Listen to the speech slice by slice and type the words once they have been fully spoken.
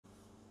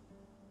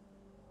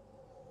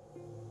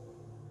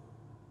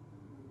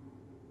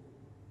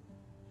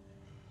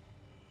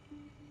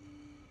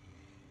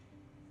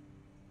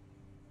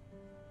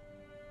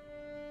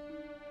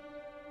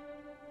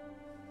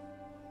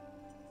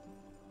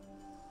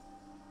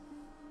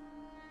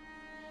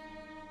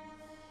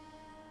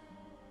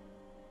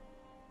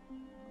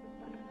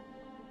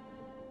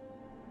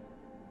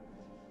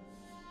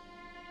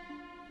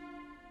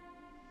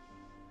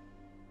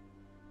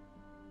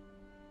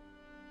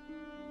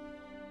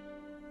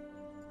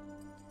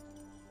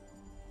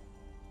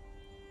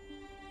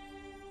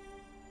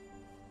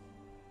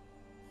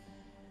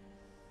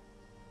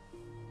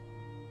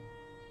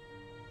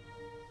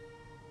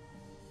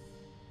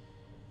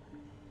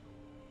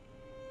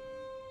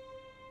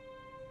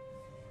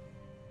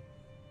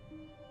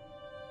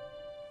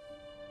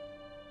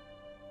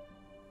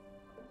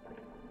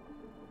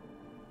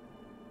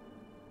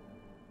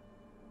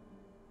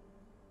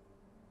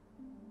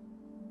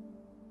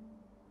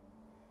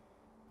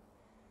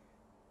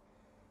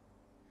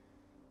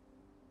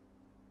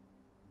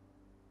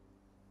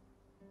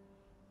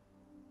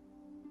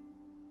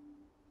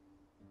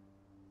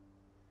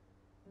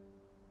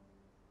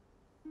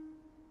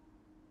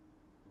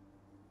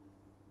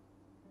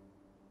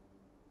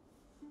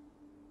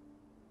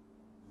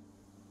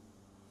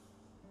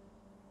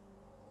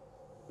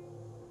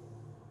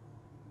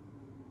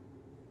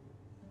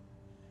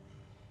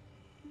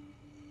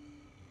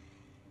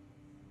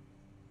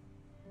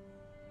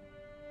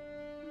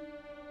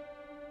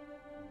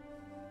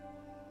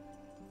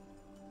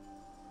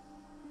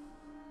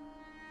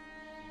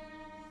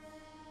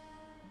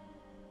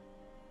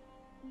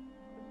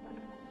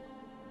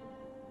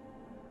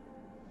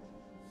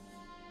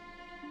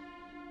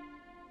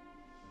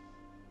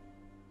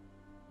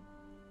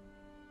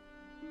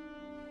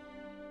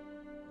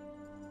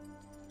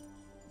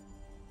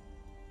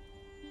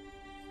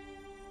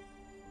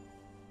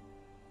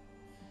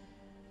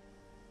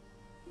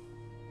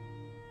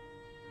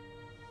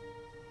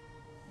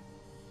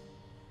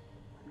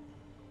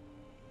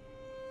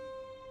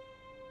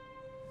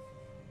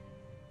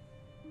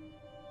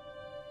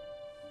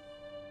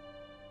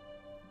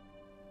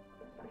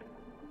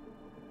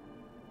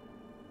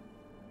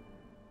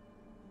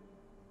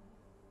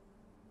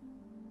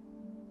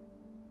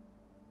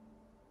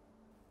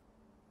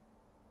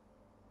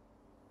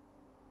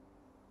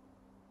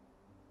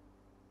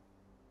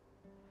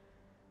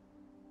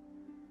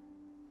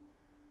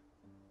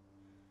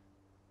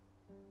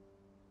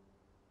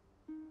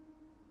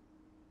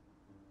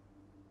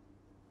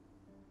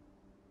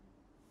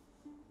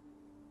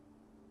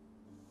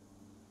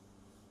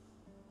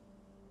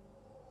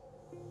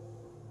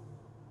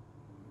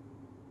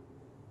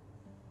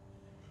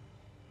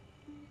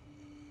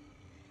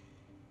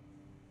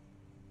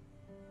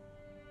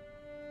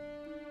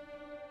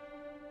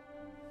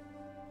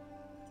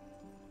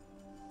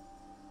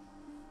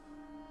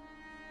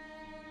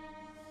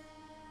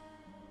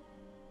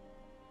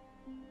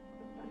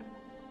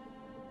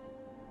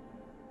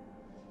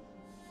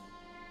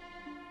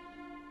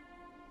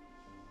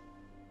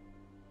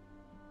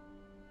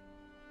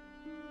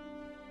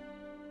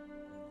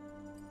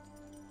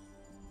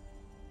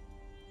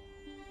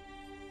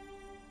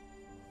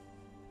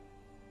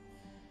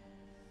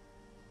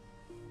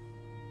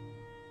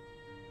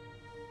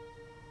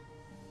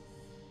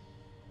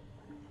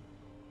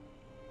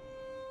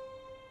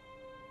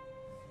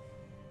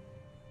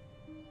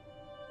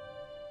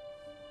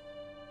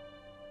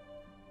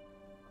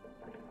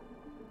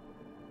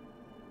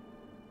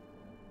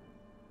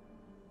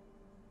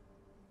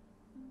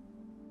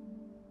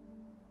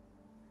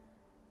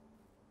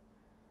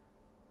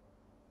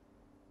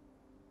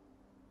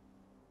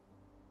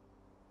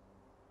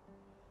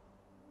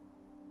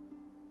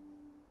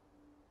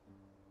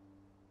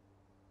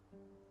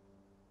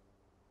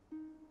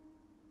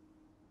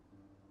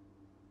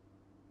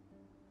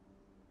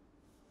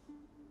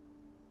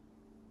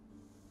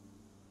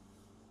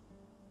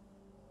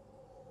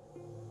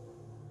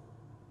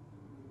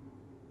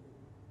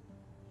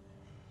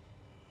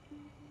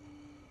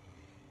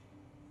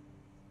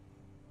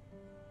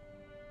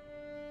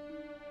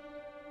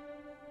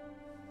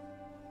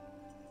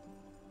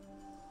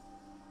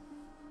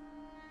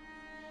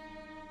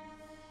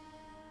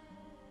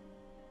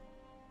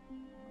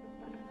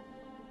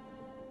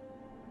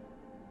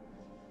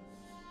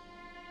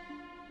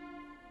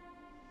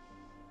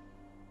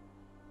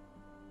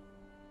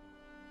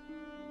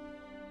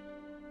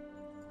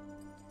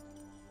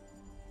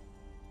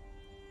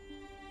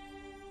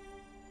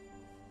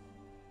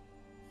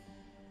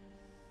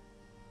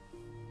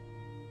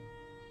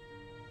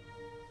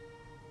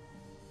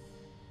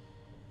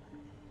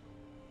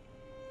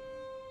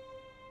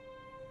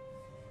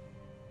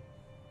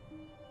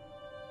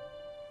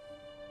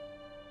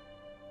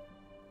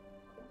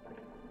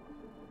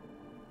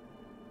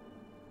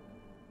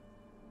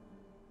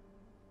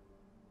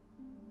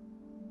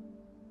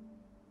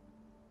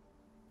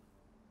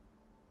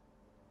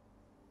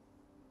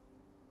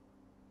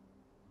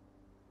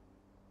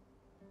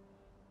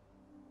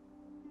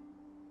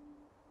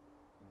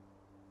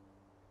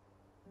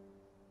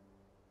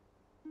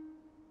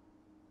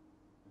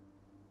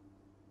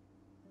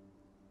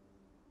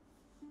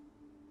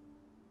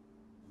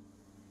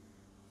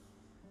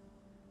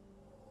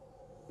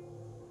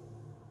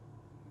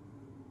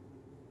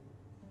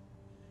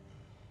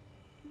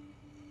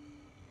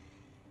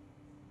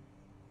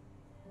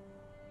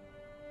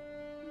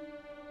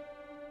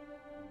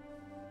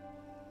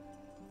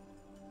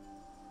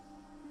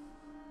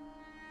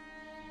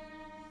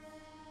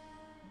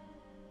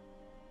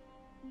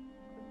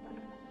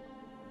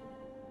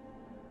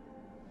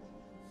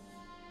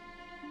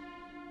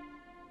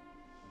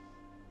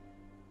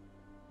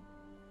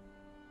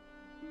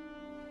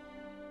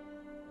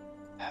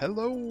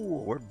Hello,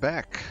 we're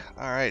back.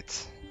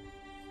 Alright.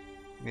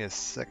 Give me a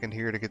second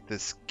here to get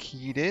this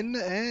keyed in,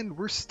 and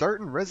we're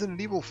starting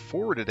Resident Evil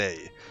 4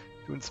 today.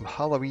 Doing some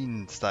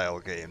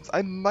Halloween-style games.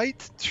 I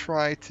might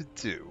try to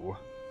do...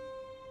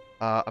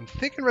 I'm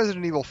thinking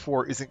Resident Evil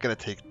 4 isn't going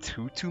to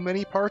take too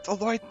many parts,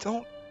 although I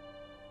don't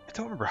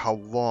remember how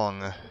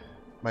long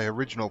my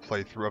original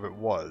playthrough of it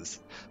was.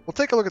 We'll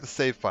take a look at the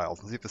save files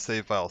and see if the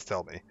save files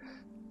tell me.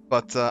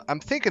 But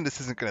I'm thinking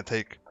this isn't going to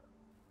take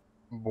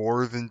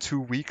more than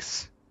 2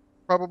 weeks,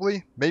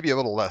 probably. Maybe a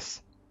little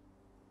less.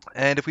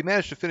 And if we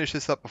manage to finish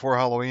this up before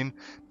Halloween,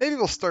 maybe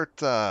we'll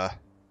start...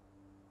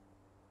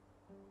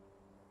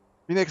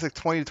 Remakes like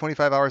 20 to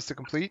 25 hours to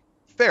complete?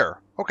 Fair.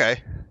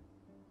 Okay.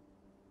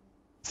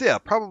 So yeah,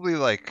 probably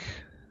like...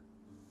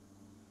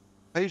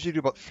 I usually do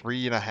about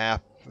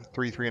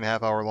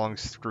 3.5 hour long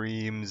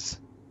streams.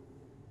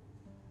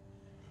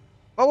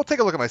 Well, we'll take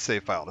a look at my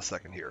save file in a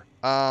second here.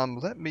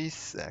 Let me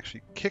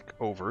actually kick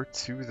over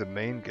to the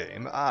main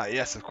game. Ah,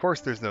 yes, of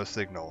course there's no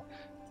signal,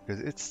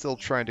 because it's still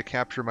trying to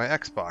capture my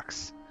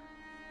Xbox.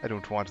 I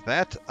don't want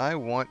that. I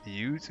want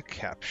you to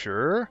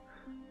capture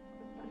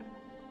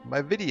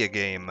my video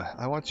game.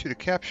 I want you to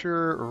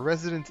capture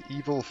Resident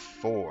Evil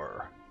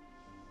 4.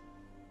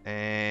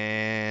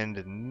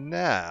 And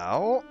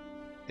now,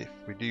 if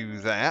we do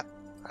that,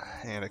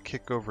 and I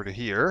kick over to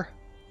here,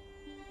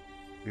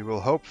 we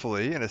will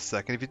hopefully, in a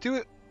second, if you do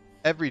it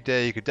every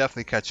day, you could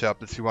definitely catch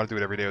up if you want to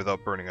do it every day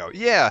without burning out.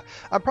 Yeah,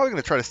 I'm probably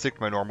going to try to stick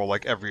to my normal,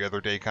 like, every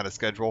other day kind of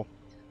schedule.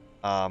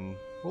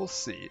 We'll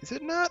see. Is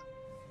it not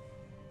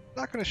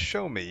going to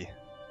show me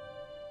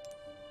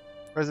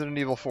Resident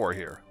Evil 4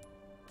 here?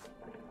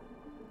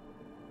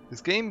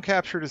 This game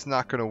captured is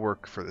not going to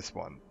work for this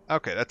one.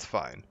 Okay, that's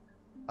fine.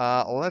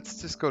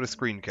 Let's just go to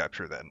screen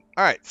capture then.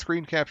 Alright,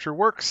 screen capture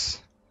works.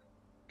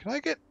 Can I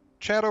get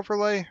chat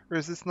overlay, or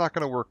is this not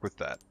going to work with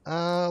that?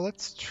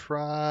 Let's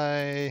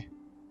try...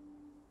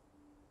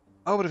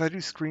 Oh, but if I do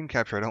screen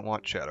capture, I don't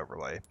want chat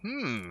overlay.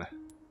 One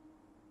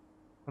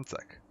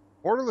sec.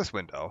 Borderless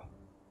window.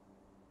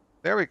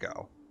 There we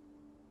go.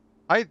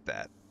 Hide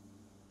that.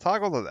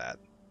 Toggle to that.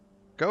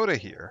 Go to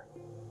here.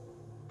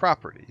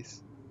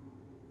 Properties.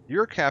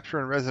 Your capture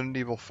in Resident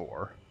Evil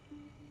 4.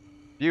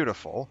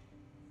 Beautiful.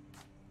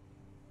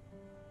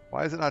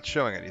 Why is it not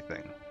showing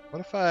anything? What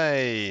if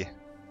I...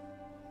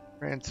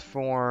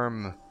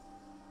 transform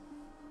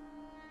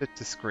fit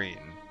to screen?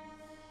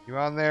 You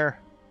on there?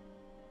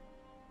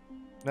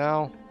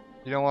 No?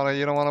 You don't want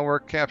to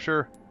work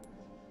capture?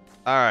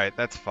 Alright,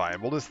 that's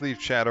fine. We'll just leave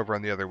chat over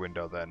on the other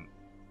window then.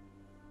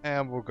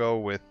 And we'll go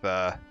with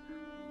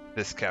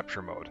this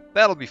capture mode.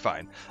 That'll be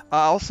fine.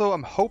 Also,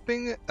 I'm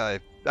hoping...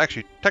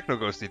 actually,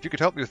 TechnoGhosty, if you could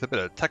help me with a bit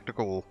of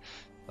technical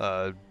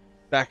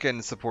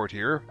back-end support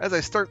here. As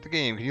I start the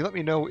game, can you let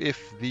me know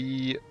if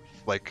the,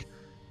 like,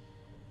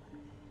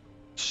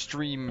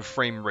 stream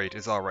frame rate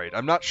is alright?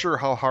 I'm not sure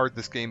how hard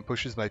this game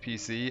pushes my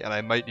PC, and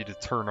I might need to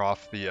turn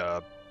off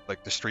the,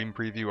 like, the stream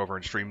preview over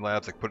in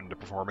Streamlabs, like, put it into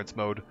performance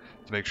mode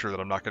to make sure that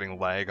I'm not getting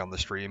lag on the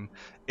stream.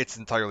 It's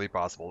entirely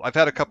possible. I've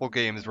had a couple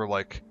games where,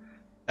 like,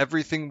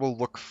 everything will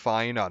look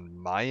fine on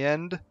my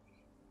end,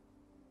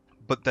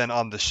 but then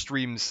on the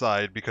stream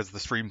side, because the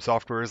stream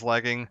software is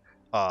lagging,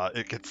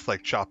 it gets,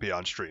 like, choppy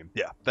on stream.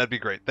 Yeah, that'd be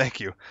great. Thank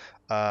you.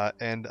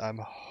 And I'm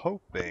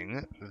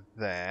hoping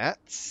that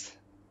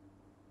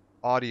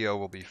audio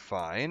will be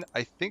fine.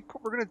 I think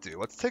what we're going to do,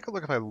 let's take a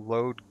look if I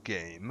load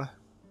game.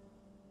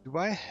 Do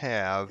I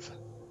have...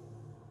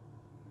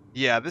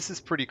 Yeah, this is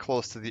pretty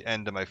close to the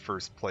end of my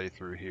first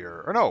playthrough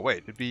here. Or no,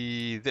 wait, it'd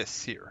be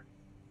this here.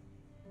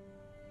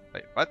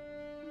 Wait, what?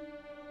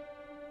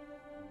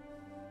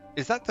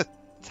 Is that the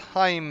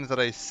time that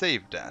I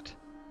saved at?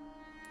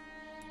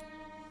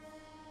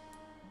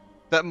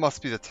 That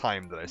must be the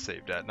time that I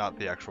saved at, not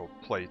the actual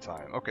play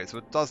time. Okay, so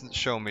it doesn't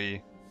show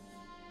me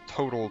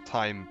total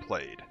time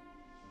played.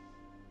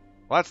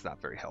 Well, that's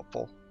not very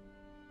helpful.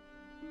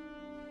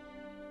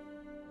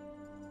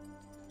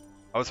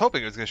 I was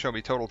hoping it was going to show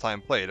me total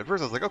time played. At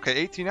first I was like, okay,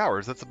 18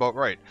 hours, that's about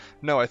right.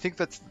 No, I think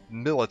that's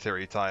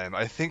military time.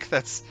 I think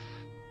that's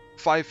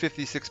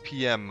 5:56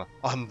 p.m.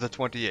 on the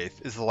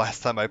 28th is the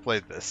last time I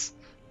played this.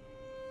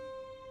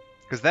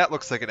 Because that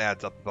looks like it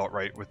adds up about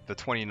right, with the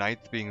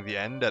 29th being the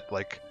end at,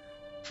 like,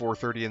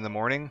 4:30 in the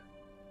morning.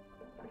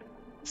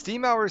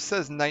 Steam hours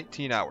says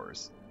 19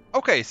 hours.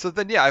 Okay, so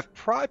then, yeah, it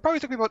probably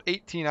took me about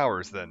 18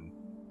 hours then.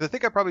 I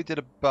think I probably did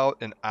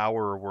about an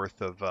hour worth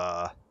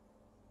of,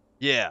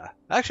 yeah.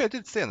 Actually, I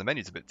did stay on the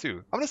menus a bit,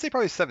 too. I'm going to say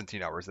probably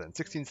 17 hours then.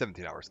 16,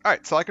 17 hours.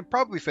 Alright, so I could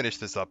probably finish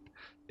this up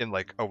in,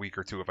 like, a week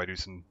or two if I do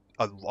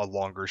a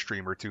longer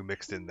stream or two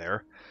mixed in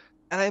there.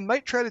 And I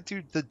might try to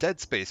do the Dead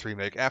Space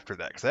remake after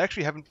that, because I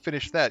actually haven't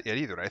finished that yet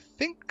either. And I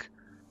think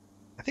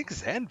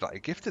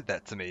Zanvi gifted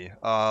that to me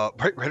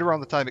right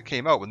around the time it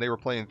came out when they were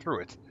playing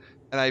through it.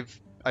 And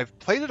I've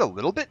played it a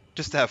little bit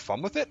just to have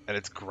fun with it, and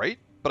it's great,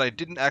 but I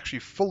didn't actually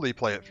fully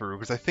play it through,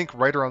 because I think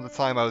right around the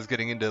time I was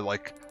getting into,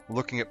 like,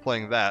 looking at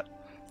playing that,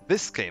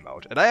 this came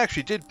out. And I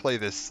actually did play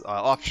this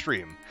off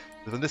stream.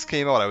 When this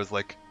came out, I was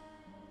like,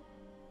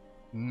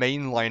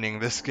 mainlining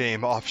this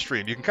game off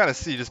stream. You can kind of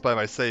see just by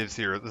my saves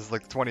here. This is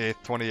like the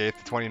 28th,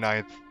 28th,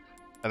 29th,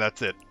 and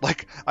that's it.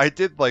 Like, I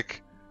did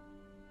like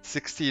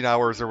 16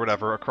 hours or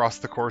whatever across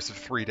the course of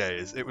 3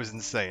 days. It was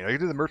insane. I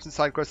did the merchant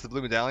side quest, the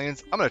blue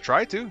medallions. I'm gonna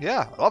try to.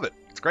 Yeah, I love it.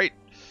 It's great.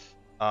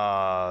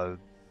 I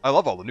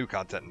love all the new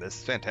content in this.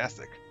 It's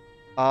fantastic.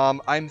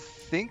 I'm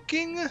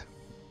thinking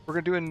we're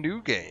gonna do a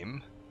new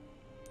game.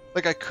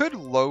 Like, I could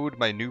load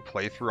my new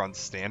playthrough on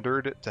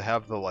standard to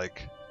have the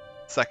like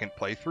second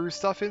playthrough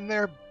stuff in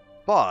there,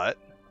 but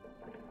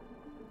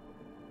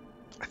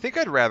I think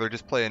I'd rather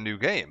just play a new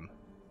game.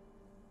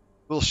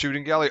 Little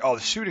shooting gallery. Oh,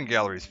 the shooting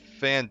gallery is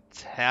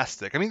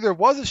fantastic. I mean, there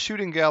was a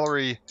shooting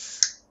gallery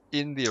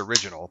in the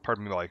original.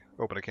 Pardon me while I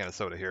open a can of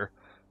soda here.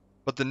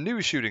 But the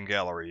new shooting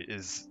gallery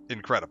is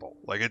incredible.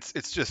 Like,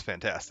 it's just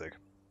fantastic.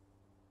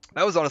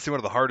 That was honestly one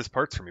of the hardest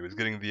parts for me, was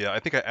getting the, I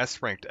think I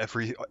S-ranked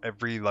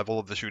every level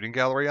of the shooting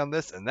gallery on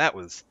this, and that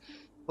was,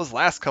 those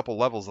last couple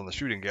levels on the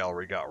shooting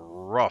gallery got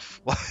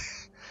rough.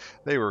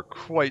 They were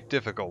quite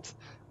difficult.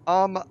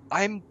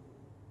 I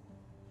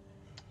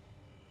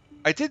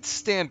did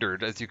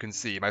standard, as you can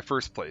see, my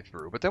first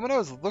playthrough, but then when I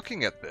was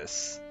looking at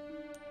this,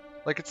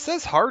 like, it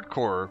says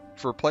hardcore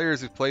for players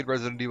who've played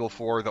Resident Evil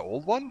 4, the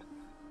old one,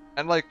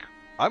 and, like,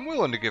 I'm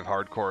willing to give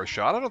hardcore a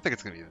shot. I don't think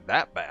it's going to be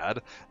that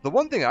bad. The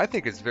one thing I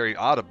think is very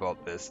odd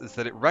about this is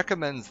that it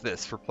recommends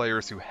this for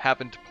players who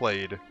haven't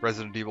played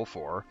Resident Evil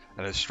 4,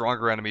 and has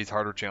stronger enemies,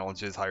 harder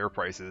challenges, higher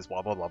prices,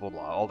 blah, blah, blah, blah,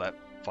 blah, all that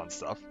fun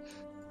stuff.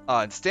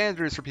 And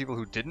standard is for people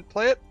who didn't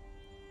play it.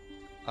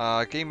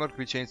 Game mode can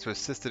be changed to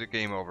assisted at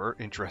game over.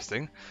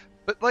 Interesting.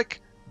 But,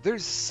 like,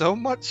 there's so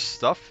much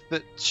stuff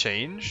that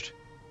changed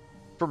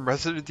from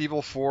Resident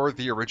Evil 4,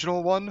 the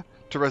original one,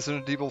 to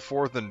Resident Evil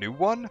 4, the new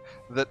one,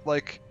 that,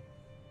 like,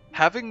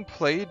 having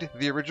played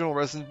the original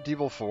Resident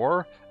Evil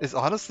 4 is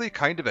honestly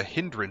kind of a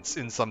hindrance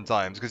in some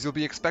times, because you'll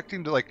be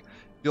expecting to, like,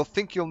 you'll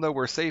think you'll know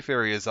where safe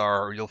areas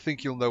are, or you'll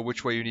think you'll know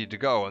which way you need to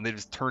go, and they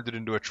just turned it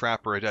into a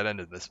trap or a dead end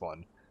in this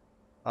one.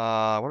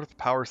 What if the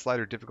power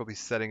slider difficulty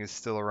setting is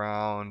still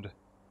around?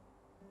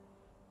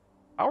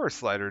 Power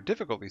slider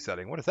difficulty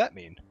setting, what does that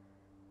mean?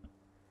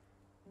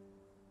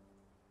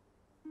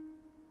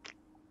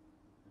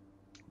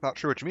 Not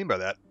sure what you mean by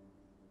that.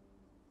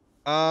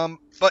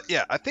 But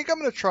yeah, I think I'm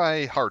going to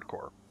try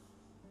hardcore.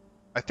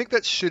 I think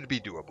that should be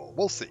doable.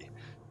 We'll see.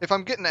 If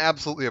I'm getting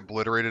absolutely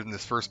obliterated in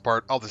this first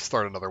part, I'll just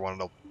start another one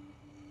and I'll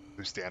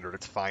do standard.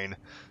 It's fine.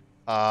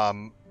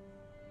 I'm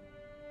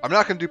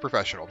not going to do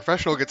professional.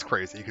 Professional gets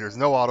crazy because there's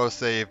no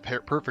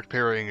autosave. Perfect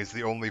parrying is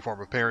the only form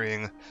of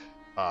parrying.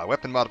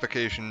 Weapon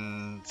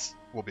modifications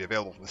will be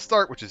available from the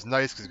start, which is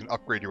nice because you can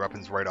upgrade your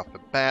weapons right off the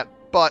bat,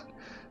 but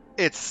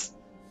it's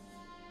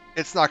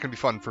not going to be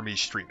fun for me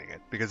streaming it,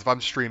 because if I'm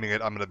streaming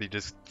it, I'm going to be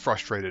just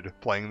frustrated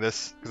playing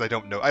this, because I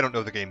don't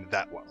know the game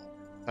that well.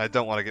 I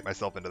don't want to get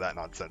myself into that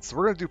nonsense. So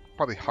we're going to do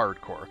probably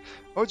hardcore.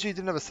 OG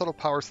didn't have a subtle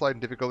power slide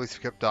and difficulties, so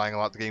if you kept dying a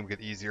lot, the game would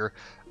get easier.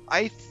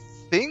 I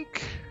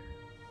think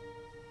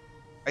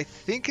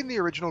in the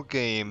original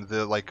game,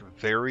 the, like,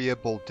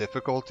 variable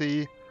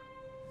difficulty,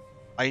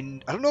 I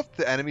don't know if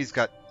the enemies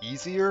got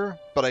easier,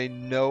 but I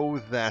know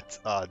that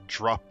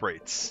drop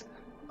rates,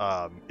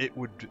 it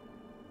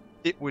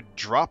would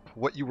drop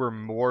what you were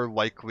more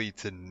likely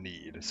to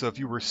need. So if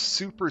you were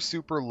super,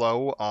 super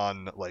low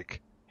on,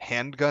 like,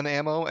 handgun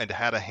ammo and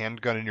had a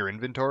handgun in your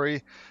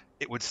inventory,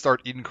 it would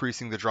start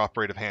increasing the drop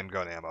rate of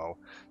handgun ammo.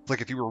 It's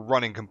like if you were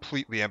running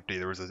completely empty,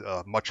 there was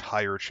a much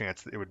higher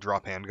chance that it would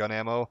drop handgun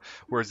ammo,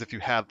 whereas if you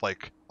had,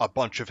 like, a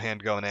bunch of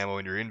handgun ammo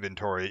in your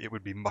inventory, it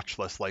would be much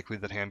less likely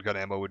that handgun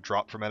ammo would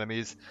drop from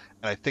enemies.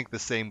 And I think the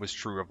same was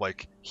true of,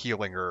 like,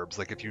 healing herbs.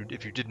 Like, if you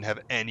didn't have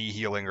any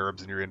healing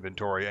herbs in your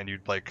inventory and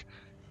you'd, like,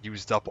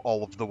 used up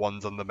all of the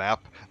ones on the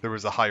map, there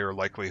was a higher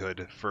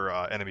likelihood for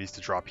enemies to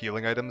drop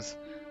healing items.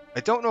 I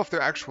don't know if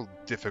their actual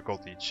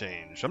difficulty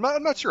changed. I'm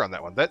not sure on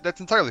that one.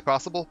 That's entirely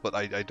possible, but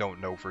I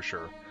don't know for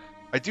sure.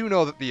 I do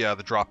know that the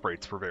drop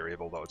rates were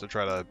variable, though, to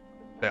try to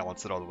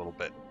balance it out a little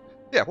bit.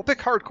 Yeah, we'll pick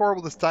hardcore.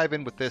 We'll just dive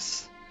in with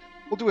this.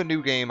 We'll do a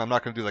new game. I'm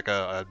not going to do like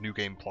a new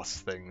game plus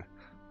thing.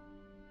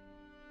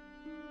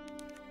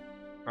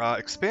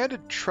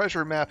 Expanded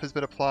treasure map has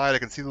been applied. I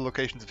can see the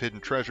locations of hidden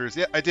treasures.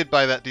 Yeah, I did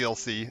buy that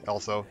DLC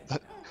also.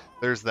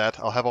 There's that.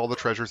 I'll have all the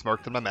treasures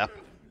marked on my map.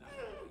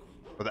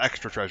 Or the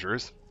extra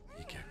treasures.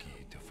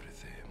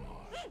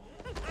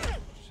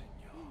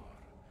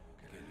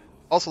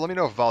 Also, let me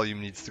know if volume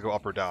needs to go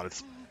up or down.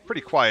 It's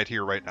pretty quiet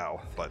here right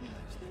now, but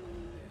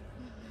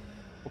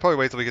we'll probably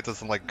wait till we get to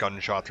some, like,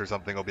 gunshots or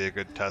something. It'll be a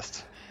good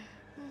test.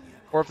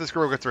 Or if this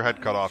girl gets her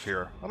head cut off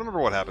here. I don't remember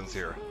what happens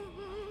here.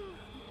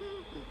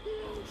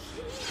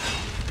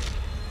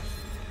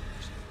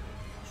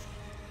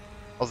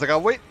 I was like,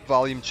 I'll wait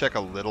volume check a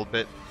little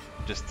bit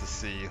just to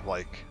see,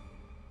 like,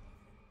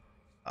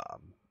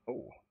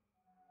 oh.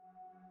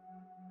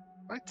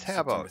 If I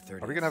tab out,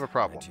 are we gonna have a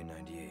problem?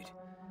 1998.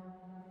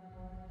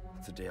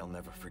 It's a day I'll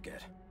never forget.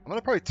 I'm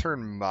gonna probably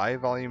turn my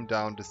volume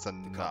down just a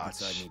The cop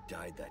inside notch. me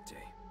died that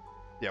day.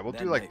 Yeah, we'll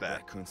That do like night, that.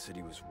 Raccoon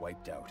City was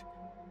wiped out,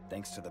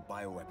 thanks to the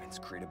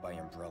bioweapons created by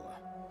Umbrella.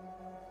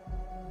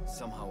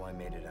 Somehow I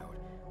made it out,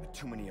 but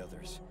too many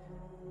others.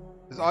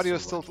 Is Not audio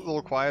so still lucky. a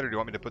little quiet, or do you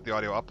want me to put the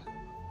audio up?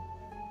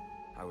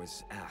 I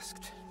was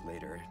asked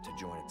later to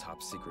join a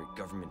top-secret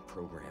government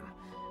program.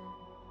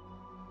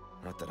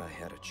 Not that I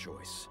had a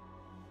choice.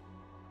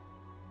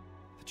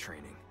 The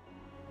training,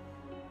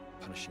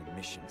 punishing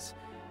missions,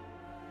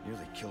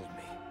 nearly killed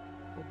me.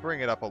 We'll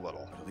bring it up a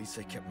little. But at least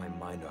I kept my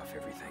mind off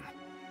everything.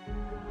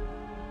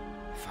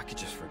 If I could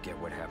just forget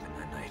what happened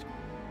that night.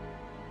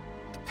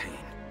 The pain.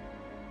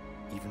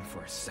 Even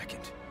for a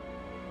second.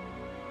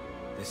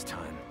 This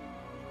time,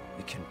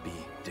 it can be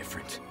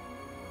different.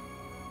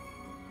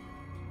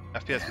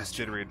 FPS was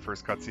jittery in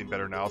first cutscene,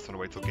 better now, so I'm gonna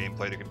wait till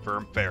gameplay to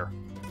confirm. Fair.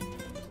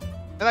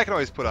 And I can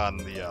always put on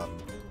the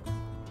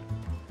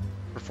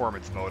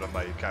performance mode on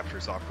my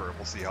capture software, and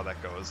we'll see how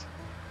that goes.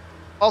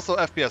 Also,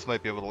 FPS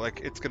might be a little,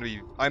 like, it's gonna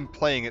be, I'm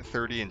playing at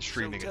 30 and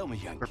streaming tell me,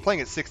 it. young We're kid,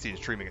 playing at 60 and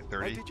streaming at Why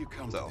 30. did you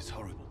come so. to this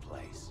horrible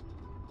place?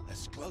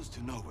 As close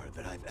to nowhere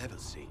that I've ever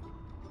seen.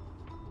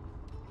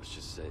 Let's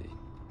just say,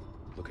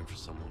 looking for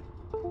someone.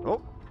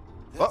 Oh.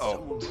 That Uh-oh.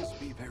 someone must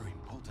be very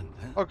important,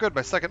 huh? Oh, good,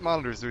 my second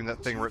monitor's doing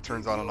that thing where it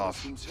turns on and He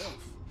off.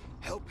 himself.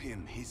 Help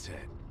him, he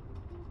said.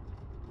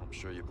 I'm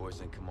sure you boys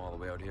didn't come all the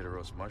way out here to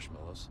roast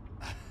marshmallows.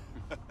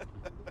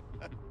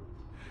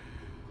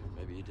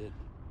 Maybe you did.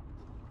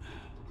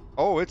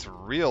 Oh, it's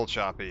real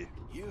choppy.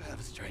 You have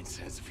a strange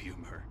sense of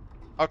humor.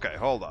 Okay,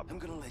 hold up. I'm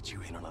gonna let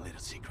you in on a little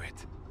secret.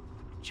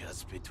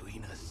 Just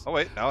between us. Oh,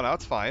 wait, no, now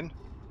it's fine.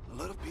 A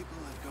lot of people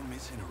have gone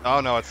missing around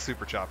Oh, no, here, it's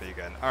super choppy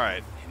again.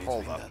 Alright, and it's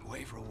hold been up. that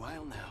way for a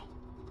while now.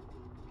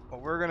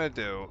 What we're gonna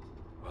do,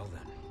 Well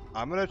then.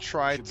 I'm gonna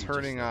try Should be just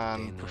turning like a day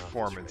on in the office,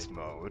 performance right?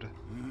 mode.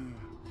 Hmm.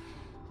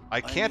 I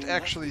can't knew last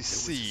actually week there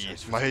was a see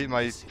search for my some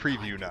missing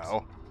preview items.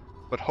 now,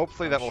 but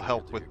hopefully I'm that will sure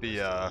help you'll with do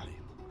your the best, Andy.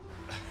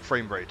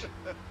 frame rate.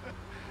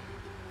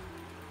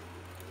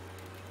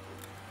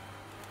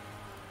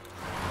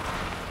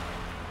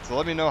 So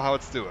let me know how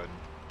it's doing.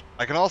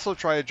 I can also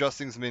try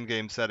adjusting some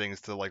in-game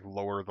settings to like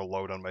lower the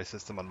load on my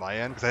system on my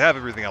end, because I have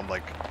everything on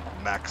like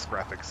max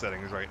graphics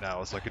settings right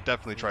now, so I could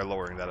definitely try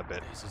lowering that a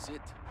bit. This is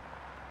it.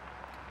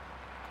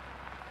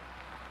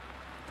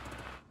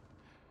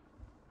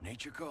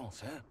 Nature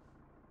calls, huh?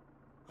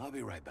 I'll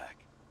be right back.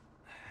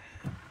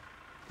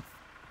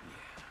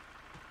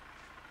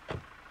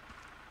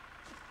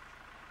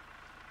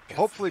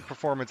 Hopefully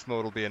performance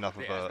mode will be enough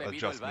of a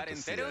adjustment to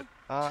see it.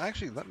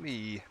 Actually, let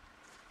me...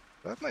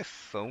 Do I have my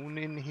phone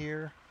in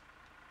here?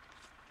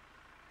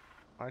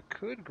 I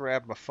could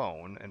grab my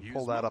phone and You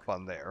pull that smoke? up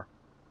on there.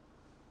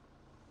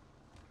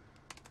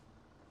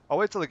 I'll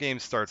wait till the game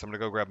starts. I'm gonna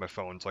go grab my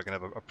phone so I can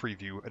have a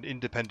preview, an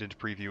independent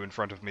preview in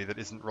front of me that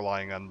isn't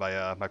relying on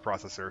my my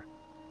processor.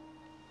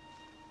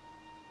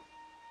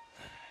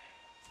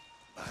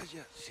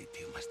 Vaya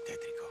sitio más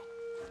tétrico.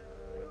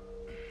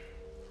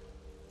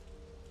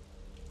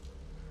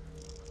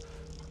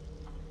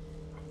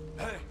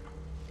 ¡Hey!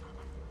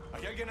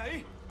 ¿Hay alguien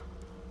ahí?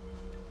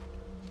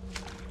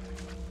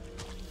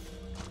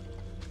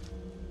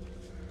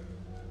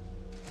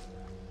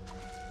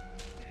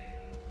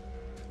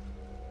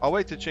 I'll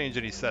wait to change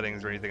any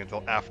settings or anything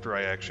until after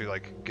I actually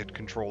like get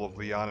control of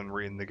Leon and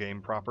we're in the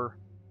game proper.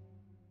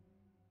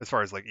 As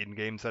far as like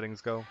in-game settings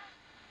go.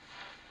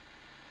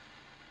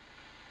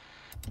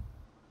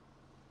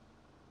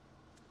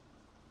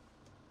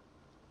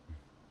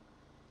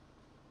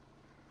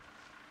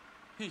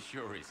 He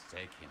sure is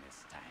taking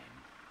his time.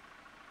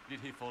 Did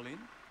he fall in?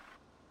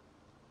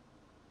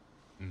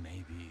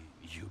 Maybe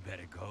you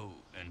better go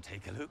and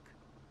take a look.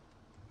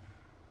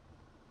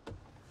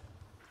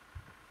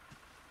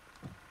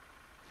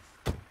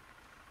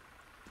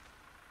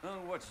 Oh,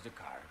 watch the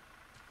car.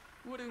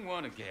 Wouldn't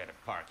want to get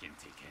a parking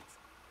ticket.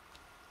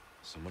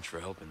 So much for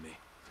helping me.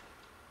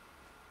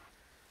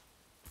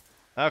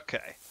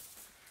 Okay.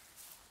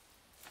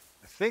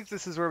 I think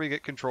this is where we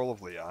get control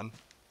of Leon.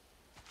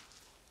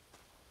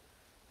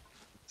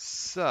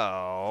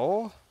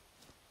 So,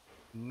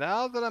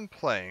 now that I'm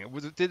playing,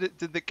 did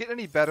it get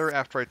any better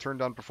after I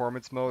turned on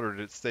performance mode, or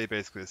did it stay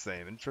basically the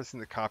same? Interesting.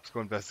 The cops go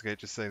investigate,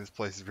 just saying this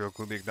place is real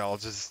gloomy.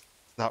 Acknowledges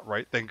it's not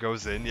right, then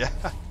goes in. Yeah.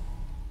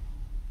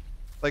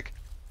 Like,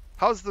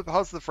 how's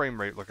the frame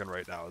rate looking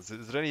right now? Is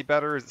it any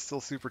better? Is it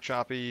still super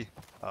choppy?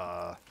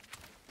 What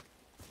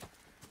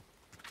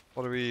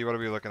are we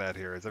looking at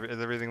here? Is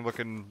everything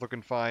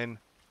looking fine?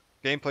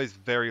 Gameplay's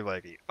very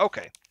laggy.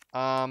 Okay.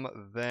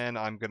 Then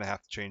I'm gonna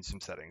have to change some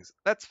settings.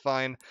 That's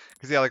fine,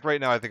 because yeah, like right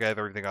now I think I have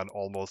everything on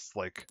almost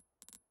like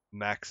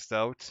maxed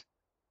out.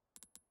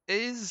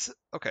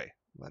 Okay,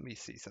 let me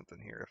see something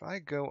here. If I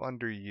go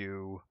under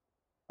you,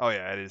 oh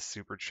yeah, it is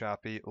super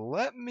choppy.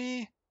 Let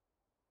me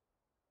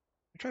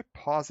try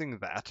pausing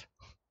that.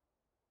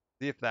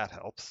 See if that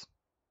helps.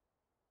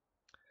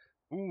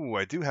 Ooh,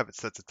 I do have it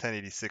set to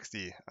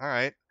 1080-60.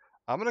 Alright.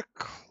 I'm gonna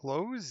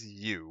close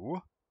you.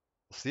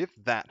 See if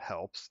that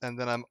helps. And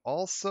then I'm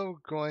also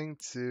going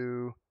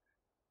to...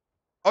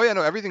 Oh yeah,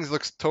 no, everything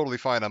looks totally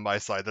fine on my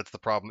side. That's the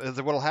problem.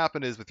 What'll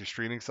happen is with your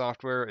streaming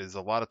software is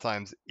a lot of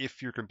times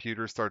if your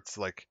computer starts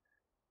like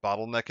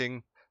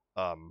bottlenecking,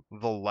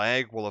 the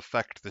lag will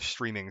affect the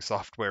streaming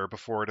software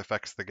before it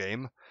affects the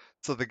game.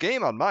 So the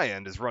game on my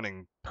end is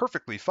running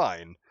perfectly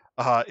fine.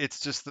 It's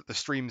just that the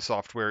stream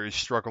software is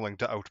struggling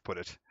to output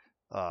it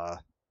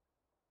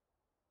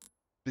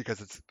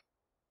because it's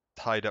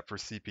tied up for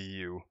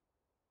CPU.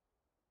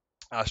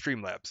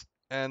 Streamlabs.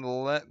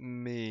 And let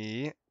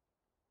me...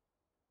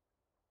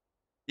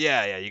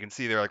 Yeah, you can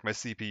see there, like, my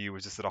CPU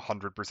was just at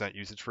 100%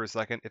 usage for a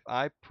second. If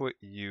I put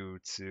you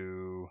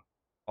to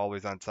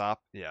always on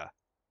top, yeah,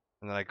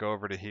 and then I go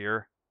over to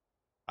here,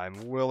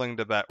 I'm willing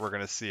to bet we're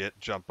going to see it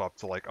jump up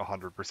to, like,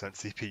 100%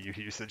 CPU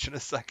usage in a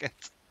second.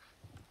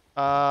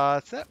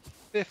 It's at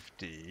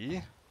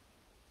 50.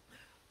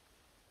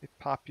 They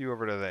pop you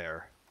over to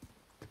there.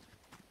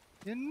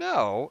 You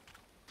know,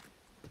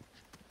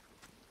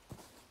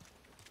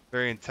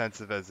 very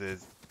intensive as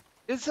is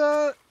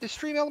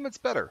Stream Elements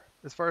better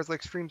as far as,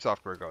 like, stream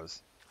software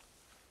goes?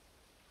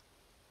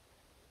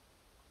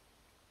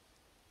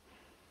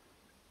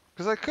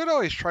 Because I could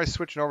always try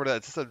switching over to that.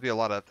 It's just that'd be a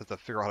lot of to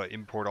figure out how to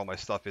import all my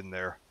stuff in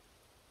there.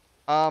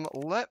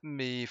 Let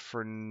me,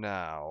 for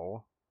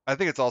now... I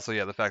think it's also,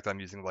 yeah, the fact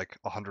I'm using, like,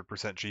 100%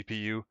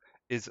 GPU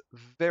is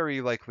very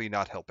likely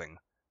not helping.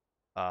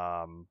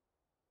 Same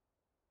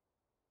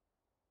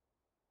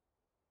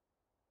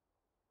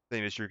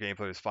issue,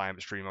 gameplay was fine,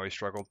 but stream always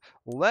struggled.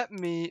 Let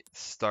me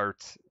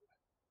start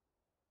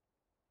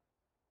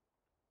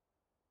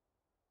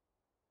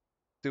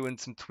doing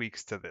some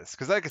tweaks to this.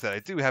 Because like I said, I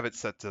do have it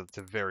set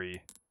to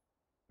very,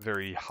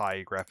 very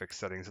high graphics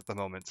settings at the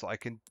moment, so I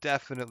can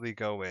definitely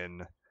go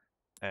in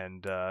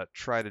and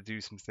try to do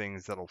some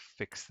things that'll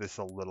fix this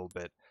a little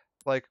bit.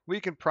 Like,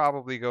 we can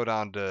probably go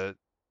down to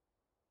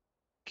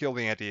kill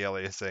the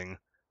anti-aliasing.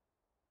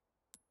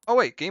 Oh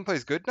wait,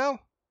 gameplay's good now?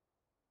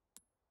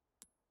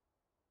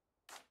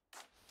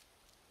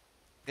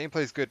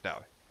 Gameplay's good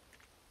now.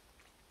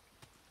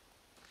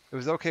 It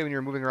was okay when you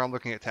were moving around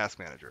looking at Task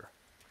Manager.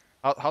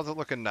 How's it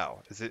looking now?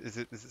 Is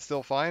it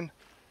still fine?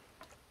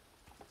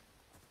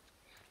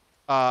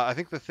 I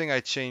think the thing I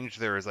changed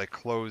there is I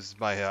closed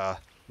my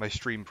my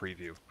stream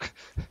preview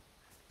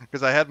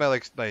because I had my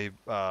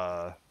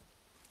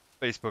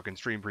Facebook and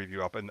stream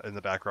preview up in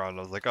the background.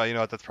 I was like, oh, you know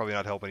what? That's probably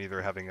not helping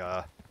either. Having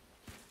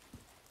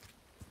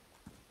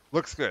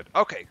looks good.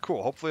 Okay,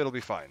 cool. Hopefully it'll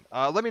be fine.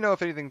 Let me know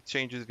if anything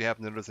changes. If you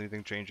happen to notice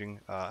anything changing.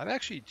 I'm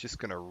actually just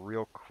gonna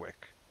real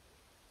quick.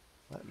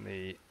 Let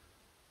me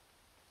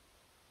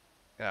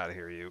get out of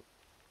here, you.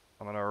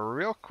 I'm gonna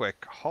real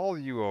quick haul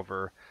you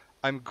over.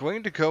 I'm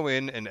going to go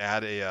in and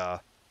add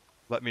a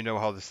let me know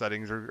how the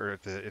settings are, or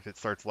if it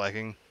starts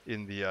lagging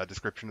in the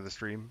description of the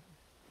stream,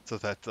 so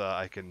that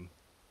I can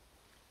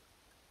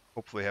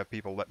hopefully have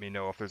people let me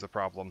know if there's a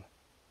problem.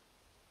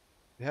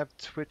 You have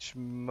Twitch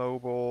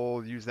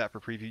mobile, use that for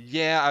preview.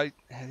 Yeah, you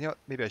know what,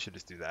 maybe I should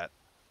just do that.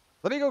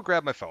 Let me go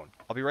grab my phone.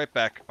 I'll be right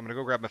back. I'm gonna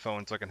go grab my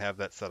phone so I can have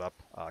that set up,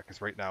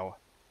 because right now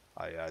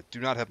I do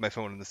not have my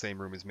phone in the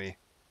same room as me,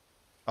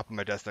 up on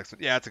my desk next to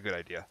it. Yeah, that's a good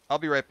idea. I'll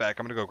be right back.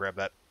 I'm gonna go grab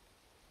that.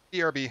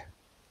 BRB.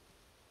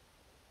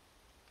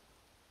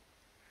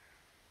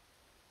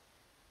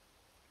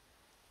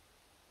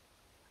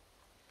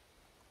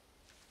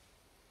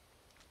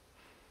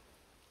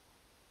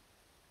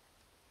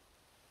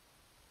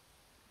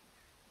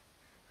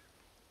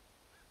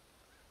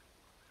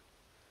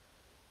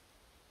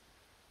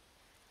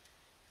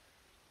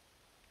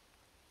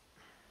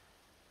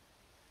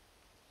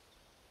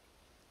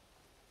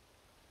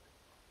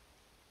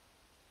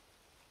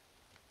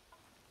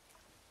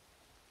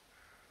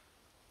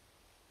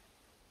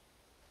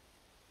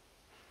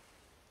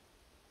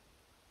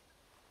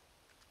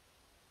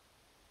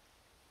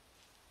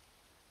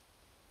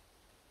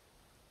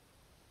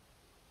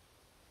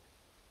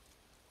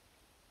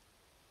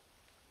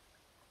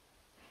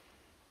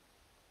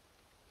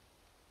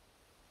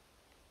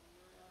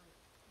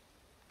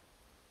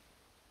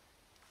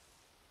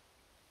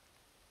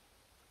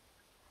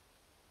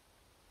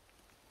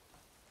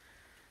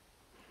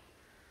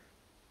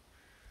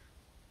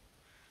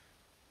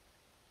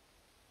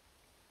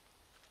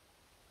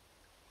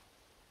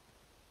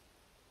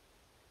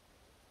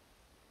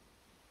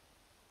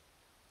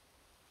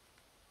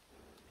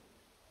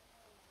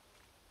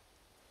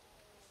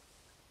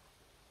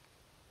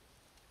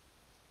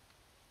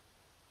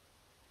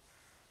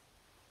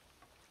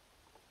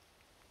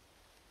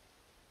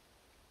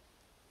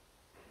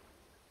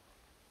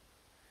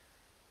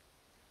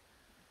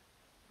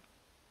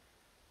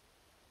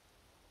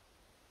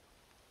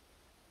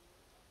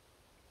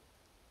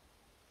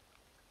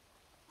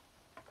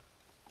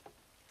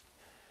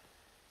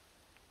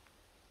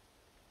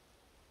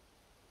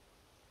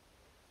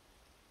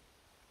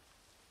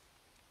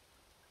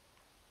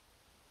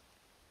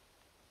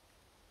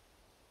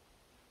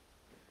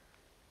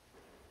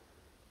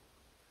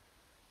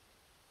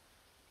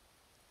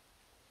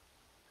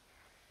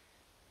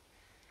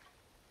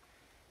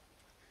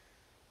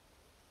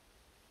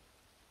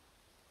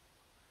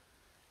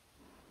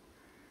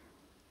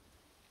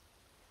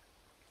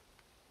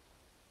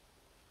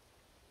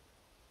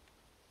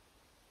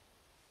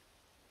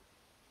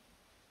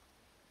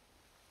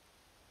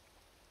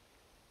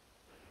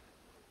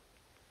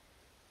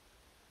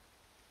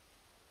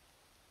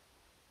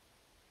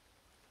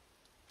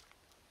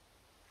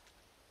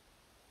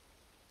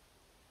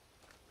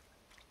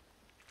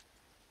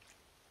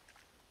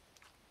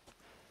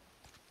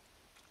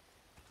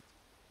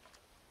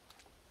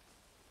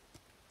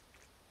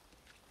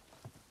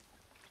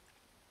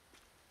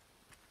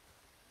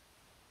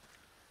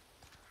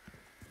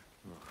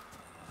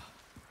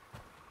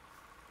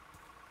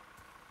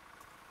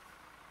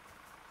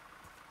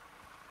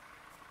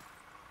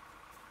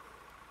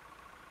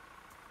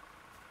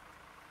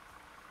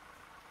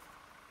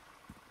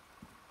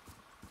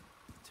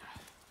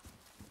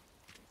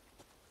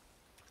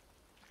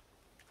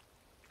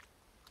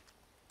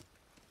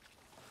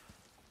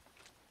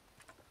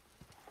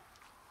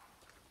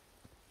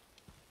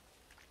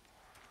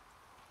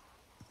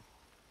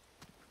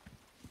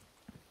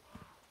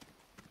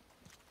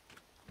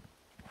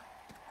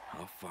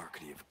 How far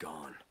could he have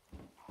gone?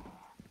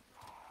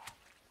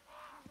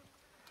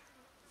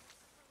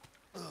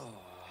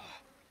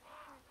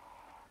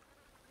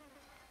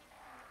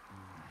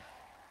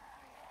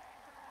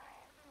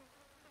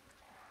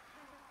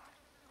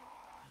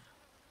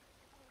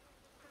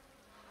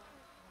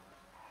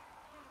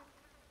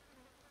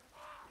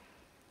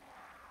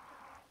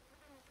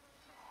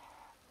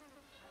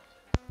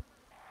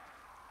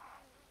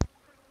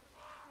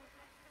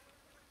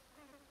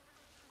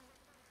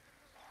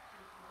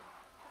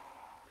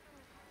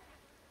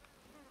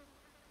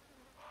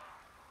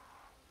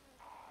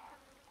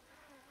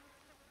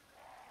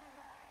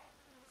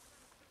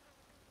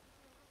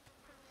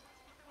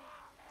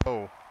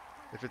 Oh,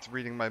 if it's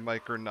reading my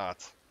mic or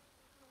not.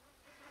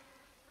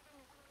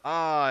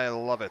 I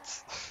love it.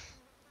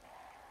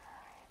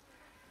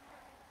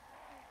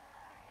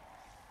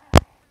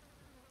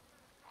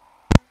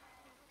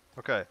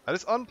 Okay, I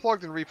just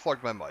unplugged and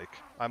replugged my mic.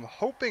 I'm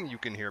hoping you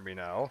can hear me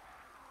now.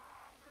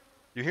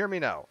 You hear me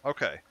now?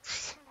 Okay.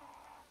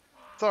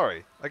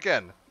 Sorry.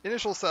 Again,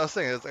 initial I was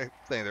saying there's a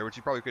thing there which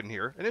you probably couldn't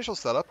hear. Initial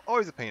setup,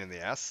 always a pain in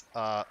the ass.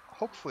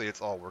 Hopefully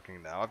it's all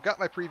working now. I've got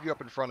my preview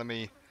up in front of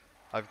me.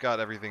 I've got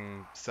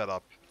everything set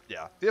up.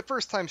 Yeah, the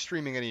first time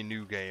streaming any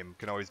new game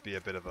can always be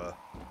a bit of a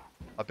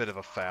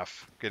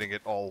faff, getting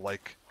it all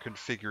like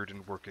configured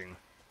and working.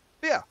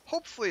 But yeah,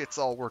 hopefully it's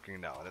all working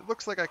now, and it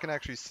looks like I can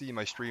actually see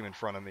my stream in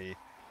front of me,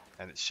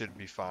 and it should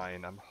be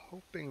fine. I'm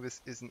hoping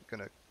this isn't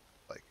gonna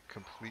like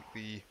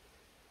completely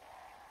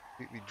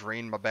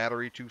drain my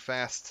battery too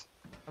fast.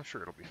 I'm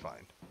sure it'll be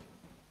fine.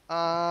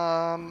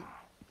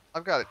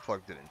 I've got it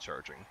plugged in and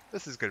charging.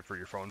 This is good for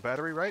your phone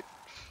battery, right?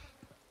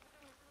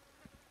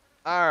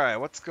 All right,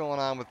 what's going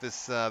on with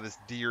this this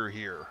deer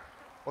here?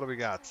 What do we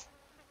got?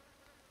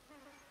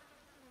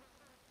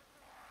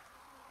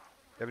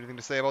 You have anything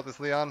to say about this,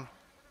 Leon?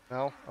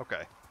 No?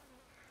 Okay.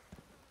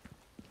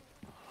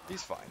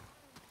 He's fine.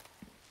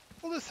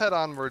 We'll just head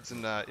onwards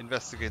and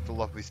investigate the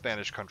lovely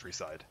Spanish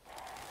countryside.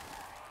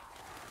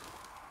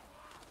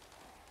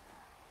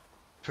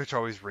 Twitch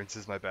always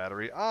rinses my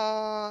battery. So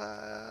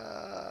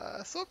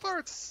far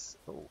it's...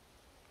 Oh.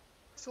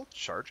 Still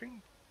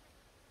charging?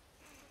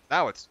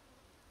 Now it's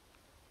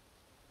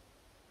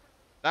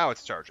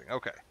charging.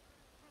 Okay.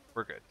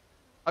 We're good.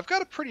 I've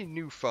got a pretty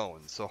new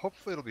phone, so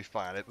hopefully it'll be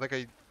fine.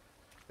 Like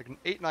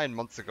 8-9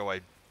 months ago, I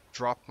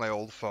dropped my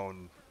old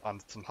phone on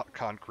some hot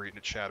concrete and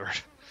it shattered.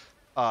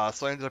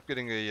 So I ended up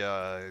getting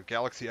a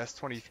Galaxy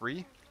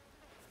S23.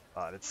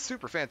 It's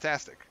super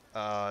fantastic.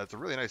 It's a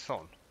really nice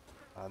phone.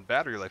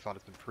 Battery life on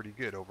it's been pretty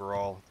good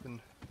overall. It's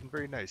been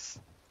very nice.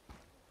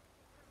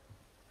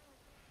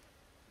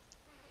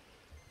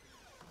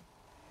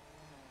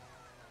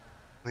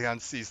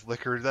 Leon sees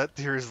liquor. That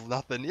deer is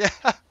nothing. Yeah.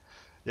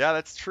 Yeah,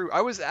 that's true.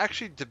 I was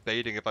actually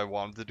debating if I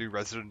wanted to do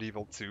Resident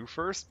Evil 2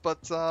 first,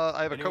 but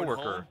I have a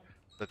coworker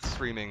that's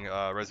streaming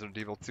Resident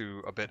Evil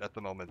 2 a bit at the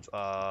moment.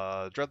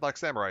 Dreadlock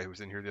Samurai, who was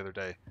in here the other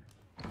day,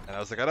 and I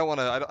was like, I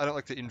don't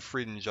like to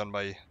infringe on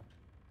my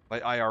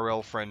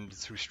IRL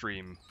friends who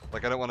stream.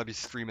 Like, I don't want to be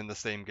streaming the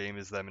same game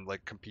as them and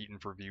like competing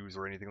for views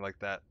or anything like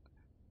that.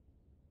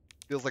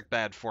 Feels like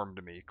bad form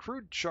to me.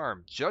 Crude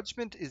charm.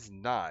 Judgment is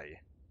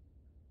nigh.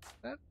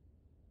 Is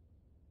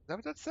that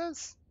what that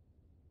says?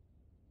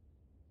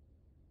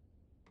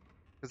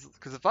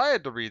 Because if I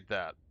had to read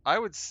that, I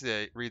would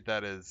read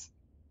that as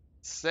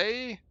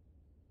say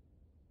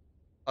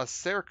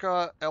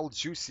acerca el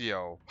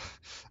juicio.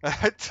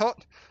 I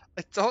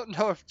don't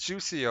know if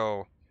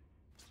juicio.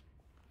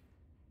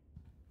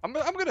 I'm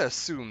gonna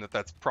assume that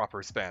that's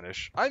proper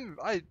Spanish.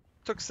 I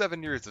took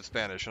 7 years of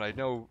Spanish and I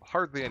know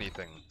hardly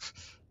anything.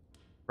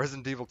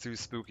 Resident Evil 2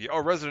 is spooky.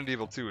 Oh, Resident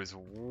Evil 2 is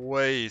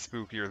way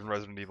spookier than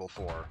Resident Evil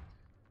 4.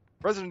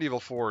 Resident Evil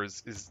 4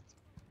 is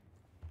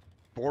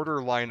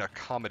borderline a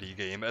comedy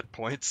game at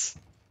points.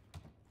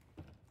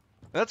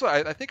 And that's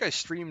why I think I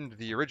streamed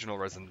the original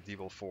Resident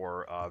Evil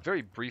 4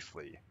 very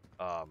briefly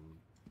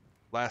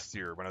last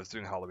year when I was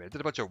doing Halloween. I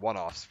did a bunch of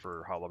one-offs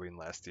for Halloween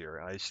last year,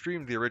 and I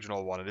streamed the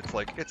original one, and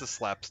it's a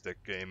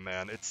slapstick game,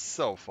 man. It's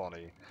so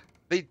funny.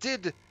 They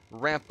did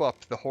ramp up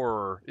the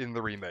horror in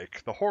the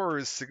remake. The horror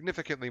is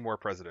significantly more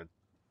present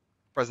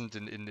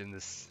in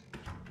this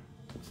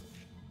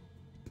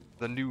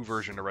the new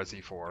version of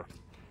Resi 4.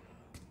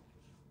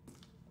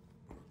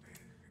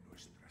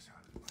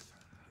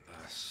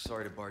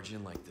 Sorry to barge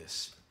in like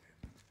this.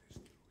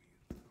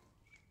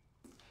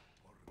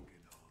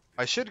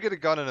 I should get a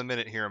gun in a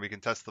minute here and we can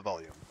test the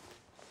volume.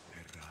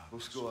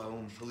 Busco a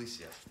un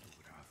policía.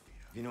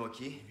 Vino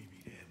aquí?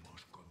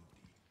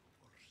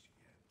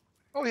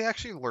 Oh, he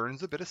actually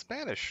learns a bit of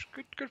Spanish.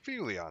 Good for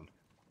you, Leon.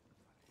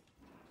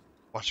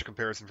 Watch a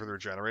comparison for the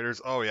regenerators.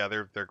 Oh yeah,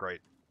 they're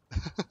great.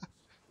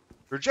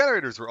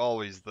 Regenerators were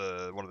always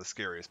one of the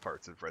scariest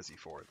parts of Resi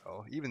 4,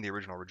 though. Even the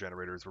original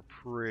regenerators were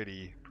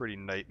pretty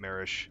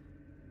nightmarish.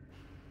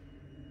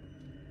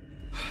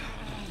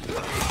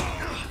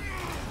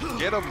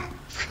 Get him!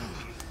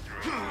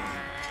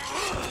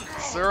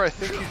 Sir, I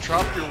think you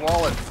dropped your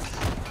wallet.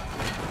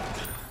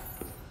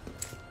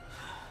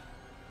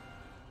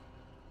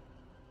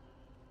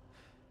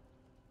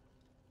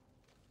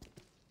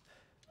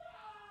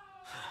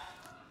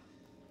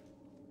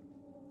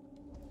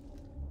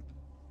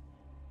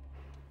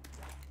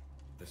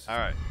 close.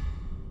 Alright.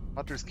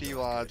 Hunter's Key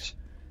Lodge.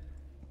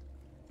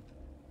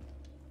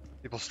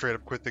 People straight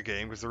up quit the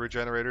game because the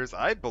regenerators.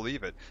 I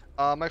believe it.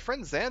 My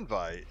friend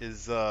Zanvi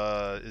is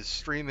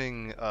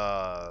streaming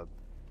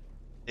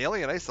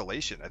Alien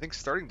Isolation, I think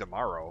starting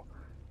tomorrow.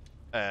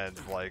 And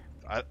like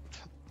I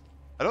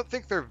don't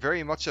think they're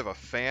very much of a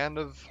fan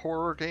of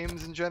horror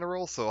games in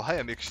general, so I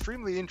am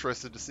extremely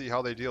interested to see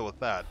how they deal with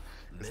that.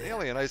 Because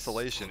Alien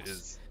Isolation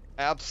is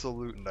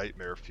absolute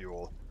nightmare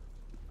fuel.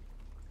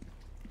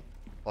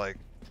 Like,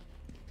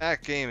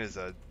 that game is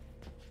a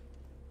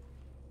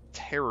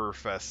terror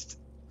fest.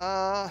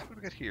 What do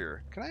we got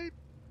here? Can I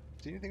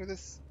do anything with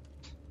this?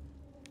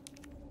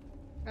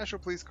 National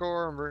Police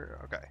Corps,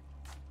 okay.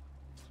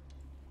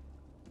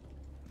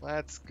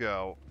 Let's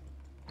go.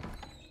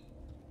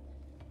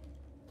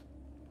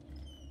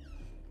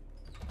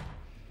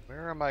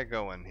 Where am I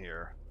going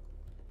here?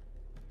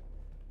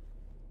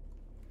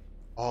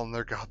 Oh, and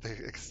they're gothic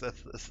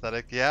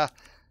aesthetic, yeah.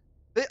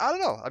 I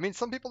don't know. I mean,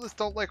 some people just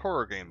don't like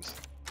horror games.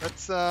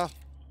 That's, not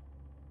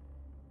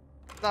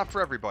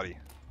for everybody.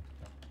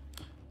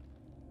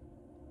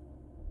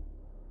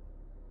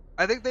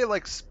 I think they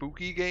like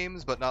spooky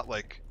games, but not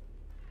like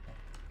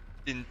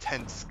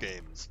intense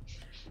games.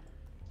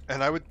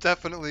 And I would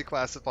definitely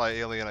classify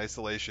Alien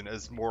Isolation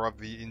as more of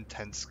the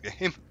intense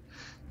game.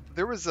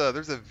 There's a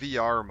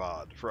VR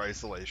mod for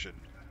Isolation,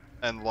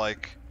 and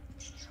like,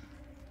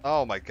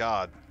 oh my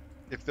god,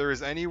 if there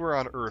is anywhere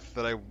on Earth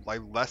that I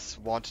less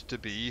want to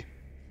be,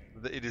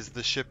 it is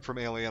the ship from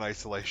Alien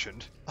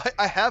Isolation.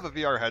 I have a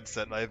VR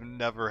headset, and I've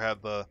never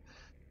had the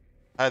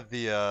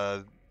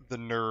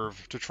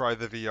nerve to try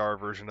the VR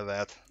version of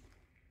that.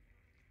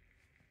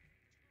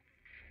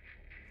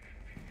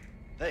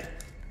 Hey.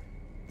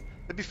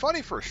 It'd be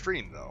funny for a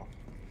stream, though.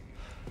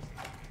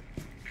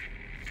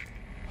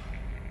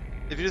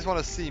 If you just want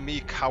to see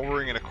me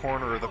cowering in a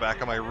corner of the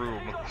back of my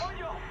room.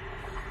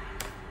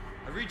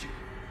 I read you.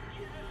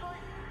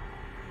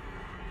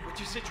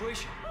 What's your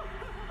situation?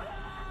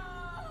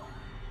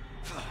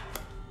 What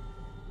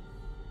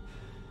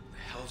the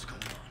hell's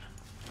going on?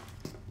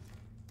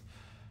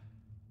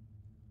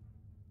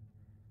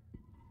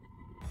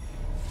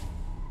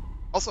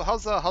 Also,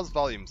 how's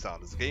volume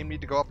sound? Does the game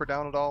need to go up or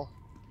down at all?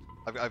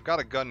 I've got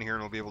a gun here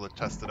and we'll be able to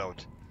test it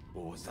out.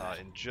 What was that?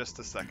 In just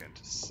a second.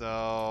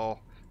 So,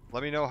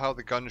 let me know how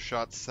the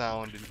gunshots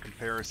sound in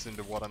comparison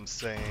to what I'm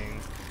saying.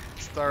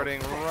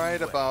 Starting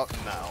right about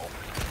now.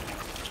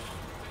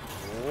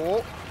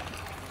 Oh.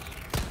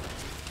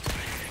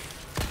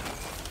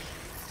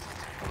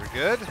 Are we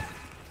good?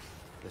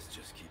 This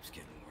just keeps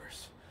getting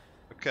worse.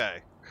 Okay.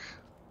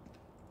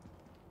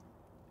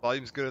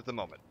 Volume's good at the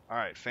moment.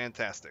 Alright,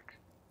 fantastic.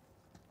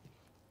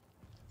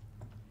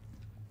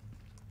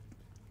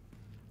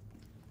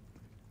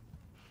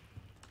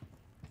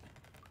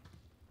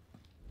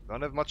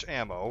 Don't have much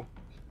ammo.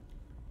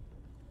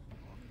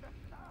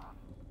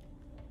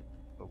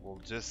 But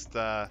we'll just,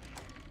 I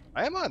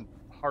am on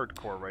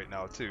hardcore right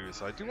now too,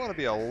 so I do want to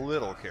be a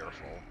little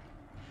careful.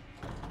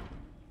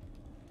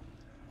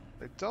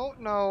 I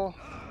don't know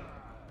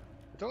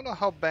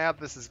how bad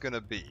this is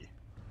gonna be.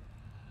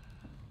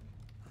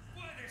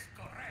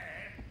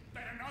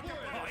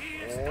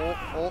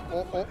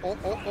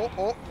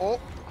 Oh.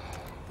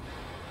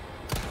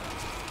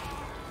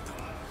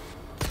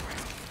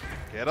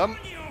 Get him.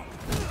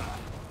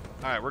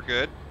 Alright, we're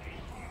good.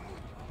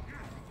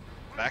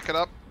 Back it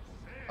up.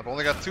 I've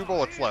only got 2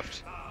 bullets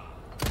left.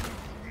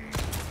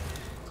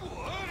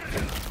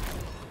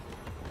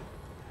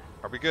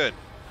 Are we good?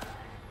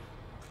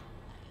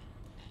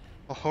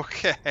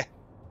 Okay.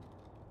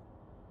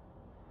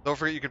 Don't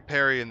forget you can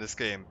parry in this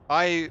game.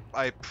 I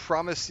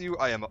promise you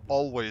I am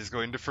always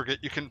going to forget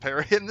you can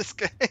parry in this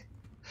game.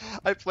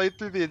 I played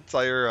through the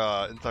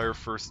entire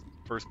first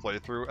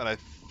playthrough, and I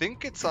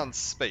think it's on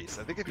space.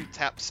 I think if you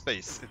tap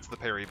space, it's the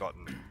parry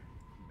button.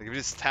 Like if you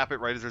just tap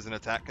it right as there's an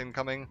attack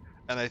incoming,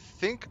 and I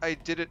think I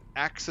did it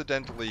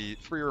accidentally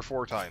 3 or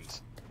 4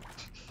 times.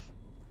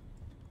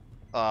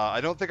 I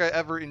don't think I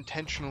ever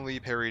intentionally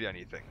parried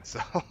anything,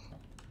 so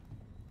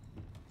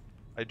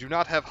I do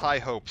not have high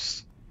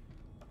hopes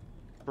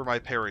for my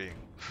parrying.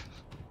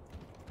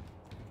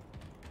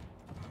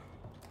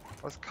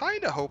 I was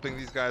kind of hoping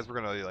these guys were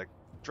gonna like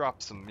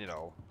drop some, you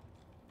know,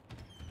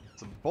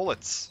 some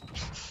bullets.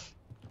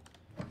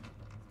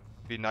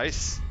 Be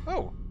nice.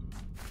 Oh,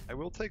 I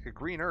will take a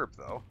green herb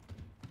though.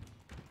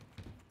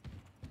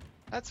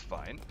 That's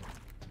fine.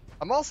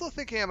 I'm also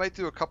thinking I might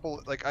do a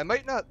couple, like I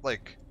might not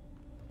like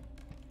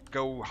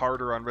go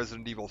harder on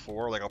Resident Evil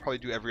 4, like I'll probably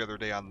do every other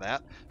day on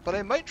that, but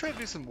I might try to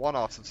do some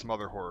one-offs of some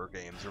other horror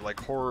games, or like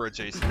horror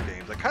adjacent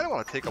games. I kind of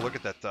want to take a look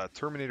at that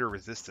Terminator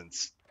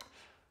Resistance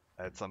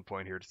at some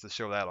point here, just to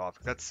show that off.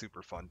 That's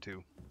super fun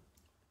too.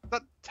 It's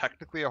not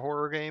technically a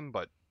horror game,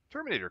 but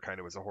Terminator kind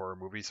of was a horror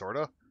movie, sort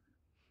of.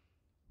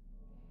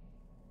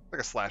 Like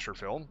a slasher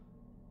film.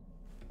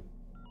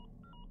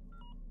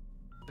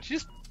 Did she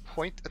just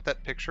point at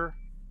that picture?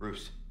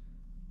 Bruce,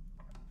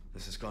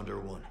 this is Condor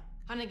 1.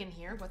 Hunnigan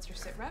here. What's your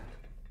sit rep?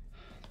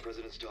 The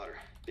President's daughter,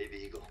 Baby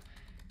Eagle.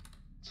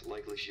 It's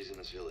likely she's in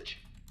this village.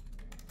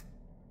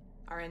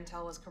 Our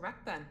intel was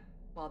correct then.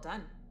 Well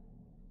done.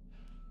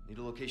 Need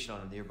a location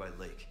on a nearby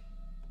lake.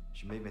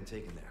 She may have been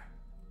taken there.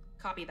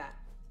 Copy that.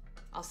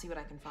 I'll see what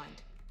I can find.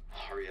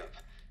 Hurry up.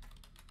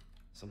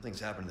 Something's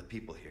happened to the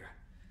people here.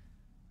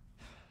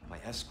 My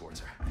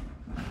escorts are...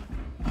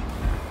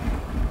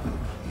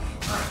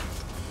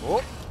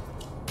 Oh!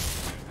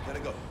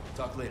 Gotta go.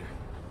 Talk later.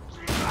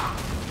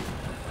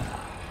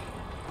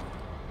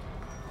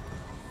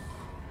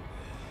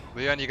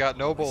 Leon, you got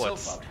no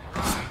bullets. Myself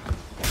out.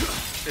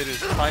 It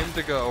is time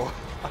to go.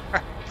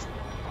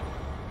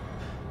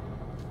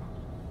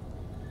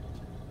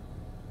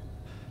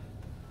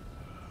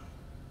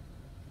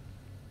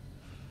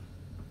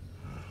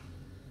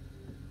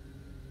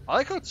 I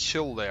like how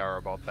chill they are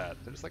about that.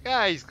 They're just like,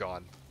 ah, he's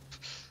gone.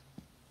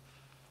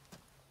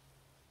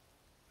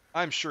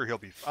 I'm sure he'll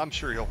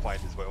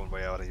find his own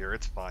way out of here.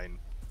 It's fine.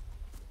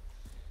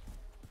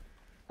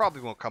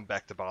 Probably won't come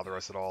back to bother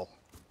us at all.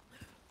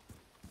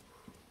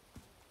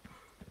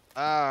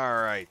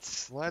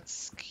 Alright,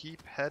 let's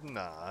keep heading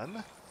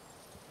on.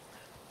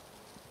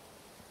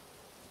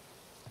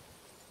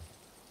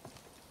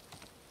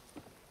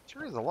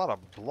 Sure is a lot of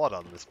blood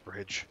on this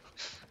bridge.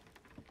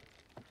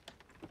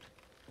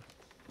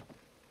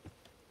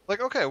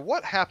 Like, okay,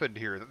 what happened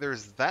here? That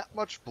there's that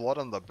much blood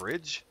on the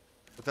bridge,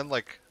 but then,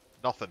 like,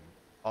 nothing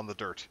on the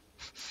dirt.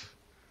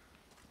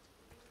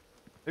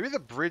 Maybe the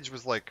bridge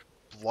was, like,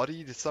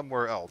 bloodied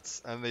somewhere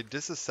else, and they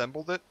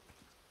disassembled it,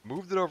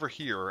 moved it over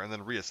here, and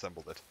then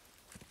reassembled it.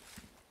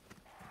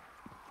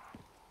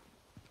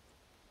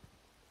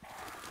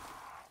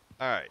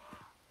 Alright.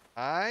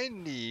 I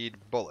need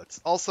bullets.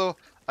 Also,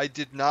 I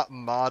did not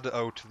mod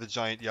out the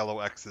giant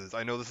yellow X's.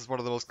 I know this is one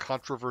of the most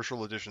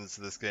controversial additions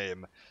to this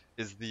game,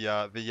 is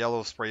the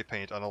yellow spray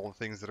paint on all the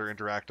things that are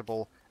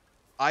interactable.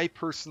 I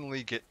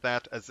personally get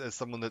that as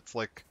someone that's,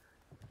 like,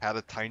 had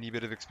a tiny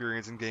bit of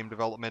experience in game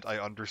development. I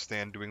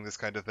understand doing this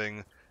kind of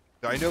thing.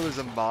 I know there's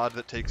a mod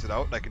that takes it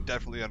out, and I can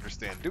definitely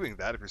understand doing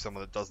that if you're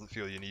someone that doesn't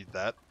feel you need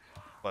that.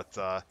 But,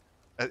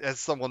 as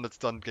someone that's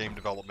done game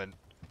development,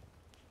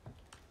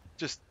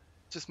 just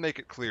make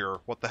it clear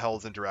what the hell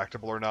is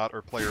interactable or not,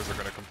 or players are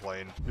going to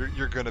complain.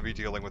 You're going to be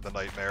dealing with a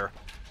nightmare.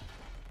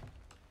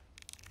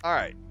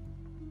 Alright.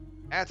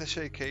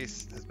 Attaché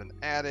case has been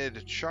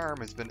added. Charm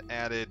has been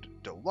added.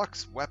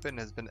 Deluxe weapon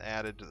has been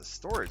added to the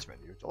storage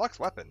menu. Deluxe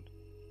weapon?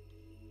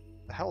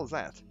 The hell is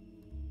that?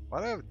 Why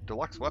do I have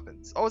deluxe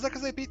weapons? Oh, is that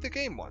because I beat the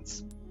game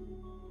once?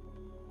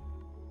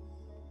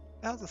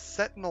 That was a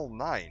Sentinel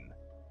 9.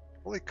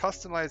 Fully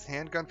customized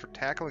handgun for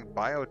tackling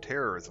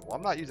bioterrorism. Well,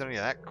 I'm not using any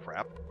of that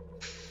crap.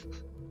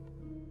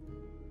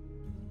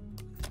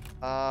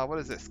 What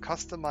is this?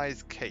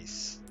 Customized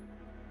case.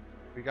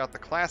 We got the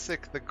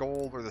classic, the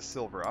gold, or the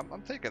silver.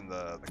 I'm taking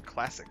the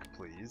classic,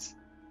 please.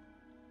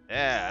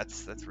 Yeah,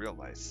 that's real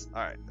nice.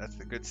 Alright, that's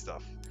the good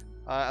stuff.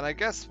 And I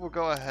guess we'll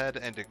go ahead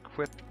and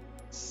equip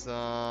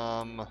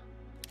some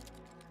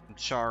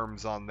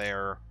charms on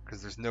there,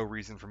 because there's no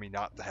reason for me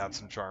not to have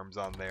some charms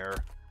on there.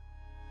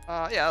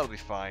 Yeah, that'll be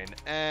fine.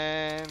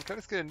 And can I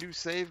just get a new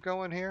save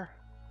going here?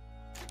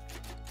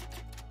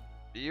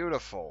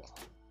 Beautiful.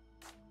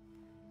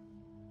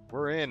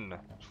 We're in.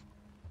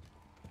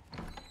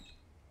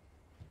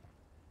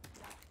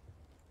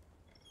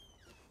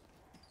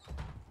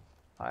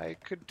 I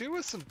could do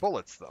with some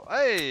bullets, though.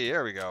 Hey,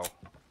 there we go.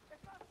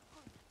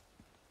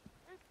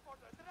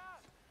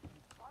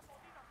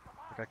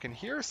 Like, I can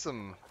hear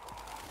some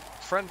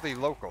friendly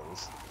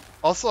locals.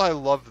 Also, I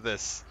love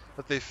this,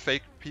 that they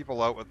faked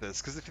people out with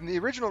this, because if in the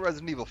original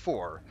Resident Evil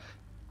 4,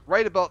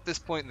 right about this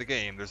point in the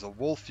game, there's a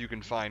wolf you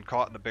can find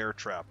caught in a bear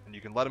trap, and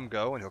you can let him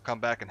go, and he'll come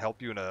back and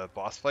help you in a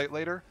boss fight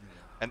later.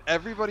 And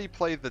everybody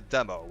played the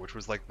demo, which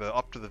was like the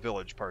up to the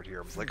village part here.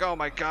 It was like, oh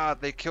my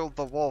god, they killed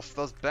the wolf,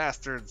 those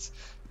bastards.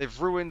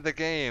 They've ruined the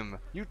game.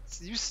 You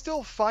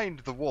still find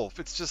the wolf,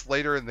 it's just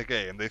later in the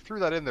game. They threw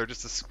that in there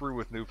just to screw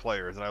with new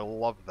players, and I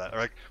love that. Or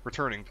like,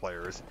 returning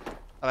players.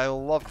 And I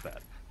love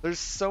that. There's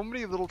so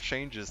many little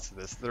changes to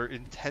this that are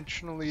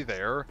intentionally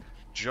there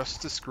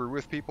just to screw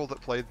with people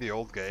that played the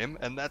old game,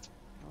 and that's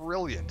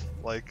brilliant.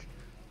 Like,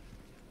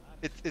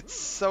 it's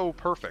so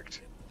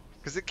perfect.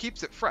 Because it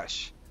keeps it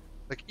fresh.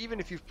 Like, even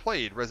if you've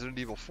played Resident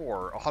Evil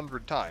 4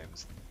 100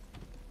 times,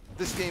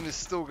 this game is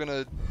still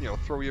gonna, you know,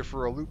 throw you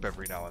for a loop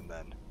every now and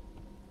then.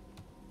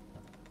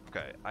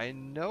 Okay, I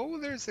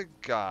know there's a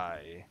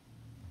guy,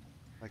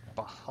 like,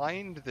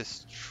 behind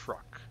this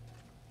truck,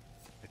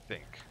 I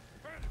think.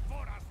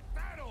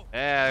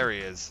 Yeah, there he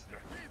is.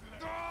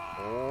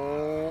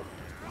 Oh.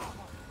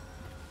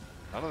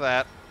 None of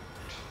that.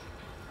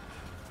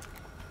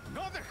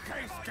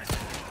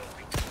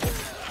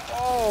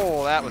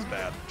 Oh, that was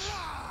bad.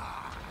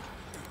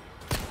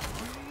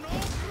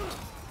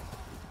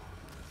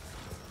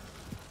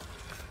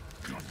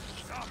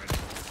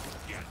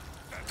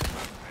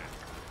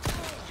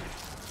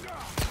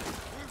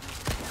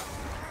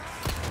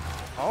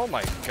 Oh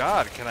my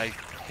god, can I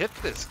hit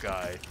this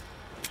guy?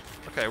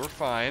 Okay, we're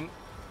fine.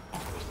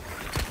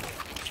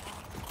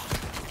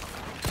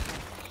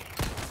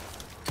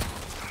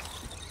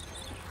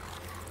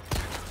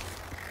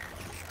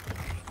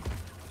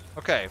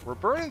 Okay, we're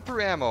burning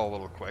through ammo a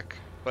little quick,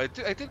 but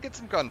I did get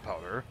some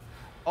gunpowder.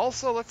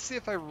 Also, let's see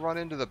if I run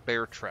into the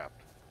bear trap.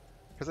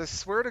 Because I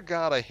swear to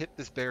God I hit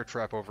this bear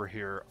trap over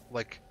here,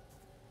 like,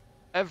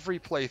 every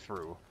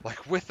playthrough.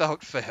 Like,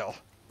 without fail.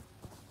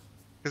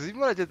 Because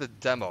even when I did the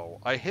demo,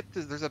 I hit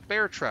this, there's a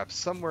bear trap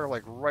somewhere,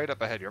 like, right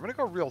up ahead here. I'm gonna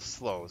go real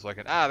slow so I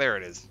can, there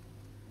it is.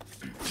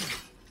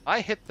 I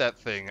hit that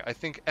thing, I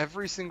think,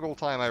 every single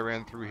time I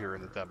ran through here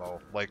in the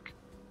demo. Like...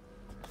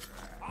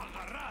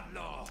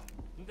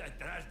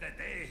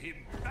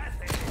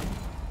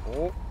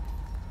 Oh.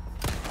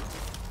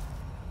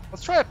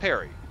 Let's try a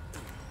parry.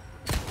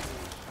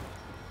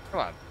 Come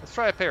on, let's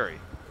try a parry.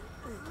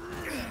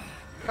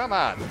 Come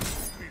on.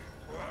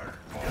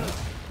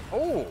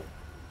 Oh.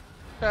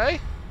 Okay.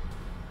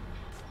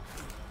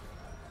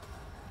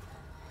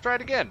 Try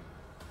it again.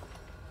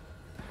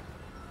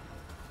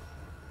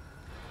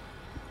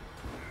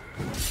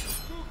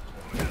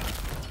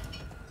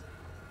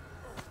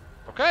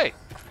 Okay.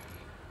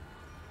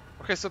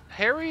 Okay, so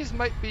parries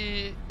might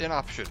be an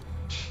option.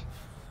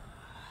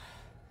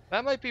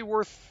 That might be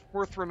worth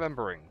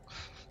remembering.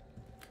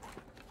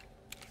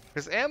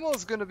 Because ammo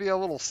is going to be a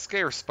little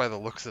scarce by the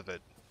looks of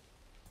it.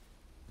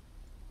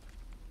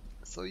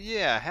 So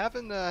yeah,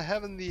 having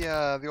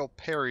the old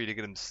parry to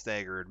get him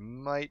staggered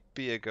might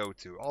be a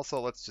go-to. Also,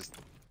 let's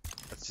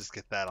just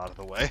get that out of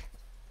the way.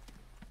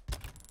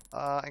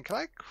 And can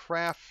I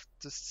craft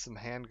just some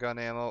handgun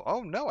ammo?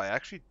 Oh no, I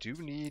actually do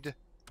need...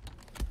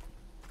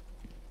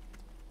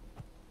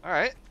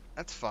 Alright,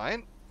 that's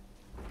fine.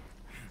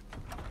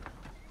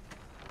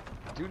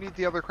 I do need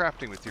the other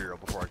crafting material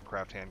before I can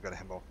craft handgun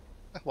ammo.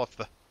 I love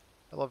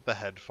the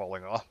head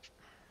falling off.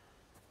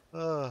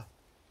 It's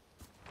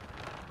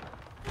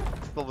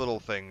the little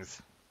things.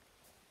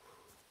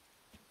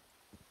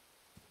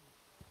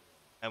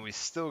 And we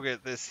still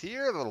get this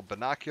here, the little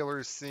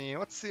binoculars scene.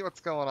 Let's see what's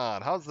going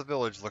on. How's the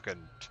village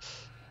looking?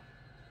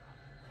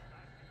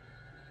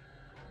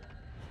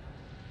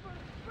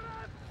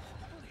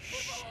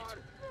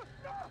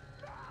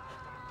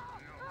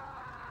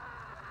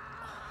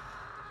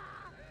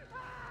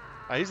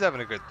 He's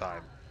having a good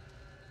time.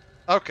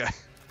 Okay.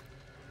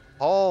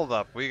 Hold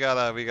up. We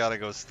gotta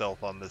go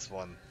stealth on this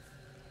one.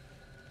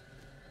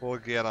 We'll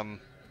get him.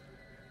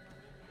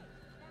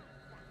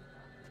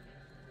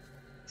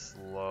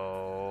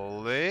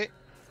 Slowly.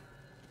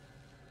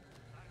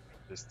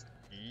 Just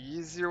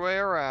ease your way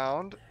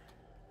around.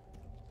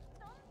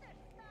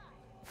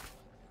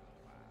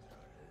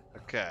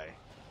 Okay.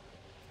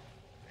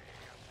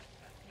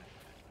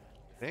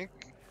 Okay,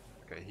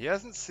 he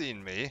hasn't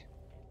seen me.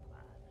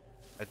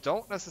 I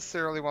don't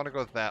necessarily want to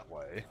go that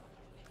way.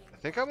 I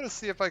think I'm going to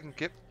see if I can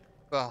get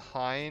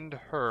behind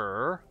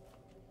her.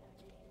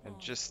 And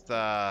just,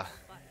 there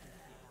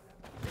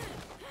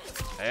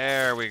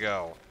we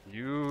go.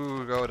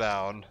 You go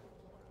down.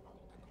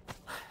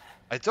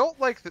 I don't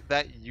like that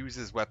that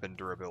uses weapon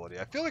durability.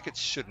 I feel like it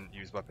shouldn't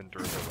use weapon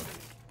durability.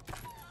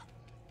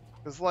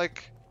 Because,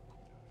 like,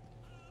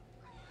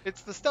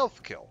 it's the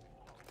stealth kill.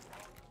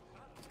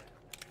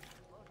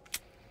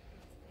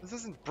 This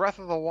isn't Breath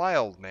of the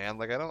Wild, man.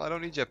 Like, I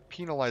don't need you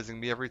penalizing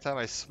me every time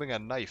I swing a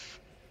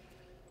knife.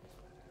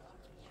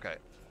 Okay,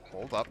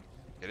 hold up.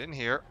 Get in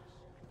here.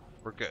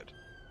 We're good.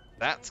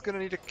 That's gonna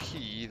need a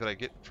key that I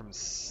get from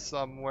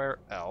somewhere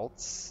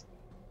else.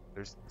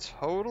 There's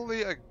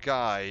totally a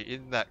guy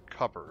in that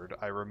cupboard.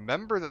 I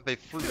remember that they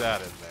threw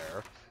that in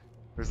there.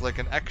 There's like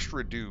an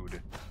extra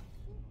dude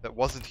that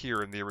wasn't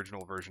here in the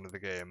original version of the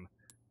game.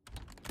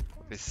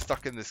 They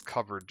stuck in this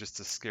cupboard just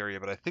to scare you,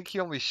 but I think he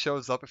only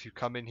shows up if you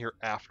come in here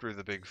after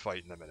the big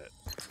fight in a minute.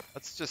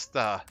 Let's just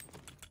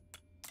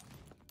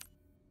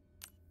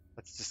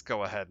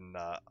go ahead and,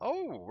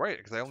 oh, right,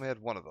 because I only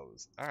had one of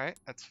those. Alright,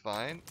 that's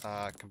fine.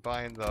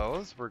 Combine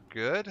those, we're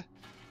good.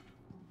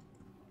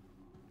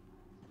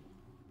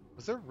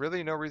 Was there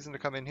really no reason to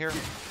come in here?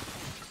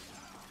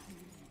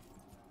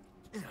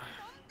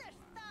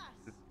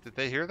 Did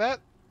they hear that?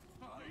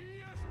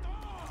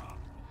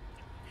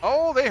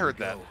 Oh, they heard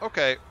that.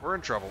 Okay, we're in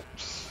trouble.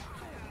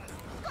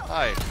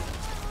 Hi.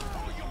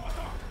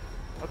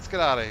 Let's get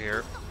out of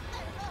here.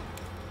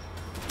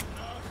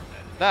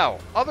 Now,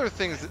 other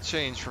things that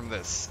change from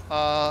this.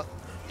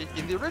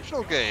 In the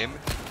original game...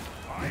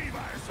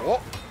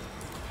 Oh.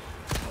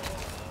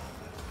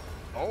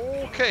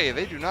 Okay,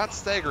 they do not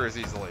stagger as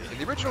easily. In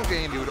the original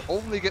game, you would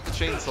only get the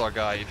chainsaw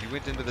guy if you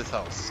went into this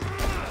house.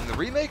 In the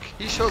remake,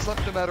 he shows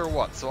up no matter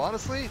what. So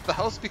honestly, the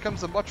house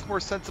becomes a much more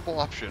sensible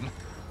option.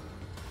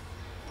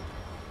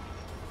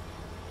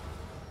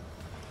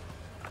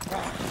 Oh,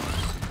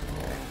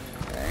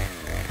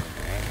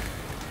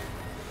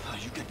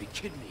 you gotta be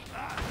kidding me.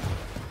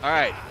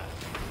 Alright,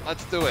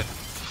 let's do it.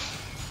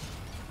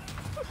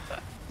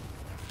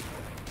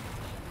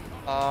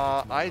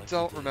 I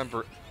don't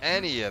remember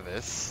any of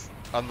this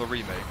on the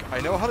remake.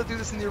 I know how to do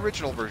this in the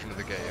original version of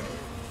the game.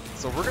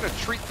 So we're gonna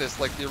treat this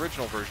like the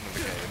original version of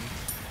the game.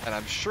 And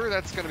I'm sure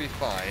that's gonna be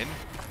fine.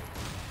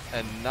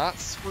 And not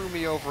screw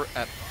me over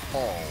at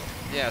all.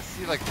 Yeah,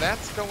 see, like,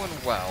 that's going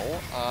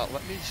well.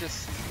 Let me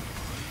just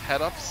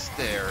head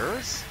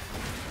upstairs.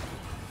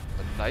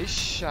 a nice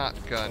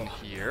shotgun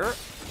here.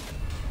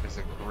 There's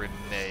a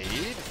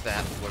grenade.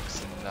 That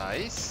looks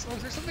nice. Oh,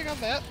 is there something on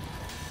that?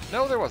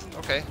 No, there wasn't.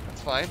 Okay,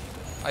 that's fine.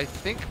 I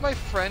think my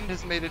friend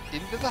has made it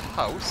into the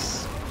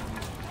house.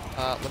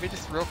 Let me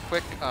just real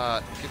quick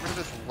get rid of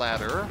this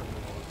ladder.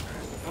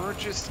 We're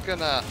just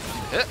gonna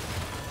hit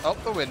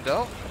out the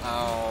window.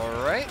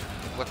 Alright,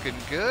 looking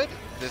good.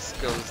 This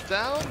goes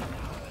down.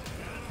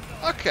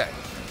 Okay,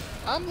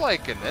 I'm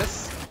liking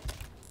this.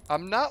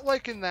 I'm not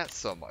liking that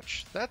so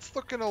much. That's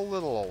looking a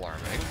little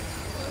alarming.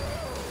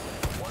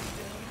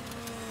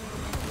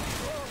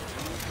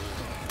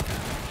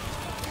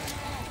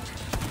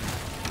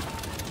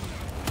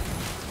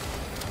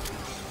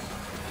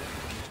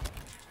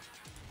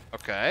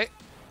 Okay.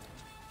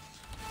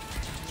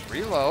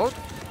 Reload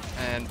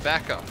and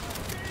back up.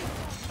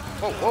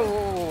 Whoa, whoa,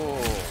 whoa,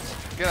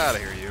 whoa. Get out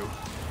of here, you.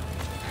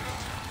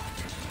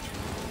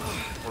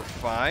 We're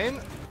fine.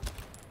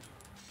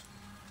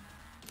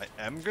 I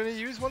am gonna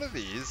use one of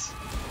these.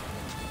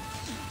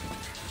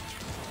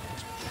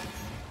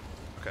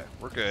 Okay,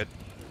 we're good.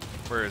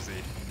 Where is he?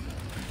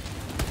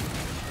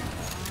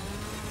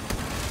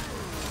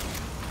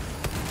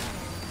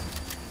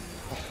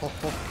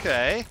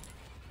 Okay.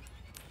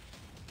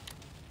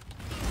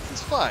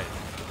 This is fine.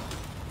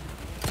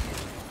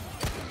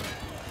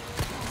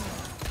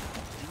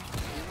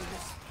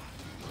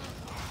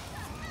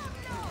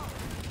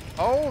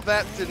 Oh,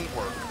 that didn't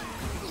work.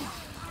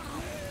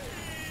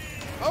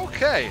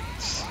 Okay.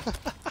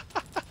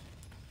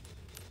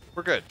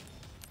 We're good.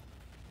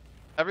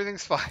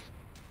 Everything's fine.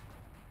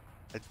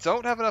 I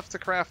don't have enough to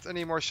craft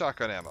any more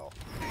shotgun ammo.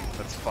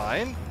 That's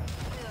fine.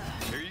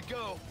 Here you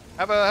go.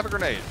 Have a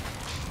grenade.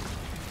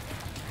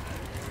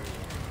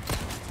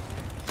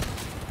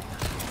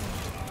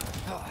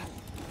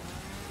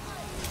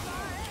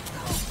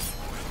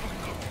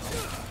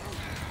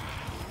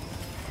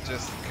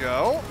 Just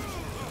go.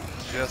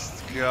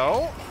 Just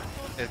go.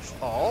 It's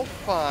all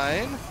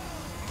fine.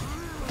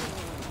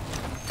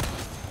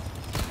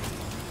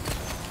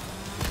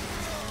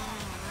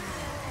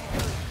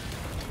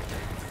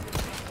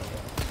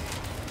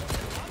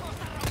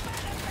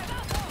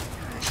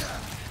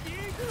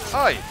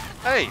 Hi.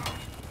 Hey.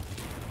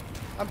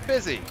 I'm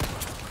busy.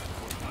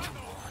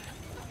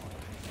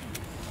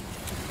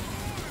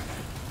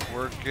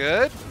 We're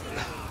good.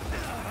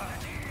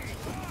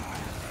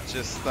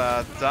 Just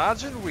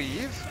dodge and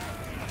weave.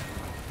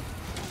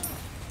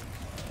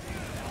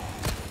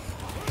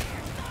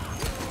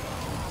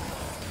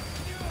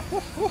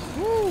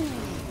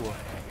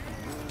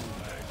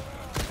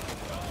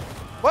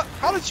 What?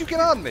 How did you get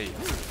on me?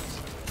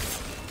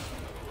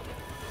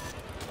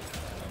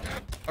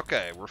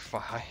 Okay, we're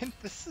fine.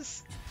 This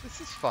is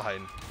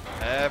fine.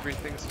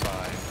 Everything's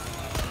fine.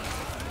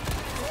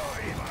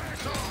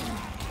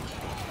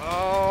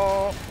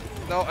 Oh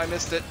no, I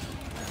missed it.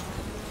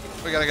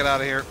 We gotta get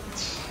out of here.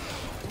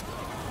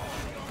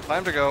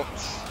 Time to go.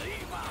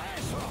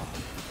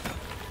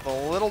 A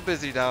little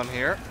busy down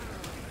here.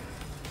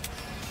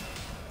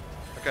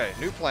 Okay,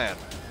 new plan.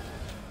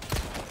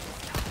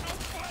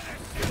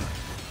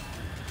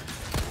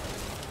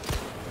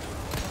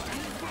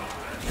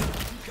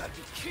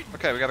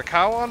 Okay, we got a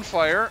cow on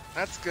fire.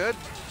 That's good.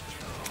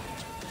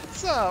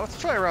 Let's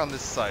try around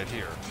this side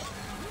here.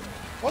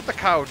 Let the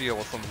cow deal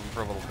with something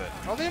for a little bit.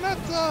 Are they not,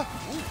 ooh.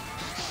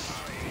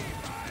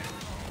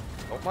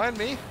 Don't mind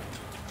me.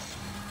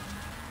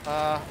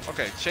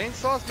 Okay,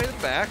 chainsaw's made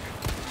it back.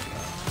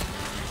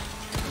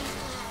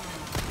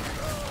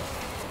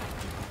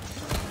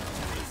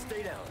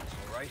 Stay down,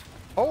 all right?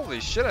 Holy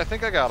shit, I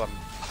think I got him.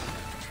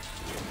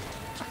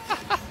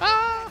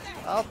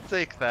 I'll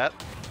take that.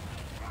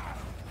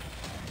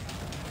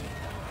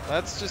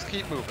 Let's just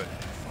keep moving.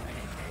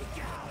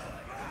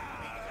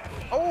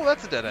 Oh,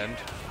 that's a dead end.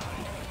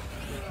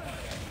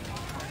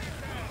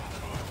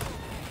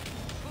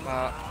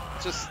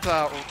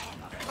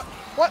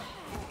 What?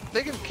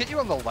 They can hit you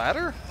on the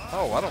ladder?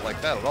 Oh, I don't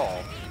like that at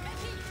all.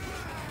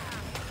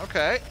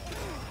 Okay.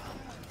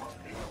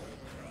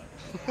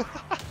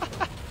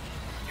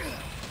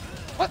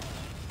 What?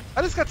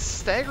 I just got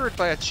staggered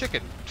by a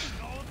chicken.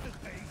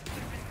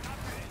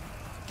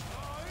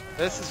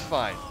 This is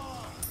fine.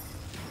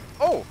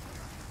 Oh!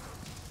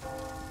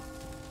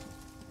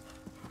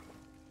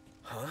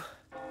 Huh?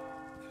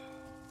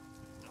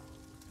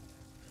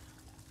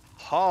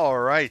 All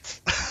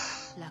right.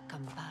 La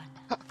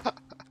campana.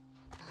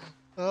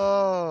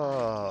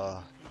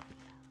 Oh.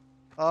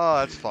 Oh,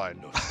 that's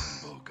fine.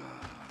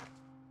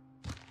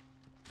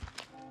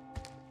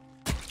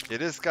 You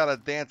just gotta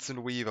dance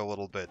and weave a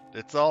little bit.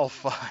 It's all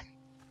fine.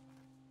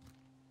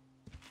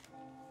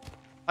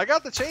 I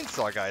got the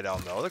chainsaw guy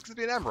down though. Looks to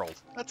be an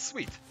emerald. That's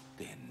sweet.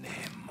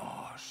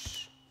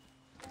 Tenemos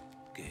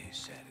que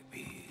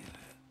servir.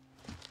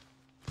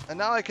 And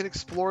now I can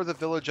explore the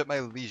village at my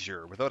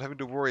leisure without having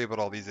to worry about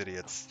all these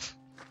idiots.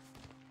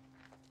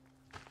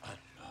 Al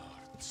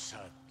Lord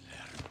Sadler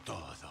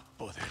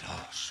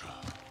Todopoderoso.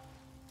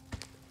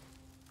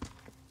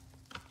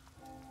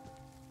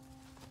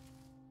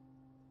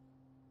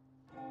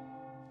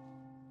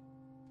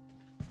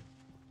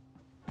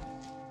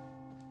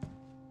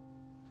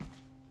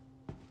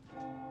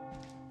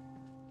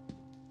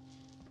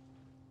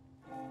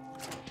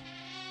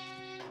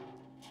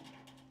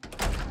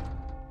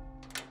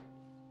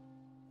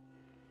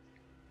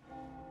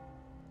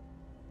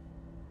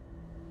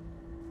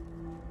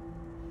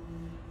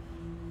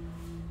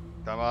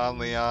 Come on,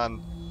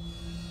 Leon.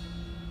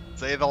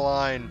 Say the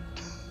line.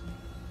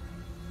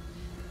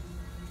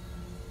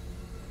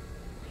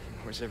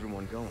 Where's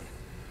everyone going?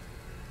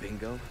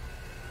 Bingo?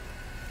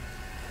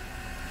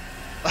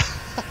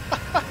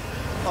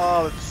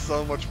 Oh, it's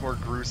so much more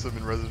gruesome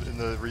in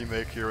the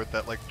remake here with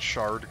that, like,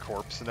 charred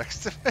corpse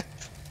next to it.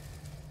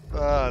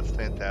 Oh, it's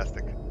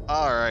fantastic.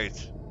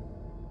 Alright.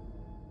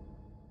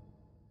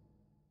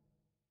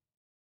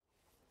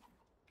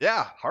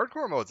 Yeah,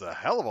 hardcore mode's a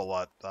hell of a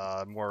lot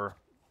more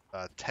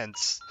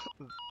tense.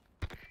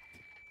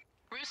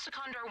 Routes to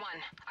Condor 1.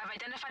 I've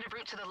identified a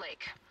route to the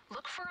lake.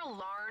 Look for a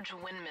large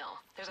windmill.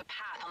 There's a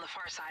path on the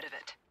far side of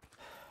it.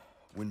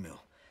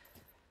 Windmill.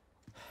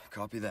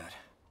 Copy that.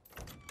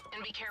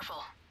 And be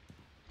careful.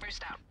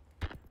 Roost out.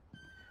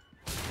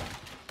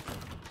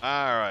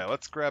 Alright,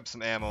 let's grab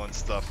some ammo and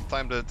stuff.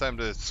 Time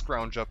to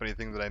scrounge up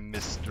anything that I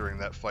missed during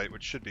that fight,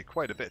 which should be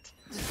quite a bit.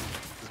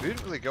 Because we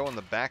didn't really go in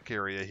the back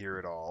area here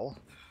at all.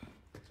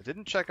 I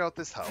didn't check out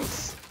this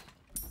house.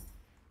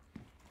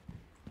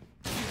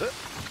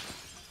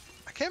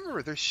 I can't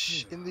remember,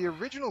 in the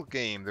original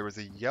game there was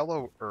a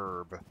yellow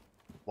herb,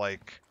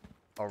 like,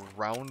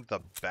 around the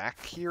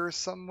back here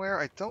somewhere.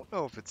 I don't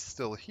know if it's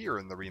still here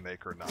in the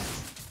remake or not.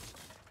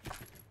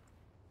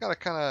 Gotta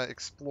kind of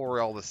explore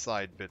all the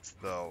side bits,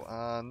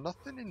 though.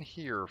 Nothing in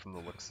here from the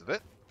looks of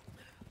it.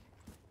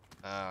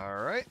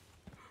 Alright.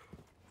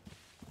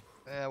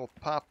 And we'll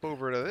pop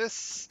over to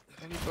this.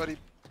 Anybody?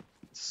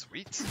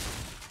 Sweet.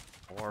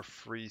 More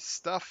free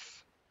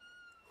stuff.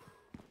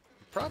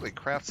 Probably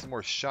craft some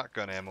more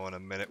shotgun ammo in a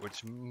minute,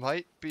 which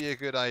might be a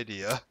good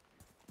idea.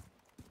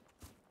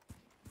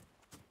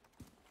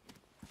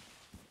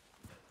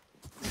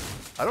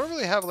 I don't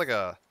really have, like,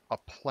 a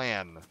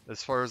plan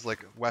as far as,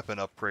 like, weapon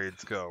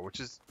upgrades go,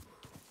 which is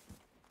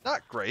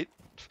not great.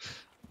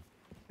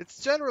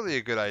 It's generally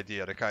a good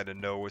idea to kind of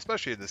know,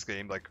 especially in this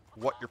game, like,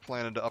 what you're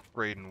planning to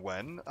upgrade and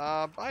when.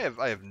 I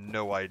have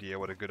no idea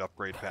what a good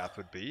upgrade path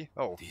would be.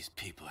 Oh. These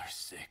people are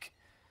sick.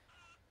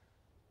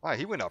 Wow,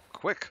 he went up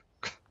quick.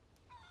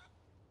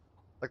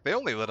 Like, they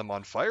only lit him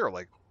on fire,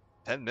 like,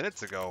 10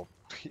 minutes ago.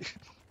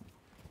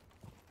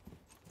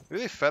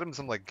 Maybe they fed him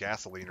some, like,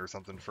 gasoline or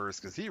something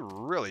first, because he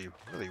really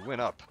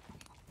went up.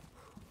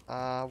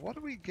 What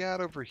do we got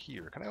over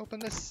here? Can I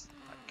open this?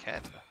 I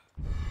can.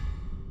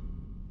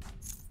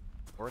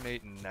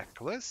 Ornate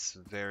necklace.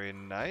 Very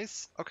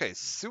nice. Okay,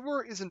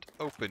 sewer isn't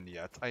open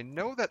yet. I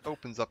know that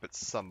opens up at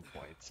some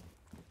point.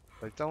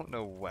 But I don't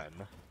know when.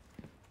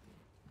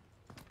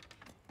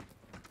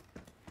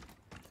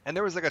 And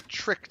there was like a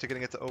trick to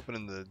getting it to open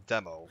in the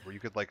demo, where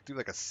you could like do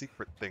like a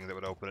secret thing that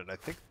would open it, and I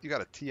think you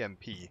got a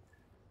TMP.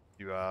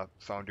 You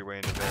found your way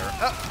into there.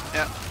 Ah,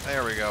 yeah,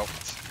 there we go.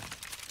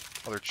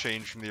 Other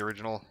change from the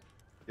original.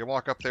 You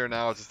walk up there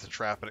now, it's just a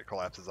trap and it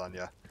collapses on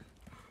you.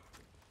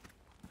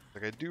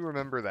 Like, I do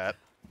remember that.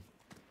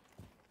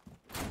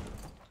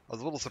 I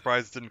was a little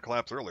surprised it didn't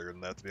collapse earlier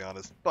than that, to be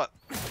honest, but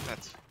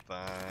that's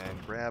fine.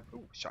 Grab,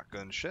 ooh,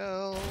 shotgun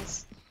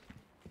shells.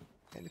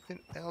 Anything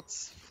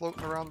else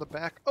floating around the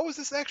back? Oh, is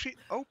this actually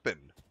open?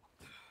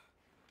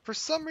 For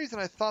some reason,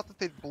 I thought that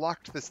they'd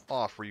blocked this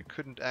off where you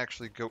couldn't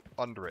actually go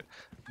under it.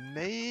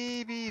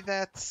 Maybe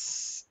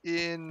that's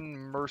in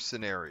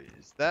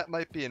Mercenaries. That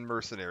might be in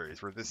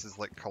Mercenaries, where this is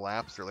like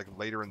collapsed, or like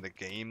later in the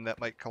game that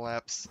might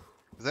collapse.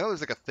 Because I know there's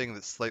like a thing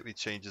that slightly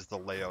changes the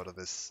layout of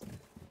this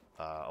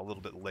a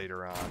little bit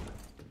later on.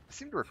 I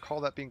seem to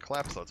recall that being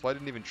collapsed though. That's why I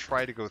didn't even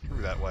try to go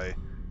through that way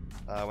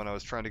when I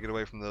was trying to get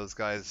away from those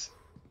guys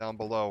down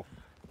below.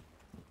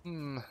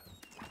 I'm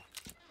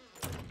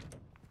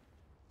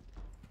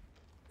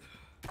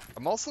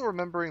also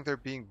remembering there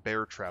being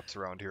bear traps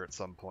around here at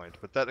some point,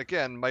 but that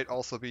again might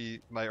also be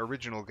my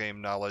original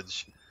game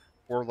knowledge,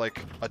 or like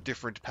a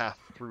different path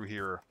through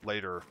here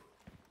later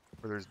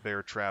where there's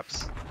bear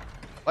traps.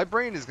 My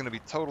brain is going to be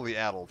totally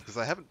addled because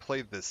I haven't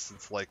played this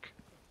since like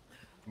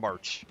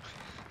March.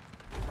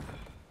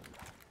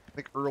 I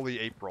think early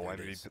April I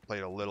maybe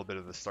played a little bit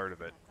of the start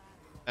of it.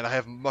 And I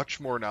have much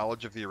more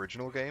knowledge of the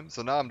original game,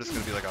 so now I'm just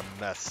going to be like a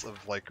mess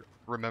of like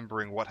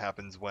remembering what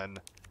happens when.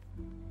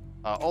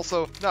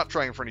 Also, not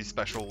trying for any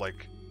special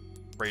like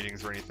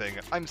ratings or anything.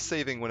 I'm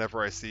saving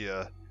whenever I see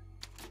a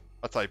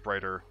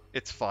typewriter.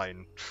 It's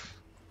fine.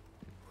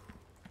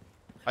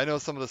 I know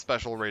some of the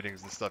special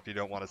ratings and stuff you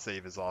don't want to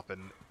save as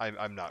often.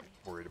 I'm not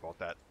worried about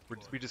that.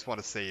 We just want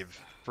to save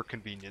for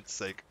convenience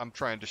sake. I'm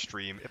trying to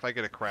stream. If I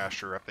get a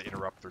crash or have to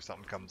interrupt or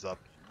something comes up,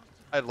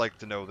 I'd like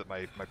to know that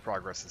my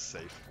progress is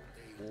safe.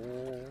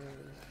 Oh.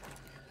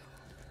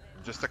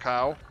 Just a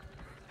cow?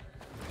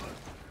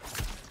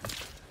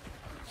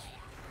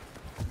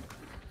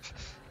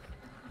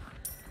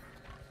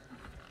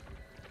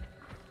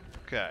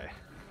 Okay.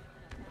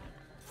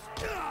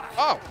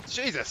 Oh,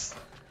 Jesus!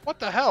 What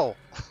the hell?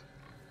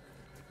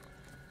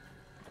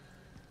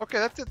 Okay,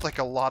 that did like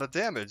a lot of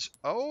damage.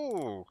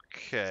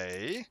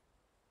 Okay.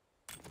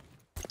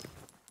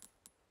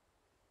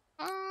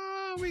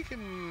 We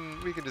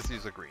can just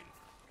use a green.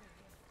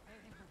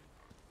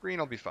 Green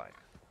will be fine.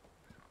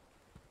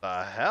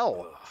 The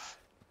hell?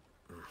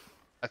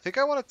 I think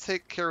I want to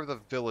take care of the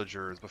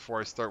villagers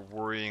before I start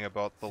worrying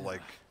about the,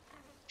 like,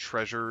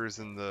 treasures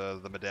and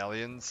the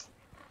medallions.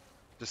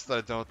 Just so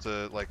that I don't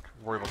have to, like,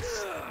 worry about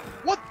this.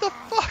 What the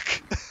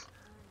fuck?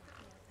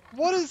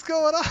 What is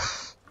going on?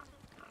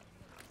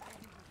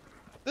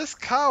 This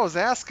cow is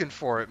asking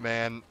for it,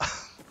 man.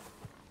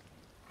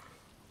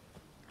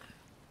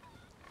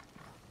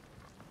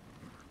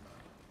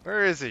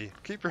 Where is he?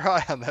 Keep your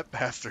eye on that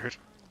bastard.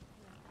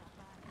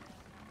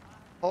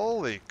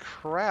 Holy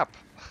crap.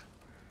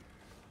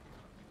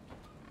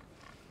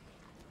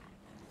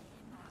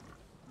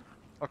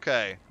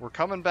 Okay, we're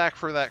coming back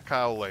for that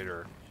cow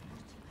later.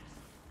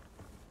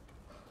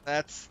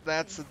 That's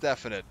a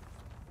definite.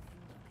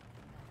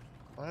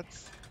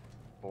 Let's...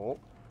 Oh.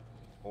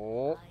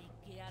 Oh.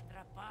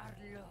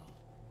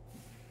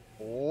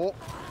 Oh.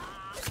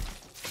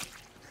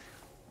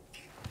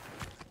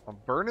 I'm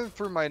burning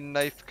through my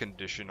knife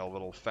condition a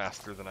little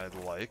faster than I'd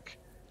like.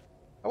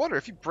 I wonder,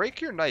 if you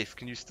break your knife,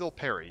 can you still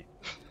parry?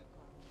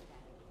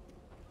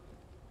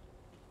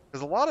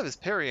 Because a lot of his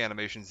parry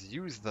animations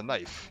use the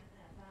knife.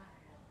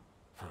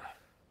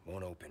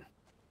 Won't open.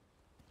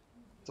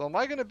 So am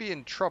I going to be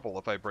in trouble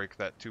if I break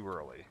that too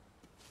early?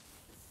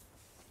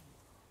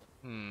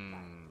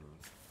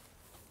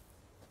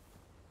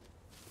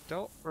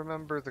 Don't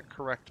remember the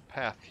correct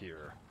path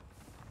here.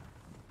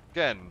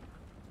 Again,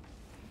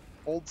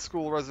 old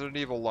school Resident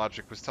Evil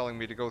logic was telling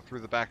me to go through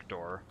the back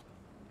door.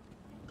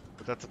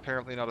 But that's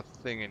apparently not a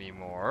thing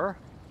anymore.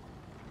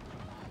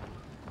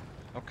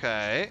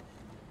 Okay.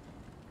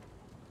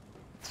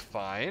 It's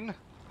fine.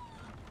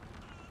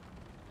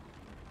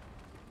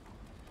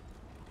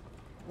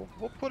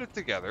 We'll put it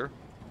together.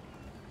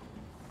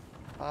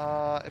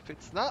 If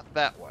it's not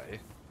that way...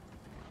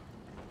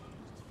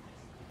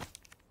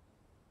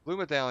 Blue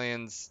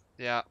medallions,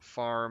 yeah,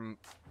 farm,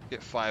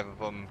 get 5 of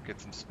them, get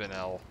some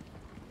spinel.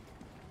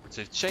 Which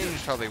they've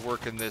changed how they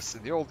work in this.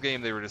 In the old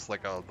game, they were just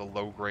like the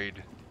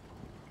low-grade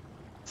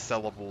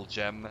sellable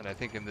gem, and I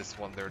think in this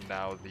one they're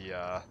now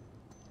the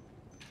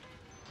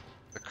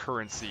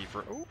currency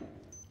for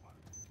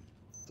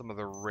some of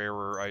the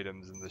rarer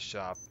items in the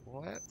shop.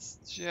 Let's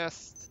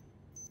just...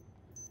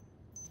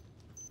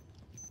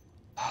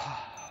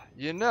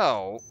 You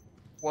know,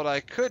 what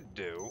I could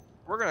do,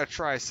 we're gonna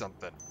try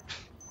something.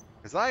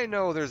 Because I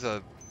know there's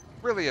a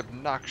really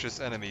obnoxious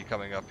enemy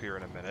coming up here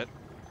in a minute.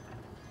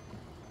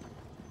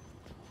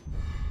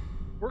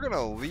 We're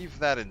gonna leave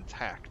that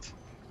intact,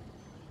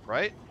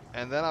 right?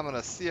 And then I'm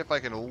gonna see if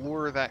I can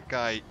lure that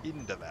guy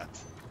into that.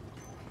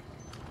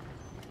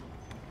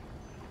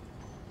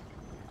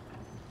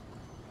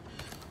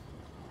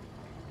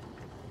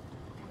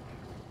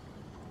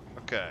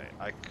 Okay,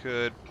 I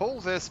could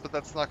pull this, but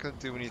that's not gonna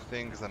do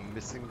anything because I'm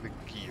missing the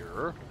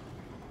gear.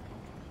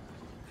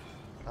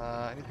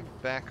 Anything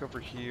back over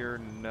here?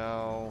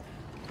 No.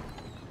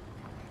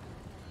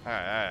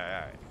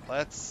 Alright.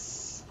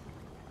 Let's...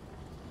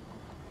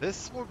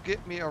 This will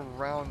get me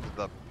around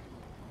the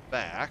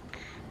back.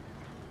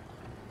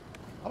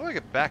 How do I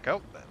get back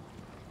out then?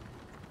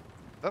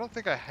 I don't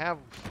think I have...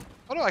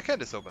 Oh no, I can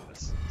just open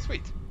this.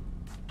 Sweet.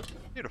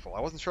 Beautiful. I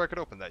wasn't sure I could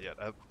open that yet.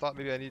 I thought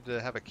maybe I needed to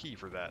have a key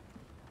for that.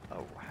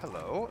 Oh,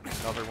 hello.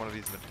 Another one of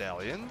these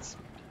medallions.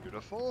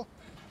 Beautiful.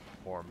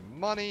 More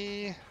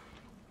money.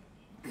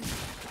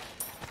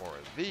 More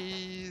of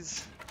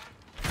these.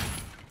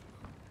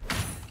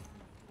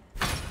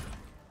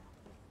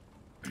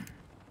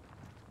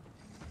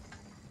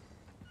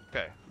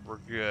 Okay, we're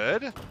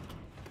good.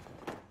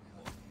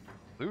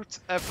 Loot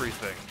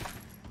everything.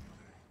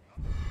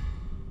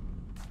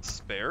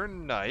 Spare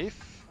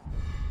knife.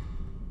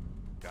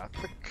 Got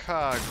the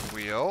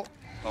cogwheel.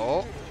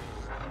 Oh.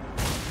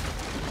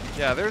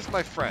 Yeah, there's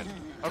my friend.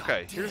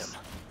 Okay, here's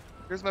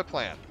my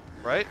plan,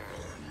 right?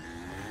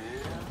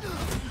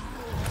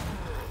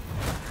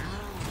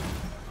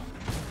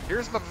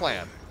 Here's my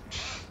plan.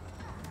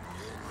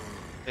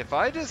 If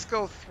I just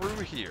go through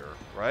here,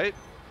 right?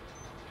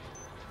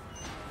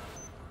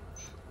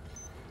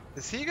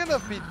 Is he gonna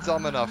be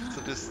dumb enough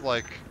to just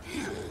like...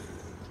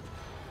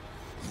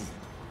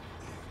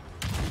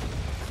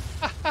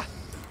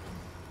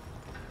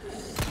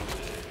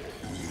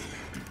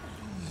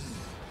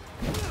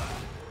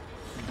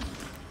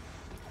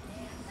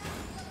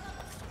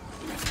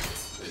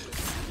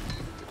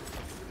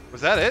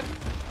 Was that it?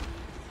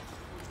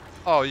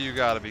 Oh, you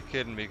gotta be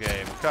kidding me,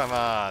 game. Come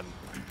on.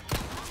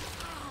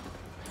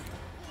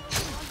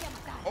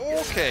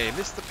 Okay,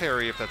 missed the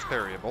parry if that's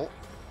parryable.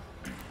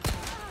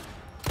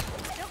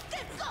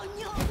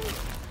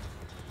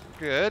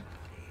 Good.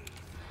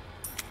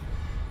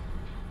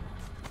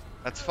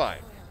 That's fine.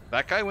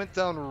 That guy went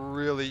down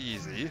really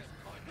easy.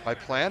 My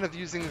plan of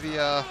using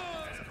the,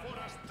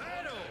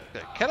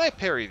 Okay, can I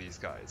parry these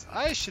guys?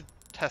 I should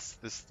test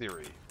this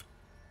theory.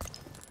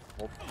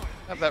 We'll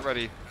have that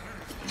ready.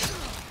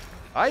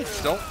 I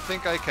don't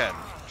think I can.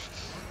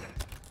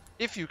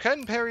 If you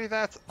can parry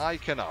that, I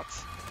cannot.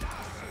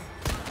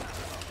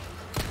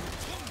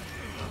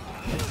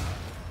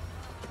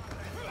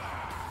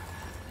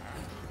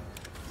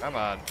 Come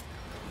on.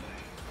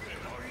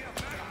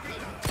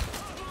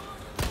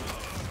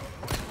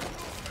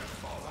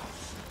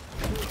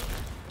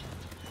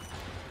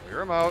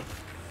 Clear them out.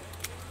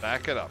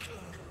 Back it up.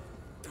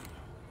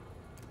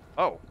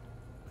 Oh.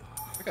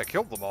 I think I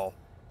killed them all.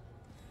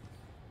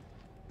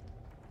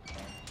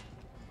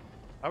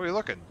 How are we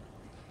looking?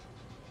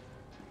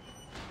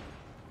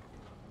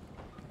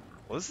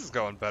 Well, this is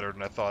going better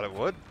than I thought it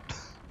would.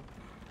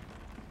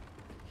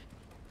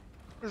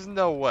 There's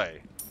no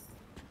way.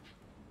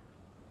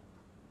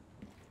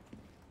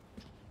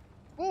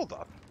 Hold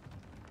up.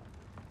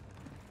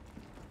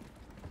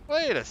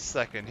 Wait a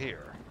second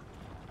here.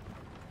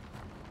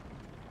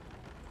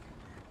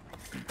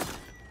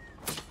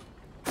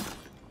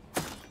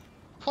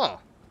 Huh.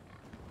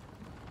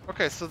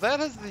 Okay, so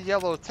that has the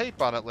yellow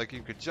tape on it like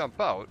you could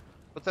jump out,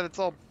 but then it's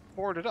all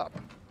boarded up.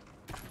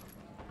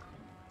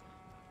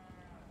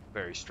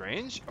 Very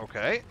strange.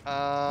 Okay.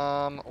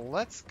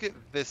 Let's get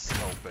this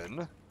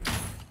open.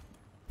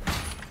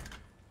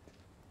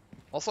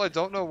 Also, I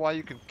don't know why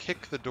you can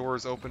kick the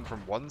doors open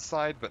from one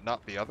side but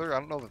not the other. I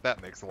don't know that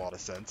that makes a lot of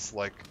sense.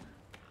 Like,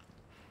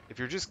 if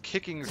you're just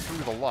kicking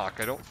through the lock,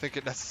 I don't think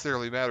it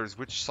necessarily matters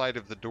which side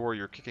of the door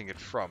you're kicking it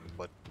from,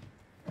 but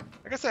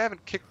I guess I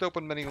haven't kicked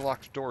open many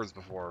locked doors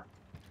before.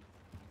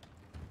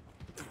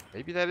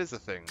 Maybe that is a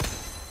thing.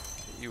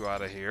 Get you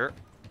out of here.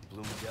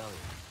 Blue medallion.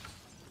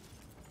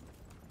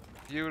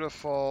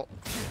 Beautiful.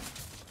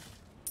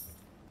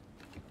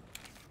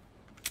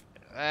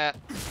 That.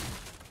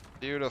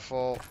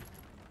 Beautiful.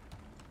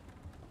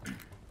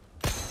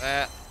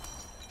 That.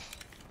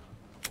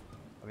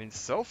 I mean,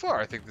 so far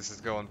I think this is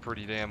going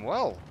pretty damn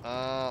well.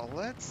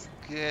 Let's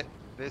get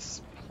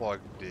this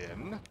plugged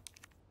in.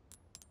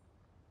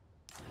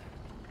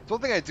 So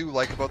one thing I do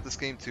like about this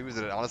game too is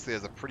that it honestly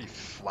has a pretty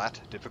flat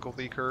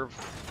difficulty curve.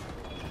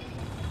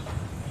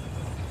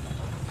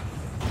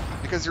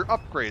 Because your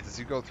upgrades as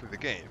you go through the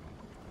game,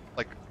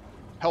 like,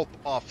 help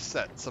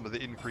offset some of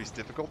the increased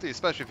difficulty,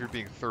 especially if you're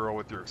being thorough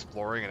with your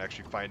exploring and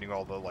actually finding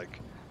all the, like,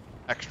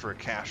 extra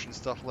cash and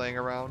stuff laying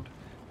around.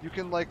 You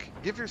can, like,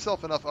 give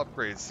yourself enough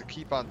upgrades to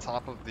keep on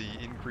top of the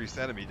increased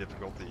enemy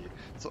difficulty.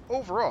 So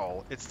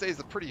overall, it stays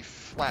a pretty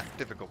flat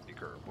difficulty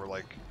curve, where,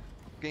 like,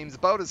 the game's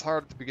about as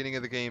hard at the beginning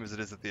of the game as it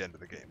is at the end of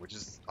the game, which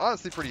is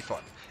honestly pretty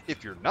fun.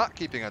 If you're not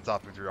keeping on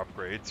top of your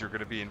upgrades, you're going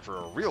to be in for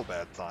a real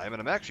bad time,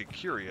 and I'm actually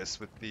curious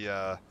with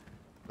the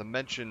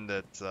mention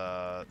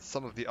that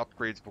some of the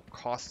upgrades will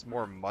cost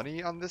more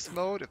money on this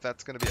mode, if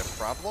that's going to be a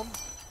problem.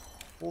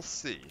 We'll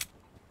see.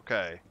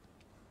 Okay.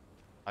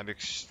 I'm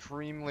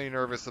extremely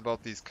nervous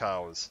about these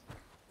cows.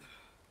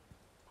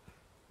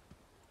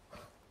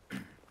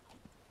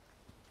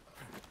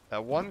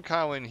 That one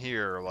cow in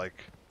here, like,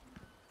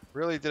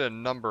 really did a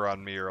number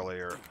on me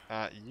earlier.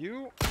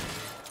 You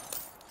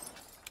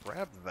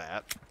grab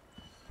that.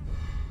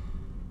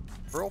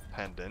 Pearl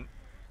pendant.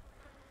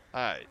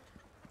 Alright.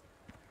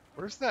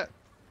 Where's that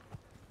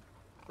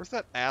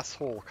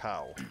asshole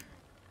cow?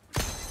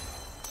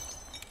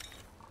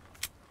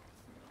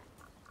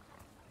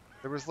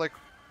 There was like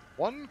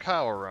one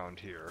cow around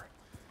here.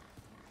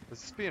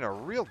 This is being a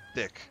real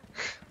dick.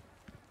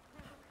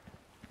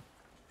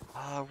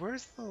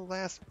 Where's the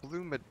last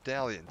blue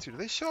medallion? Do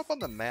they show up on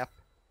the map?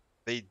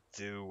 They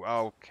do.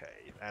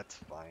 Okay, that's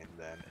fine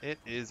then. It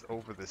is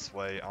over this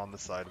way on the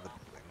side of the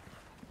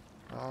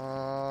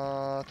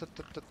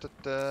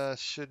building.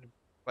 Should...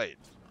 Wait.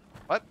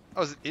 What?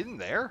 Oh, is it in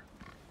there?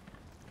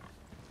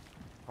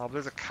 Oh,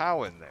 there's a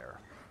cow in there.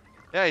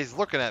 Yeah, he's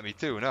looking at me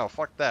too. No,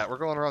 fuck that. We're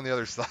going around the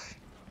other side.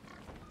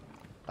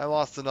 I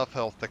lost enough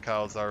health to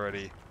cows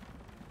already.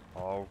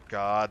 Oh,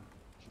 God.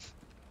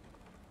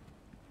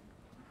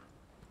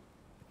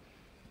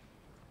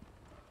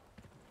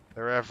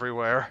 They're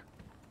everywhere.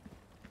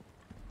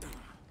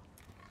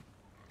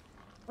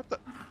 What the?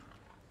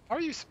 How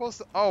are you supposed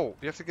to... Oh,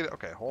 you have to get it...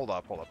 Okay, hold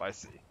up, I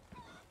see.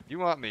 You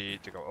want me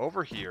to go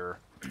over here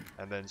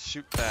and then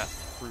shoot that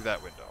through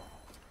that window.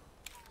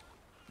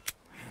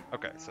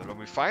 Okay, so when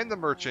we find the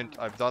merchant,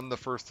 I've done the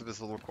first of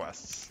his little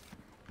quests.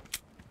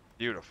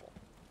 Beautiful.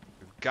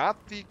 We've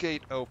got the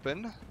gate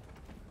open.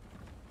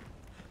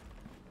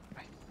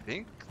 I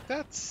think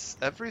that's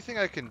everything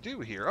I can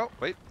do here. Oh,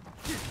 wait.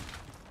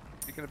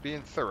 Speaking of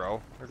being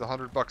thorough, there's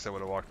 $100 I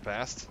would have walked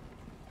past.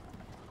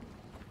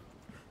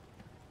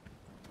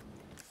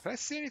 Can I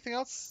see anything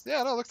else?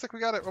 Yeah, no, looks like we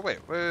got it. Oh, wait.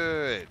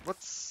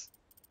 What's...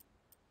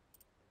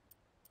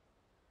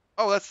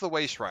 Oh, that's the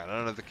way shrine. I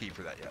don't have the key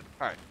for that yet.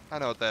 Alright, I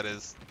know what that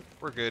is.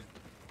 We're good.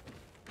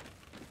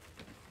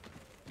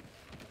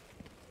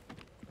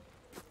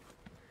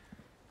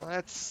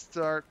 Let's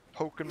start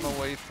poking my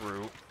way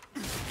through.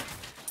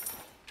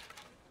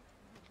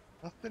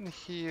 Nothing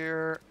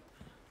here.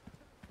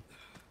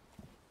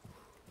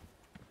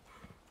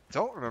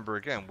 Don't remember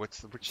again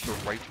which the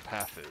right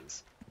path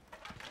is.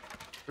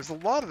 There's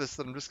a lot of this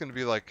that I'm just going to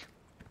be like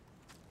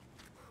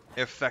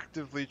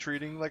effectively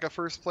treating like a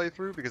first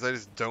playthrough because I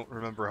just don't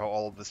remember how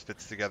all of this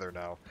fits together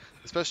now.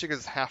 Especially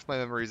because half my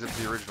memories of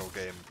the original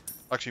game,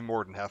 actually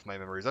more than half my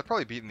memories. I've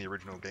probably beaten the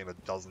original game a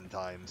dozen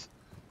times.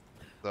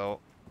 So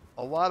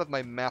a lot of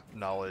my map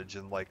knowledge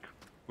and like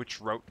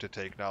which route to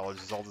take knowledge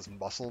is all just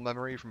muscle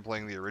memory from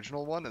playing the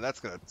original one, and that's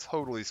going to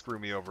totally screw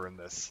me over in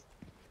this.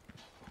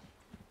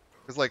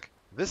 Because, like,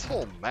 this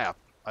whole map,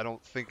 I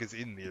don't think is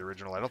in the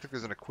original. I don't think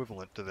there's an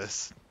equivalent to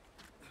this.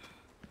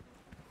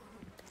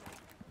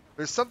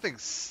 There's something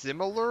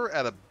similar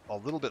at a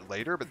little bit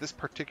later, but this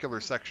particular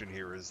section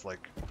here is,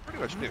 like, pretty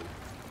much new.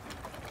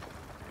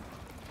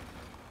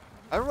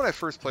 I remember when I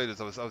first played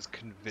this, I was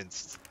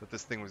convinced that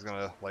this thing was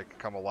gonna, like,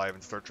 come alive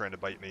and start trying to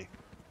bite me.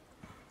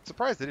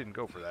 Surprised they didn't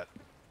go for that.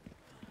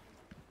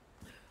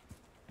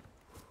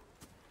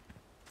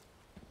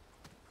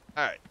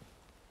 Alright.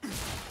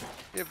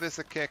 Give this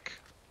a kick.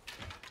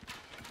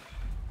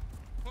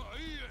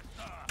 Holy...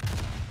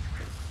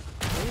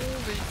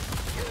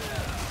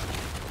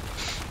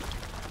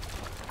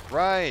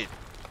 Right!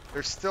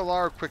 There still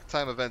are quick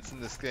time events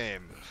in this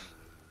game.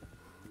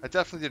 I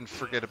definitely didn't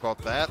forget about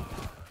that.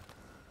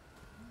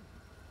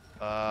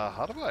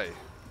 How do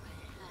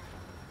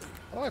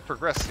I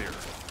progress here?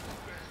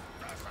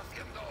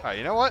 Alright,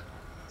 you know what?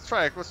 Let's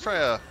try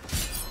a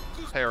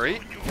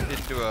parry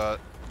into a...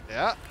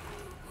 Yeah.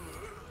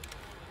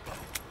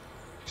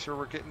 Make sure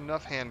we're getting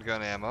enough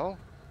handgun ammo.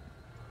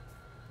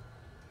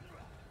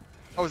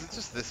 Oh, is it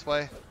just this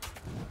way?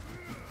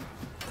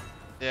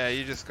 Yeah,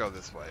 you just go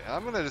this way.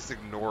 I'm gonna just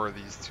ignore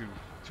these two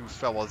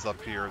fellas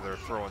up here that are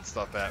throwing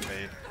stuff at me.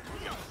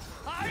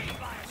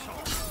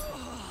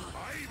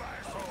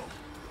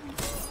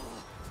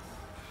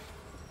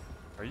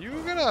 Are you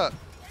gonna...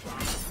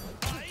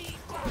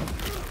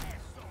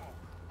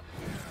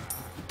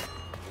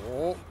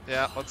 Oh,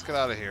 yeah, let's get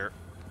out of here.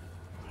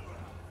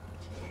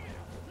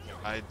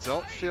 I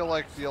don't feel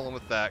like dealing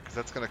with that, because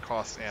that's gonna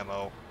cost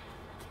ammo.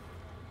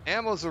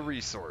 Ammo's a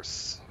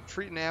resource. I'm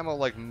treating ammo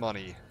like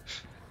money.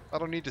 I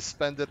don't need to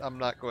spend it, I'm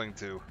not going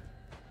to.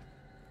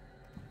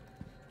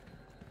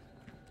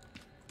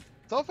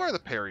 So far the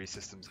parry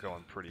system's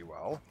going pretty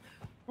well.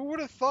 Who would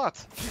have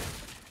thought?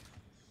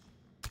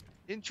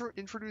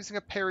 Introducing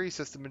a parry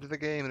system into the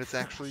game and it's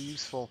actually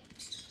useful.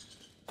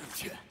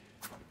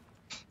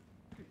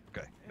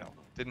 Okay, no.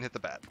 Didn't hit the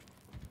bat.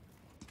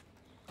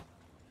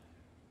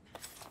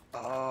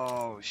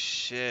 Oh,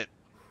 shit.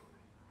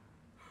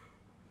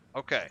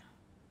 Okay.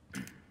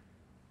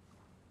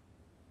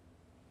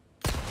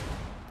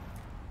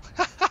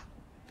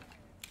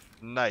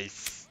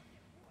 Nice.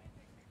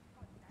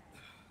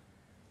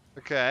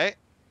 Okay.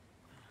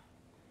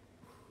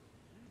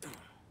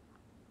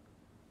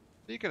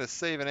 Speaking of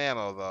saving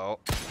ammo, though,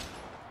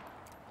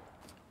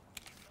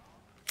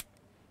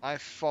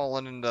 I've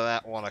fallen into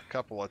that one a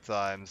couple of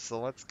times,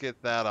 so let's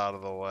get that out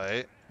of the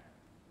way.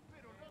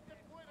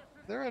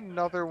 Is there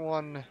another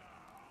one?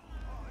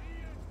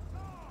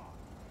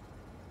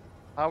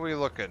 How are we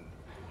looking?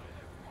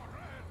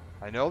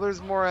 I know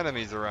there's more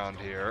enemies around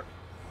here.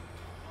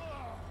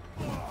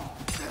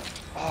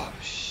 Oh,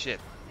 shit.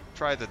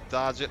 Tried to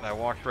dodge it and I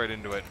walked right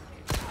into it.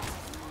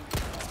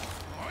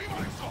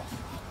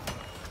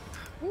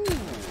 Ooh.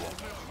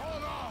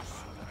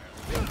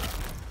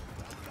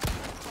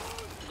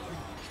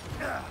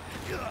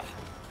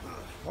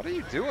 What are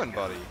you doing,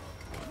 buddy?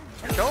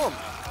 Kill him.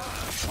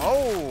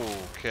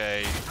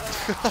 Okay.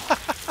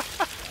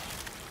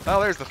 Well,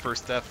 there's the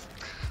first death.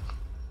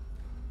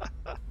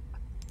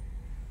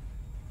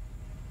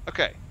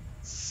 Okay.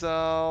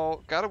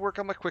 So, gotta work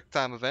on my quick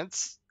time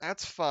events.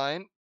 That's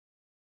fine.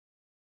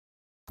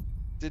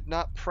 Did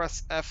not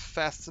press F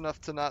fast enough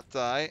to not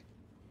die.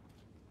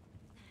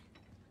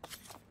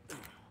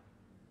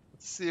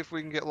 Let's see if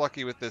we can get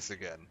lucky with this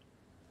again.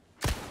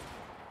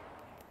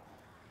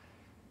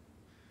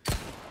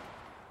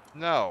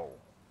 No.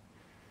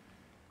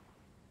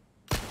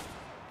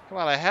 Come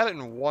on, I had it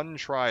in one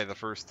try the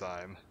first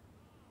time.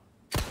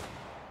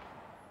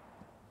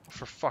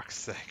 For fuck's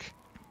sake.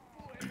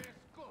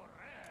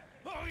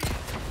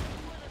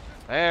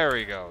 There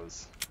he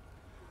goes.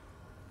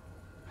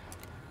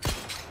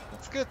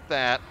 Let's get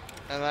that,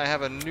 and I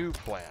have a new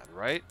plan,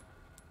 right?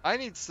 I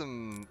need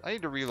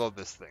to reload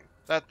this thing.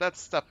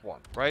 That's step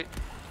one, right?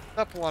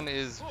 Step one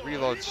is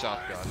reload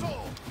shotgun.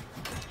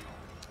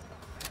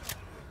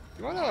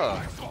 You wanna...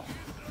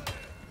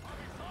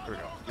 Here we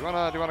go. Do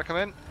you wanna come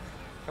in?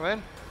 Come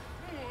in?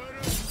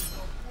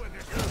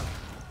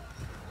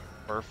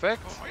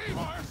 Perfect.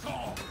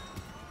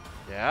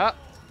 Yeah.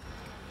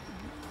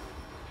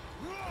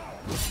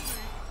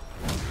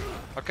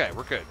 Okay,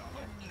 we're good.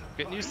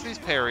 Getting used to these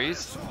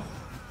parries.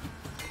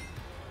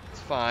 It's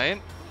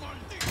fine.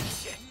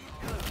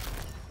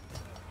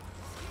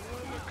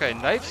 Okay,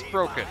 knife's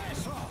broken.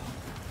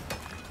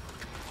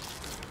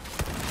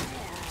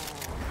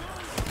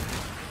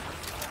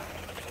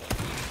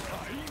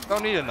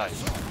 Don't need a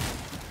knife.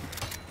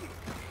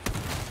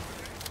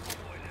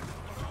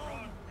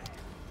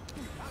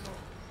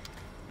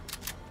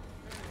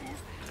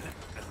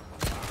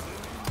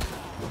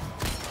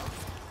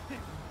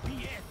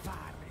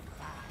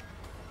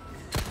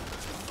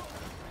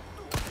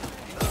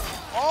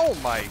 Oh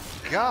my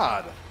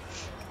god.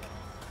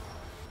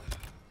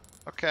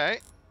 Okay.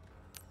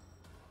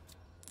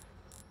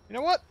 You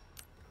know what?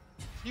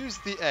 Use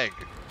the egg.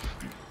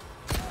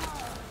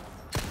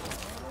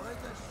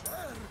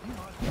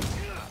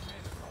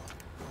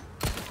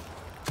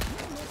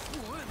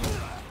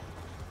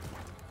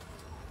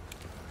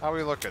 How are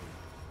we looking?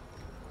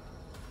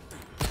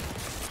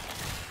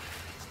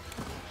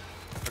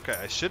 Okay,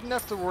 I shouldn't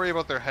have to worry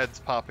about their heads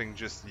popping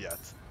just yet.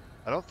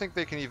 I don't think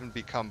they can even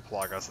become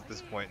Plagas at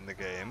this point in the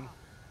game.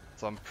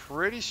 So I'm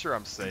pretty sure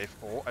I'm safe.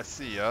 Oh, I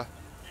see ya.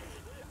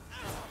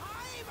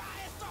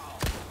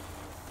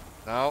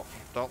 No,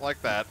 don't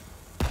like that.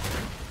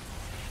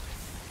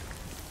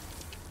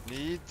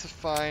 Need to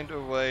find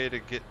a way to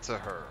get to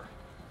her.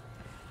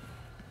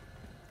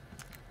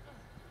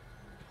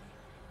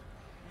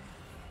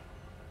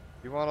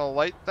 You want to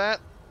light that?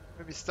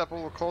 Maybe step a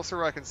little closer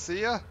where I can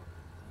see ya?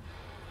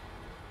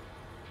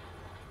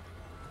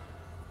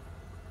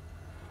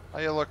 How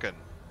you looking?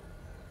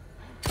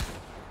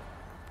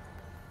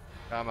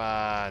 Come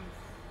on.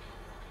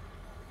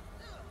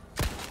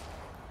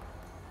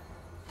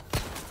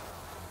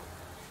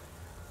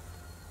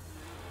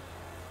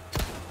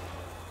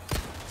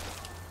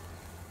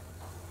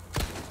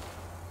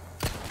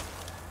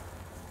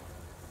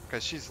 Okay,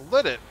 she's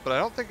lit it, but I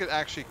don't think it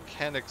actually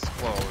can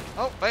explode.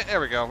 Oh,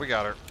 there we go. We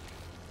got her.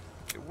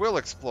 It will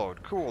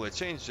explode. Cool, they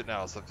changed it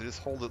now, so if you just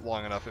hold it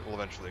long enough, it will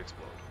eventually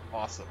explode.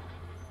 Awesome.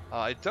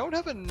 I don't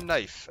have a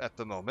knife at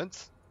the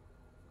moment.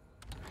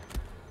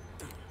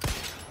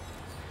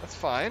 That's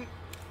fine.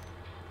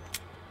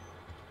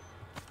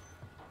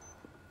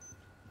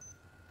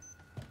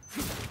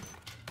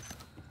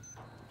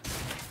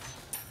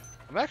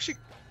 I'm actually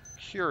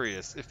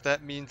curious if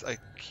that means I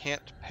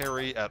can't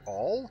parry at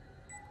all?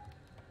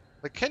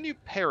 Like, can you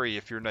parry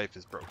if your knife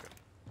is broken?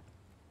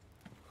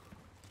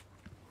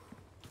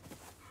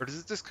 Or does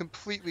it just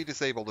completely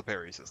disable the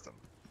parry system?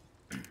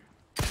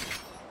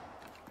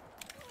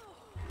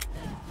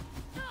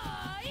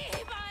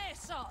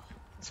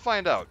 Let's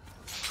find out.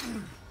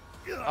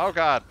 Oh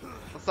god.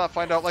 Let's not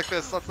find out like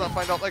this. Let's not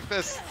find out like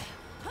this.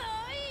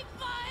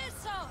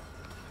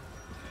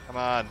 Come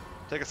on.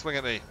 Take a swing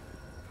at me.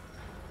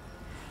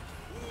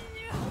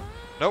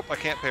 Nope, I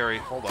can't parry.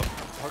 Hold up.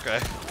 Okay.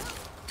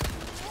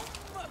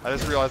 I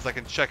just realized I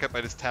can check it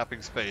by just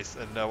tapping space,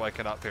 and no, I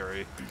cannot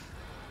parry.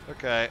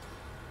 Okay.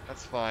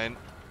 That's fine.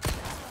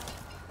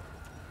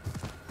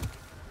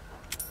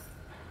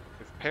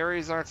 If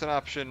parries aren't an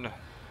option,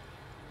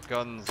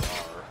 guns are.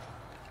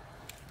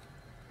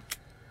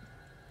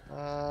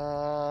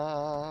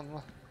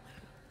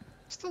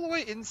 Still a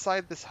way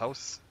inside this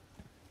house?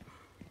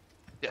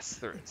 Yes,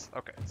 there is.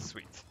 Okay,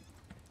 sweet.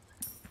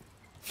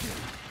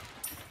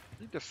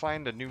 Need to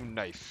find a new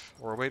knife,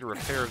 or a way to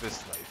repair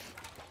this knife.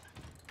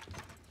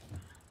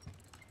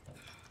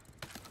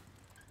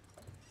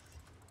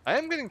 I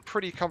am getting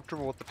pretty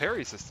comfortable with the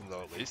parry system,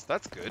 though, at least.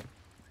 That's good.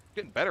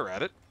 Getting better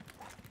at it.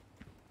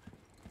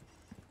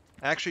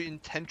 Actually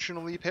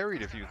intentionally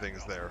parried a few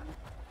things there.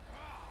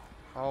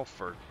 Oh,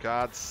 for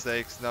God's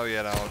sakes, no you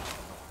don't.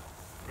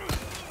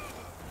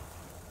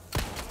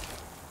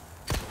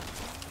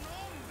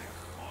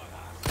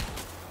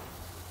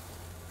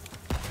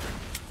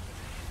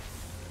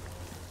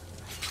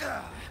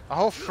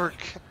 Oh, for...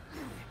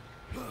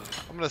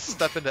 I'm gonna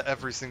step into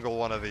every single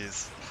one of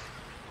these.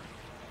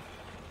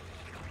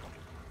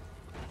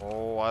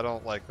 Oh, I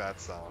don't like that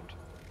sound.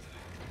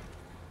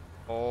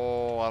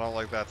 Oh, I don't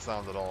like that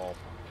sound at all.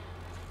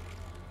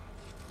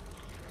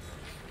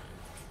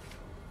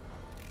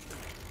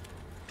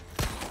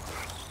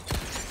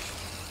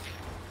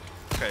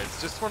 Okay,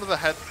 it's just one of the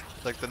head,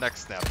 like the neck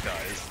snap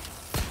guys.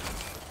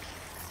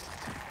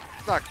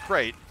 It's not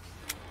great.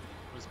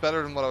 It was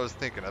better than what I was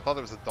thinking. I thought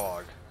it was a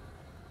dog.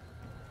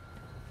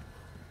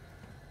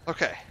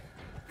 Okay.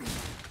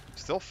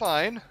 Still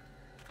fine.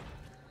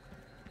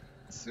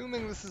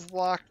 Assuming this is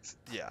locked.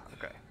 Yeah,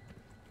 okay.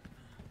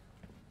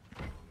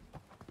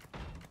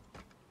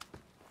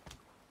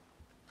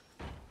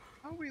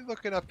 How are we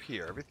looking up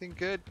here? Everything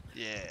good?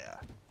 Yeah.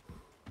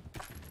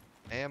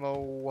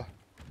 Ammo.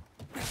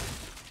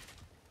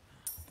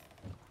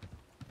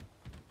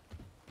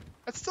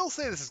 I'd still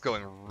say this is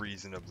going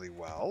reasonably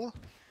well.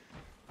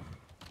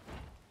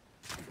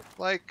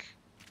 Like,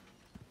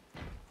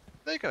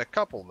 taking a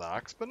couple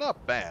knocks, but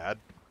not bad.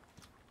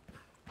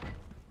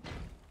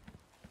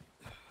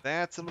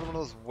 That's in one of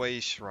those way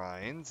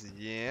shrines.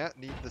 Yeah,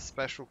 need the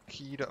special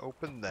key to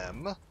open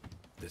them.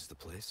 This the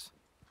place?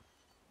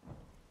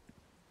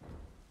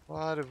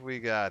 What have we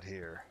got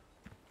here?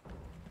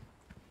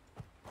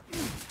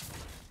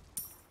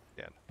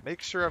 Again,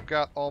 make sure I've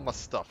got all my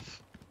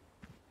stuff.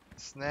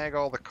 Snag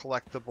all the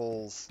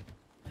collectibles.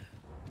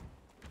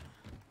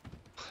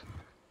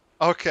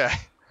 Okay,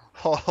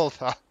 hold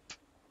up.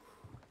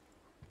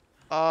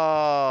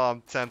 Oh,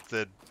 I'm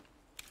tempted.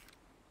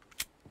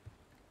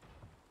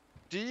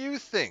 Do you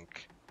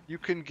think you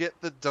can get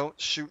the Don't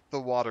Shoot the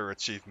Water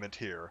achievement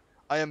here?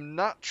 I am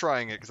not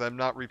trying it because I'm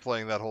not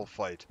replaying that whole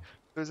fight.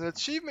 There's an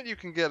achievement you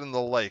can get in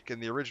the lake in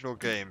the original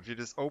game. If you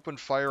just open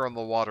fire on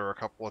the water a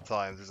couple of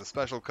times, there's a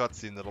special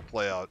cutscene that'll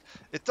play out.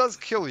 It does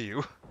kill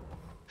you,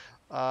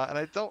 and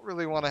I don't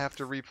really want to have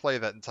to replay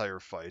that entire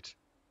fight.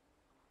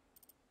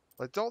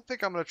 I don't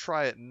think I'm going to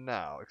try it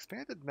now.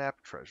 Expanded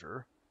map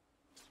treasure?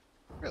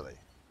 Really?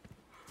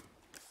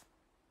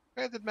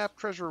 Expanded map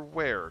treasure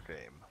where,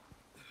 game?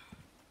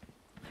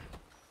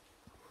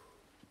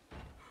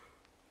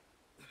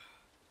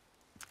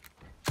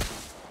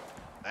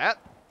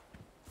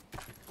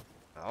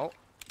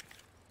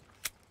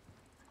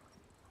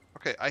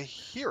 I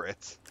hear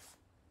it.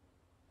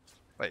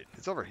 Wait,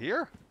 it's over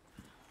here?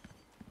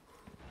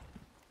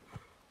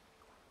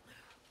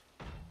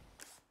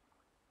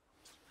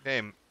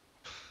 Game.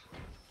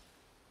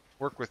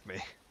 Work with me.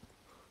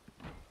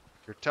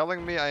 You're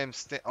telling me I am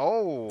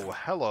oh,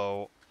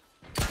 hello.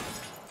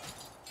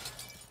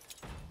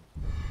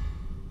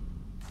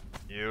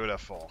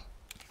 Beautiful.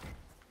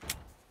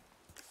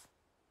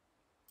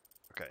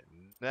 Okay,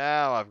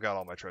 now I've got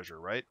all my treasure,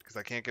 right? Because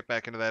I can't get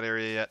back into that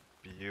area yet.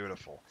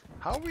 Beautiful.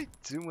 How are we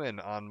doing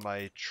on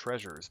my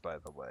treasures, by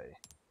the way?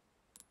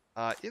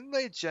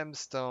 Inlay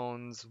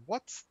gemstones.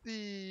 What's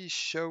the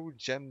show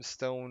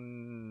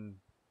gemstone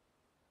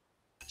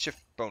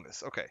shift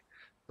bonus? Okay,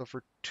 so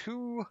for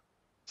 2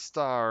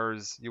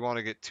 stars, you want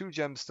to get 2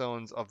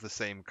 gemstones of the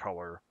same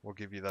color. Will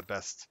give you the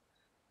best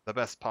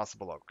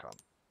possible outcome.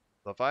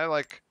 So if I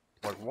like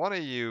plug 1 of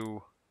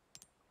you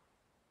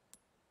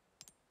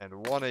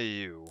and 1 of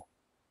you,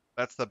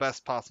 that's the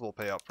best possible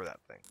payout for that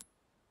thing.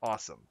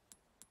 Awesome.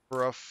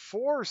 For a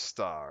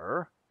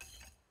 4-star,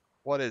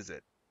 what is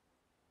it?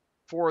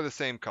 4 of the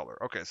same color.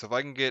 Okay, so if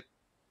I can get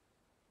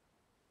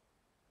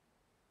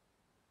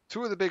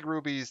 2 of the big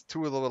rubies,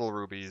 2 of the little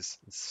rubies,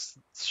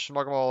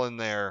 smug them all in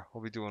there,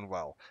 we'll be doing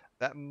well.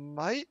 That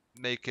might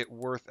make it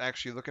worth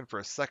actually looking for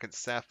a second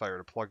sapphire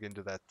to plug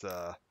into that.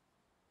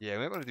 Yeah,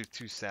 we might want to do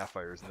 2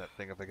 sapphires in that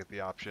thing if I get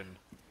the option.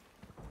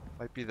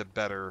 Might be the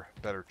better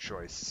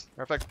choice.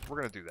 Matter of fact, we're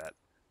going to do that.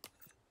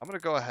 I'm going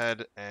to go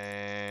ahead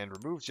and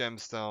remove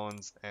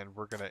gemstones, and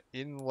we're going to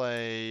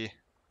inlay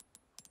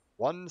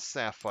 1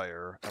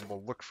 sapphire, and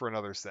we'll look for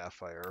another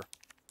sapphire.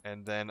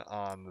 And then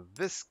on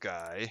this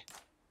guy,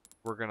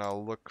 we're going to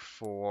look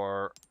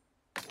for,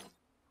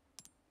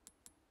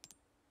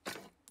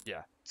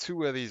 yeah,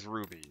 2 of these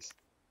rubies.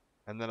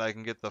 And then I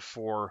can get the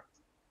 4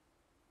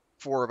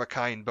 of a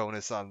kind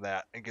bonus on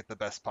that and get the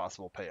best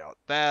possible payout.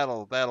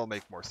 That'll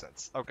make more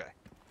sense. Okay.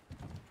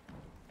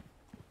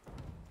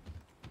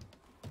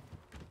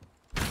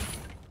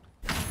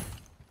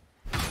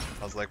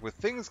 I was like, with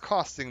things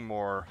costing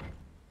more,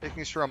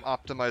 making sure I'm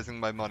optimizing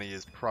my money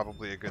is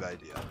probably a good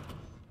idea.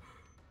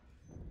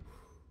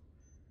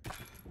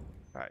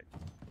 Alright.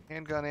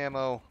 Handgun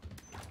ammo.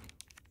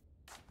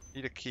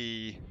 Need a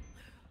key.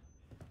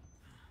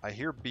 I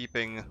hear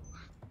beeping.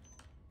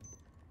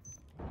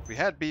 We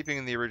had beeping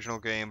in the original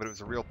game, but it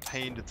was a real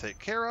pain to take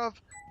care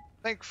of.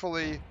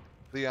 Thankfully,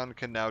 Leon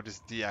can now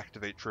just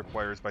deactivate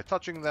tripwires by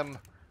touching them.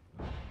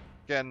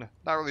 Again,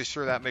 not really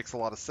sure that makes a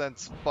lot of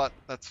sense, but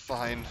that's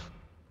fine.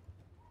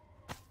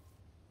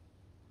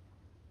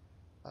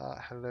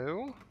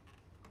 Hello?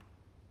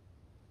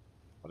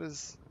 Who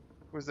is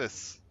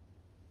this?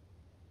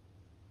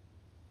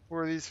 Who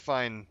are these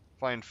fine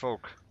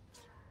folk?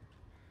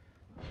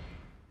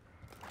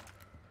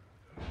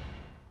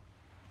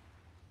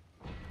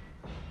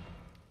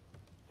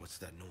 What's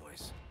that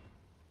noise?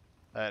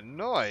 That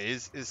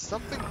noise is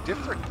something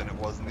different than it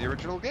was in the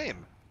original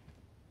game.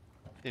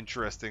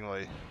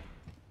 Interestingly.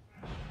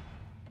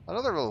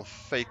 Another little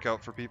fake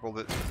out for people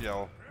that, you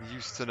know,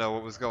 used to know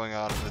what was going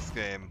on in this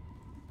game.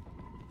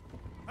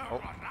 Oh.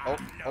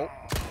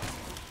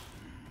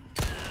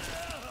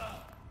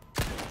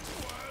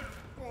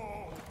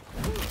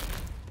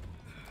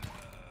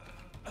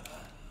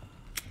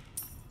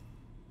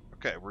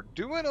 Okay, we're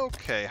doing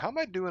okay. How am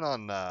I doing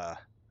on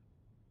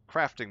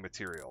crafting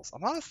materials?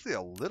 I'm honestly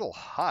a little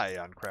high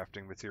on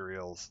crafting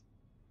materials.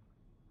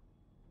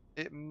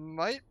 It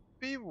might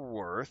be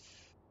worth...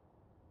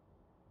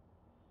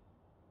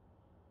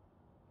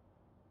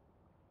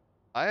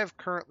 I have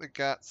currently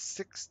got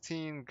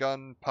 16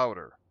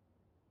 gunpowder.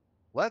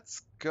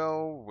 Let's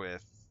go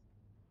with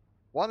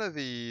 1 of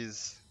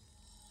these,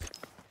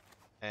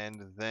 and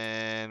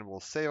then we'll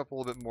save up a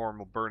little bit more and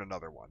we'll burn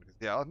another one.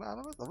 Yeah, I'm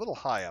a little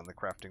high on the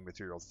crafting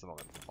materials at the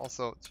moment.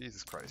 Also,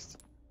 Jesus Christ.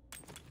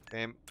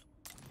 Game,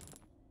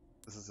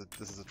 this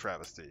is a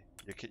travesty.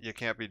 You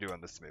can't be doing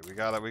this to me. We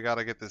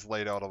gotta get this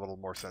laid out a little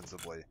more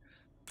sensibly.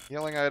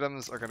 Healing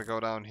items are gonna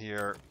go down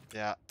here.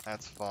 Yeah,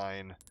 that's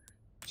fine.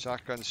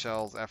 Shotgun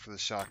shells after the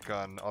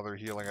shotgun. Other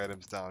healing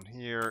items down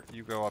here.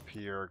 You go up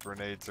here.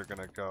 Grenades are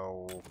gonna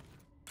go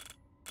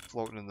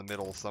floating in the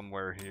middle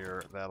somewhere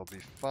here. That'll be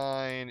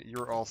fine.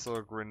 You're also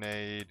a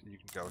grenade. You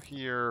can go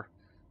here.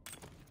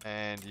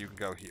 And you can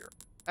go here.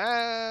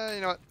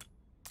 You know what?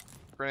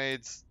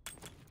 Grenades.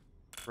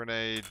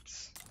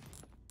 Grenades.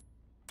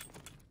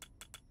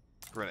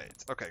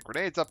 Grenades. Okay,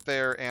 grenades up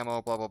there.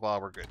 Ammo, blah, blah, blah.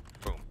 We're good.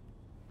 Boom.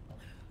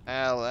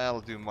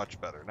 That'll do much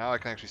better. Now I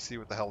can actually see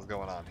what the hell's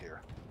going on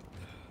here.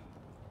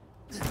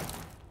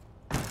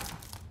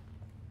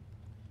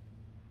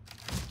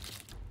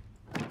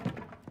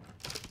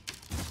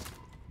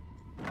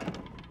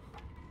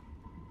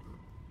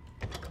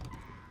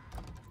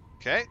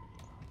 Okay.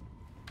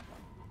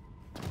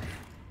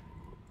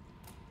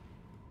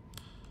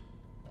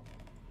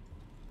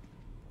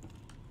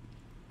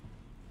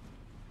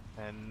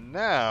 And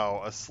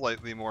now a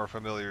slightly more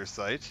familiar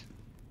sight.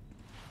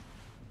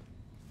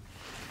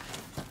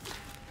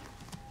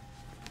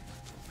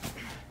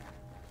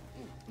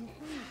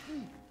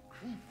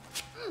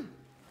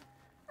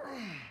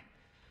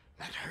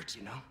 hurts,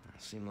 you know?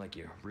 Seemed like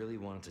you really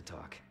wanted to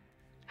talk.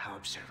 How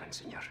observant,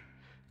 senor.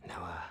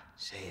 Now,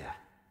 say,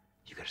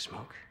 you got a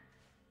smoke?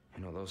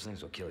 You know, those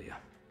things will kill you.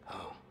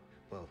 Oh,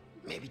 well,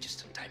 maybe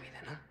just untie me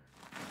then,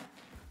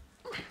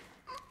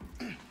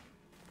 huh?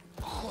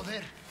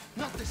 Joder,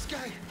 not this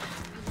guy!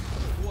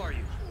 Who are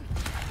you?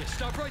 Okay,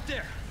 stop right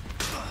there!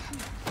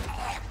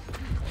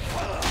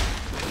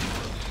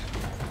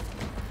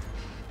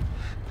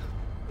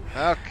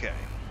 Okay.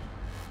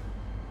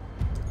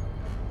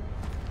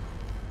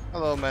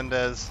 Hello,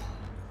 Mendez.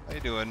 How you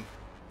doing?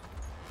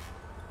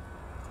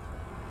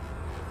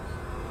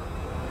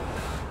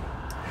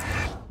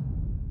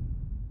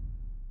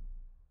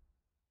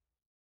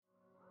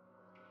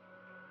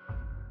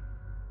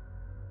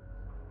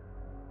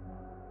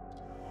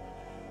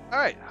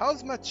 Alright,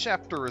 how's my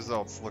chapter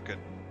results looking?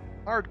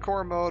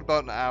 Hardcore mode,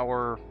 about an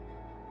hour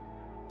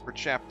for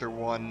chapter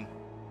 1.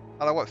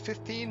 Out of what,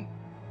 15?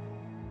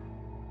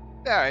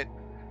 Alright.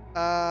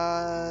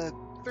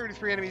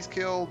 33 enemies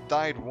killed,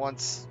 died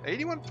once.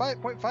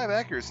 81.5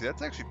 accuracy,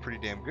 that's actually pretty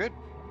damn good.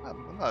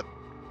 I'm not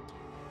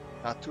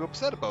too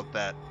upset about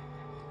that.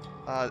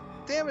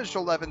 Damaged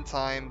 11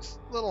 times,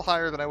 a little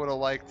higher than I would have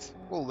liked.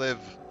 We'll live.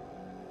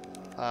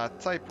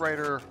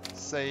 Typewriter,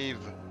 save.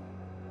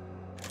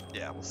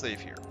 Yeah, we'll save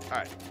here.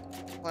 Alright,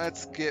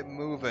 let's get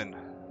moving.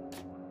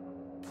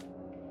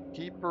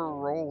 Keep her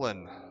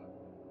rolling.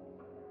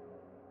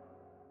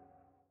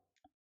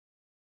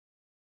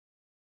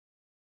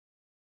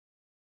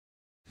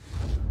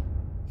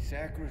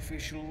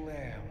 Sacrificial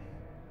lamb,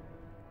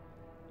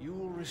 you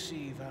will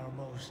receive our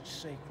most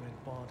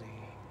sacred body.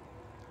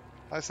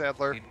 Hi,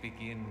 Sadler. It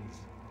begins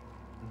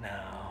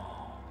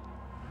now.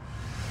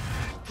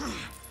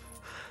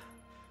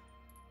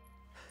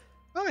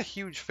 Not a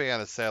huge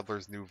fan of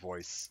Sadler's new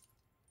voice.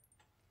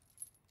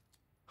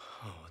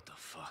 Oh, what the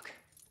fuck?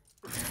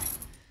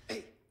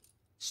 Hey,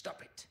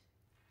 stop it.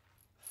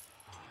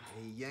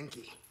 Hey,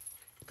 Yankee.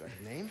 Got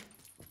a name?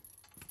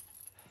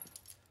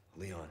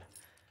 Leon.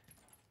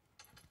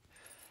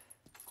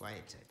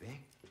 Quiet type,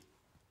 eh?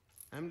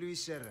 I'm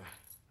Luis Serra.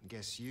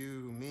 Guess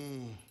you,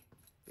 me,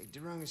 picked the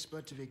wrongest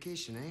spot to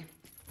vacation, eh?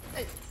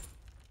 Hey,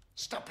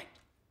 stop it.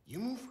 You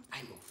move,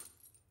 I move.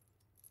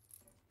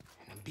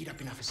 And I'm beat up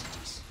enough as it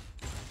is.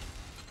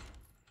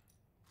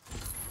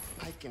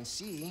 I can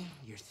see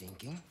you're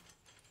thinking.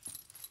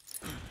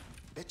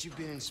 Bet you've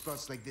been in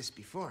spots like this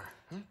before,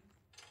 huh?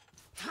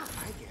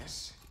 I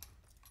guess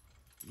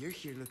you're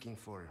here looking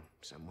for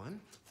someone.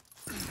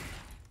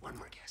 One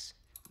more guess.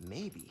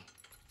 Maybe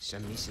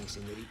some missing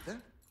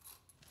señorita?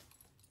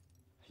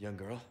 Young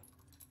girl?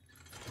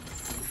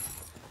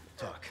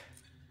 Talk.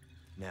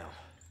 Now.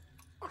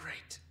 All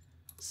right.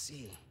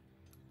 See,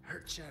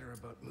 heard chatter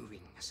about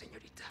moving a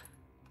señorita.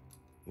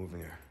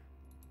 Moving her.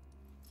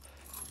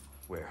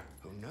 Where?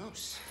 Who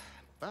knows?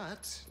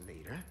 But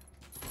later,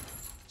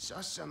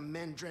 saw some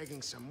men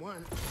dragging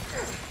someone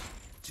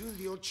to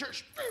the old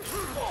church.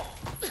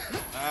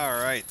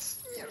 Alright.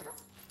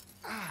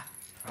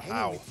 Hanging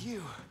Ow. with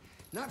you,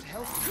 not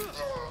healthy.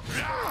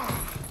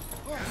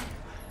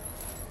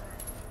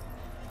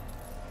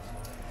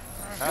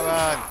 Come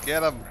on,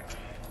 get him.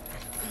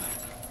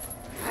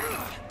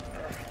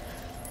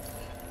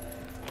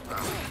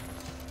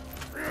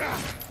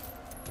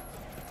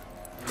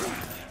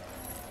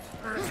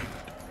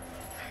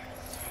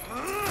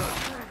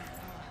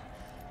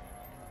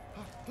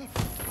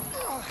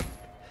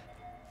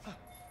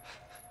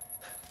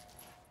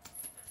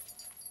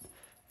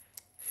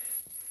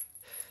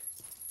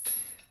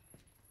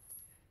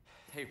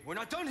 Hey, we're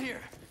not done here!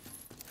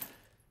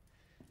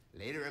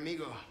 Later,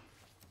 amigo.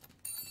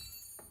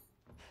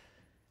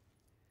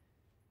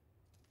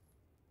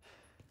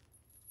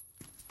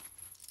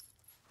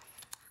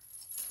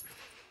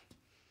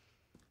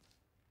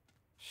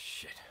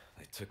 Shit,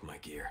 they took my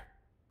gear.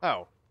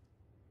 Oh.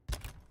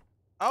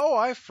 Oh,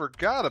 I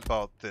forgot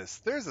about this.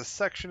 There's a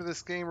section of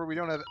this game where we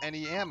don't have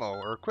any ammo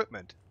or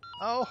equipment.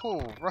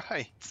 Oh,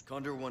 right.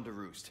 Condor 1 to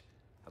Roost.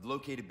 I've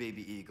located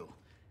Baby Eagle.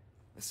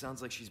 It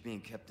sounds like she's being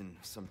kept in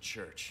some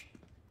church.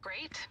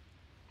 Great.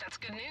 That's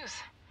good news.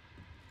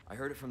 I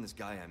heard it from this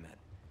guy I met.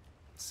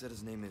 Said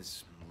his name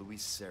is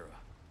Luis Serra.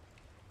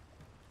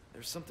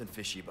 There's something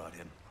fishy about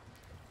him.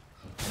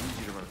 I need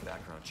you to run a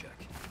background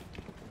check.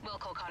 We'll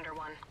call Condor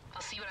 1.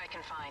 I'll see what I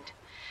can find.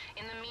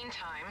 In the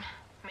meantime,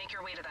 make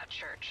your way to that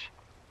church.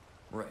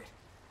 Right.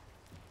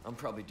 I'm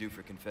probably due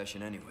for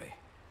confession anyway.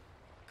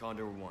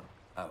 Condor 1,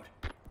 out.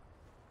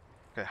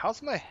 Okay,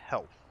 how's my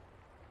health?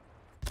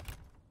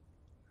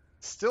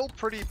 Still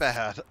pretty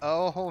bad.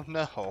 Oh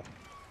no.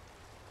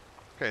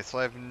 Okay, so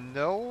I have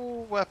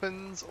no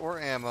weapons or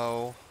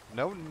ammo,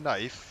 no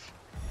knife,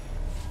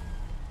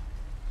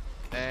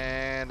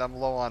 and I'm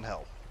low on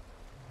health.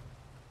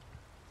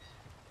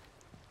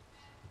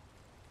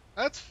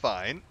 That's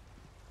fine.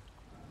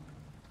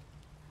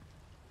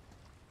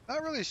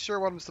 Not really sure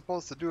what I'm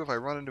supposed to do if I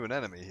run into an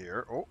enemy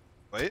here. Oh,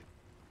 wait.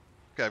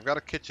 Okay, I've got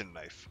a kitchen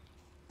knife.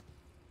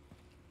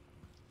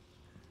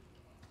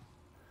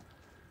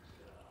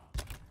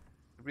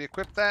 Did we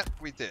equip that?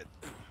 We did.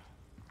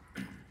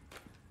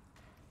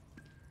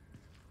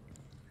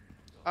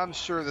 I'm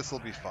sure this will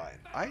be fine.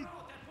 I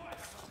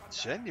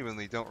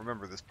genuinely don't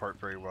remember this part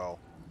very well.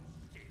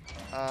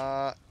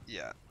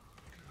 Yeah.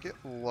 Get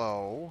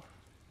low.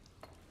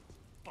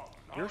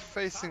 You're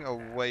facing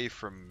away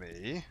from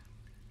me.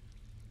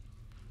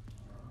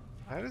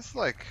 I just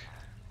like...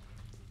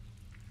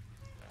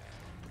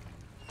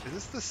 Is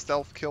this the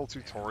stealth kill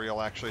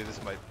tutorial? Actually,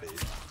 this might be.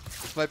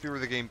 This might be where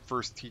the game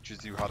first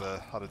teaches you how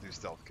to do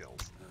stealth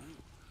kills.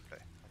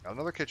 Okay, I got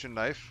another kitchen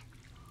knife.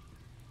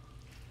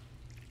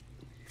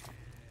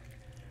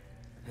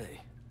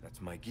 Hey,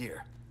 that's my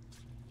gear.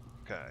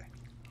 Okay,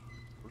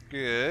 we're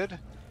good.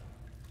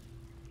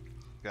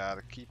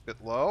 Gotta keep it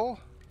low.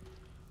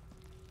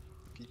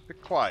 Keep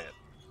it quiet.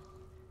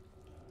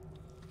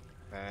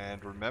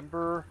 And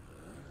remember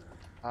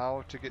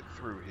how to get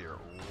through here.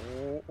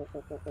 Oh.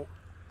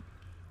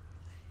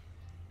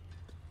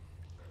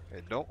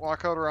 Okay, don't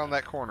walk out around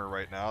that corner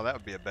right now. That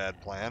would be a bad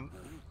plan.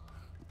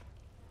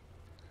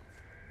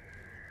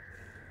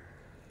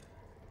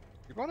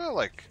 You want to,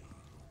 like,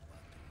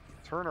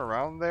 turn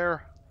around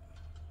there,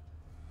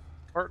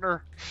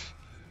 partner?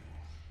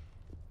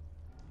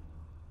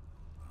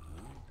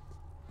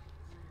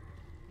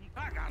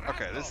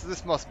 Okay,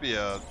 this must be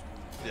a,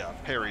 yeah,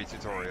 parry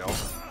tutorial.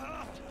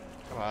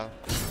 Come on.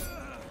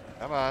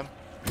 Come on.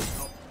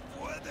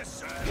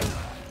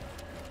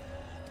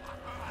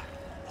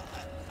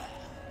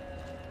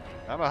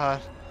 Come on.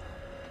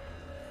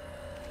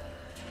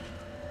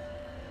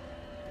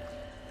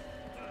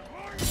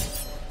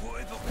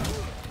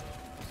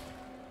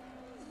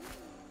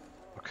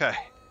 Okay.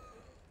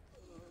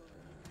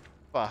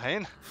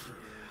 Fine.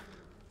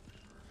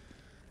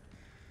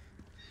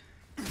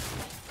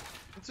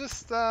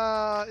 Just,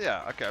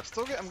 yeah, okay,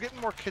 I'm getting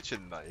more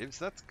kitchen knives,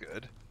 that's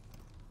good.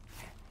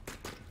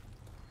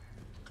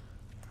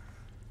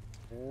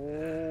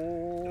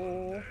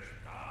 Oh.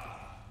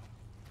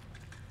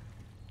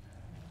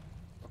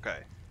 Okay,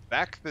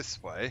 back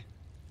this way.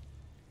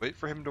 Wait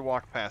for him to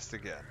walk past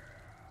again.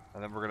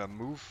 And then we're gonna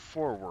move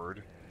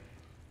forward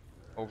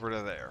over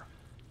to there.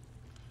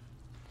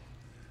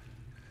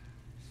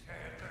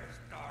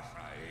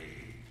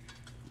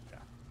 Yeah.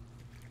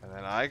 And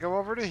then I go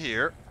over to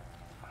here.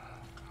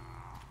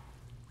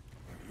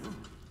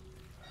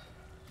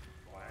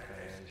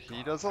 And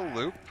he does a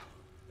loop.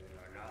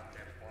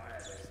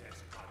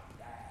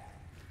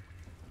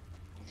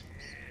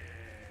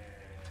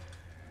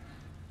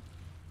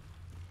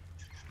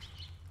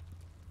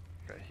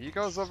 Okay, he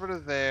goes over to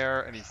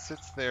there and he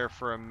sits there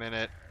for a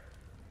minute.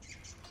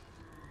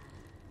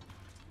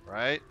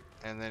 Right?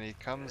 And then he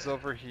comes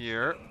over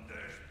here.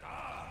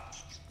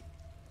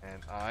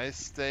 And I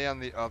stay on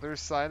the other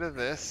side of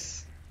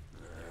this.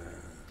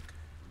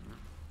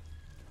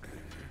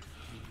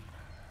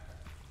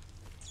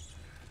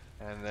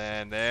 And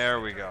then there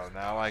we go.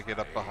 Now I get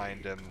up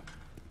behind him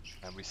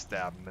and we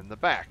stab him in the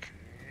back.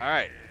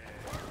 Alright.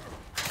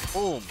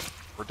 Boom.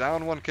 We're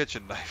down one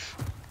kitchen knife.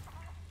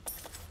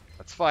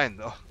 That's fine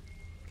though.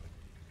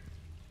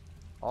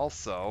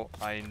 Also,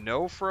 I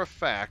know for a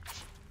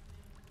fact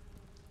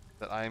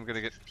that I am going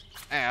to get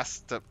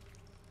asked to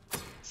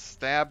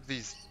stab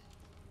these...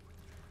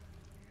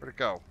 Where'd it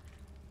go?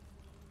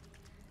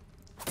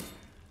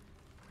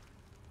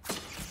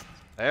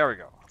 There we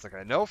go. It's like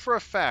I know for a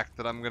fact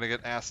that I'm going to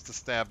get asked to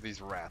stab these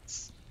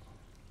rats.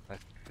 I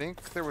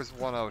think there was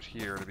one out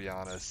here, to be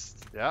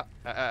honest. Yeah.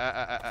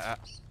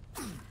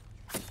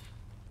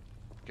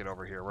 Get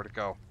over here. Where'd it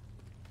go?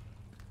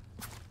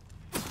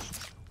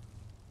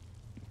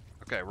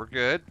 Okay, we're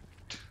good.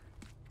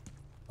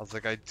 I was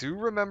like, I do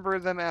remember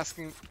them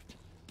asking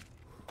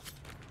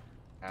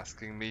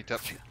me to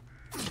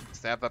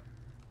stab that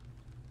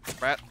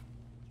rat.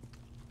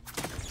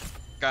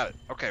 Got it.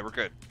 Okay, we're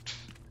good.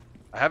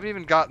 I haven't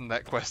even gotten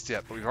that quest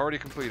yet, but we've already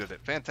completed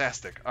it.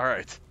 Fantastic.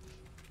 Alright.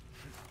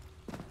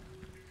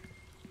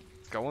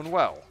 It's going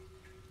well.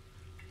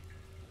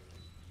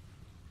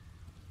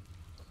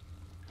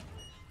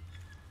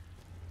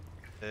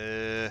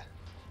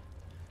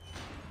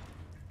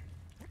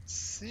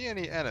 See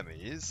any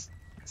enemies?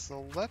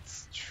 So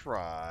let's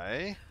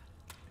try...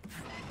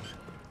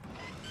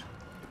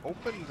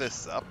 Open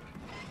this up.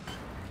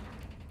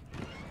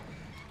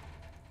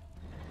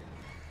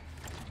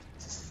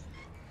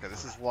 Okay,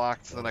 this is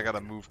locked, so then I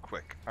gotta move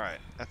quick. Alright,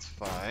 that's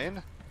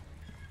fine.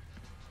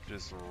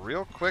 Just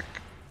real quick.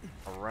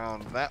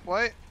 Around that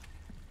way.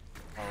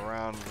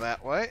 Around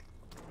that way.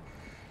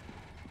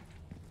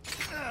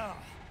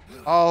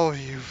 Oh,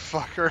 you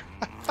fucker.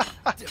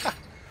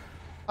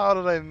 How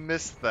did I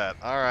miss that?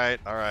 Alright,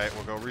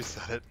 we'll go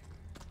reset it.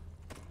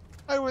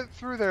 I went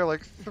through there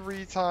like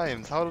 3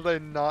 times. How did I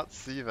not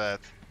see that?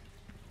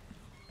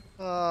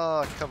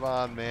 Oh, come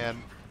on,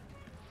 man.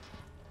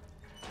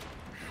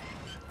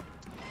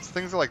 These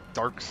things are like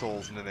Dark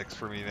Souls mimics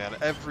for me, man.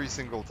 Every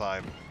single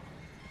time.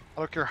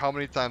 I don't care how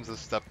many times I've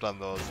stepped on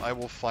those. I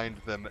will find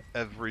them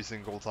every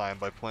single time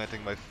by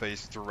planting my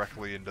face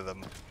directly into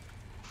them.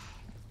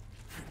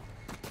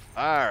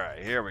 Alright,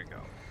 here we go.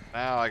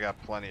 Now I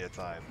got plenty of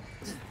time.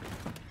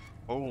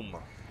 Boom.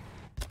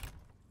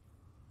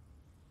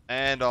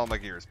 And all my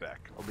gear's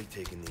back. I'll be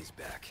taking these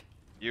back.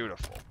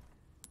 Beautiful.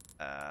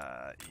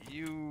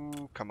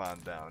 You come on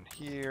down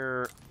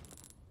here.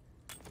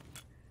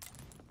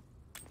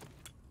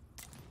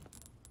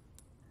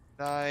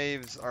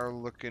 Knives are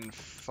looking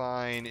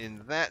fine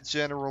in that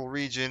general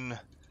region.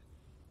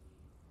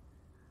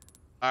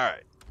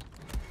 Alright.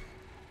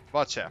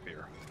 Much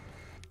happier.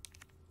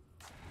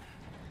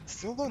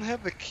 Still don't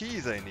have the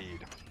keys I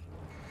need.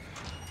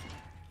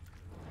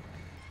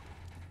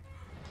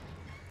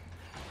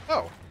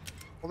 Oh.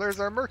 Well,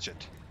 there's our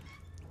merchant.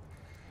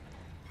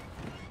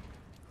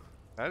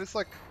 Can I just,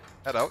 like,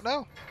 head out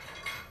now?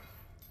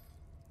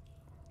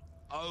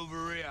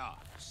 Over here,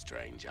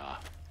 stranger.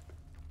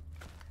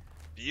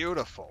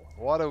 Beautiful.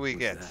 What do we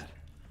get? that?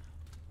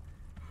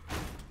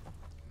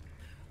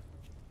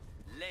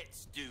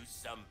 Let's do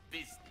some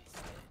business,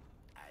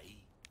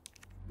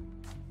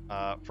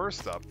 eh?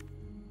 First up,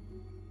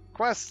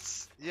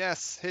 quests.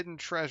 Yes, hidden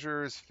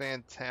treasures,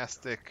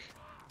 fantastic.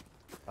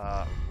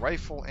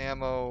 Rifle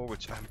ammo,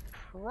 which I'm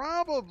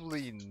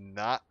probably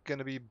not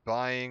gonna be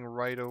buying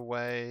right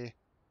away.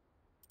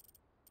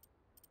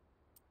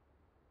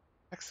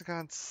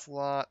 Hexagon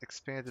slot,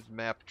 expanded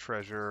map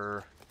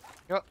treasure.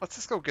 You know what, let's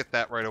just go get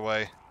that right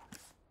away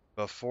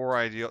before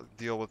I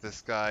deal with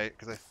this guy,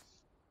 because I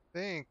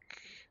think...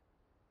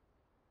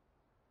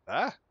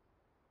 Ah?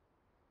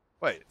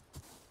 Wait.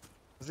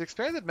 Was the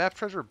expanded map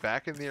treasure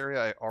back in the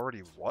area I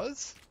already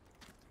was?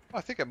 Oh,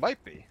 I think it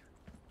might be.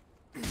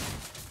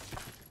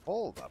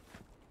 Hold up.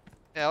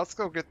 Yeah, let's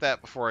go get that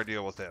before I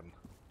deal with him.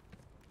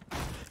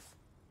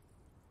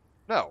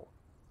 No.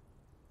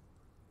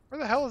 Where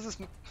the hell is this?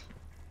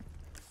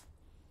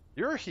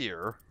 You're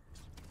here.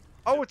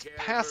 Oh, it's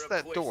past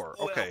that door.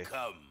 Okay.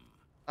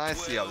 I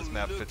see how this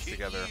map fits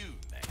together.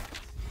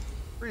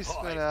 Free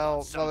spin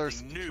L, another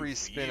free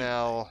spin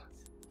L.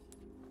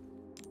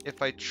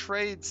 If I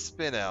trade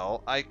spin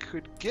L, I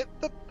could get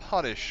the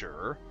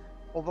Punisher,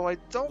 although I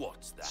don't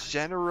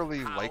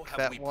generally like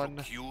that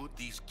one.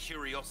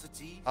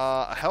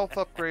 A health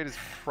upgrade is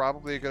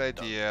probably a good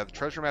idea. The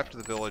treasure map to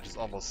the village is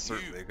almost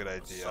certainly a good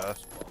idea.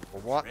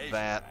 We'll want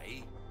that.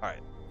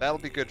 Alright, that'll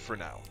be good for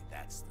now.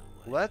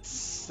 Let's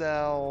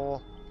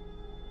sell...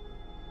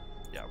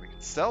 Yeah, we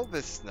can sell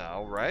this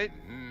now, right?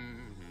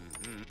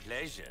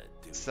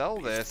 Sell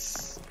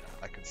this.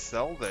 I can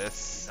sell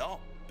this. Not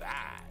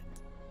bad.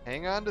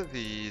 Hang on to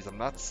these. I'm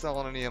not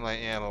selling any of my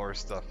ammo or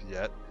stuff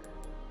yet.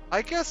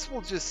 I guess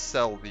we'll just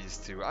sell these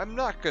two. I'm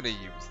not gonna use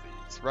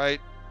these,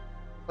 right?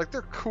 Like,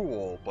 they're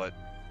cool, but...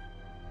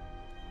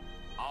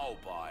 I'll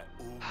buy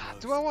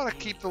Do I want to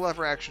keep the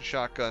lever action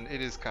shotgun?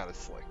 It is kind of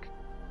slick.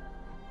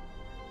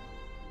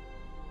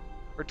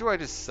 Or do I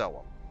just sell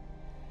them?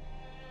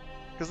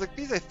 Because, like,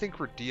 these I think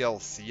were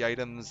DLC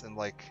items and,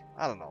 like,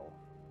 I don't know,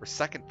 or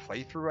second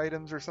playthrough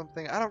items or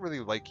something. I don't really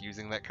like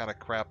using that kind of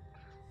crap.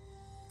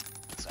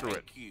 Screw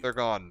it. They're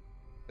gone.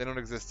 They don't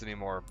exist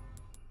anymore.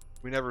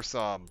 We never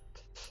saw them.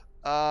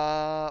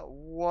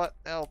 What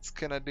else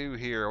can I do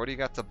here? What do you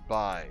got to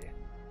buy?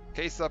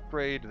 Case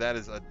upgrade, that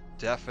is a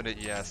definite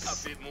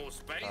yes.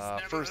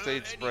 First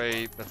aid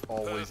spray, that's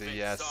always a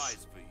yes.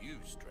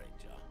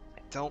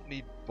 I don't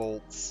need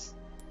bolts.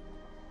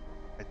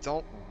 I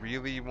don't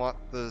really want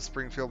the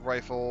Springfield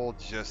rifle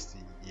just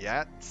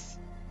yet.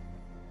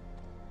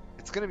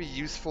 It's going to be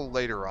useful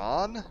later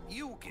on.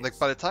 Like,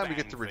 by the time we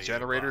get to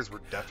regenerators, we're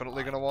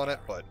definitely going to want it,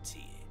 but...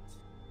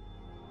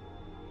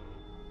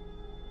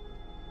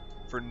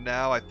 For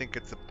now, I think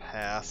it's a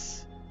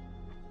pass.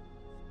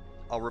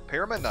 I'll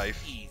repair my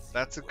knife.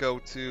 That's a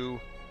go-to.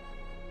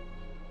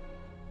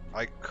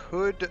 I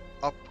could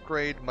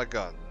upgrade my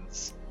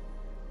guns.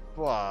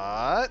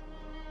 But...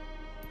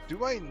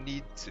 do I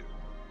need to?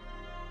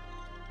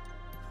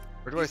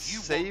 Or do I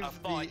save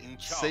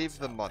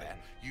the money?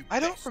 I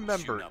don't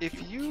remember.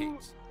 If you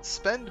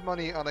spend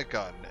money on a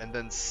gun and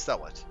then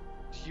sell it,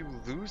 do you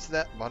lose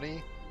that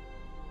money?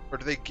 Or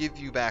do they give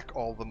you back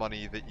all the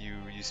money that you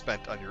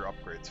spent on your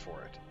upgrades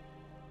for it?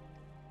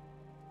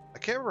 I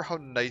can't remember how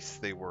nice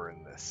they were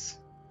in this.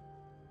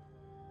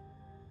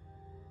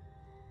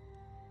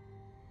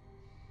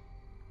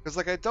 Because,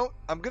 like,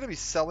 I'm going to be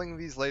selling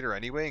these later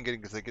anyway and getting,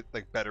 because I get,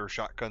 like, better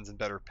shotguns and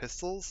better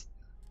pistols.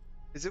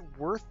 Is it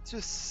worth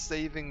just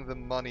saving the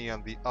money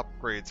on the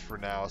upgrades for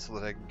now so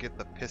that I can get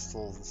the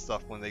pistols and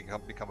stuff when they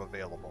become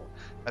available?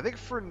 I think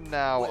for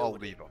now I'll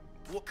leave them.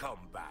 We'll come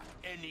back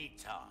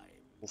anytime.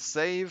 We'll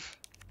save.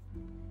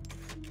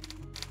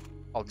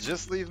 I'll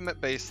just leave them at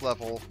base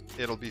level.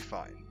 It'll be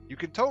fine. You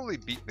can totally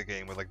beat the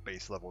game with like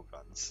base level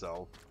guns,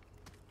 so...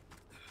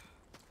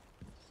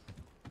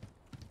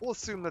 we'll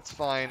assume that's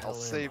fine. I'll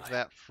save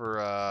that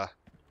for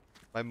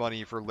my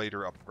money for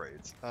later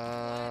upgrades.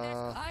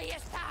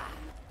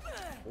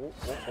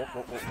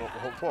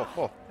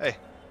 Whoa. Hey,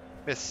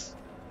 miss.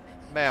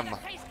 Ma'am.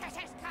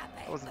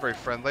 That wasn't very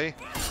friendly.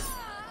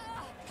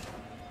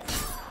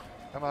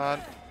 Come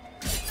on.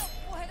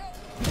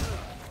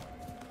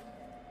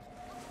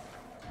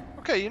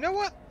 Okay, you know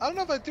what? I don't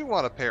know if I do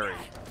want to parry.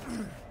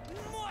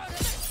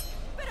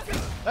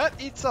 That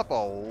eats up a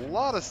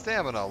lot of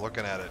stamina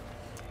looking at it.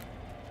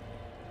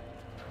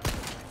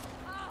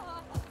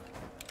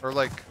 Or,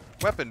 like,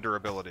 weapon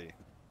durability.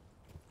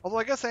 Although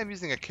I guess I am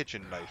using a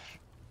kitchen knife.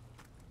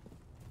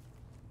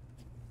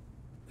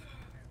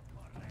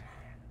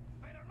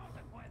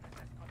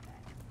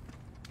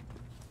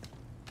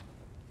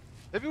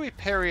 Maybe we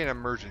parry in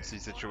emergency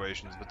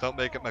situations, but don't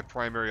make it my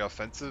primary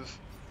offensive.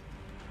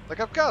 Like,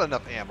 I've got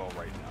enough ammo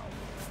right now.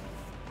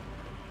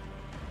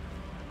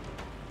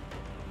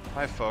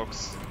 Hi,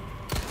 folks.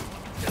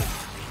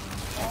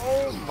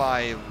 Oh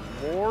my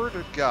lord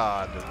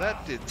god,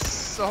 that did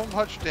so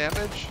much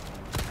damage.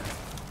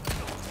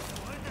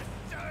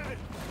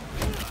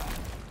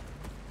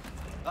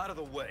 Out of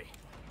the way.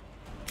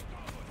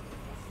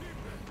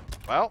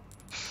 Well,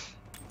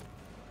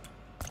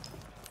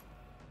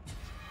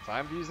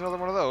 time to use another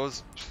one of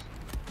those.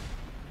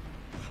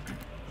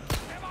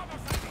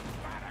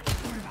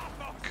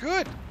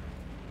 Good.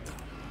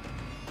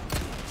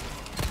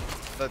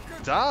 The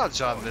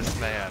dodge on this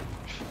man.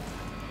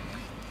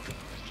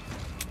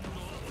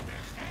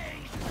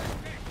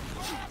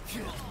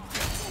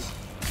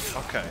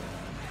 Okay.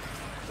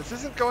 This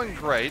isn't going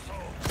great.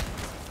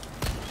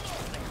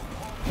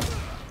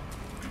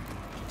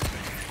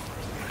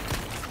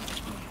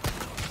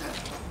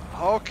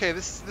 Okay,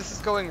 this is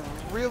going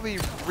really,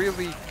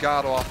 really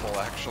god-awful,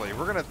 actually.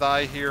 We're gonna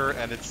die here,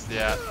 and it's...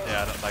 Yeah, I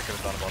could have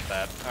thought about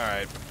that.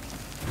 Alright.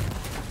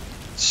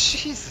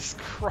 Jesus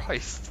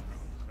Christ.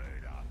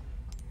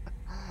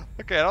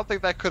 Okay, I don't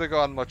think that could have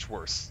gone much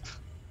worse.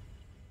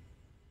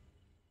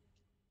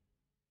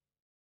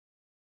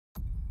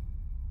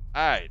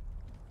 Alright.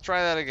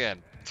 Try that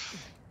again.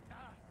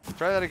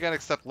 Try that again,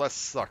 except less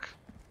suck.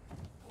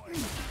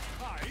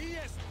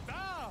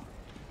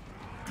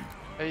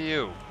 Hey,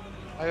 you.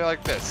 How you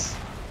like this?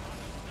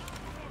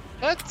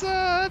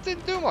 That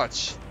didn't do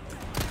much.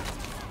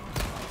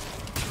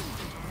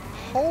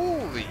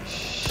 Holy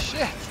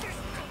shit.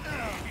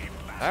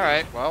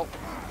 Alright, well,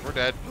 we're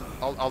dead.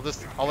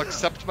 I'll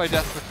accept my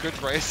death with good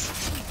grace.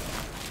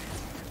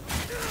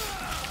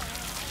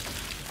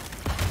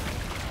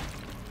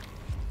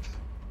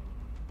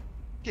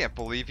 Can't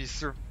believe he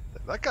survived.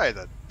 That guy's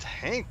a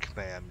tank,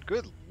 man.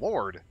 Good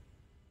lord.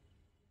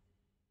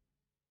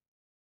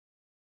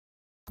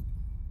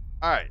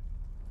 Alright.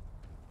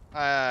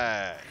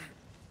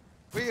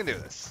 We can do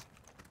this.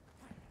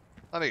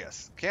 Let me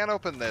guess. Can't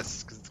open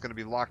this because it's going to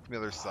be locked from the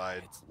other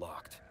side. It's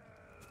locked.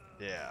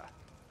 Yeah.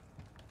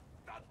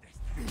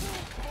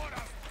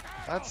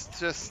 Let's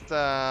just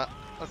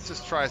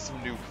try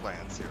some new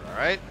plans here,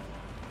 alright?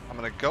 I'm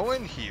gonna go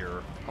in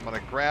here, I'm gonna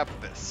grab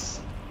this.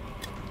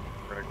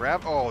 We're gonna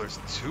grab, oh, there's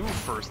 2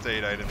 first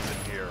aid items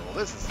in here. Well,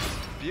 this is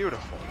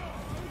beautiful.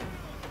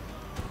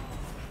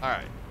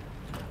 Alright.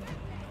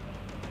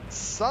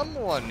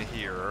 Someone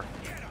here.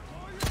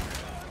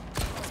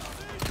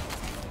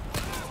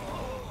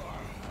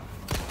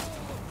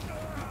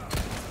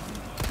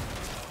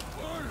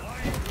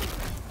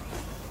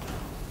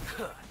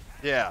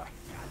 Yeah.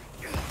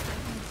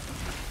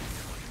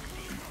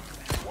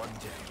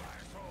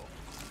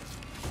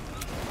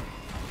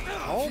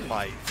 Oh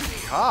my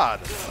god.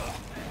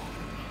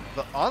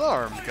 The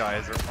unarmed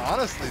guys are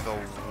honestly the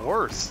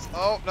worst.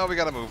 Oh, no, we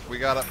gotta move. We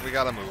gotta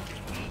move.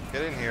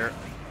 Get in here.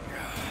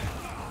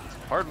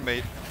 Pardon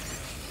me.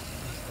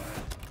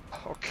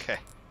 Okay.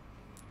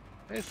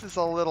 This is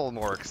a little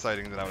more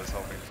exciting than I was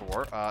hoping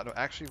for. No,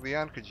 actually,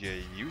 Leon, could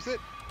you use it?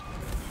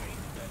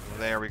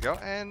 There we go.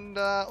 And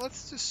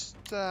let's just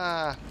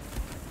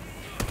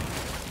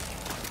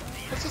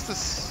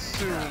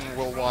assume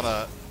we'll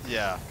wanna,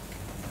 yeah,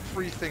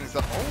 free things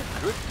up. Oh,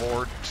 good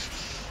lord.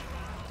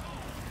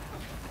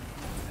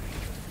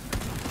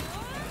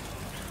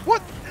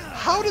 What?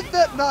 How did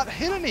that not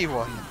hit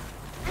anyone?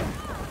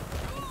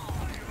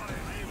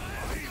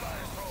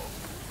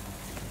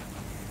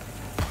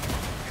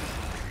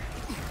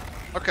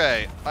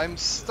 Okay, I'm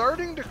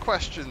starting to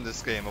question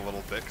this game a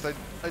little bit, because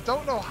I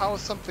don't know how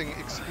something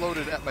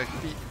exploded at my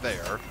feet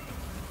there.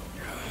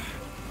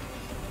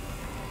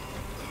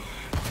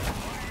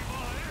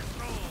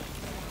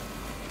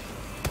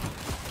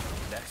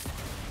 Next.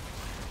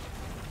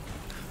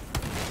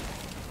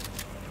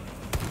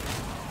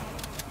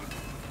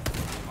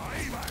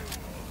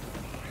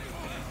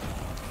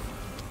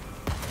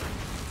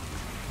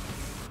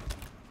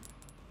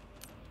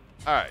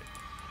 Alright.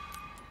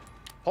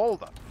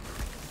 Hold up.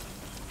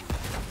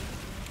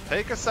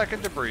 Take a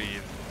second to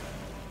breathe.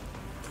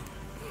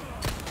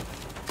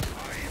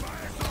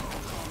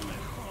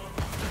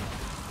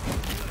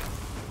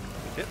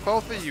 Get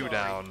both of you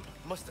down.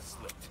 Must have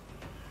slipped.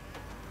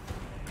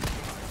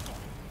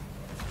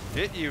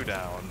 Get you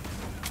down.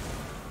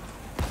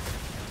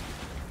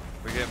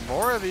 We get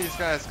more of these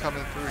guys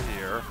coming through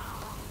here.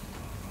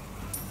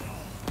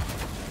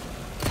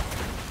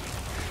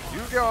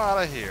 You go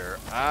out of here.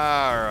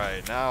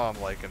 Alright, now I'm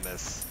liking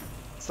this.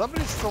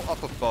 Somebody's still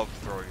up above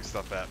throwing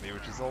stuff at me,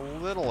 which is a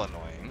little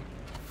annoying.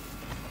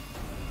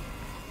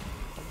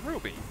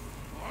 Ruby.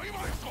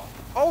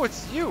 Oh,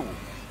 it's you!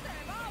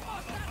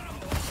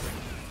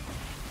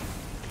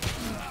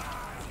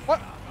 What?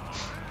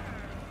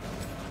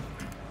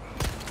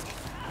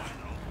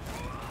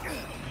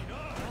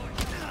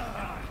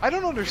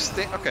 don't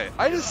understand. Okay,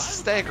 I just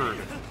staggered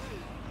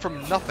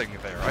from nothing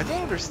there. I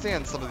don't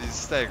understand some of these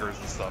staggers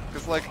and stuff.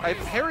 Because, like, I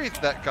parried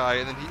that guy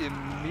and then he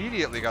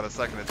immediately got a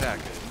second attack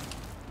in.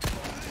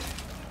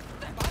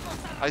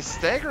 I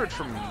staggered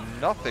from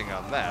nothing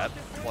on that.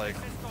 Like,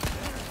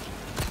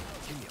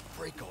 Give me a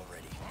break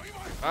already.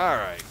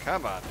 alright,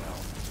 come on now.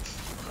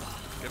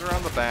 Get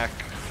around the back.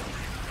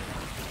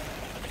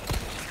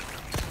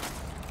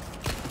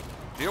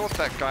 Deal with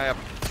that guy up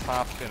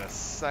top in a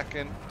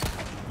second.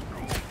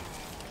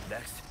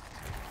 Next.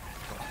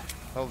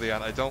 Oh,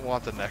 Leon, I don't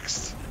want the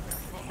next.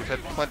 We've had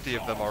plenty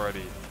of them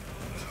already.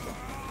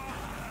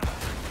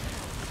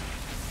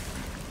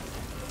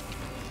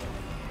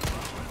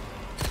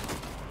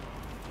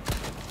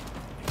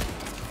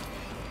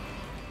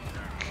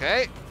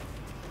 Okay.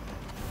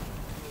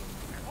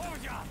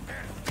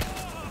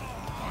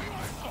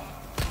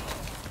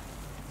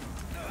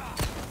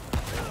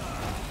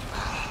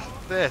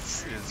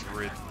 This is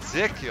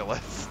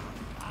ridiculous.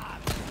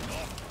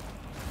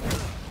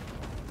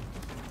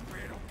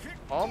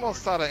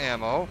 Almost out of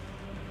ammo.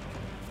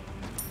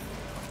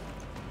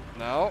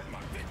 No.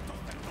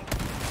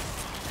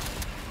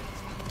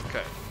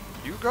 Okay.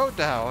 You go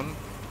down.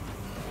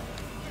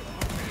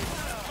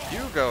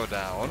 You go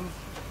down.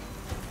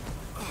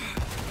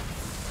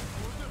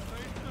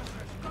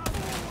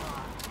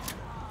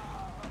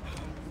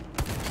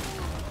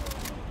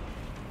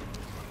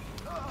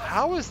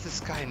 How is this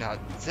guy not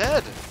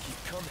dead?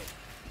 Keep coming.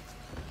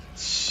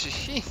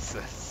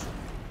 Jesus.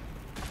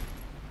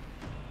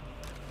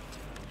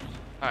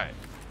 Alright.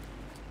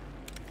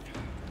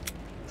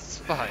 It's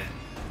fine.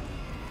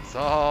 It's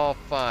all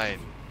fine.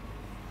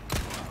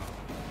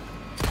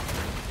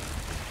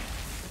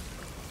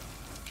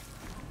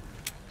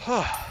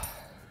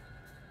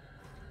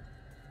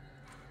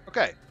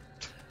 Okay.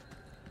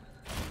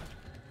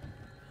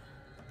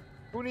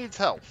 Who needs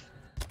help?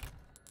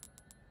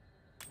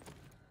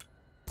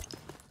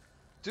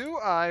 Do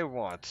I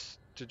want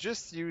to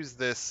just use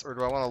this, or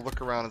do I want to look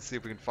around and see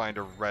if we can find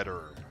a red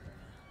herb?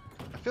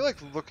 I feel like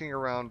looking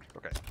around...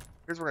 Okay,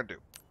 here's what we're going to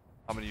do.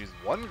 I'm going to use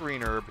one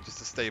green herb just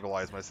to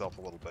stabilize myself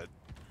a little bit.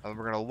 And then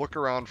we're going to look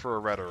around for a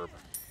red herb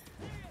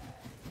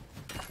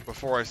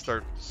before I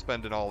start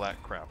spending all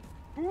that crap.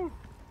 Ooh.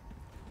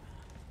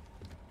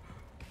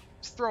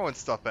 Just throwing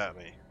stuff at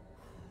me.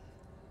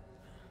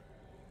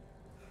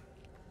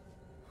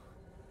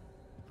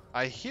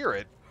 I hear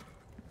it.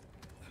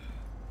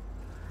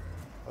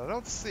 But I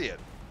don't see it.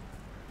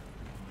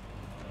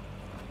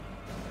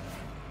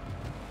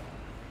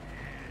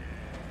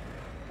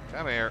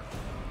 Come here.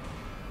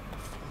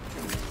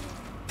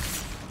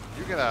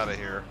 You get out of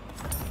here.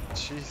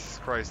 Jesus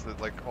Christ,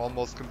 that like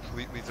almost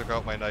completely took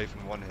out my knife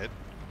in one hit.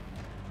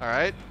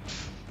 Alright.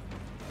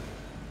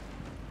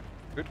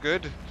 Good,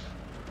 good.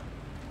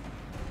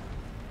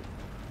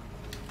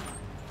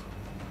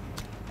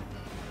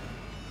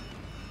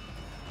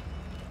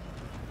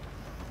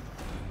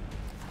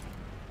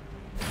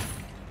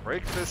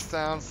 Break this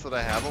down so that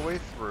I have a way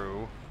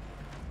through.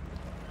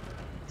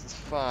 This is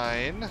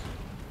fine.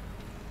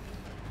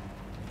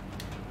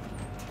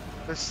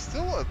 There's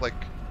still like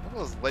one of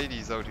those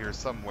ladies out here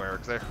somewhere,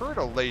 because I heard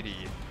a lady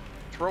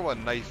throw a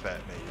knife at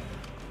me.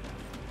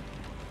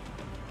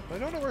 I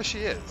don't know where she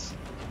is.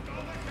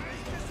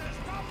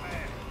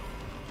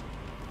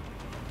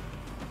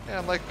 Yeah,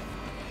 I'm like,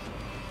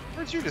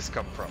 where'd you just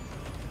come from?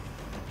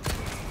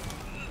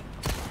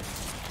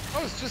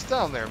 I was just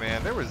down there,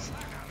 man. There was...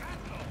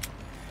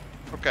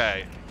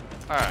 Okay.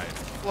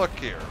 Alright. Look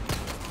here.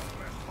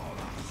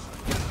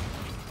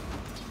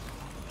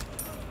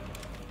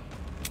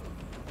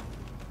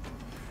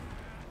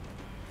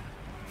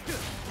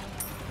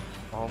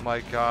 Oh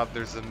my god,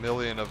 there's a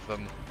million of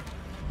them.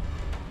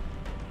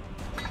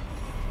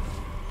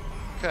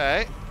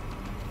 Okay.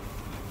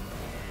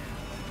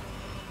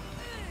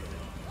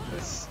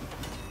 This...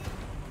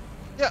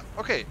 Yeah,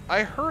 okay.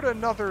 I heard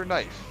another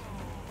knife.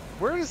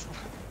 Where is...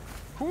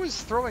 Who is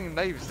throwing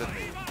knives at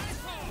me?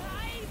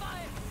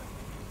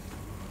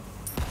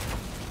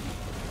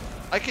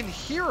 I can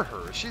hear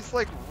her. She's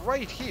like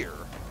right here.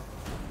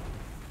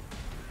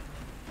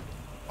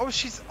 Oh,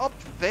 she's up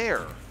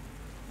there.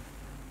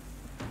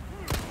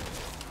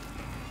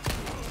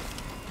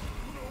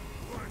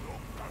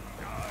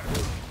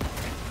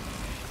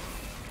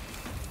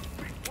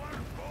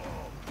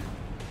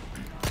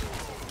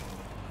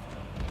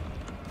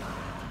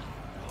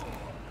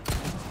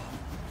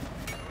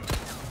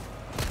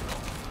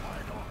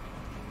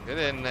 Get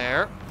in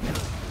there.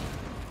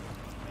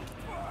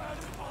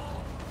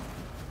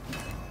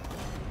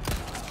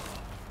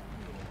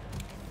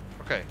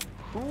 Okay,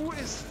 who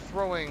is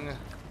throwing...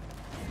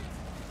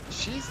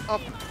 She's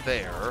up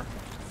there.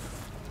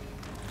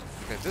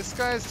 Okay, this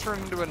guy's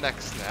turned into a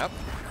neck snap.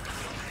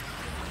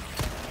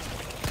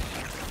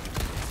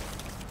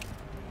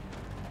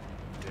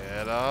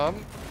 Get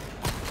him.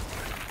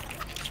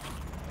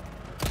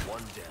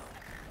 One down.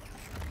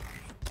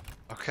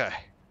 Okay.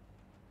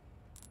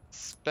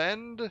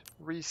 Spend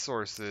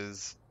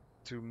resources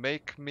to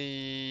make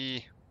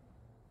me...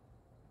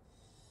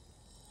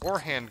 More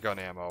handgun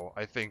ammo,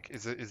 I think,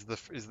 is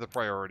the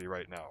priority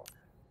right now.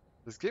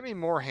 Just give me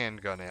more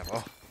handgun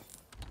ammo.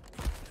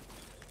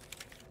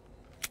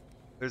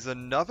 There's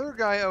another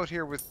guy out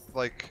here with,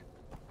 like...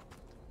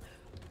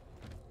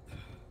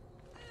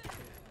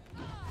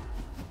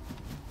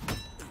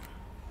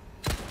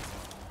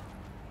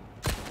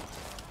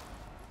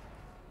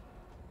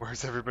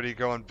 Where's everybody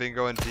going?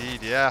 Bingo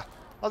indeed, yeah.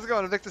 How's it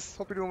going, Invictus?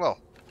 Hope you're doing well.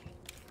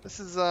 This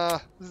is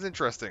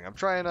interesting. I'm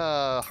trying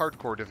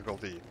hardcore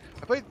difficulty.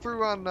 I played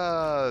through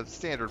on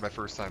standard my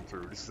first time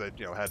through, just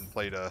because I hadn't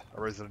played a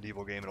Resident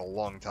Evil game in a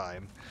long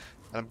time.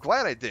 And I'm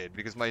glad I did,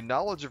 because my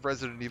knowledge of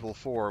Resident Evil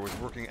 4 was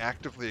working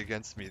actively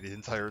against me the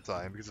entire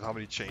time because of how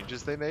many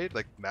changes they made,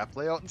 like map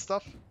layout and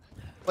stuff.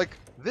 Like,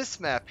 this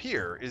map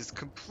here is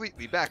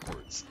completely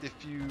backwards. If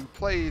you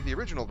play the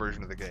original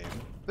version of the game,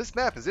 this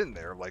map is in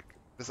there, like,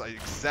 this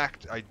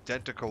exact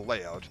identical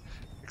layout,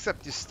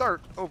 except you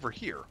start over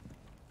here.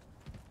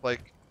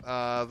 Like,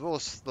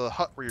 the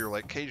hut where you're,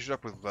 like, caged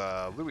up with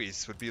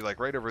Luis would be, like,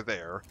 right over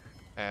there,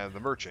 and the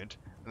merchant,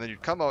 and then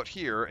you'd come out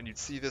here, and you'd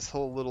see this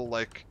whole little,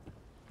 like,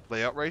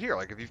 layout right here.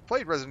 Like, if you've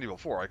played Resident Evil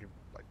 4,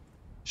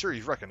 sure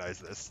you've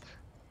recognized this.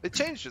 They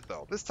changed it,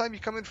 though. This time you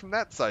come in from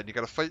that side, and you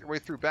gotta fight your way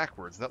through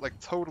backwards, and that, like,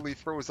 totally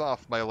throws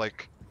off my,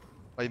 like,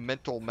 my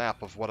mental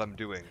map of what I'm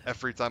doing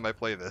every time I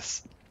play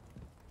this.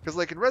 Because,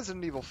 like, in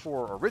Resident Evil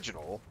 4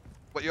 Original,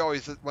 what you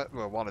always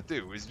want to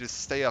do is just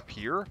stay up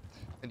here,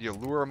 and you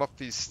lure them up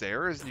these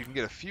stairs, and you can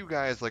get a few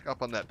guys, like,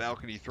 up on that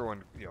balcony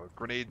throwing,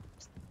 grenade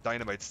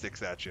dynamite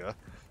sticks at you,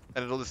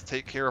 and it'll just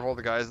take care of all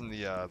the guys in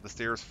the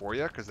stairs for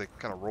you, because they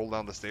kind of roll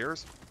down the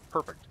stairs.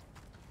 Perfect.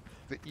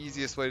 The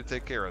easiest way to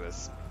take care of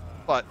this.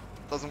 But,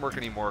 it doesn't work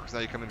anymore, because now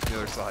you come in from the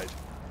other side.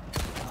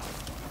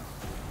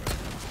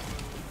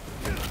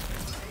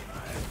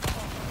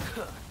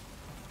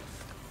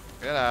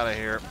 Get out of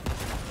here.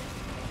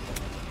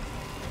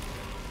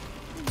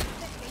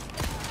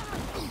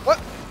 What?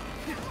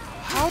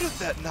 How did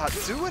that not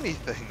do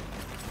anything?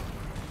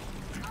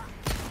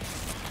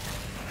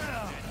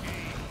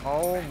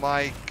 Oh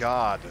my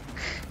god.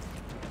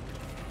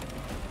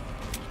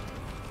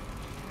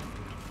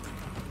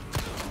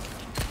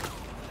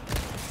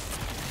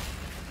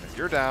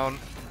 You're down.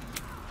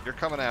 You're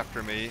coming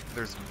after me.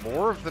 There's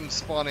more of them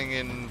spawning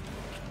in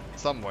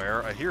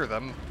somewhere. I hear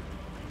them.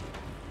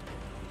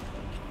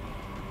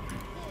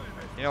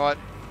 You know what?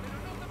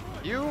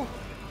 You?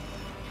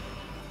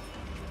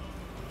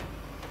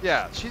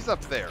 Yeah, she's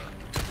up there.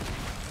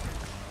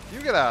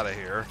 You get out of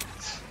here.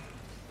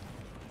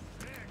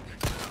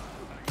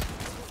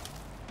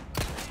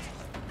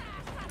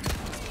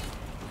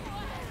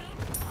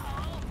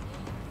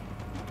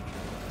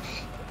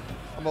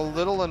 I'm a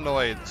little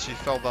annoyed she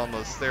fell down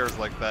those stairs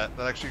like that.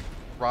 That actually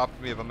robbed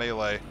me of a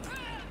melee.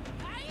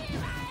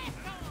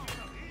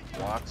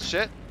 Watch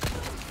it.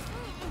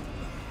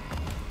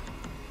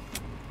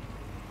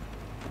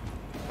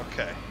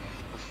 Okay,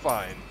 we're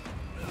fine.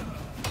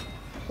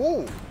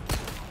 Oh!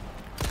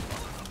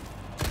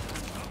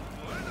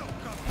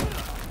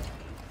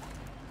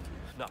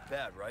 Not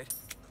bad, right?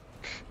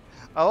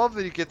 I love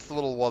that he gets the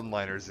little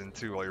one-liners in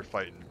too while you're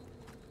fighting.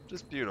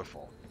 Just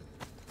beautiful.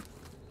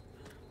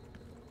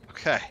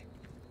 Okay.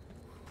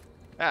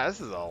 Yeah,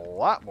 this is a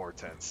lot more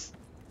tense.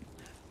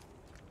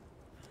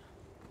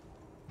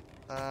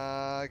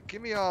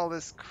 Give me all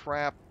this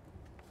crap.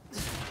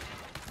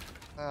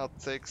 I'll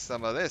take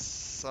some of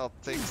this. I'll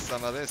take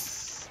some of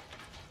this.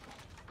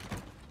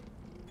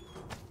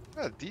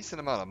 Got a decent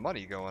amount of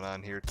money going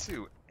on here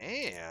too,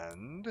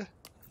 and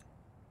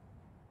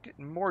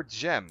getting more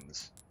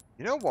gems.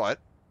 You know what?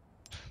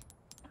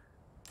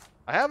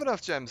 I have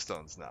enough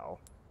gemstones now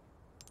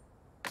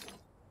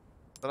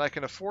that I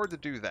can afford to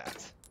do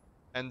that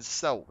and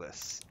sell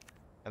this,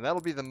 and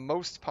that'll be the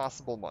most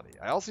possible money.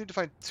 I also need to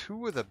find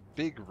 2 of the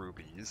big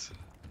rubies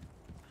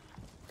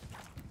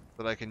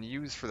that I can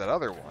use for that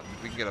other one.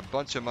 We can get a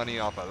bunch of money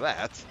off of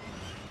that.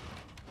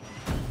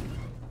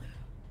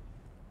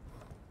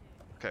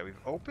 Okay, we've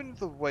opened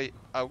the way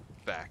out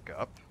back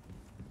up.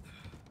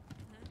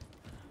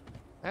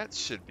 That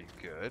should be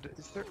good.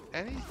 Is there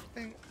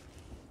anything?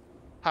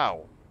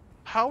 How?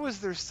 How is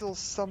there still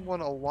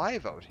someone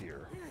alive out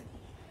here?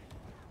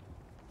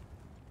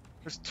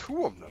 There's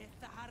 2 of them.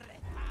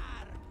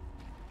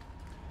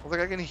 Well,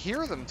 like, I can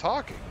hear them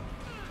talking.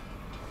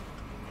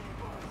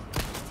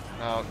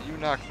 Now, you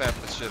knock that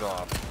shit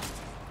off.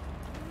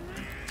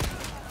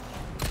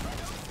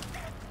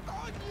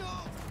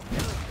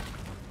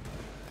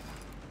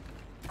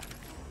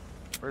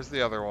 Where's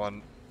the other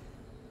one?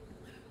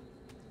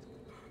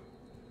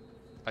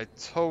 I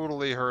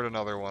totally heard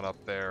another one up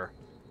there.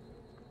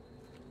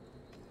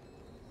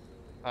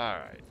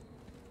 Alright.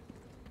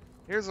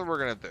 Here's what we're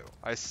gonna do.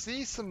 I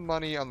see some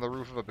money on the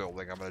roof of a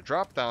building. I'm gonna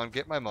drop down,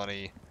 get my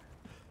money.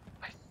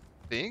 I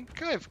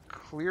think I've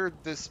cleared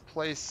this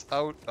place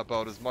out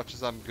about as much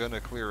as I'm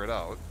gonna clear it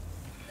out.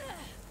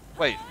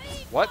 Wait,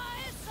 what?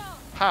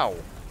 How?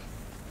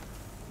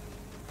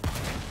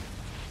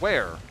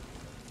 Where?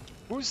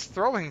 Who's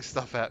throwing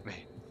stuff at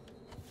me?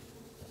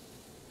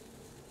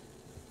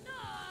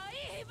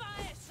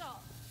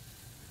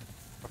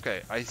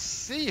 Okay, I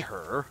see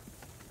her.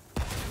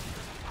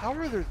 How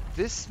are there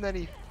this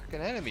many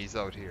freaking enemies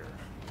out here?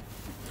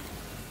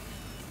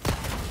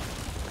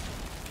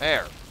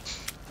 There.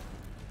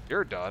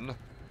 You're done.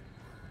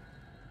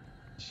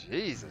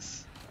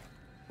 Jesus.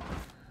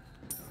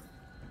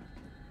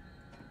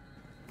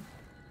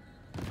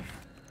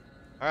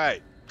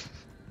 Alright.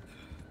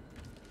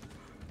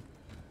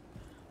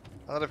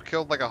 Now that I've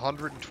killed like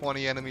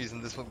 120 enemies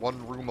in this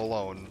one room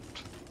alone,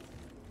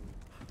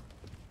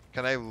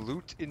 can I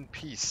loot in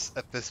peace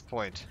at this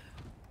point?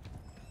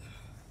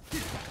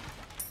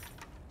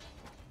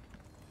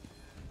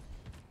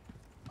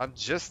 I'm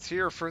just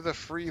here for the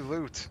free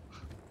loot.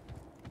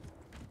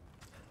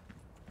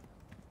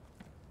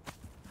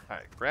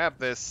 Alright, grab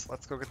this.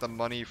 Let's go get the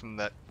money from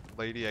that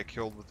lady I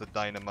killed with the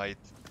dynamite.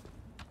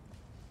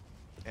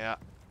 Yeah.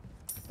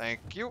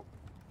 Thank you.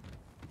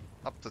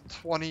 Up to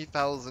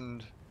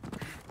 20,000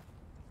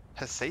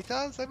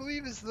 pesetas, I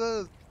believe, is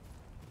the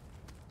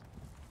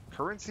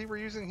currency we're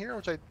using here,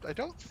 which I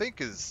don't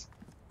think is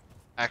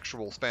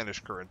actual Spanish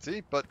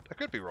currency, but I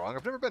could be wrong.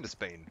 I've never been to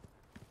Spain.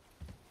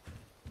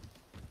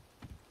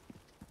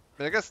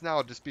 I mean, I guess now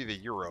it'd just be the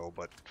euro,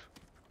 but...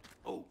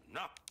 Oh,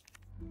 no.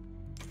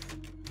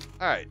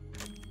 Alright.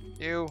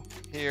 You,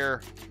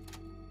 here.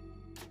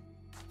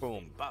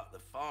 Boom. But the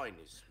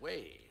finest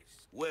ways.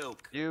 Welcome.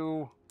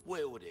 You,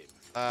 Wield him.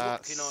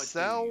 What can I do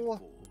sell you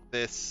for?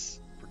 this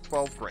for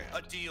 12 grand.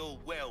 A deal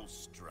well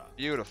struck.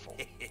 Beautiful.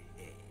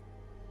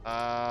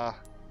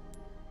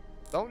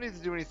 Don't need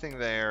to do anything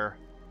there.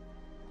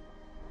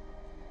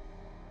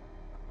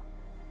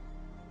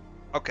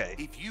 Okay.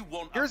 If you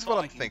want Here's a what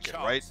I'm fighting thinking,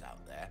 chance right?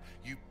 out there,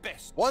 you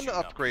best One tune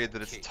up upgrade your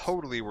that it's kit.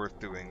 totally worth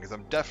doing, because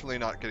I'm definitely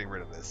not getting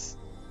rid of this.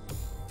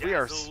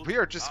 Dazzled, We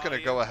are just gonna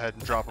I go am ahead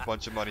and drop a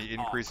bunch of money,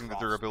 increasing the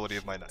durability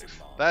of my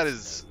knife. That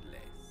is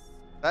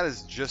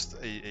just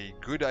a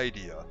good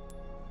idea.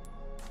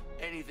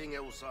 Anything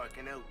else I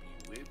can help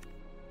you with?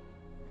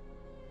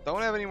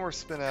 Don't have any more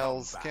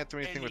spinels. Come Can't do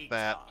back anything with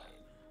that.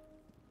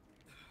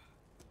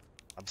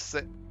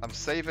 anytime. I'm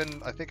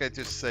saving. I think I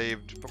just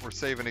saved, but we're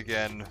saving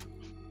again.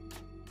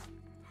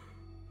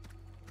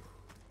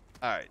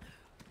 Alright.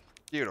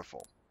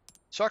 Beautiful.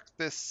 Chuck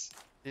this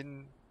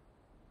in...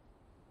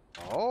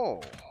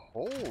 Oh,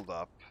 hold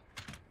up.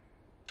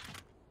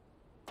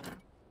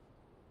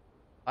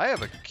 I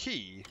have a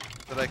key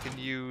that I can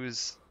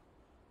use.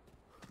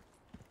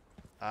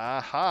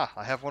 Aha!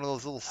 I have one of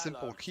those little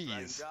simple Hello,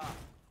 keys. stranger.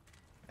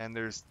 And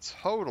there's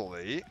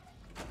totally...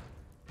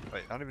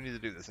 Wait, I don't even need to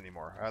do this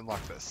anymore. I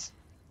unlock this.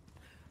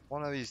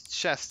 One of these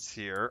chests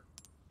here.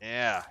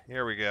 Yeah,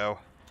 here we go.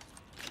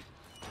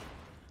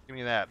 Give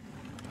me that.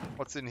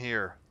 What's in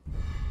here?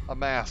 A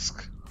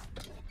mask.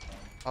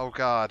 Oh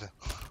god.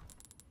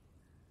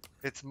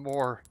 It's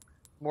more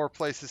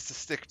places to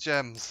stick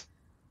gems.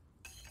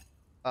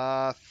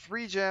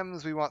 3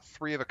 gems. We want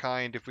 3 of a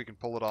kind if we can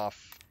pull it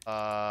off.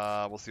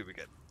 We'll see what we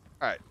get.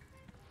 Alright.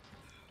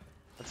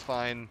 That's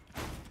fine.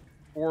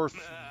 Or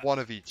 1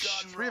 of each.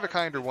 3 of a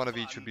kind or 1 of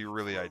each would be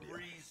really ideal.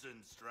 Reason,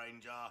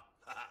 stranger.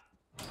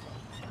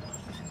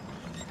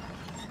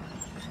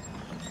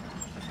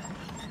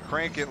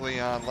 Crank it,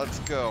 Leon. Let's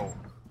go.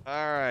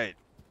 Alright.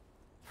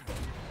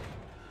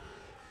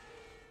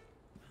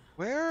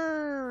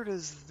 Where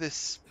does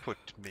this put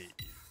me?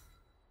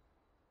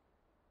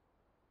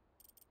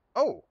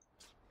 Oh!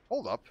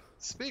 Hold up.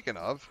 Speaking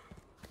of...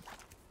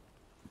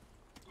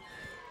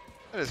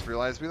 I just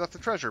realized we left the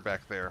treasure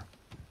back there.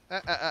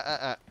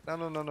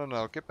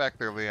 No. Get back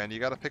there, Leon. You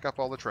gotta pick up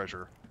all the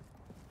treasure.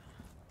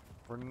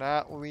 We're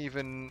not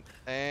leaving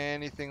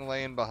anything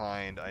laying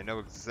behind. I know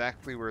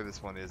exactly where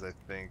this one is, I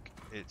think.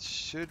 It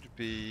should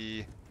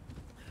be...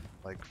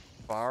 like,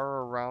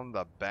 far around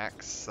the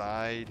back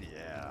side.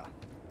 Yeah.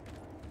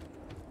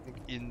 I think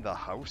in the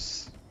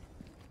house.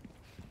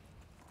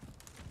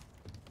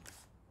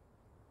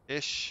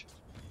 Ish.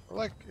 Or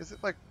like, is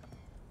it like...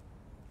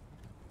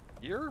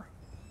 here?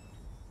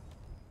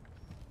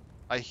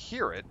 I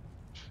hear it.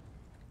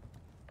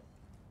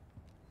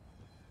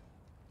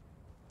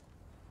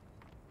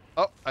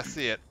 Oh, I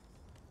see it.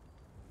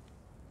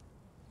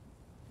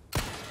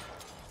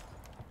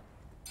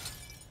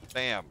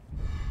 Bam.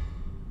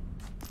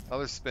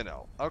 Another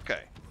spin-out.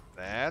 Okay.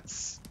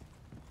 That's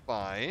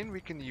fine.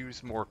 We can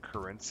use more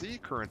currency.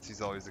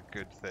 Currency's always a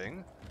good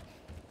thing.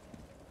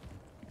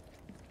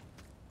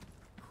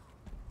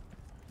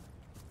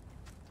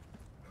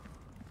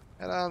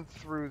 Head on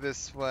through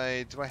this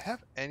way. Do I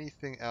have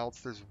anything else?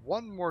 There's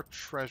one more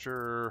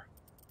treasure.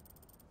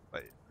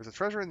 Wait, there's a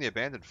treasure in the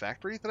abandoned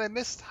factory that I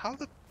missed? How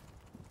the...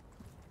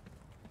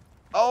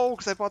 Oh,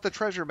 because I bought the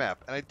treasure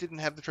map, and I didn't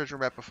have the treasure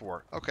map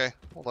before. Okay,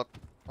 hold up.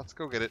 Let's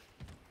go get it.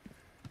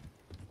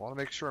 Want to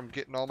make sure I'm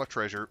getting all my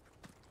treasure.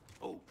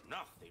 Oh,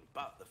 nothing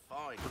but the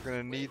finest. We're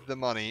going to need the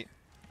money.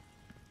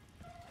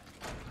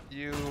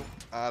 You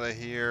out of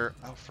here.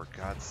 Oh, for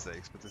God's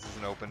sakes, but this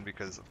isn't open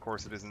because, of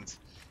course, it isn't.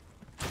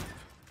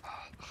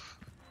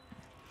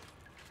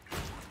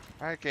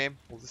 Alright, game.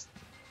 We'll just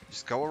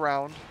go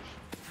around.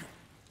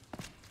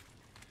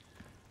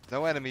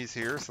 No enemies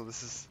here, so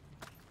this is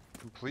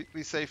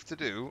completely safe to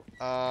do.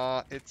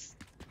 It's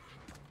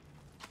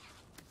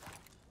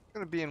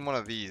gonna be in one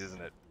of these,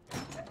 isn't it?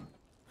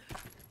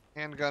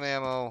 Handgun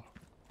ammo.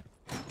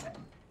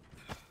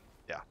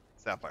 Yeah,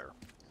 sapphire.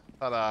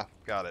 Ta-da,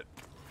 got it.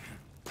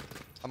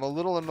 I'm a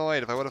little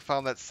annoyed. If I would have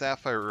found that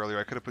sapphire earlier,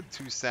 I could have put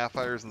 2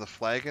 sapphires in the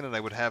flagon, and I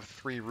would have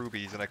 3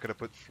 rubies, and I could have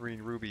put 3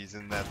 rubies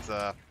in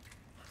that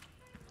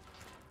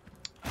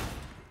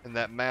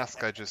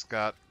mask I just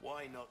got.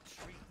 Why not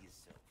treat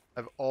yourself?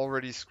 I've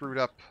already screwed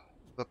up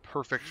the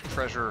perfect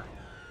treasure.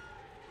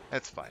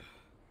 That's fine.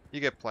 You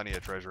get plenty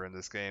of treasure in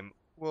this game.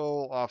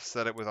 We'll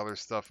offset it with other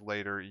stuff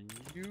later.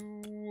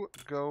 You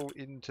go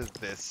into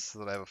this so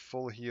that I have a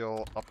full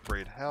heal,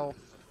 upgrade health.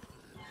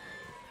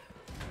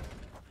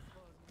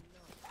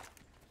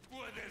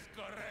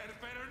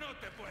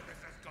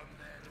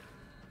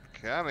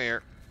 Come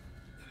here.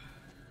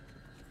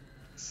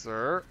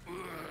 Sir.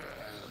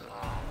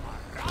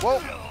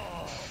 Whoa!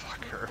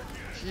 Fucker.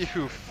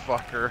 You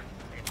fucker.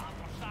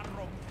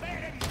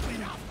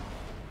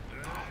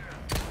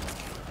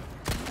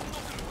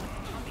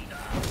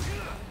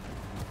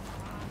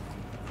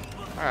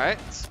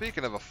 Alright,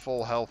 speaking of a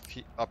full health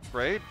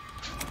upgrade.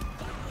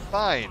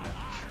 Fine.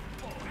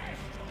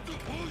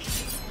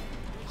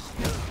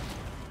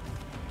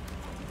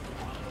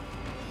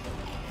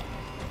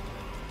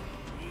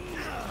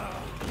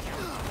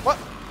 What?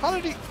 How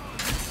did he...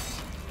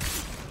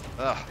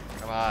 Ugh,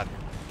 come on.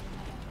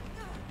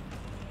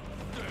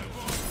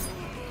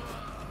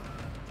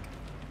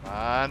 Come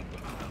on.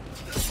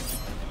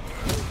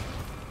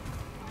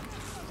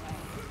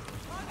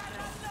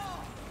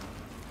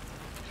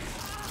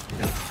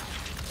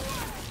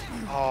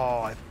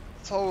 Oh, I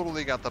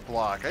totally got the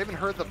block. I even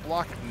heard the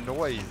block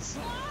noise.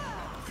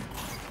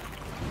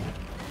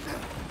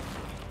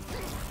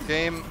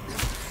 Game,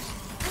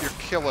 you're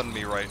killing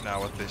me right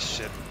now with this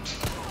shit.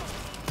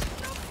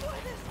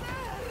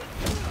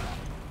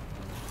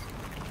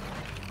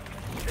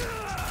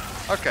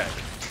 Okay.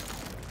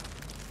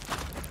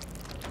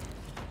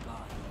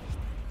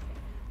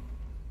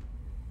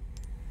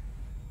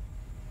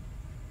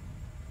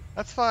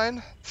 That's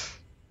fine.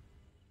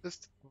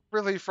 Just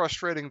really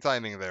frustrating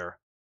timing there.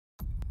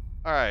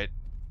 Alright.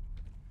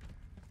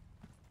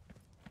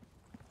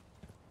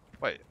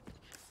 Wait.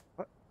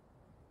 What?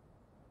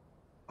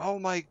 Oh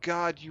my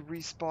god, you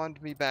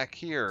respawned me back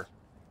here.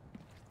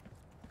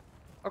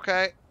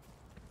 Okay.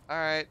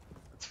 Alright.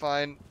 It's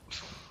fine.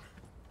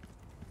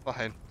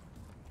 Fine.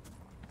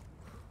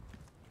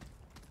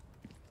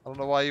 I don't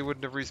know why you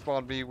wouldn't have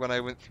respawned me when I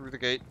went through the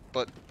gate,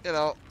 but, you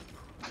know.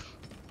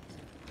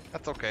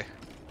 That's okay.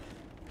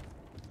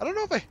 I don't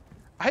know if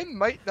I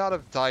might not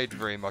have died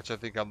very much, I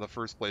think, on the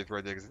first playthrough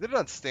I did, because I did it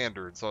on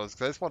standard, so I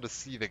just wanted to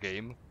see the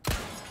game.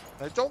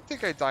 I don't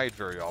think I died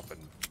very often.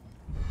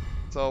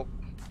 So,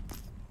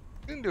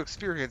 getting to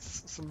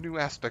experience some new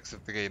aspects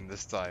of the game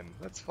this time.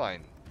 That's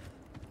fine.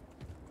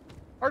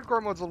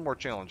 Hardcore mode's a little more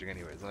challenging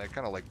anyways, and I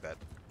kind of like that.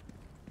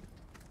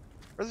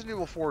 Resident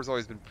Evil 4 has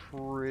always been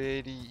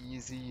pretty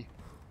easy.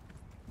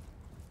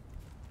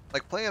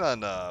 Like, playing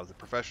on, was it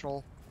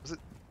Professional?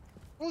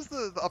 What was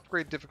the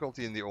upgrade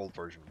difficulty in the old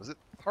version? Was it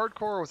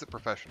hardcore or was it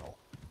professional?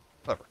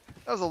 Whatever.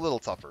 That was a little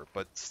tougher,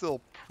 but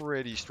still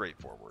pretty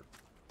straightforward.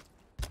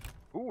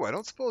 Ooh, I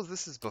don't suppose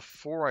this is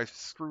before I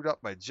screwed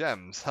up my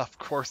gems. Of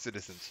course it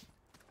isn't.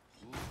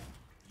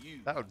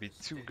 That would be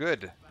too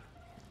good.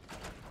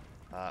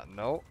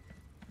 No.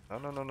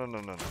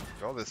 No.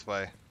 Go this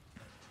way.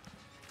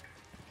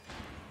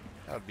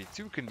 That would be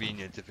too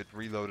convenient if it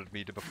reloaded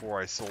me to before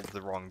I sold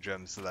the wrong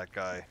gems to that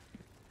guy.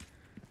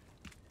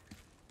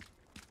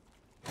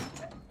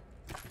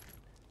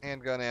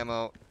 Handgun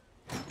ammo.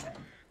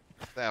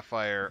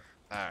 Sapphire.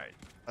 Alright,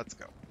 let's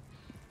go.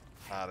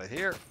 Out of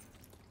here.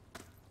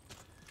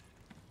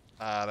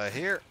 Out of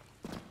here.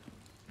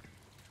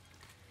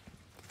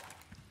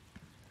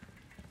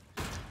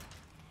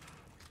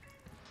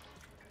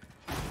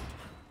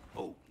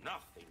 Oh,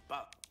 nothing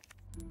but.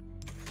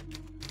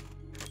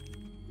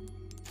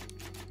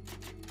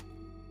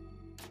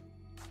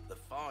 The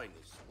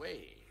finest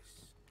ways.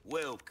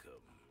 Welcome.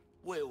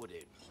 Well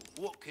then,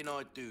 what can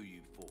I do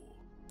you for?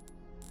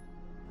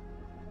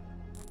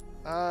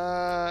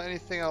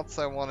 Anything else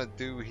I want to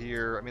do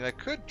here? I mean, I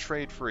could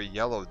trade for a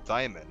yellow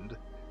diamond,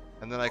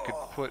 and then I could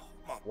put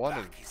one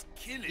of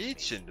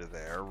each into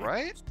there,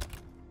 right?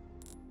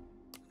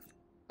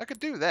 I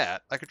could do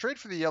that. I could trade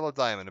for the yellow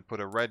diamond and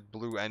put a red,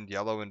 blue, and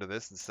yellow into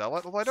this and sell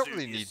it, although I don't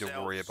really need to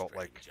worry about,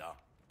 like,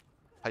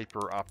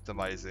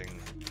 hyper-optimizing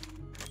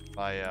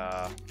my,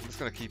 I'm just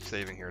gonna keep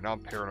saving here. Now I'm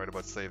paranoid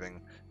about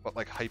saving, but,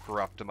 like,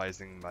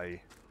 hyper-optimizing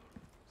my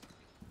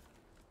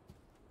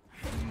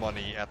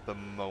money at the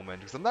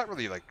moment, because I'm not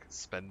really, like,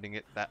 spending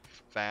it that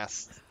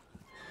fast.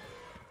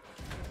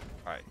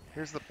 Alright,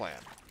 here's the plan.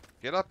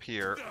 Get up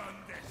here.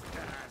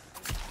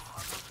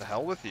 The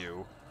hell with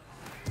you.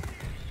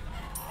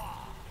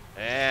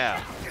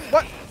 Yeah.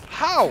 What?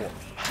 How?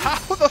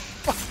 How the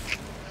fuck?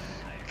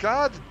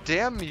 God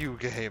damn you,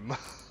 game.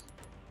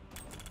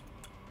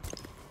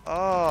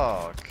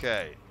 Oh,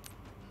 okay.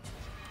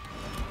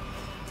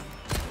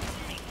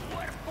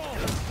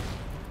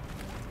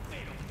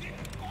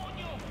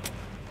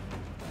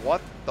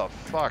 What the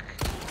fuck?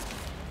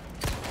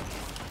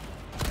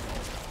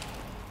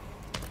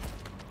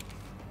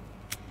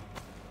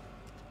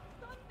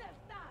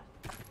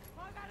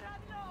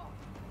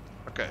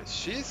 Okay,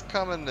 she's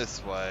coming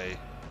this way.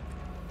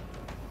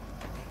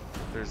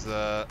 There's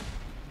a...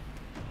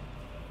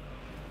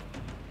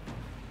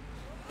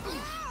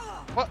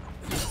 What?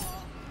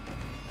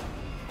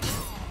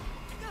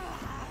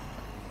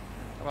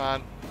 Come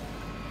on.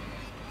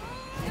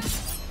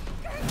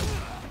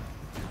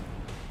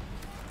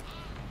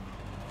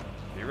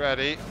 Be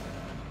ready.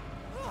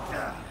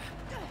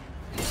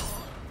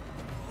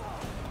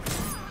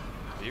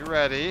 Be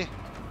ready.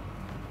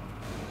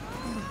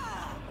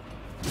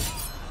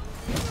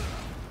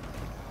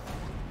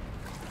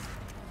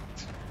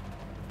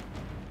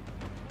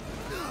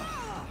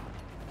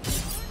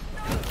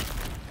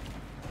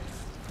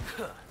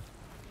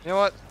 You know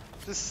what?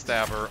 Just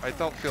stab her. I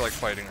don't feel like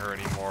fighting her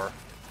anymore.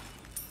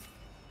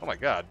 Oh my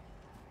god.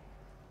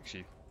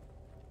 She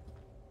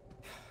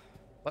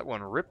let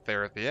one rip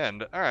there at the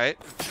end. Alright.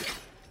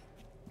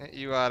 Get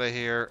you out of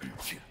here.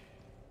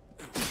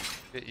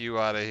 Get you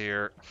out of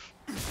here.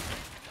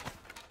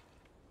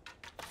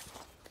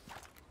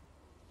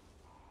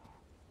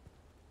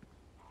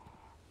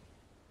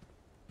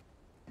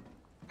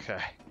 Okay.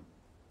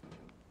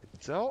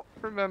 I don't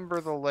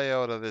remember the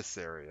layout of this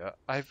area.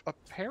 I've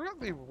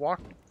apparently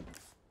walked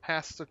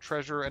past a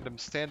treasure and am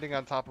standing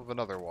on top of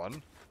another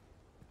one.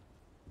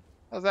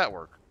 How's that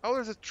work? Oh,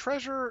 there's a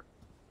treasure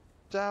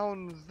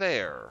down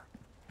there.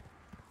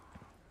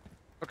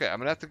 Okay, I'm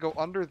gonna have to go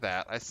under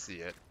that. I see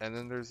it. And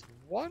then there's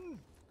one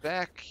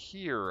back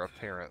here,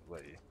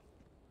 apparently.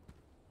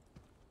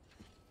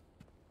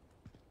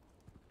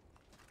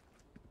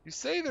 You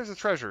say there's a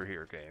treasure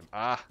here, game.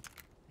 Ah.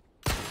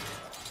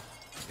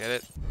 Get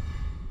it?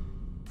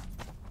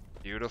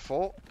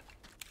 Beautiful.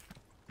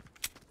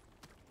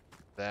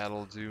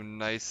 That'll do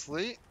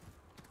nicely.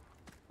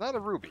 Not a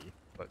ruby,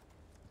 but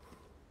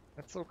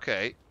that's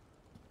okay.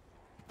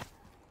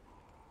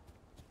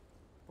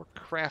 We're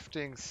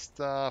crafting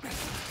stuff.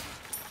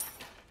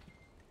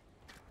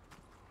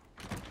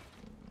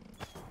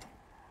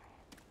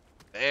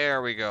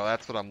 There we go.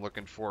 That's what I'm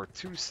looking for.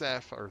 3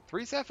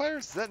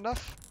 sapphires? Is that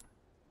enough?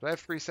 Do I have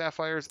 3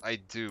 sapphires? I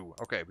do.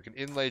 Okay, we can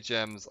inlay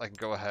gems. I can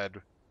go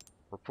ahead.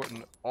 We're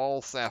putting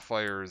all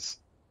sapphires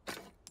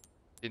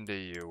into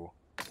you.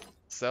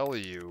 Sell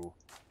you.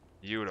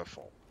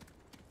 Beautiful.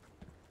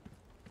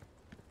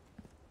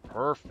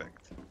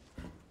 Perfect.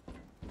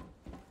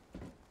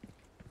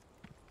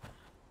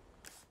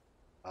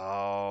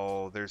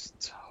 Oh, there's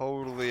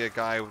totally a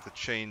guy with a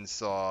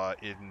chainsaw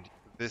in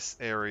this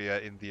area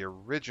in the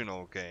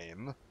original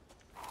game.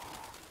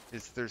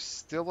 Is there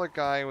still a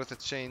guy with a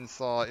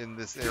chainsaw in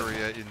this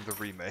area in the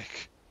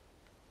remake?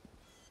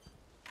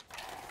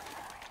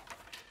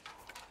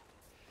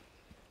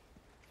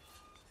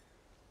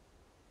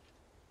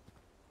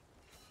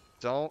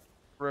 Don't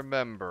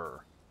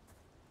remember.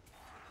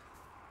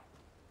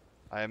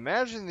 I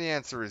imagine the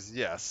answer is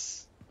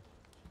yes.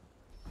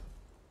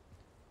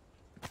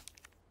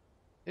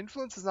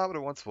 Influence is not what it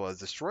once was.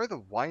 Destroy the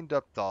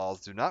wind-up dolls.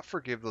 Do not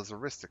forgive those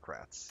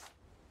aristocrats.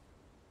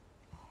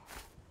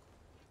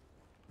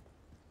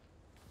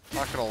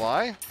 Not gonna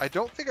lie, I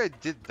don't think I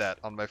did that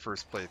on my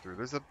first playthrough.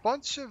 There's a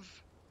bunch of... Is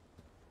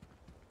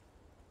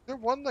there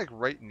one, like,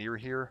 right near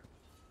here?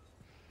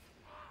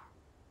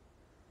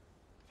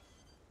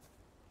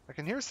 I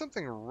can hear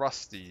something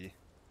rusty.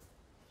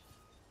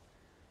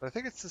 But I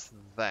think it's just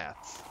that.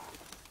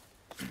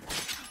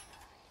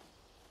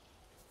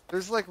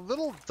 There's like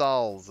little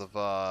dolls of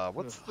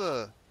what's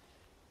the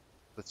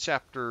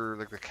chapter,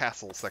 like the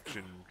castle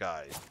section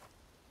guy.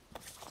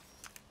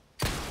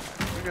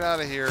 You get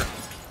out of here.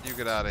 You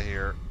get out of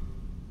here.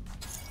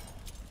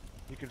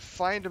 You can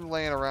find him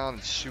laying around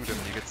and shoot him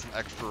and you get some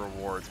extra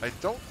rewards. I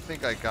don't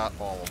think I got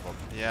all of them.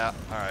 Yeah,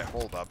 alright,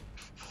 hold up.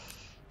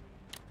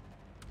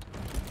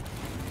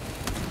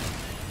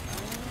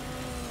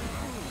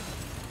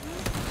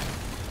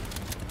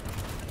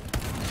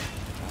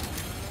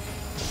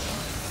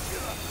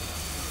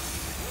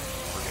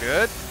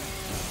 Good.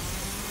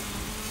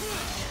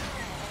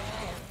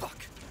 Fuck.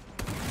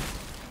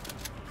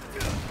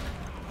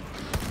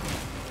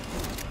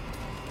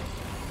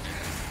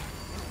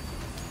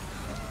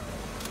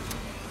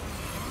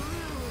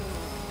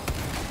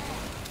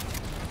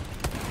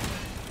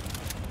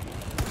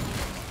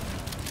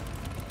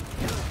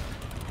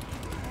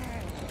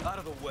 Out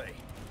of the way.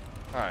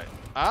 Alright,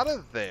 out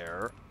of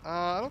there.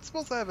 I don't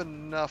suppose I have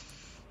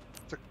enough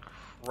to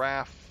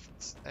craft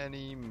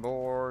any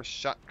more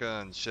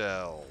shotgun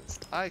shells.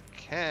 I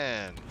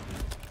can.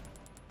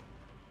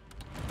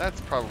 That's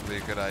probably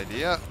a good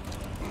idea.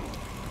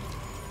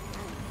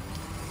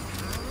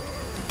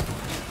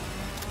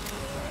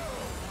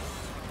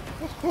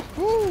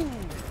 Woo-hoo-hoo!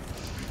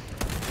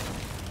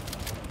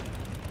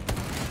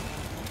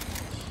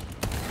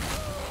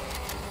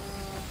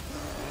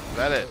 Is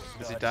that it?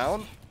 Is he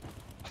down?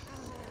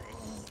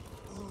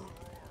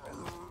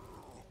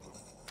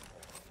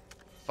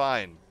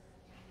 Fine.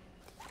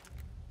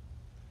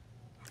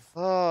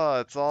 Oh,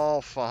 it's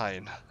all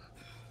fine.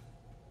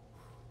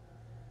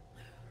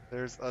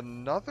 There's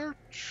another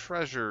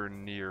treasure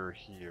near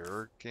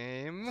here,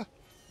 game.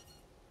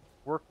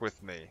 Work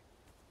with me.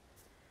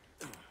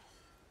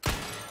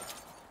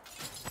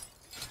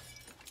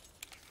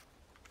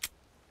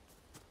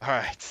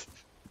 Alright.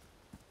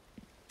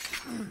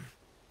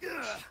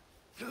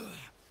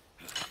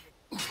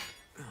 I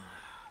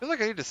feel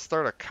like I need to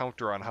start a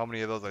counter on how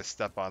many of those I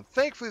step on.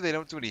 Thankfully, they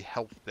don't do any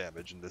health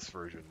damage in this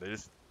version. They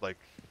just, like,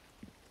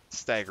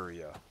 stagger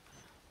you.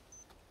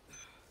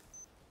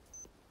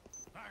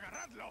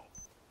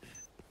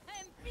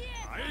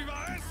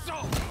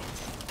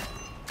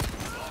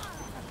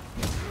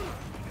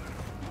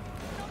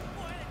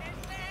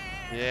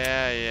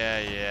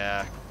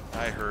 Yeah.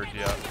 I heard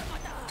ya.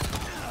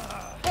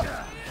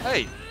 Oh,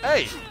 hey!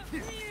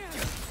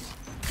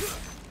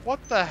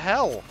 What the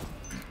hell?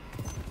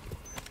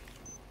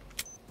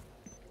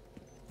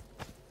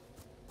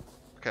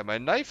 Okay, my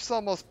knife's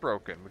almost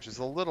broken, which is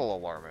a little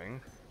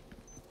alarming.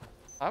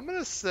 I'm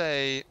gonna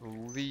say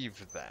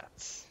leave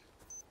that.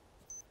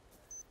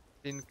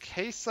 In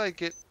case I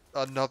get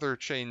another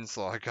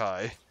chainsaw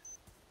guy.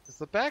 Because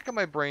the back of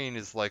my brain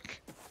is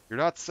like, you're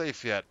not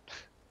safe yet.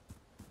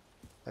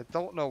 I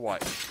don't know why.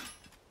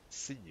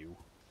 See you.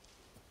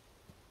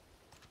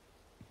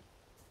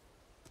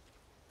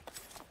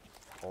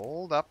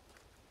 Hold up.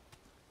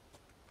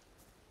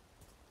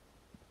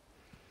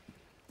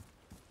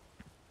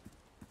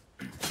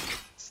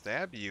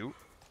 Stab you.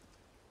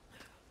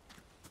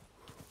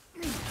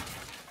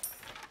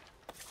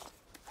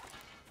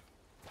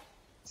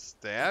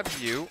 Stab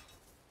you.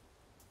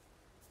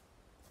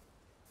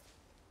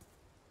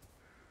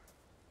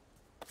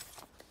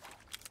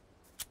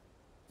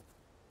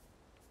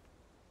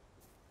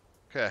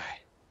 Okay.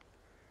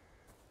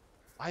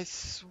 I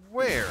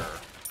swear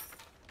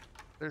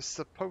there's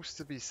supposed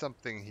to be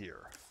something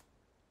here.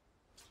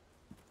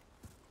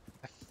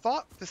 I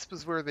thought this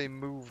was where they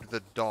moved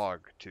the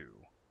dog to.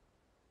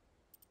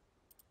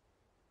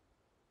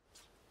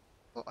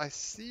 Well, I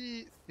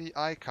see the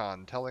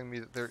icon telling me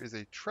that there is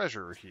a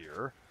treasure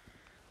here,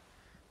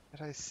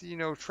 and I see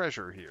no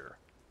treasure here.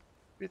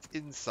 It's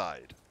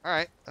inside.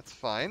 Alright, that's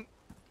fine.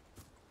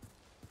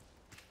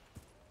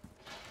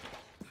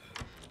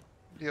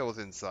 Deal with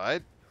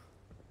inside.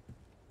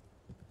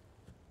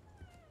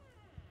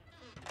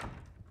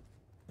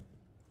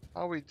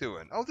 How are we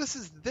doing? Oh, this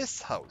is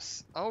this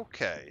house.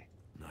 Okay.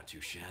 Not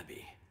too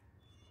shabby.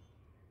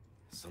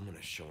 Someone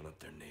has shown up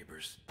their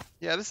neighbors.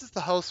 Yeah, this is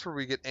the house where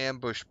we get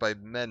ambushed by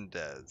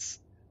Mendez.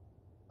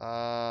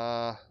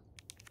 At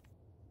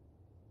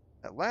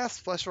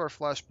last, flesh of our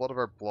flesh, blood of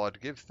our blood,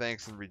 give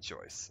thanks and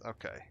rejoice.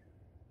 Okay.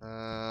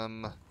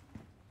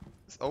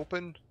 Is it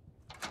open?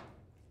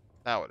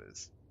 Now it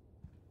is.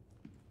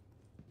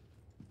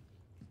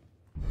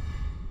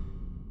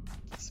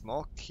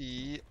 Small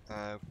key.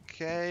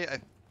 Okay, I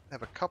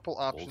have a couple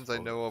options I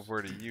know of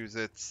where to use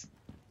it.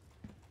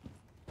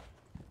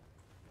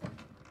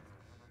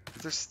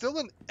 There's still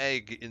an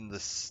egg in the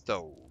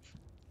stove.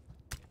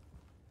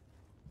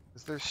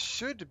 There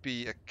should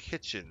be a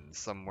kitchen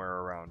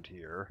somewhere around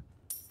here.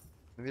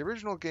 In the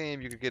original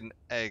game, you could get an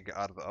egg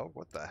out of the... Oh,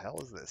 what the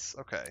hell is this?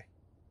 Okay.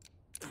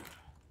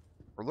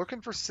 We're looking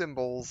for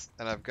symbols,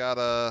 and I've got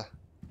to...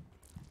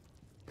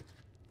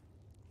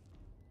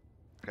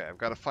 Okay, I've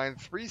got to find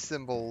 3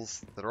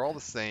 symbols that are all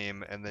the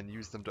same, and then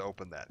use them to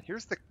open that.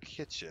 Here's the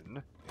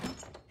kitchen.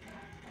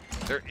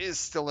 There is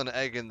still an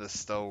egg in the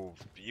stove.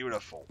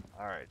 Beautiful.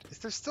 Alright. Is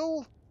there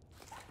still...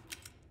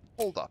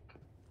 Hold up.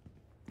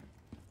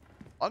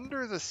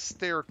 Under the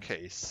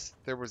staircase,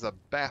 there was a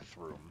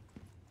bathroom.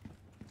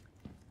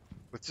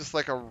 With just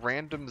like a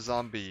random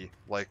zombie,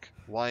 like,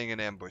 lying in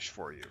ambush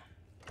for you.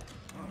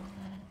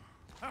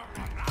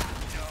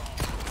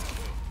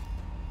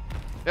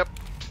 Yep.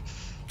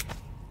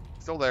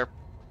 Still there.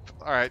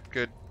 Alright,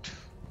 good.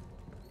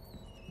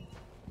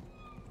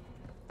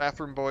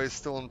 Bathroom boy is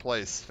still in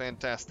place.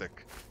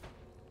 Fantastic.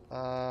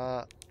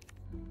 Full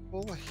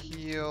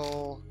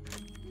heal.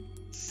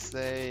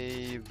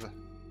 Save.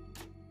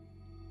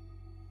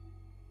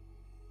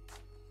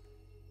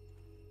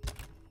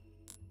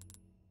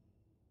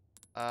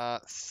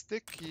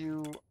 Stick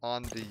you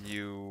onto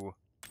you.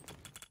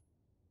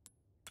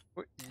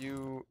 Put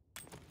you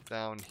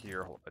down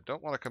here. Hold on. I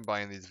don't want to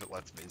combine these if it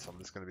lets me, so I'm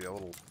just going to be a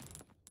little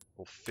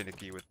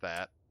finicky with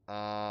that.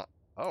 Oh,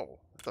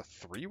 that's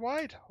a 3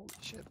 wide? Holy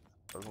shit.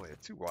 That was only a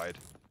 2 wide.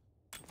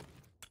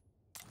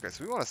 Okay,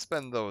 so we want to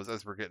spend those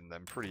as we're getting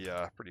them pretty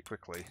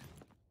quickly.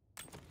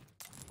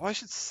 Oh, I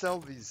should sell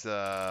these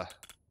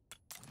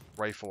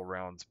rifle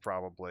rounds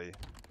probably,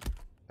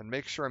 and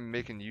make sure I'm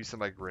making use of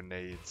my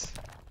grenades.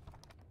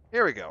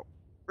 Here we go.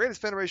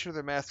 Greatest veneration of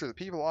their master, the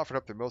people offered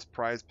up their most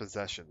prized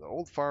possession. The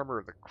old farmer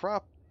of the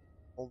crop,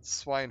 old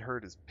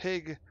swineherd his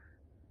pig,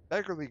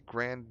 beggarly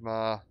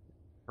grandma,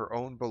 her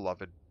own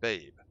beloved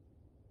babe.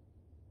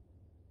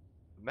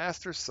 The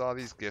master saw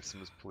these gifts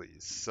and was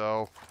pleased.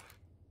 So,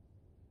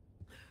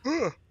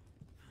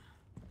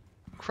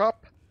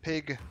 crop,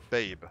 pig,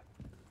 babe.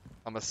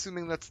 I'm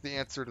assuming that's the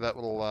answer to that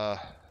little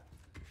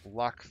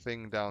lock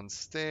thing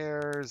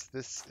downstairs.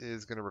 This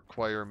is going to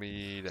require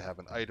me to have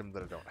an item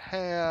that I don't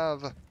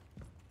have.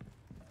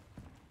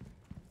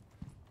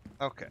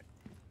 Okay.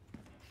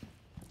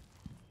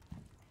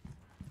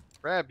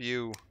 Grab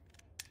you.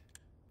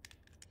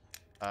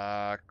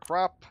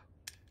 Crop.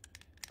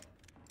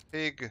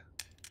 Pig.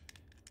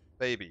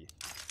 Baby.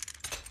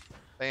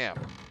 Bam.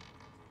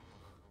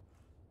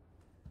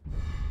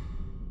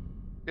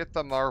 Get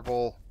the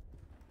marble.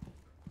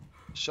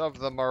 Shove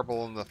the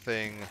marble in the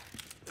thing.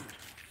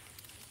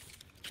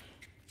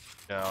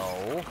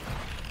 No.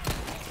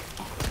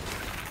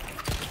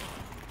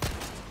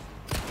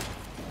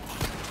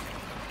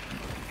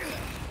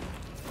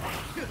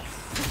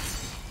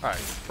 Alright,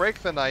 break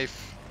the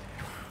knife.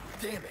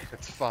 Damn it.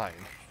 It's fine.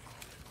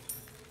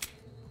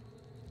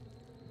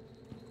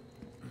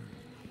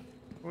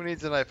 Who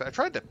needs a knife? I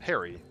tried to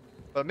parry,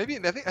 but maybe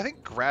I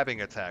think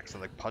grabbing attacks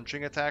and like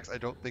punching attacks, I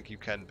don't think you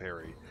can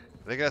parry.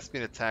 I think it has to be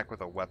an attack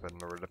with a weapon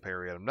in order to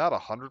parry it. I'm not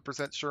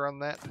 100% sure on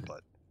that,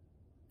 but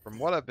from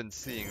what I've been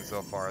seeing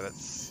so far, that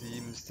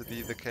seems to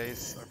be the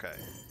case. Okay.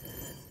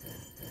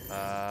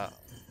 I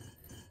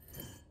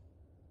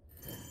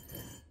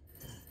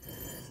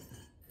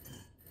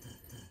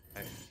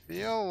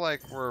feel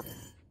like we're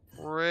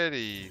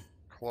pretty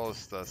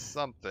close to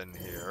something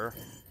here.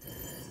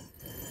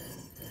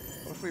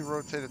 What if we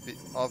rotate it the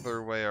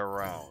other way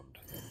around?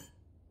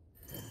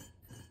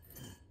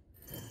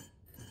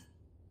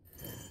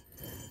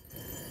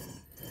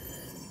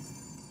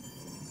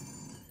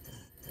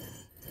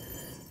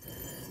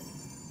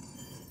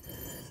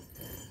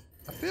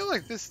 I feel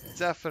like this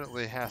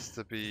definitely has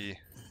to be...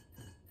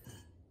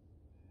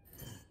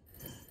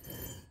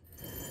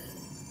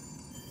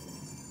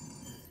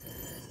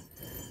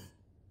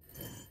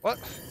 What?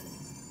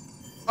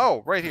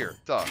 Oh, right here.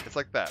 Duh. It's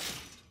like that.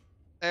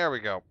 There we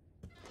go.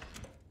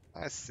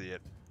 I see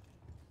it.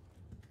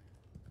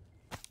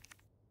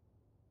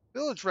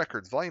 Village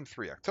Records, Volume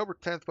 3, October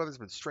 10th. Weather's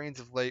been strange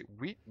of late.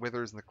 Wheat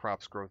withers and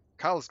the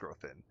cows grow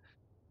thin.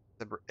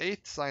 December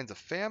 8th, signs of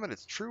famine.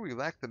 It's true we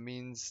lack the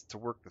means to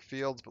work the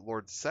fields, but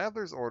Lord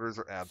Sadler's orders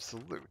are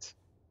absolute.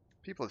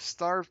 People have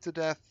starved to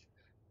death.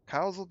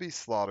 Cows will be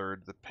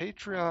slaughtered. The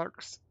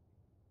patriarchs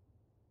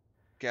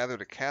gather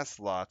to cast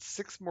lots.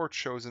 6 more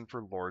chosen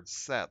for Lord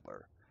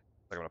Sadler.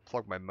 I'm going to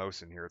plug my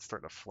mouse in here. It's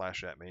starting to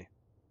flash at me.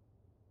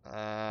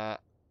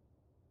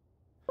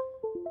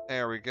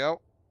 There we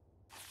go.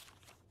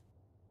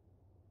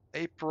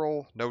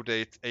 April, no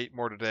date. 8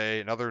 more today.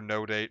 Another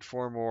no date.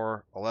 4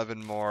 more.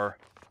 11 more.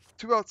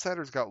 2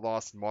 outsiders got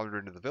lost and wandered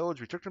into the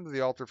village. We took them to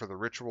the altar for the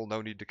ritual.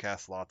 No need to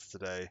cast lots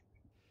today.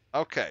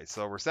 Okay,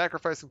 so we're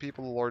sacrificing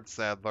people to Lord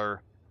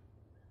Sadler.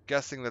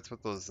 Guessing that's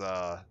what those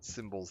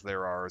symbols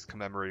there are, is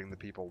commemorating the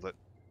people that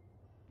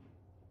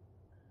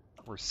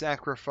were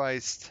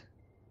sacrificed.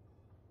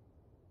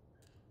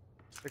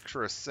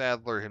 Picture of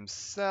Sadler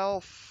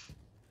himself.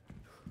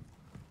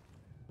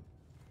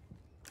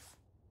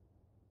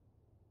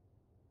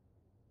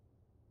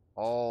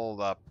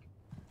 Hold up.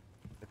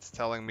 It's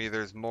telling me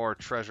there's more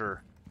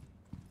treasure.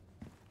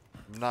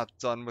 I'm not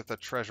done with the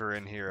treasure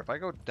in here. If I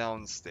go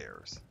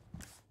downstairs.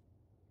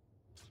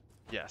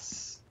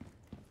 Yes.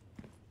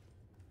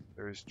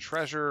 There's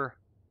treasure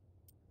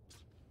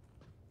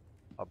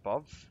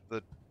above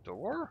the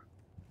door?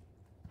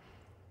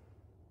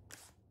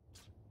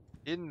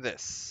 In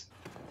this.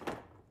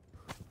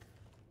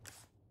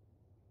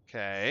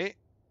 Okay.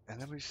 And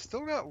then we've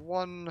still got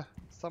one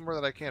somewhere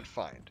that I can't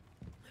find.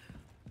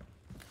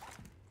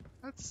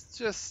 Let's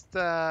just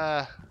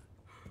poke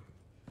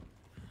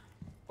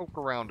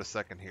around a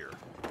second here.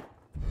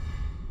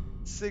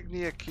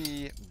 Insignia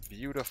key,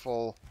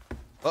 beautiful.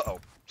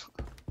 Uh-oh.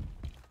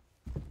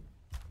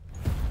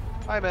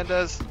 Hi,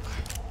 Mendez.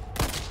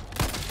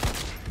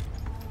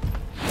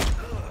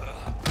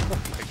 Oh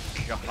my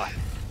god.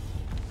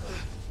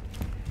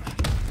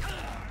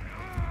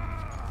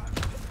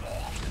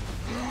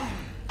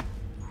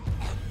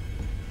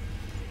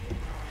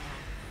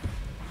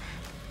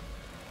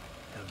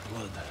 The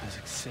blood has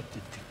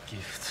accepted the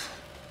gift.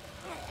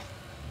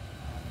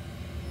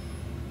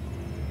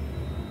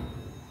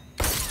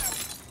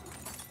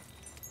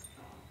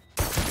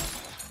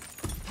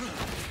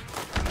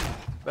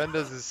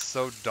 Mendez is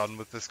so done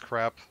with this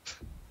crap.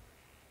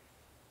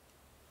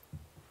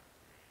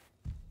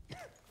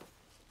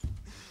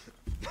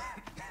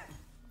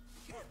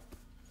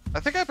 I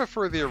think I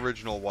prefer the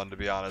original one, to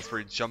be honest, where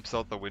he jumps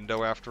out the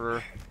window after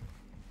her.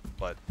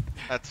 But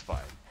that's fine.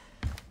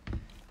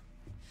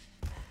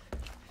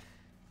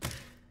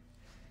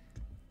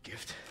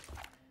 Gift?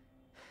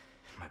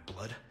 My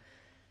blood?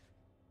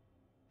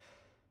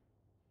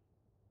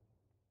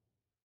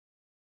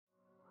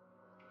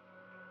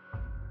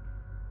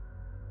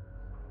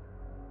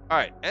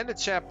 Alright, end of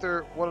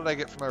chapter. What did I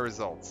get for my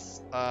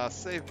results?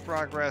 Save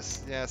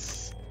progress,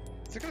 yes.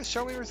 Is it going to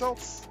show me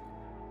results?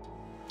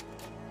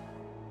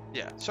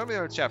 Yeah, show me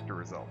our chapter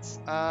results.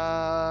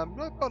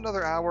 About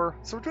another hour.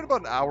 So we're doing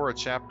about an hour a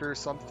chapter,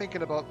 so I'm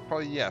thinking about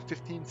probably, yeah,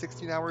 15,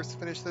 16 hours to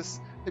finish this.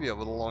 Maybe a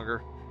little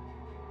longer.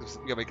 You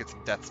gotta get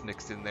some deaths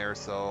mixed in there,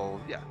 so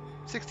yeah.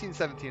 16,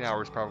 17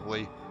 hours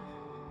probably.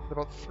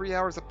 About 3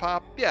 hours a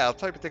pop. Yeah, it'll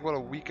probably take about a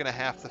week and a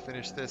half to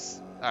finish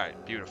this.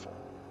 Alright, beautiful.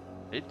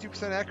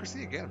 82%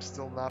 accuracy. Again, I'm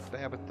still not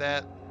bad with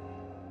that.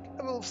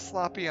 A little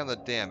sloppy on the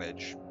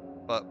damage,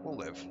 but we'll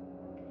live.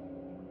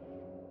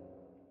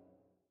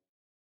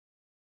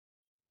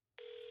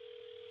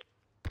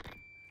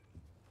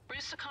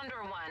 Bruce to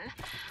Condor 1,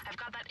 I've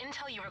got that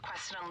intel you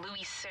requested on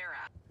Louis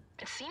Serra.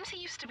 It seems he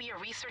used to be a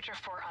researcher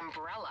for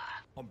Umbrella.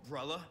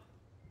 Umbrella?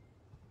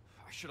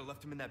 I should have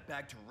left him in that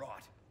bag to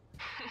rot.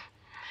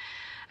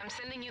 I'm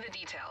sending you the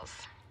details.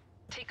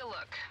 Take a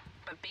look,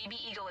 but Baby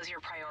Eagle is your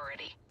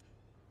priority.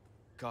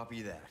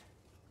 Copy that.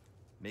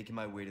 Making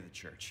my way to the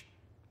church.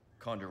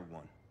 Condor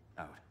 1,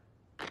 out.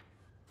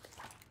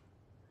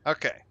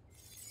 Okay.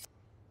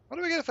 What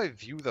do we get if I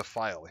view the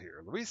file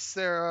here? Luis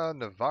Serra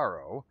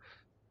Navarro.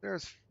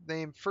 There's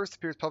name first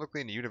appears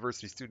publicly in the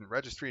university student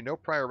registry. No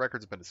prior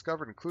records have been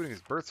discovered, including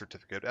his birth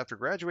certificate. After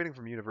graduating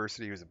from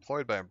university, he was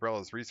employed by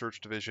Umbrella's research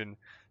division.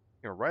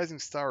 A rising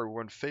star who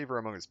won favor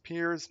among his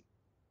peers.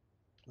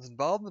 Was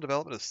involved in the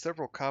development of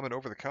several common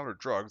over-the-counter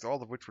drugs,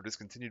 all of which were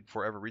discontinued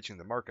before ever reaching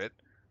the market.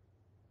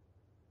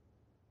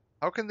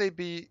 How can they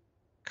be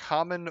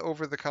common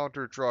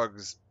over-the-counter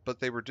drugs,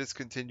 but they were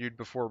discontinued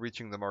before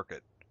reaching the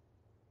market?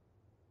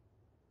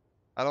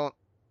 I don't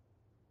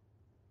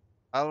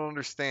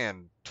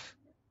understand.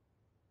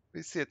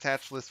 Please see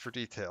attached list for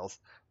details.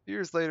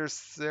 Years later,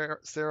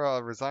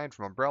 Sarah resigned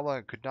from Umbrella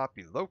and could not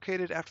be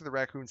located. After the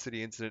Raccoon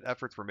City incident,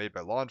 efforts were made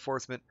by law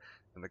enforcement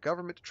and the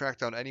government to track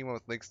down anyone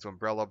with links to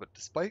Umbrella, but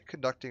despite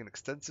conducting an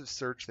extensive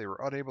search, they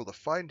were unable to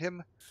find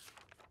him.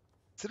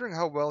 Considering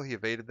how well he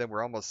evaded them,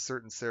 we're almost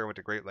certain Sarah went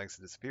to great lengths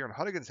to disappear. In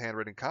Hunnigan's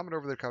handwriting, common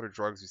over-the-counter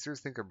drugs, we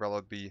seriously think Umbrella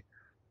would be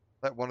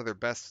let one of their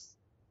best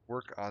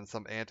work on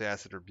some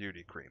antacid or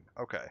beauty cream.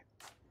 Okay.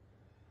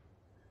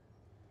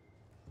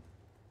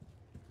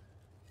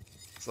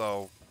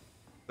 So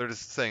they're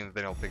just saying that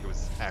they don't think it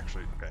was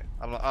actually okay.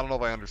 I don't know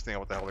if I understand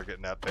what the hell they're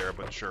getting at there,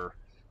 but sure.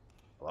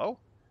 Hello?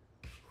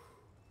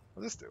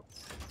 What does this do?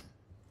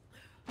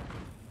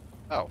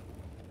 Oh.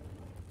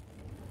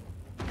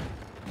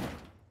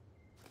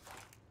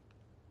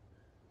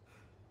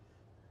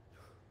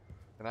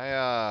 Can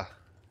I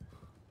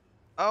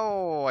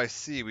Oh, I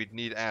see. We'd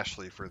need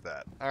Ashley for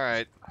that.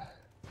 Alright.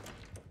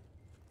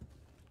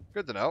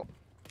 Good to know.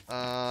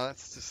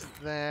 That's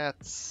just that.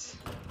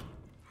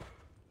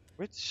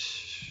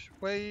 Which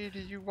way do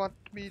you want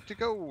me to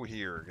go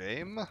here,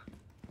 game?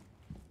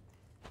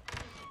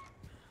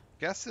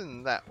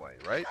 Guessing that way,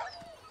 right?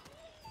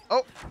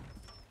 Oh!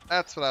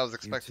 That's what I was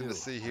expecting to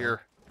see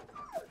here.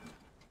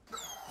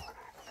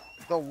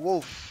 The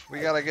wolf! We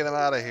gotta get him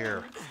out of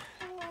here.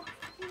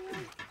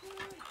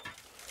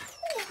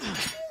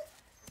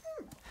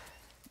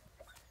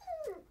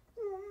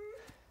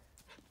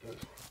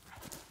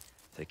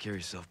 Take care of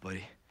yourself,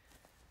 buddy.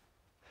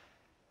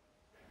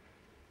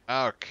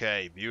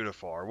 Okay,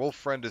 beautiful. Our wolf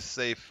friend is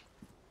safe.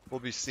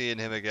 We'll be seeing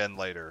him again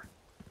later.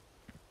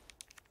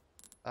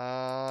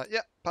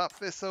 Yeah, pop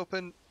this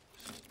open.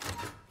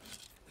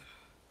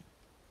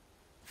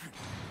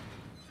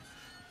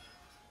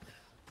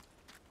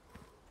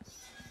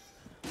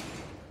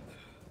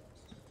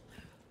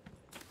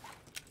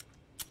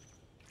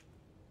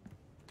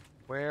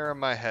 Where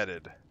am I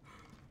headed?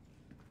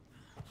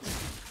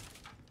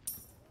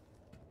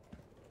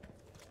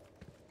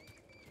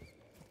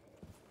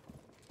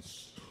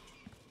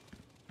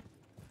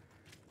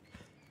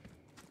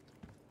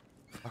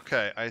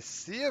 Okay, I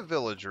see a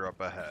villager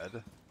up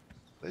ahead.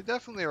 They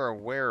definitely are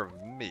aware of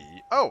me.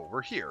 Oh,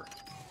 we're here.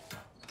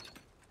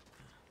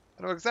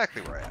 I know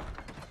exactly where I am.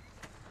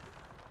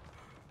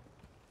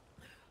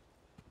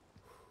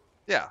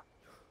 Yeah.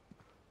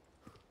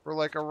 We're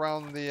like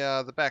around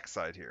the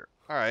backside here.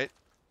 Alright.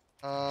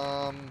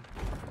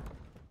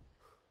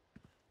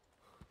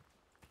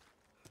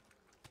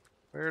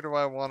 Where do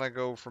I want to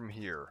go from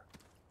here?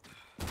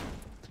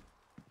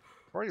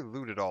 I've already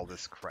looted all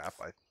this crap,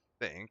 I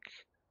think.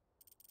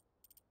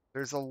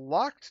 There's a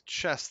locked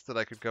chest that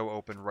I could go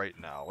open right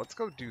now. Let's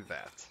go do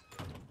that.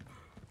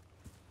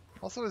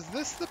 Also, is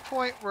this the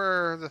point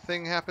where the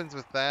thing happens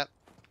with that?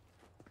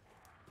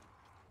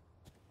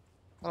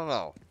 I don't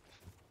know.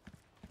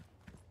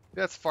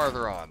 That's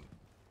farther on.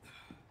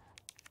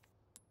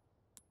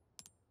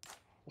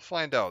 We'll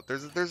find out.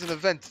 There's an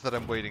event that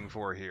I'm waiting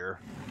for here.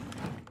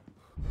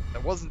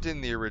 That wasn't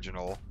in the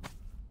original.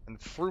 And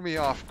threw me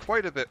off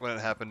quite a bit when it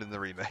happened in the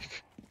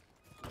remake.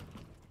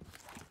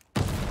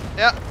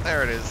 Yeah,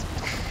 there it is.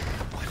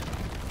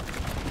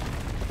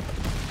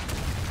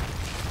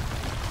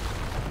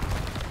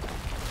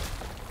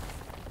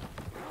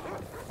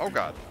 Oh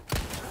god.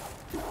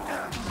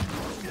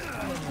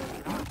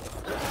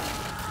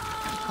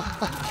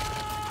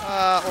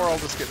 Or I'll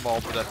just get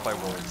mauled to death by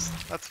wolves.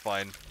 That's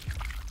fine.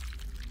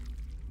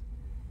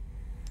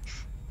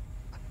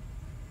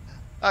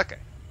 Okay.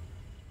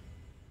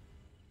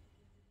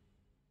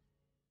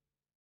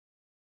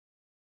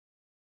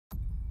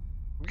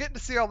 I'm getting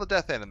to see all the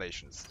death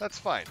animations. That's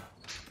fine.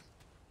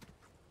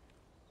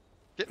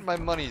 Getting my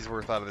money's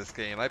worth out of this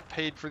game. I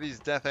paid for these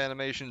death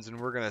animations and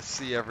we're gonna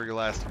see every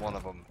last one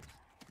of them.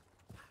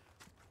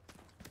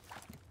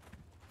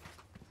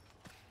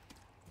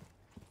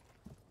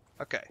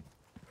 Okay.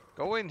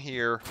 Go in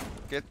here,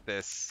 get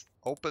this,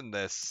 open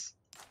this.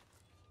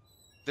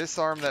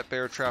 Disarm that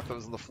bear trap that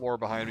was on the floor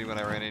behind me when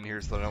I ran in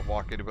here so that I don't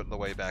walk into it on the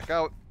way back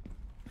out.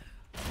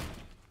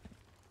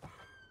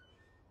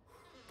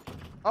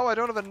 Oh, I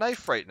don't have a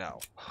knife right now.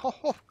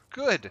 Oh,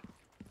 good.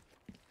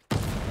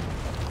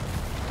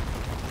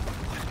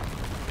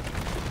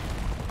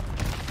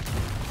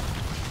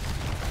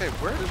 Okay,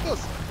 where did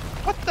those...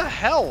 What the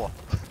hell?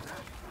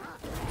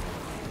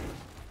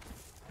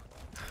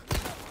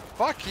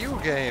 Fuck you,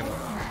 game.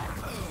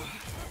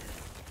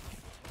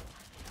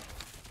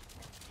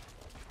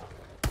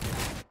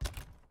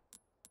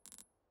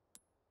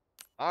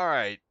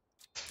 Alright.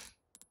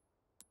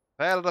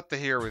 Padded up to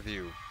here with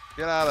you.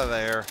 Get out of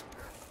there.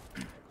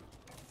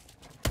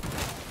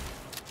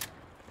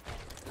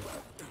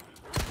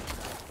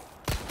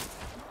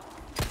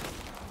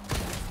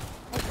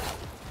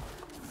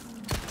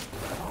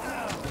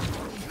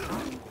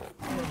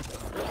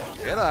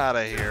 Get out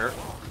of here.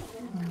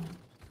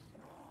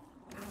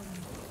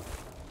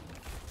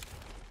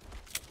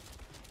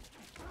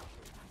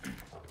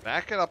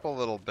 Back it up a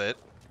little bit.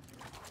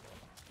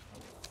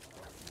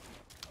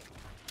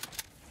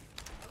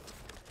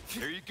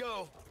 Here you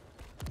go.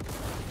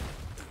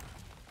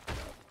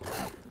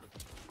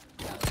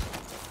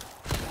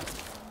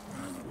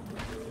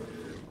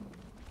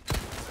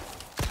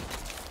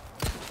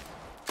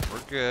 We're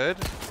good.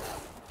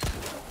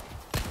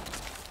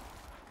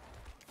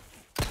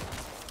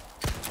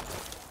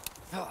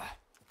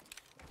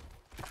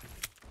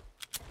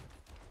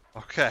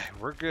 Okay,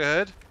 we're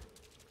good.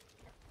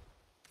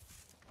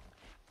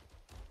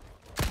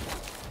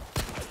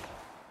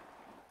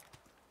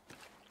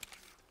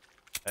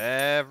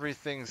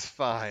 Everything's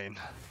fine.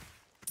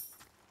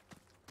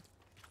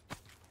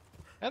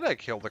 And I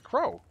killed a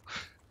crow.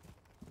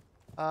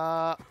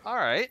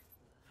 Alright.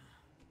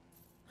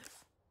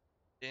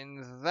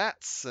 In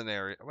that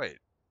scenario... Wait.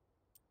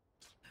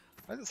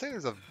 Why does it say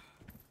there's a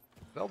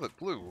velvet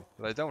blue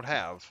that I don't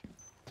have?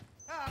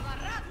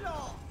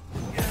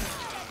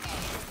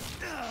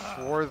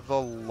 For the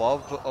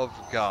love of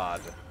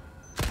God.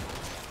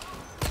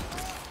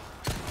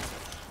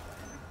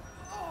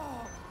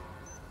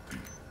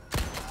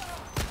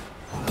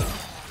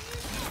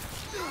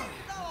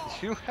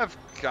 You have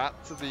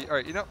got to be...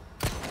 Alright, you know...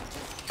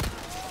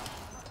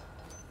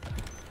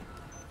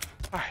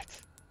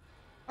 Alright.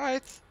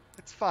 Alright.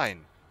 It's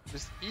fine.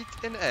 Just eat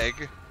an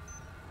egg.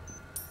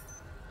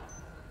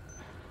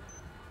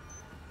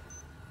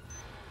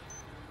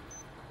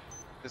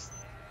 Just...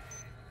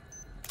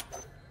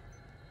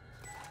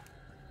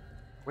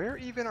 Where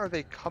even are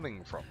they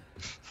coming from?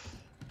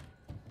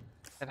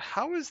 And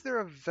how is there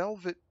a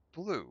velvet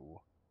blue?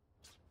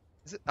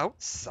 Is it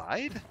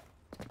outside?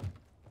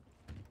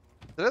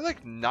 Did I,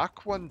 like,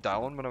 knock one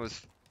down when I was...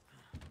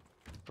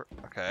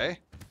 Okay.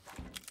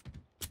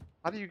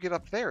 How do you get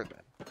up there,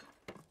 then?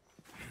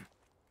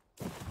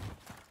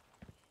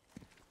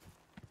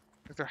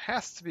 Like, there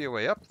has to be a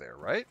way up there,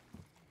 right?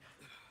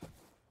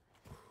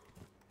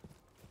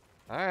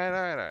 Alright,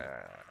 alright,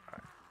 alright.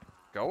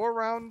 Go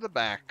around the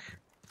back.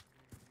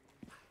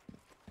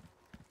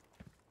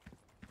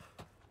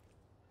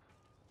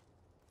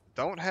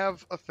 Don't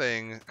have a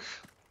thing.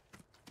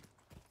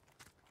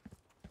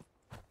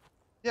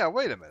 Yeah,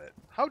 wait a minute.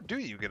 How do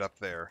you get up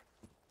there?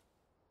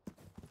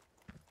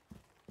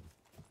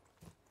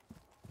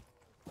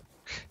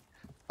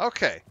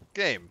 Okay,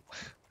 game.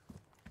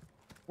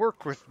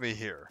 Work with me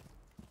here.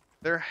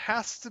 There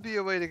has to be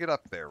a way to get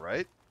up there,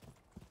 right?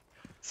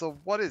 So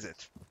what is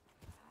it?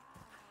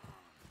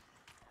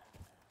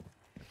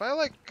 If I,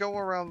 like, go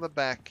around the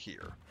back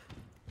here...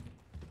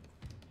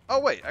 Oh,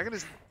 wait, I can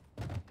just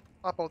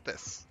pop out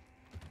this.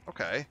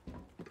 Okay.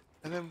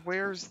 And then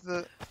where's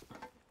the...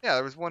 Yeah,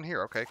 there was one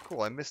here. Okay,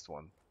 cool. I missed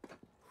one.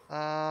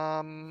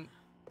 I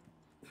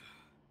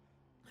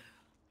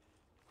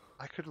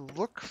could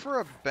look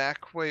for a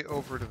back way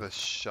over to the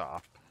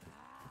shop.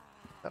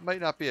 That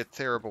might not be a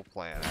terrible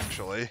plan,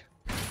 actually.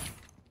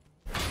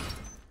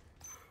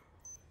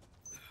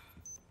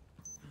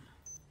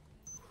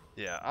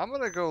 Yeah, I'm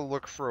gonna go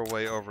look for a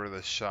way over to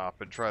the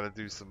shop and try to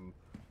do some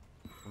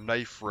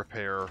knife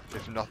repair,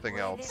 if nothing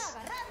else.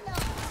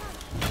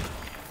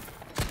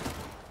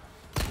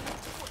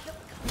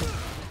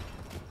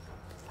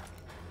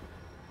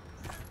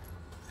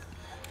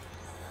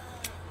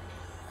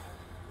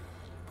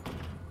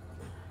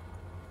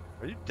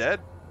 Are you dead?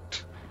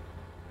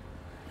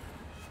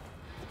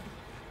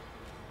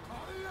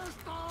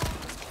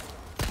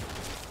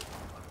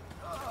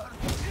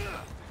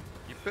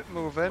 Keep it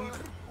moving.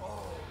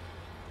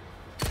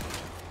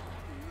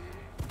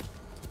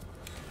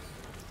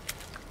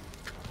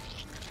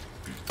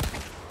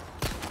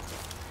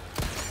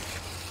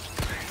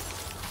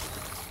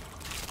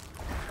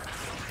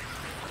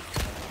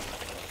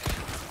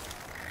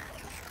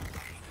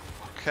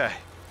 Okay.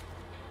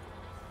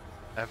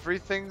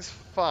 Everything's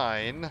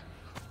fine.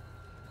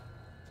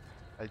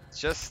 I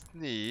just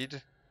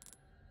need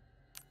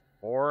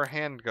more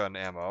handgun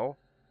ammo.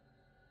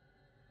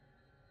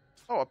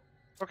 Oh,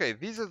 okay,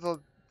 these are the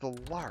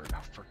large.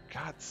 Oh, for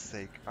God's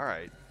sake.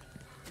 Alright.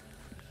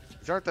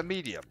 These aren't the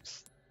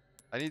mediums.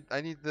 I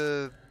need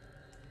the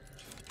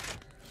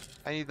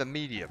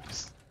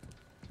mediums.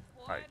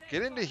 Alright,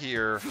 get into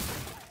here.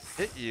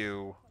 Hit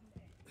you.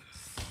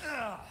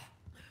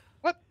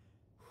 What?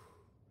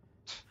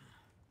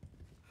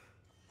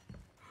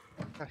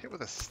 Got hit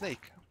with a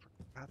snake. Oh,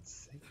 for God's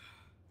sake.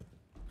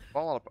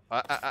 Fall up.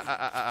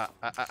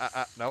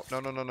 No, no,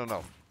 no, no, no,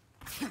 no.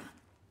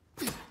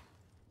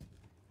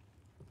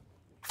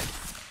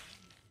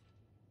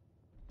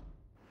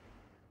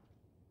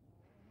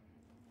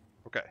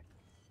 Okay.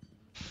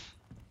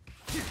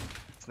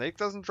 Snake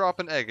doesn't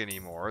drop an egg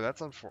anymore. That's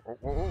unfortunate.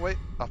 Oh, wait.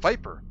 A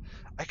viper.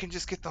 I can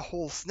just get the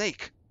whole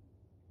snake.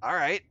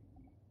 Alright.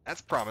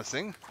 That's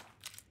promising.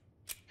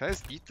 Can I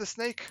just eat the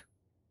snake?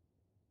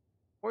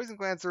 Poison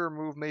glands are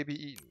removed, may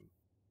be eaten.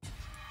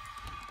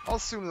 I'll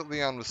assume that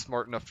Leon was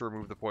smart enough to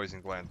remove the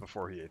poison glands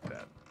before he ate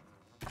that.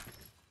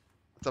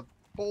 It's a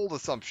bold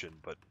assumption,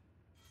 but...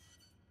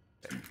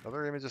 Okay.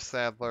 Another image of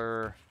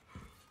Sadler.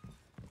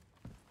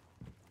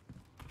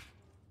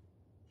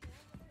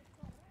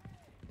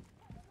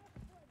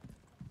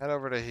 Head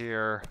over to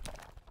here.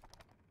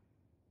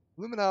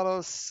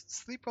 Luminatos,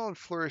 sleep well and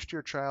flourish,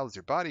 dear child. As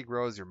your body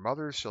grows, your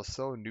mothers shall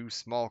sew new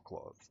small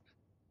clothes.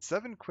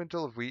 7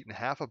 quintal of wheat and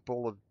half a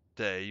bowl a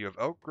day. You have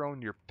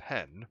outgrown your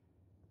pen.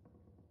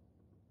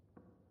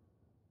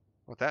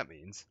 What that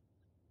means.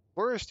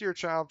 Flourish, dear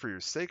child, for your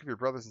sake of your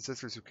brothers and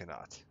sisters who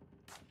cannot.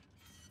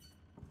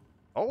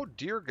 Oh,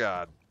 dear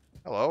God.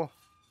 Hello.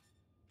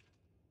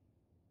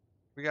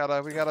 We got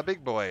a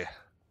big boy.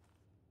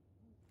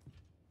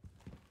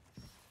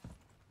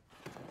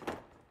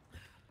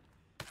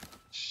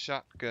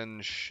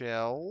 Shotgun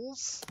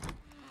shells.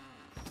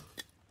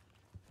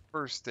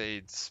 First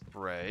aid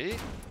spray.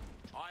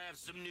 I have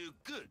some new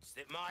goods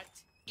that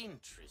might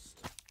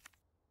interest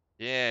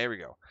you. Yeah, here we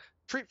go.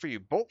 Treat for you.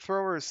 Bolt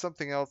thrower is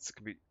something else that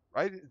can be...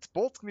 Right? Its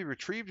bolts can be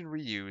retrieved and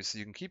reused, so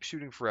you can keep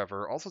shooting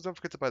forever. Also, don't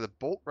forget to buy the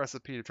bolt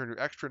recipe to turn your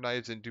extra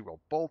knives into, well,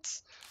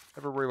 bolts.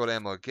 Never worry about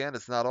ammo again.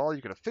 It's not all.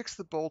 You can affix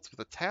the bolts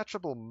with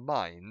attachable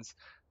mines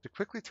to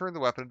quickly turn the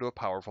weapon into a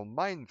powerful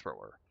mine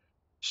thrower.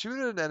 Shoot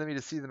at an enemy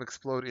to see them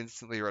explode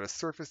instantly, or at a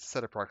surface to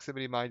set a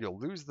proximity mine. You'll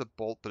lose the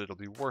bolt, but it'll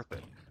be worth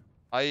it.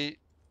 I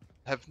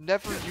have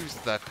never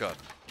used that gun.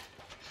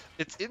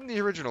 It's in the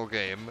original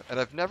game, and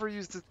I've never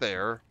used it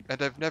there, and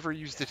I've never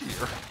used it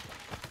here.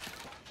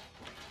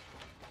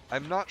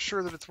 I'm not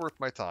sure that it's worth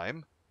my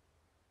time.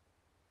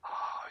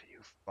 Oh, you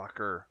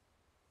fucker.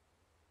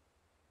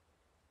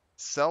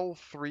 Sell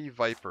 3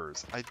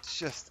 Vipers. I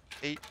just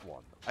ate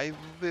one. I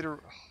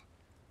literally...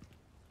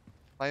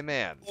 My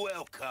man.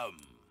 Welcome.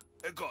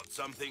 I got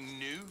something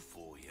new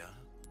for you.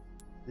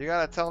 You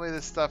gotta tell me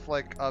this stuff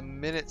like a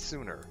minute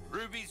sooner.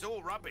 Ruby's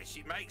all rubbish.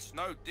 It makes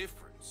no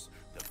difference.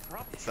 The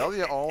problem... Sell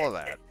you all of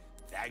that.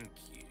 Thank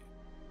you.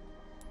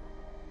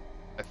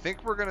 I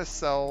think we're gonna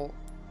sell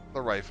the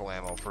rifle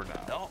ammo for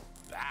now. Not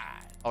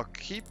bad. I'll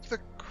keep the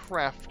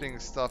crafting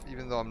stuff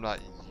even though I'm not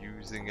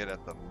using it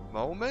at the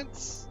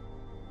moment.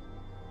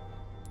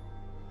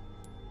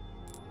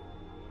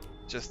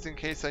 Just in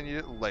case I need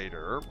it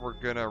later.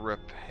 We're gonna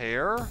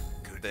repair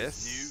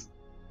this.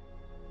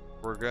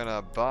 We're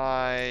gonna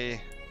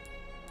buy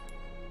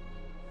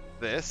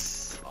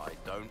this. I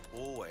don't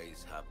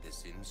always have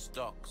this in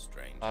stock,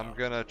 stranger. I'm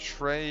gonna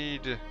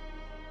trade...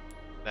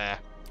 Nah.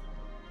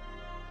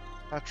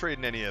 Not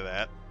trading any of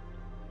that.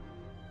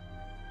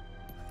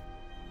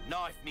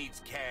 Knife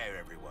needs care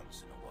every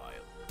once in a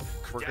while.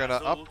 We're gonna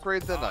Dazzled,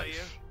 upgrade the are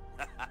knife.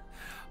 you?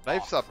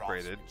 Knife's Our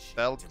upgraded.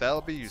 craftsmanship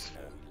That'll be demands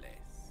useful. no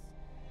less.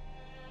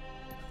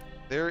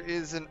 There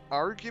is an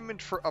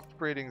argument for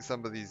upgrading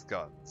some of these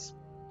guns.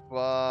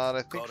 But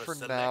I think Got a for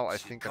now, I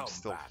selection, think I'm come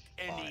still back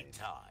fine.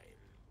 anytime.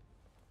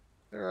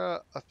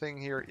 There a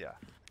thing here? Yeah.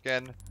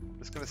 Again, I'm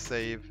just gonna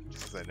save,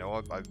 just because I know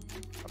I'm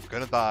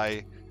gonna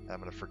die, and I'm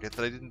gonna forget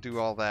that I didn't do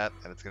all that,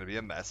 and it's gonna be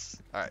a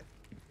mess. Alright.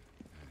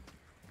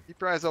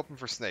 Keep your eyes open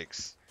for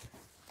snakes.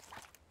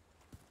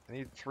 I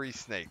need 3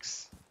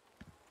 snakes.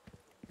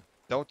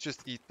 Don't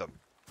just eat them.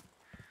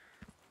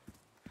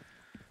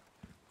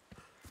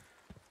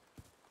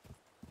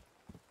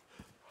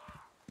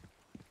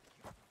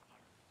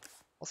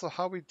 Also,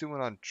 how are we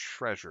doing on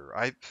treasure?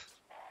 I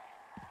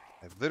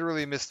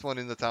literally missed one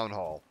in the town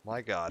hall.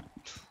 My god.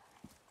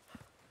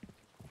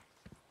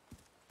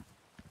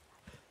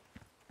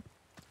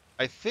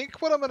 I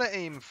think what I'm going to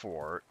aim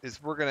for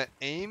is we're going to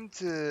aim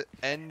to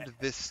end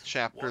this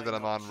chapter that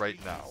I'm on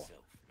right now.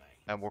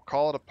 And we'll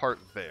call it a part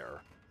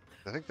there.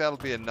 I think that'll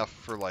be enough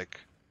for, like...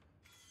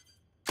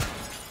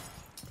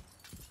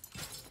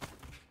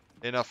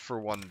 enough for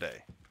one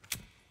day.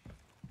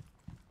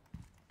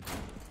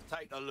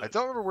 Take a look. I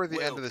don't remember where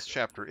the end of this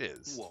chapter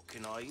is. What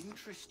can I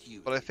interest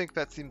you But I in? think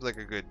that seems like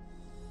a good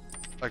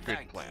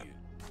Thank plan. you.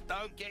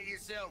 Don't get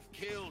yourself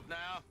killed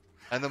now.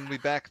 And then we'll be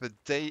back the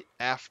day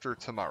after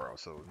tomorrow.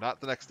 So not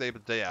the next day,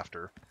 but the day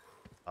after.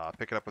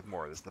 pick it up with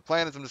more of this. The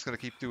plan is I'm just going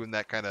to keep doing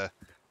that kind of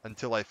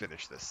until I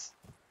finish this.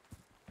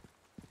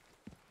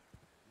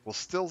 We'll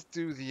still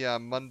do the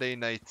Monday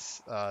night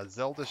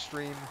Zelda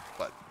stream,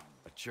 but...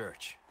 A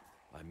church.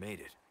 I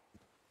made it.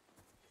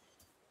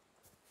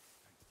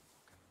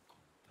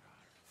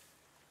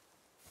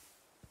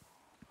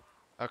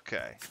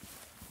 Okay.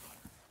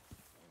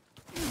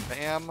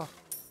 Bam.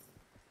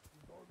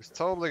 There's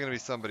totally going to be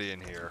somebody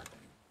in here.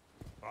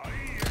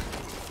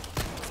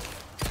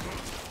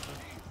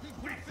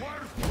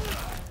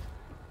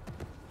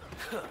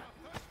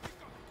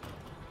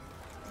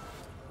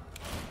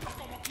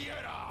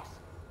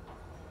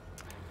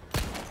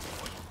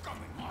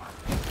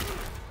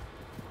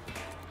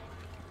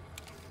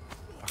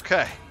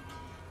 Okay.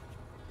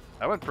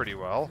 That went pretty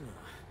well.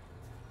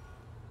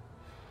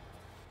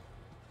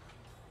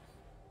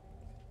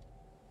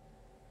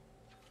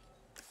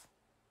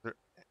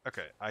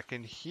 Okay, I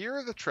can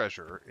hear the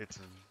treasure. It's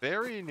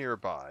very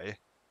nearby.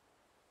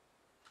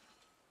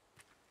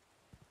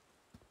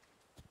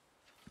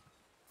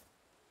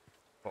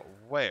 But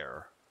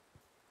where?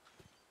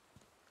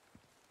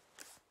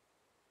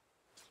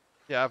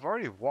 Yeah, I've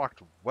already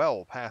walked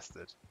well past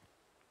it.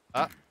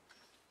 Ah.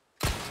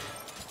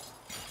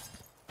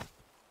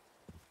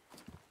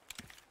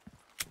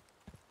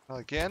 Well,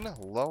 again,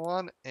 low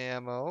on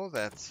ammo.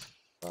 That's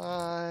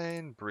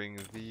fine. Bring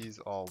these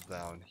all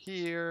down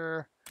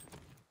here.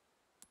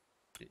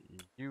 Get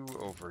you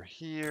over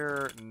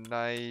here.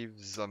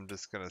 Knives, I'm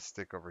just going to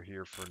stick over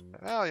here for...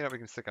 Well, you know, we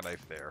can stick a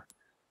knife there.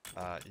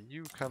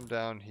 You come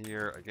down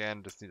here.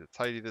 Again, just need to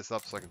tidy this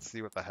up so I can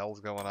see what the hell's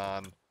going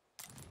on.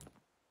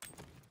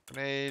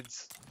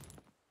 Grenades.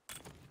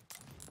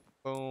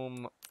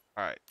 Boom.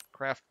 Alright,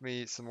 craft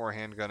me some more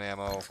handgun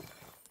ammo.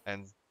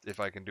 And if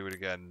I can do it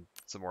again,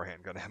 some more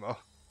handgun ammo.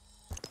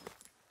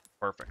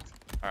 Perfect.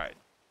 Alright.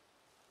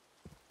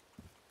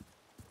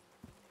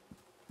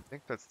 I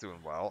think that's doing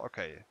well.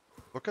 Okay.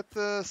 Look at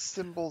the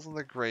symbols on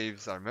the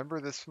graves. I remember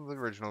this from the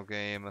original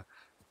game.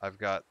 I've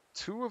got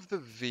 2 of the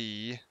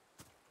V.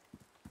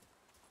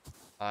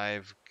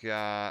 I've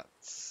got...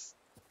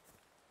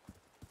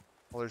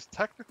 Well, there's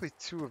technically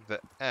 2 of the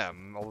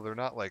M, although they're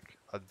not like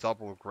a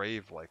double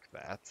grave like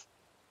that.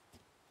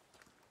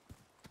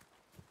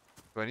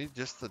 Do I need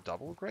just the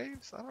double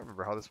graves? I don't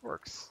remember how this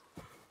works.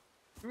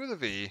 2 of the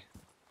V.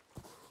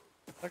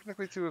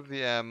 Technically 2 of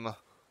the M.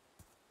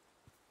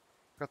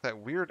 Got that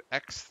weird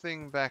X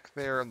thing back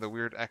there and the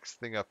weird X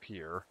thing up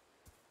here.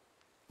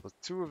 So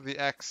 2 of the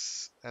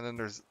X, and then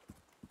there's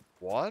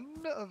 1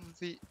 of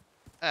the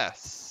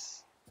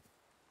S.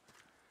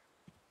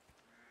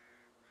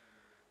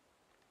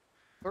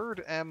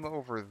 3rd M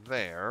over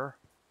there.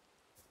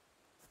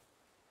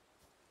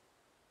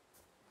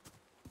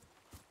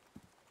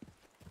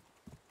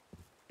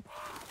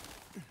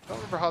 I don't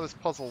remember how this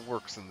puzzle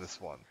works in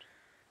this one.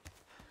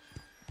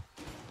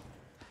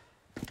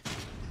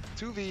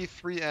 2V,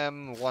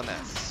 3M,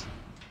 1S.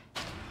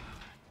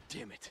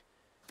 Damn it.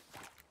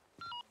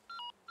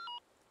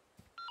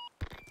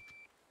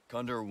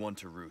 Condor 1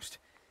 to roost.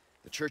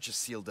 The church is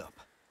sealed up.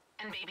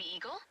 And Baby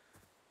Eagle?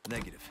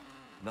 Negative.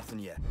 Nothing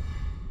yet.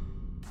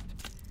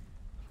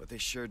 But they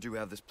sure do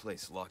have this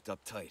place locked up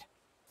tight.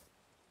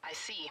 I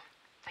see.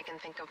 I can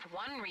think of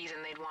one reason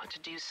they'd want to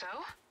do so.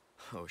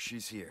 Oh,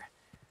 she's here.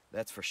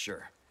 That's for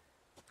sure.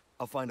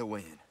 I'll find a way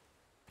in.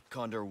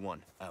 Condor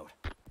 1, out.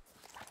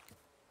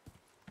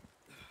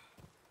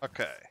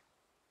 Okay.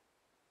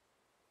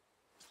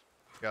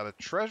 Got a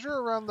treasure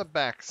around the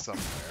back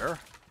somewhere.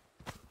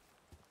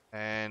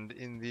 And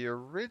in the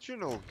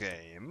original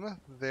game,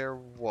 there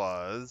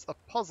was a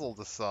puzzle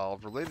to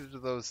solve related to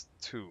those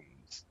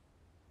tombs.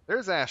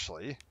 There's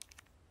Ashley.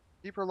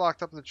 Keep her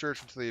locked up in the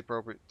church until the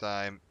appropriate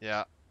time.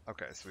 Yeah.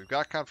 Okay, so we've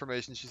got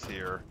confirmation she's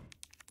here.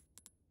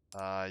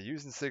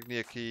 Use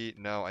insignia key.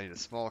 No, I need a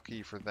small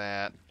key for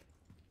that.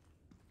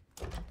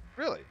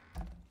 Really?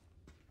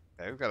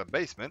 Okay, we've got a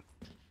basement.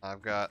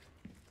 I've got...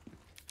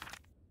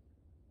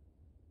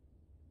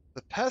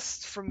 The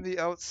pest from the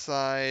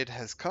outside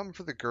has come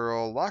for the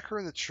girl. Lock her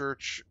in the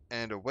church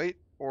and await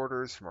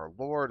orders from our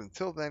Lord.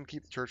 Until then,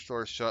 keep the church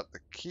doors shut. The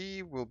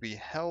key will be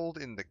held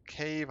in the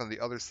cave on the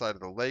other side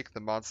of the lake. The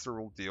monster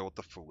will deal with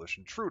the foolish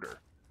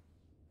intruder.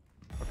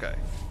 Okay.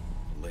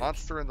 Lake.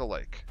 Monster in the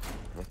lake.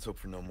 Let's hope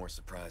for no more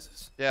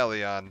surprises. Yeah,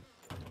 Leon.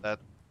 That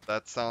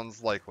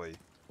sounds likely.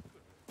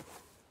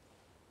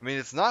 I mean,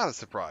 it's not a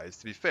surprise,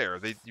 to be fair.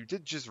 You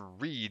did just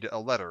read a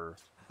letter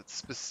that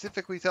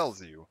specifically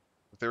tells you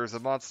that there is a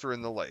monster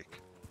in the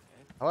lake.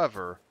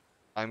 However,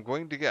 I'm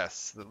going to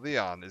guess that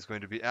Leon is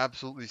going to be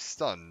absolutely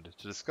stunned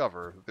to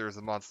discover that there is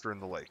a monster in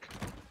the lake.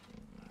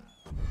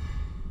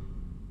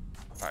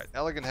 Alright,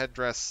 elegant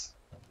headdress.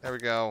 There we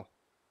go.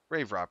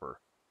 Grave robber.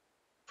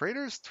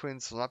 Praetor's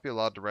twins will not be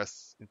allowed to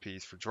rest in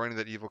peace for joining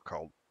that evil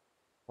cult.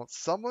 Once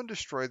someone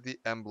destroyed the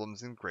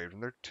emblems engraved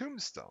on their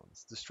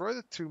tombstones. Destroy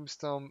the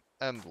tombstone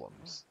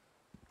emblems.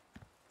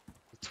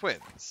 The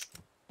twins.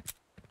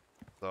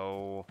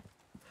 So...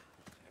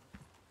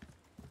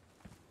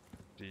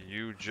 Do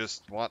you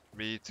just want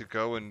me to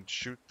go and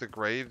shoot the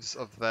graves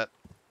of the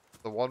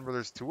one where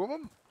there's 2 of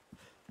them?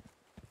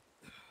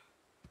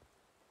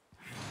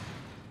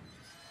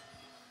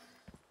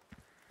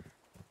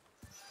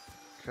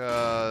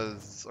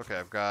 Because, okay,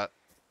 I've got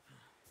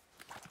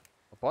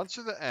a bunch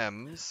of the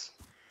M's.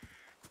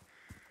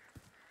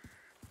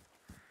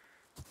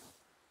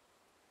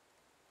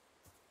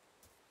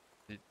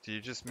 Do you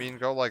just mean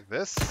go like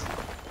this?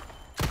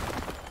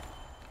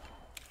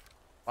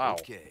 Wow.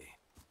 Okay.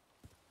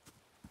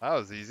 That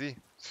was easy.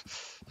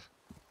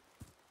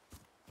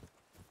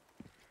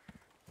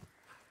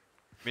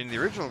 I mean, in the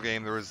original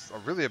game, there was a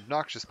really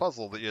obnoxious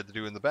puzzle that you had to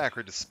do in the back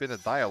where you had to spin a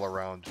dial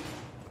around.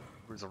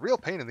 It was a real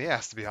pain in the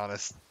ass, to be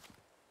honest.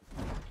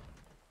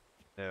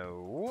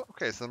 No.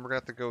 Okay, so then we're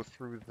going to have to go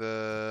through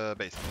the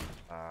basement.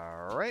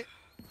 Alright.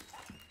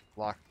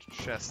 Locked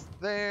chest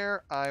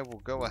there. I will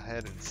go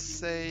ahead and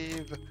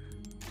save.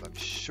 I'm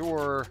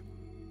sure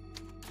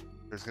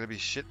there's going to be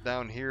shit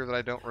down here that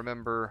I don't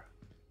remember.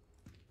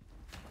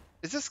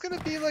 Is this going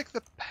to be like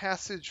the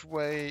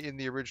passageway in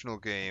the original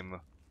game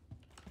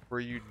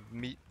where you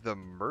meet the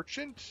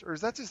merchant? Or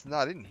is that just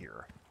not in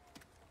here?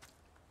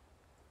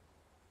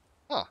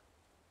 Huh.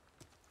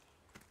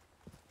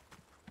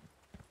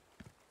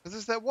 Because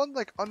there's that one,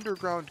 like,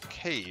 underground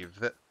cave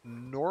that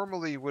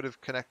normally would have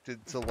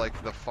connected to,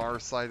 like, the far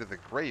side of the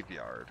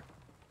graveyard.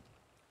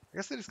 I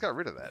guess they just got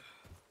rid of that.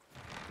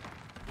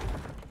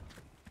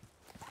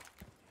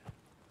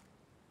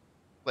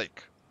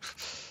 Lake.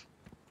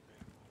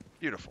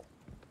 Beautiful.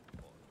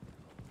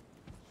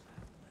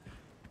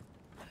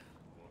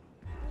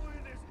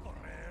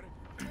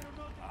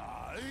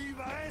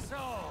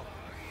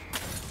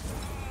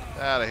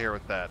 Out of here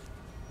with that.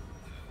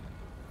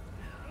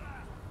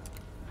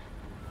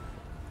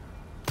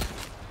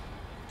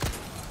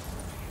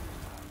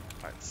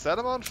 Alright, set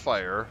him on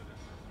fire.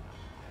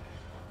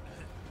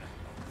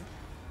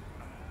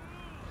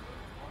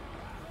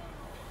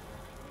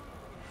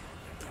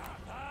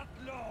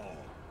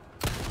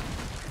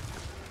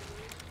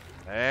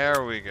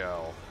 There we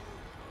go.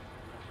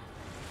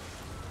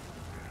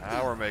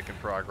 Now we're making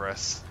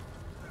progress.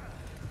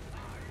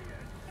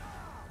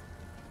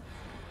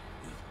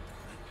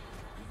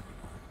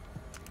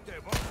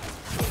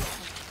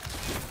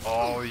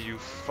 Oh, you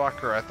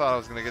fucker. I thought I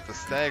was going to get the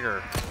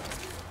stagger.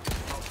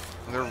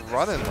 When they're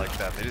running like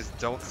that, they just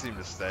don't seem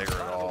to stagger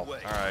at all.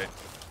 Alright.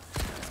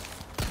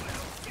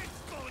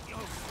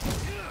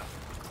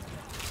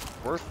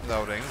 Worth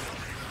noting.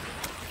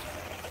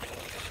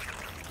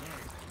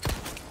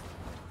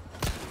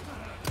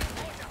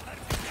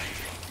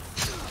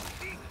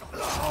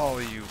 Oh,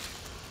 you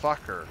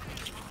fucker.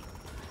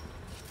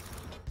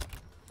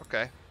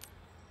 Okay.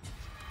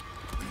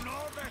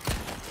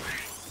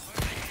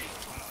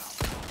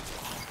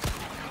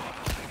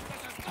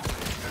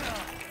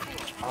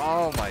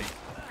 Oh my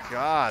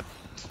god.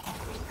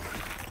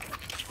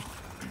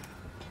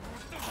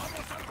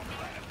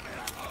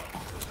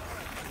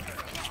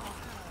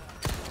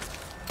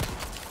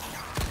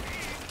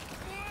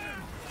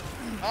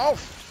 Oh,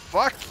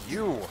 fuck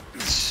you.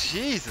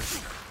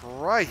 Jesus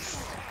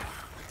Christ.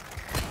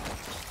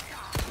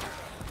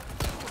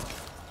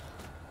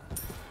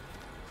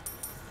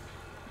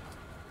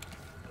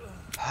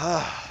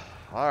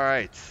 All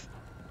right.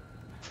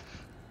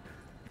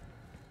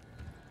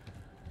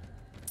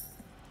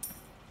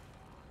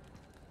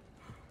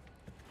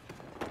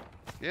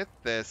 Get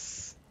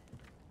this.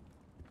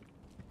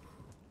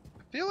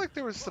 I feel like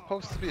there was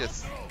supposed to be a...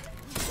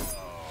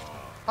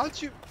 How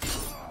did you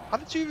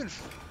even...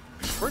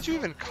 Where'd you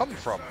even come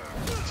from?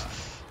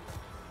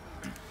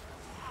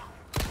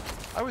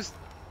 I was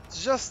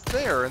just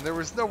there and there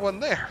was no one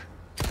there.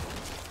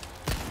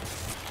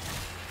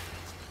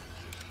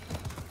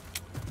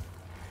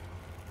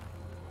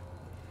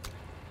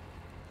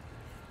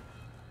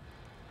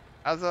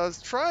 As I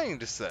was trying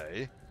to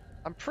say,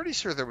 I'm pretty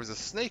sure there was a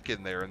snake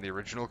in there in the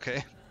original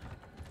game.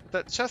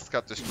 But that chest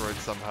got destroyed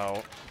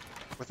somehow,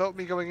 without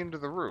me going into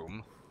the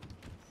room.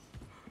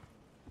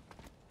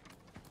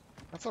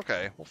 That's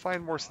okay, we'll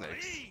find more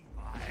snakes.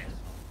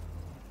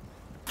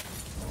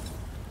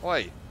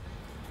 Wait,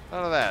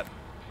 none of that.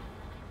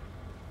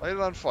 Light it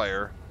on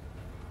fire.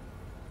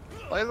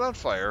 Light it on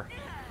fire.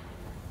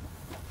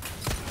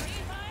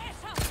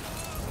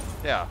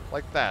 Yeah,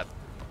 like that.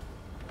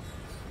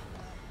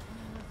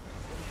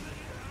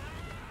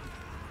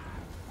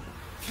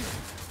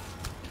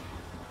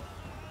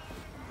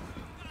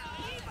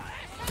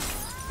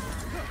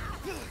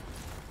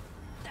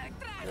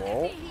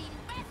 Whoa.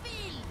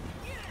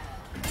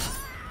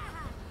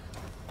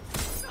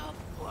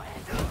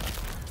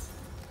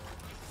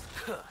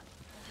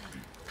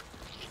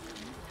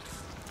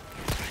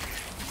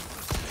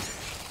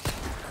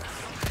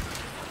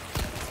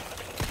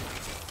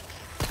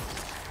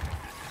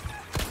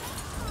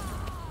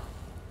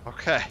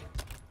 Okay.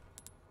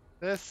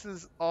 This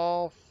is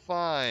all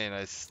fine.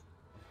 I'm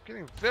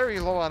getting very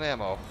low on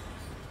ammo.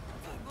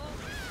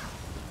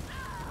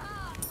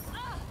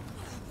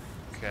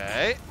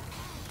 Okay.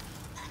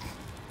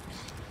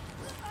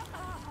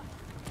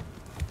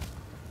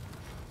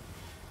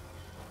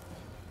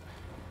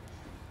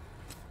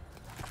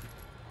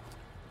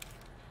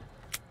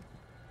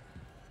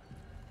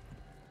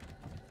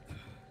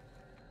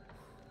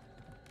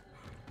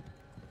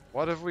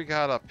 What have we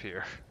got up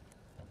here?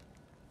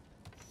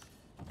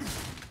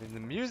 I mean, the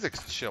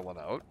music's chilling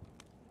out.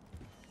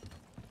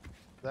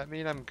 Does that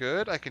mean I'm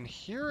good? I can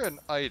hear an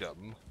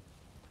item.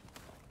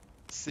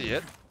 See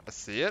it. I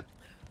see it.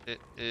 It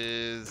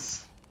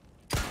is...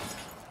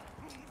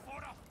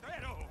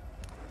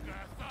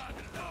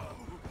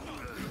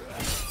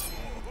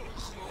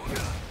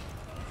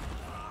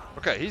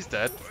 Okay, he's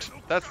dead.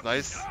 That's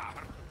nice.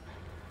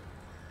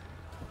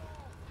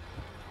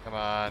 Come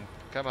on.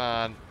 Come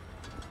on.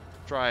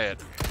 Try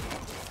it.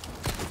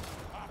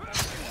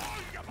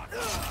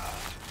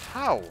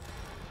 How?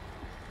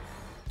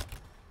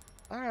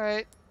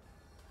 Alright.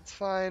 It's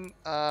fine.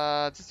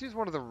 Just use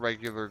one of the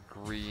regular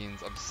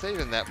greens. I'm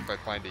saving that if I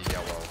find a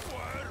yellow.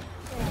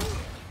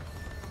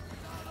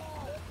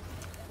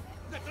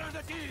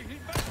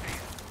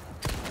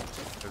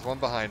 There's one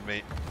behind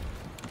me.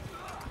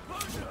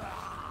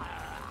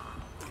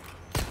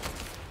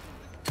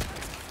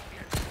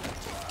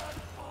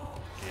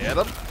 Get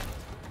him.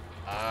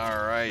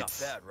 Alright. Not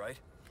bad, right?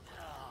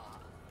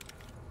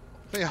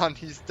 Leon,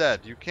 he's dead.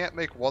 You can't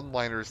make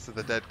one-liners to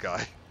the dead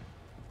guy.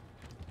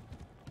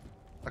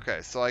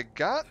 Okay, so I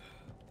got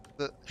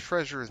the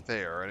treasure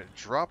there, and it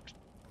dropped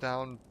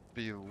down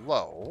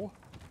below.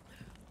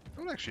 I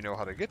don't actually know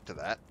how to get to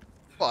that,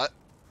 but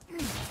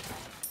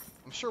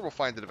I'm sure we'll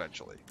find it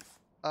eventually.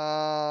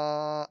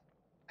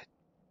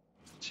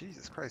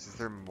 Jesus Christ, is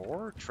there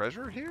more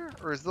treasure here?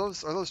 Or are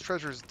those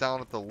treasures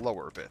down at the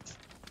lower bit?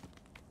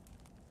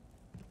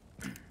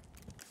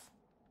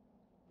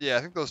 Yeah,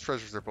 I think those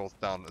treasures are both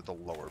down at the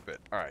lower bit.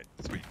 Alright,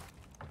 sweet.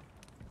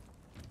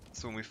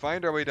 So when we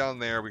find our way down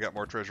there, we got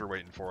more treasure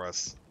waiting for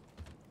us.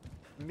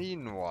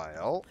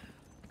 Meanwhile,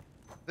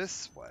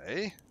 this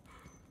way...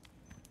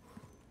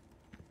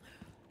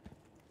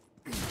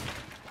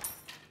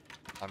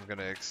 I'm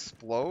gonna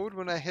explode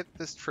when I hit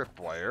this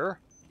tripwire.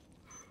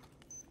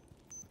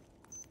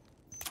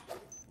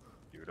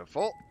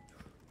 Beautiful.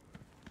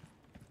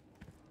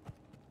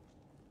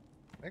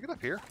 Can I get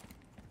up here?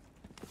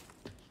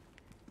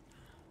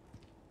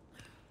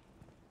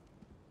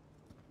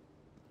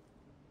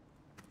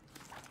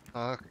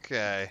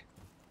 Okay.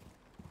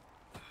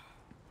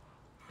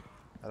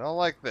 I don't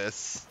like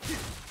this.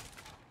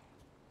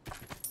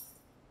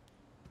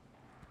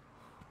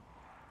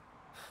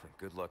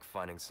 Good luck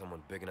finding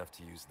someone big enough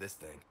to use this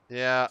thing.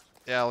 Yeah,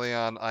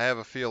 Leon, I have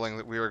a feeling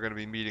that we are going to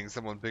be meeting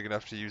someone big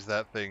enough to use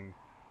that thing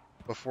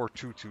before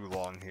too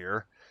long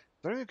here.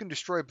 The enemy can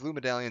destroy blue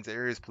medallions,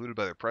 areas polluted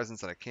by their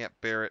presence, and I can't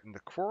bear it. In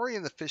the quarry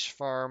and the fish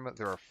farm,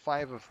 there are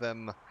 5 of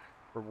them.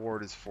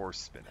 Reward is 4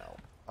 spin out.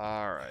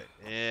 Alright,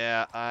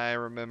 yeah, I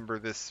remember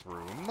this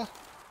room.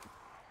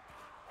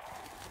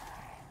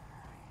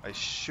 I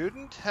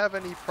shouldn't have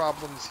any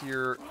problems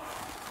here.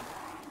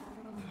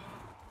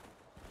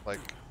 Like...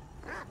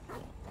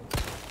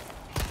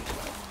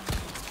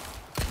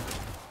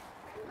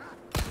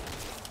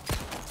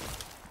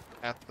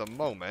 at the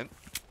moment.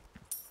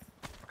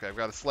 Okay, I've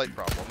got a slight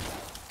problem.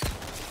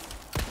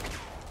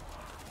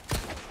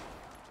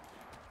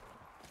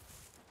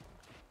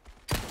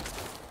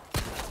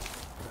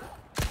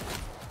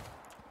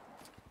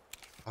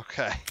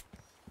 Okay.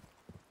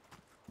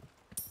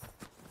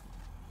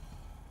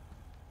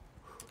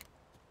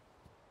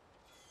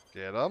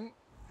 Get him.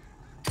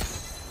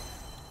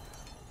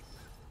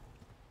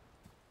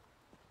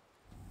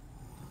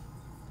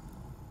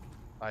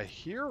 I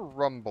hear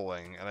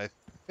rumbling, and I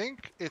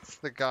think it's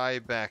the guy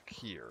back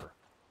here.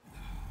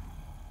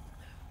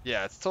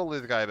 Yeah, it's totally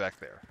the guy back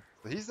there.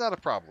 So he's not a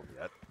problem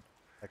yet.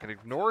 I can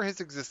ignore his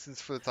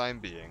existence for the time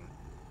being.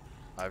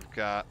 I've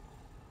got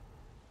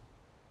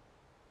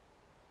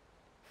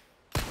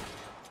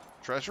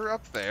treasure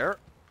up there.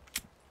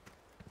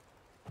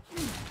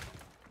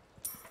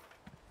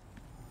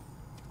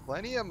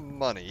 Plenty of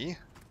money.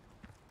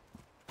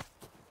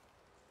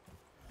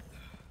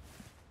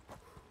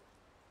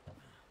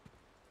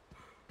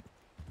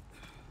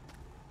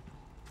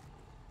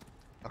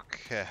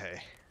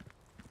 Okay.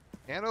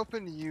 Can't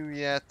open you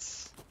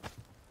yet.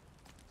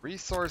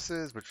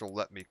 Resources, which will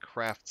let me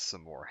craft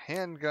some more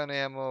handgun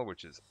ammo,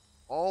 which is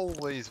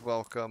always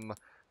welcome.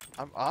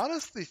 I'm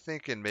honestly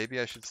thinking maybe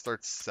I should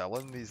start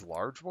selling these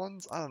large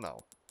ones. I don't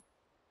know.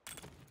 I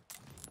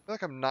feel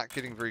like I'm not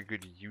getting very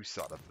good use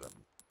out of them.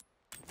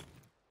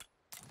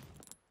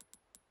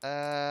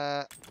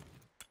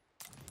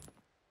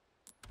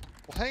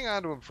 We'll hang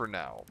on to them for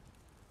now.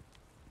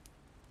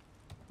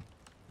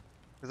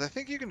 Because I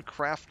think you can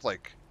craft,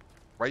 like,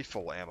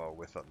 rifle ammo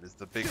with them, is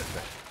the big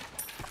thing.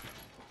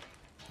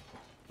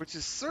 Which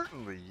is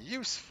certainly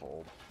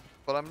useful,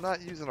 but I'm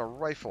not using a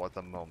rifle at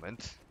the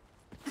moment.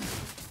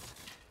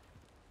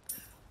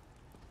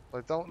 I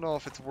don't know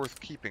if it's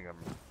worth keeping them.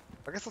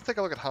 I guess I'll take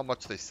a look at how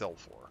much they sell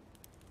for.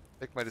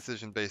 Make my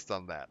decision based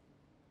on that.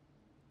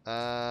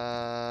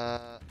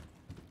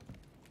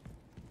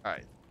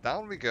 Alright,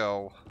 down we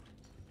go.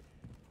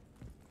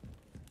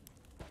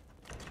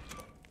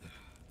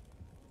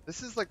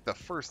 This is like the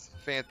first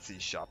fancy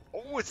shop.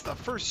 Oh, it's the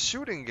first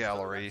shooting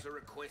gallery.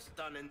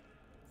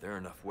 There are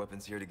enough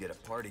weapons here to get a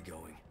party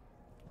going.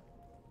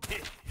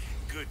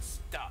 Good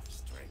stuff,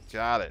 stranger.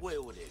 Got it.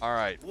 Well then,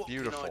 Alright, what can I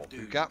beautiful. do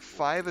We've got for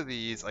 5 of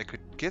these. I could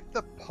get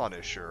the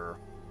Punisher.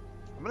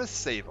 I'm gonna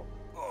save him.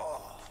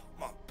 Oh,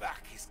 my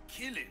back is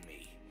killing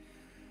me.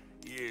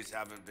 Years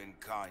haven't been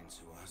kind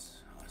to us,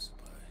 I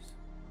suppose.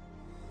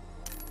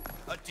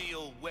 A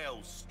deal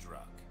well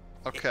struck.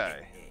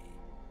 Okay.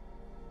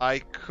 I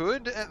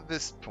could, at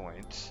this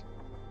point,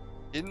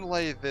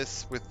 inlay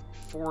this with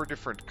 4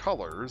 different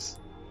colors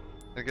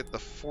and get the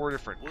 4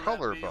 different Will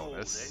color that be all,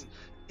 bonus. then?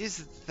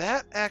 Is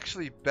that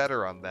actually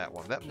better on that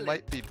one? That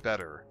might be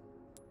better.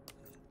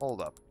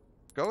 Hold up.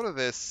 Go to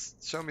this,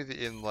 show me the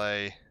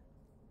inlay.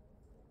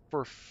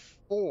 For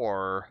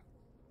 4...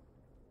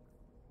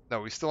 No,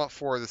 we still want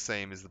 4 the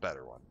same is the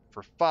better one.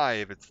 For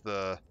 5, it's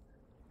the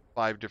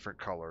 5 different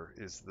color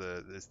is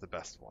the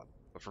best one.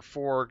 But for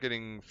 4,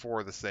 getting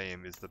 4 the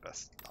same is the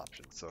best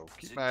option. So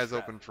keep my eyes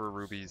open for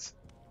rubies.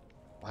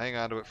 I'll hang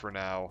on to it for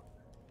now.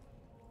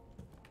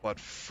 But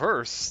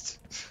first,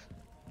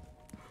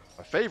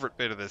 my favorite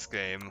bit of this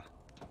game,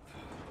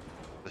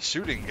 the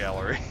shooting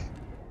gallery.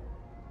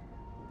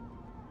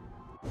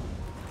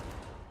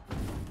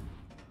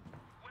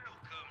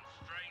 Welcome,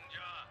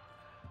 stranger.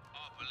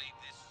 I believe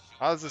this is your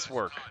How does this first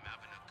work? time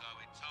having a go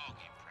at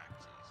target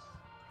practice.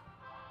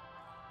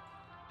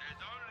 There's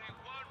only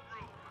one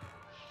rule.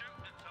 Shoot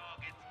the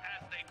targets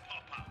as they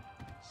pop up.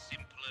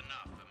 Simple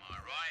enough, am I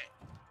right?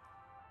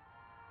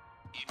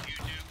 If you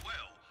do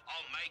well,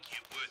 I'll make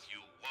it worth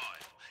your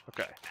while.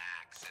 Okay.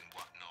 Backs and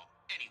whatnot.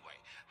 Anyway,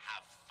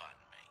 have fun,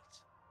 mate.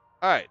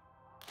 Alright.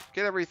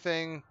 Get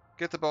everything.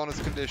 Get the bonus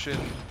condition.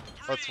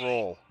 Let's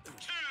roll. 2,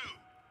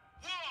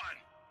 1.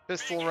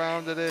 Pistol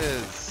round it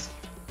is.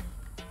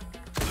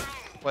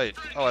 Wait.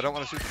 Oh, I don't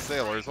want to shoot the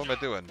sailors. What am I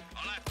doing?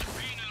 I'll have to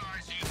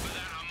penalize you for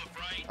that, I'm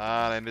afraid.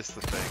 Ah, and I missed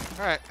the thing.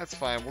 Alright, that's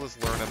fine. We'll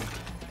just learn them.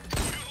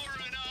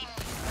 Sure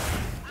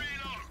enough.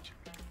 Reload.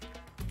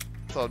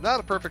 So, not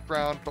a perfect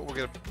round, but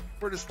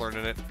we're just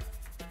learning it.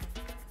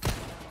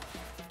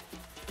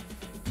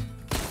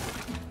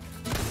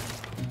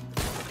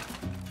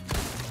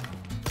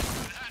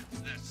 That's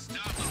the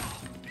stuff.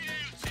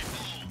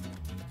 Beautiful.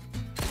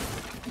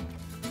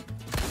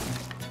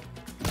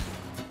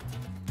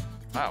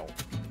 Wow.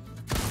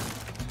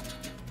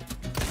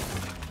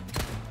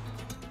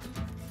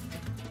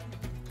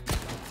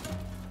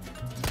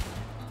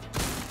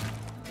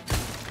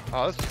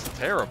 Oh, this was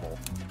terrible.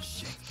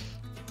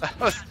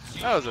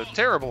 That was a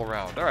terrible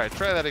round. Alright,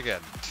 try that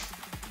again.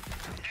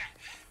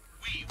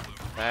 We were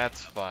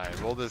That's fine.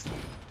 We'll just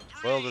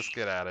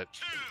get at it.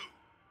 2,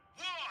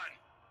 1.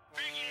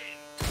 Begin.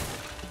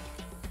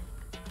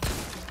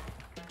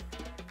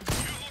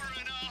 You're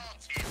an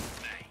artist,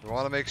 mate. You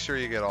want to make sure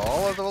you get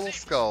all of the little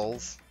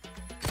skulls.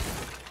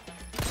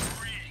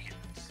 Brilliant.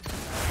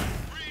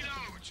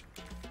 Reload.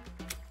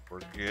 We're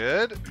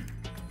good.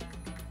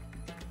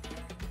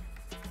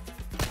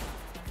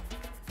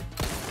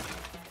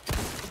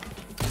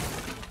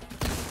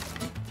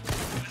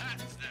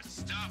 That's the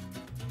stuff.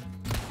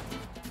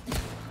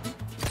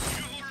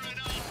 You're an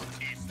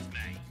artist,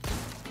 mate.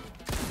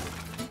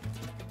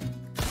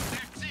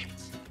 That's it.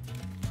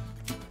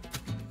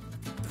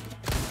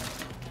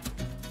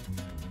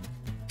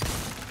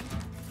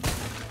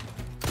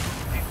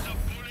 It's a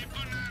bullet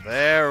banana.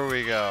 There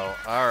we go.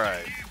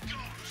 Alright. You've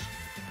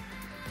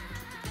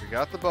got. We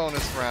got the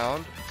bonus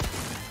round.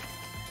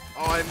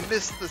 Oh, I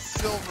missed the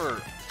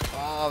silver.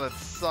 Oh, that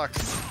sucks.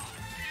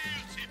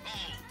 Beautiful.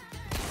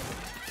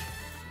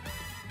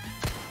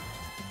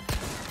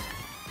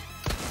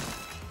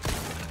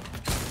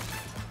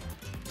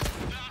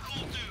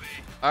 That'll do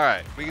it.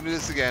 Alright, we can do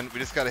this again. We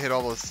just gotta hit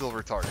all those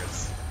silver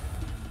targets.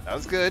 That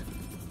was good,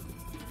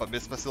 but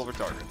missed my silver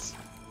targets.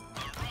 A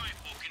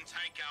rifle can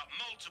take out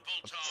multiple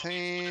targets.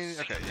 Obtain. with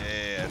a Okay, single-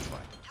 yeah, that's fine.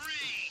 3,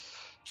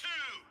 2,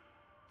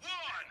 1.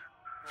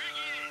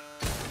 Begin.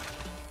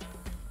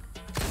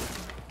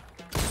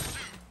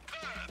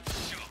 Superb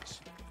shot.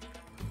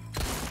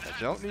 I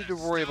don't need to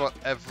worry about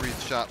every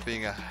shot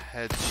being a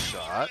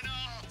headshot. An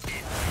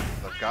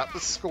artist. I've got the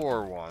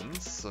score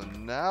ones, so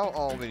now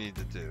all we need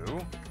to do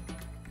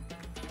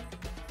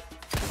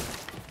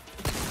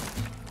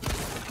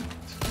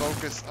is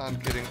focus on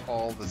getting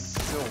all the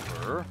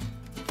silver.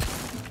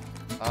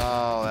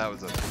 Oh,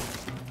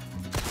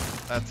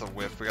 that's a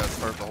whiff. We gotta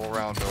start the whole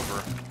round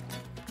over.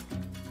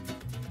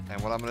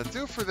 And what I'm gonna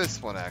do for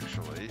this one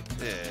actually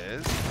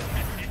is,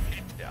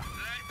 yeah,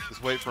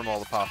 just wait for them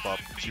all to pop up,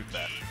 shoot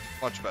that.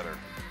 Much better.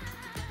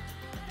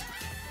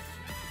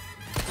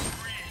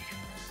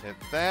 Hit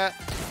that.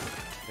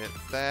 Hit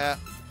that.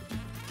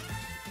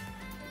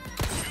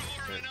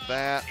 Hit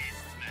that.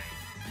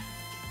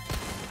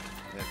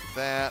 Hit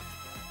that.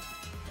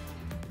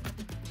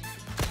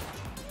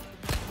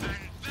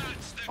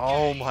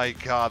 Oh my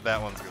god, that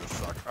one's gonna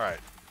suck. Alright.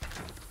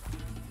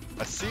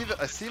 I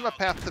see my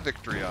path to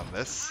victory on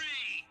this. 3,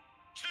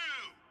 2,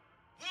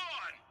 1.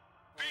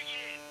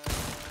 Begin.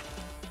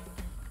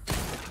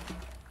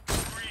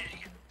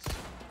 Brilliant.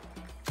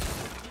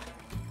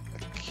 A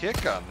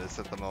kick on this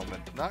at the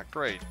moment. Not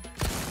great.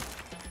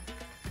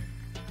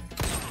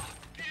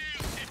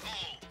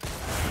 Beautiful.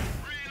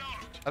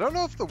 Reload. I don't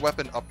know if the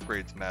weapon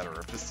upgrades matter.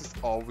 If this just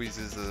always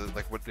is a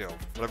like what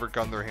whatever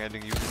gun they're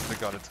handing you is the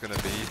gun it's gonna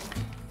be,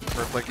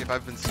 or if like if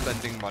I've been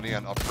spending money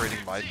on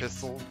upgrading my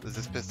pistol, is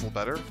this pistol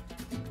better?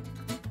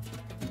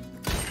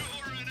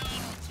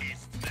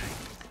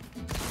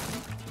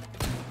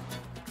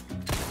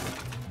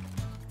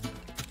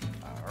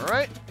 All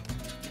right,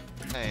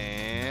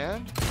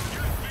 and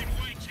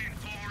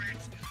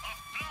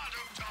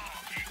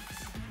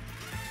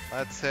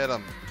let's hit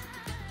him.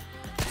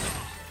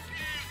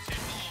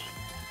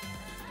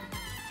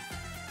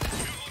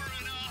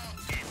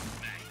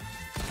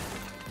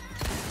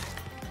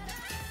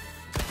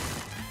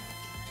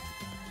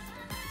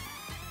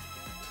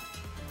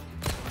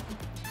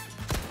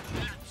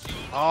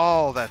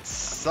 Oh, that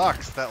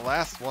sucks. That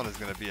last one is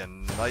going to be a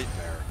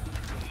nightmare.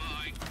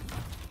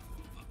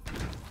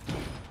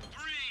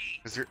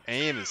 Because your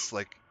aim is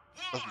like,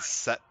 doesn't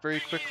set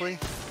very quickly.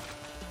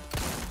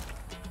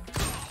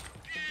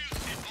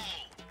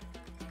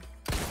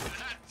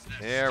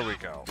 There we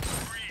go.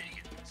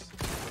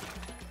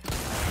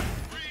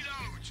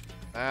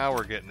 Now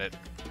we're getting it.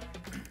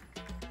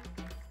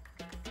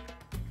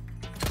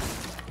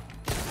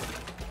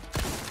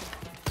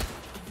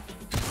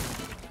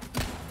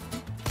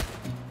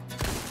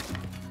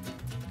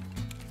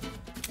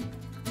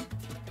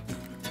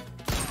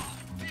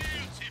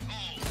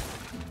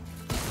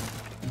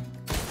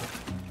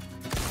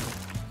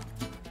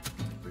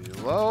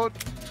 Reload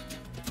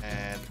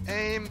and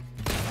aim.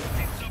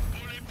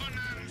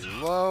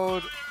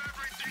 Reload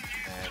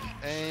and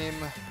aim.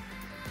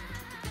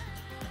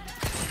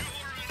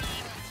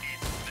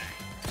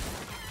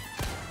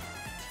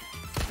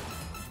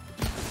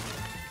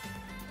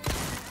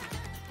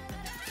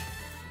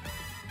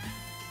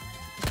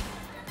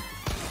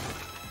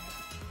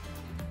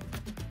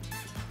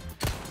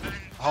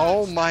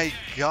 Oh my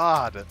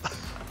god!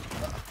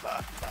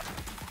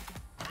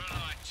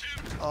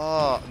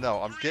 Oh,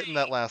 no, I'm getting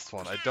that last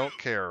one. I don't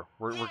care.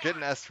 We're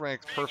getting S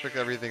ranks, perfect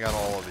everything on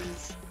all of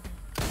these.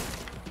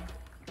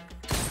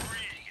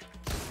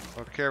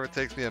 Don't care if it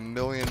takes me a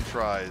million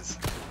tries.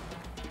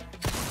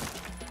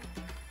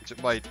 Which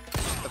it might,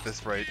 at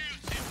this rate.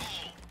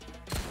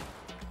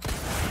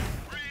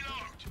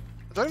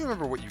 I don't even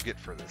remember what you get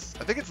for this.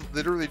 I think it's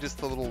literally just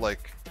the little,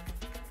 like,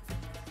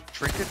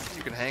 trinkets that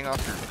you can hang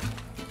off your,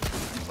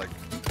 like,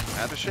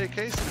 attaché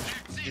case,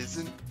 which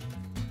isn't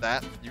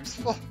that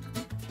useful.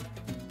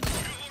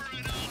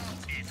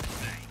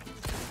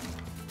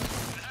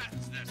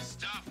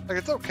 Like,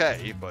 it's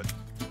okay, but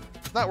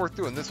it's not worth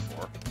doing this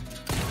for.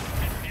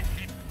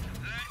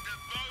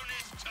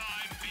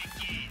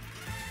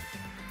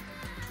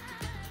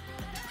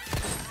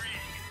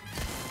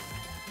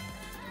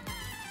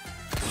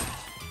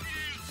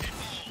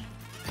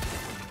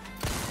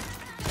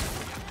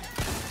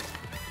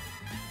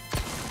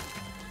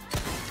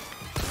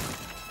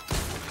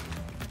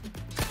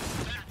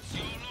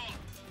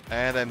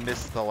 And I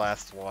missed the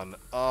last one.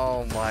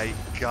 Oh my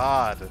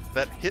god.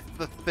 That hit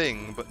the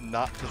thing, but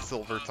not the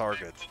silver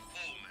target.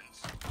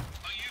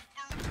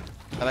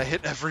 And I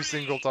hit every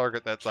single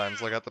target that time,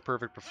 so I got the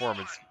perfect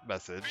performance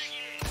message.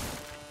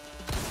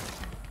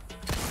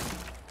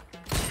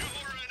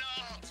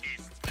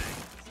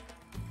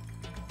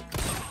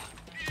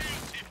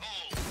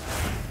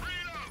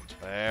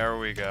 There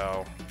we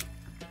go.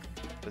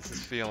 This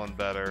is feeling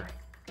better.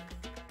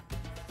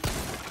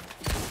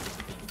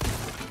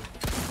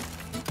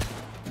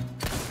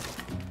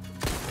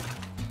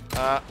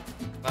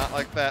 Not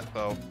like that,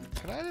 though.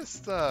 Can I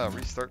just,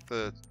 restart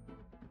the...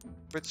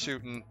 Quit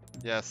shooting.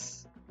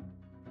 Yes.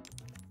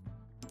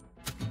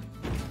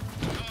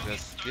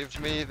 Just give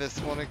me this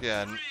one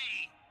again. 3,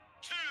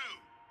 2,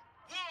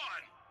 1.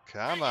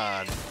 Come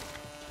on.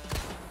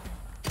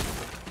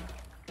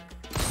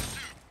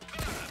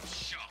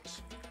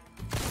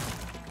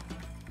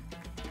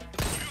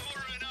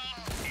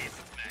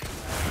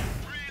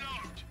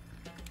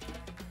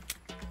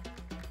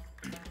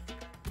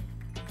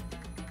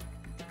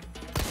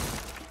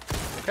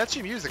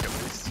 Catchy music, at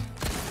least.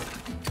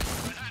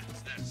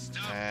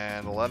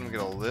 And let him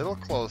get a little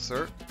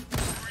closer.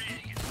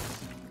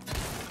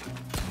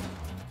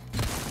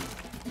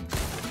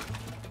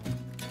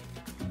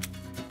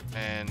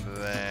 And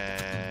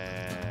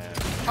then...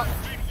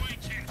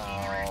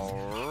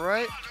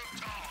 Alright.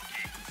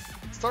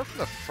 Start from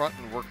the front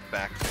and work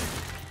back.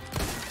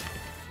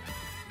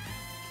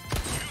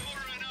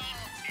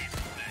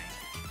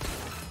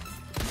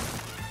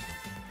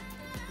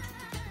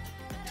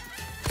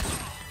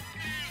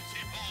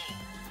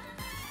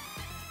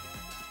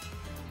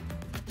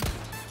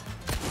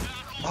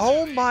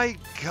 Oh my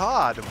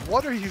god,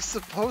 what are you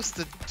supposed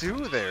to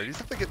do there? Do you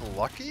have to get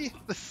lucky?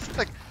 This is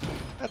like,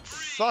 that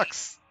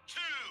sucks. 2,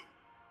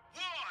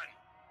 1,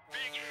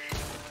 begin.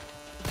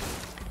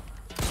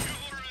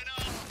 You're an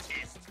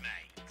artist,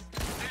 mate.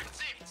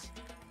 That's it.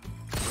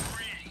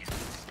 Brilliant.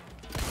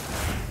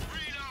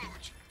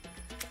 Reload.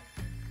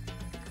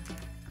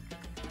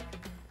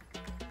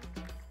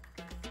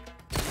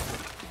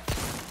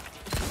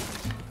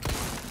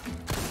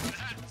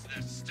 That's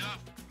the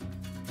stuff.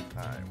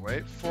 Alright,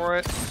 wait for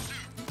it.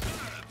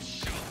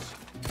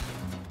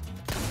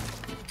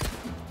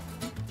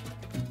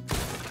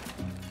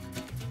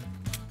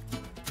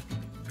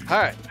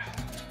 Alright.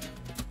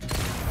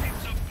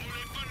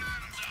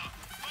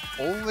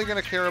 Only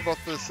gonna care about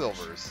the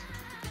silvers.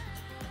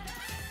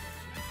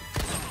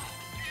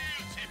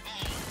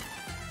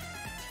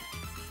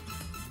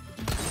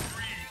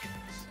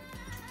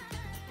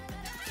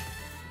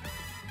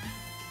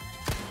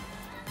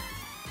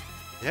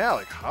 Yeah,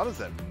 like, how does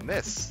that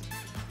miss?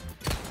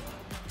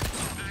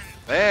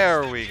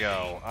 There we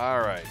go.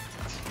 Alright.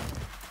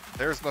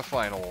 There's my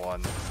final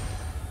one.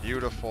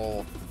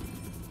 Beautiful.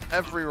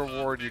 Every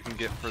reward you can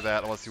get for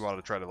that, unless you want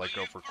to try to, like,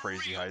 go for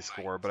crazy high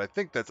score. But I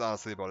think that's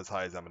honestly about as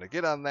high as I'm going to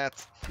get on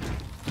that.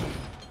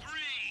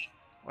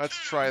 Let's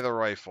try the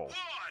rifle.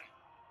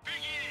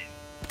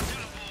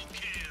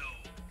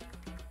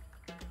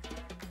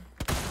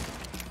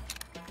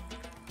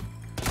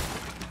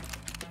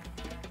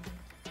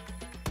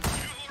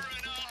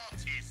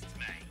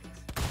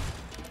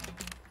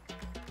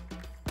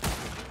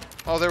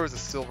 Oh, there was a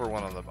silver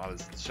one on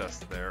his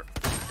chest there.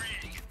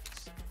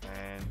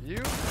 And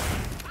you.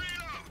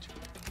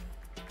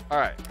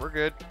 Alright, we're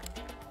good.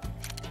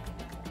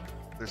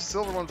 There's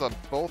silver ones on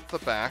both the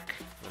back.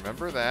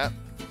 Remember that.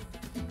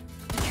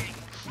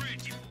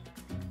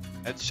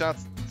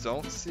 Headshots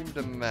don't seem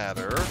to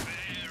matter.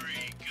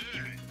 Very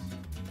good.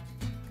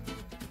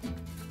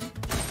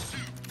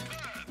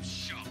 Superb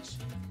shot.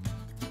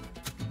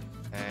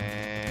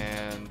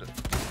 And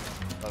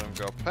let him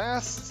go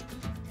past.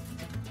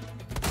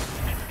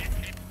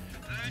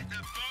 Let the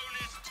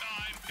bonus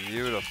time be.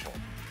 Beautiful.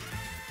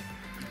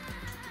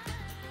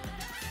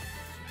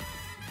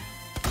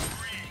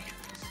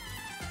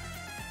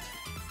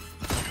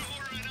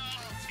 You're an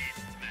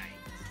artist, mate.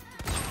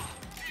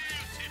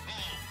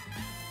 Beautiful.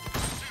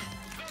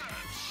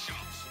 Superb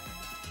shot.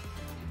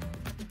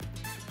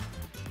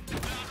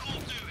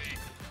 That'll do it.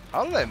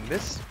 How did I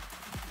miss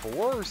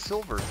 4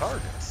 silver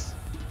targets?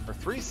 Or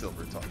 3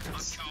 silver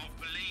targets? Can't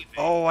believe it.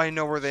 Oh, I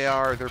know where they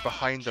are. They're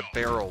behind the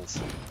barrels.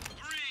 3,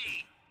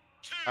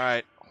 2,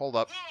 Alright, hold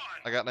up. 1.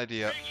 I got an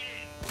idea. Begin.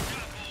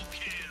 Double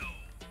kill.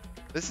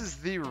 This is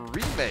the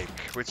remake,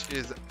 which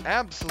is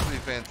absolutely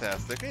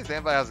fantastic. Hey,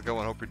 Zambi, how's it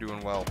going? Hope you're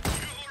doing well. You're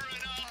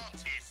an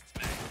artist,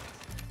 mate.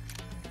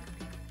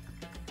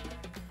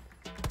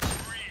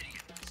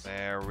 Brilliant.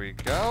 There we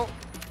go.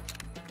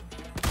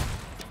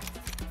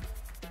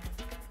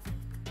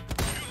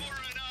 You're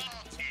an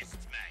artist,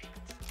 mate.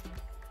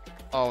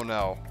 Oh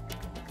no.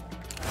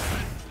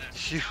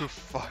 You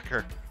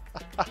fucker.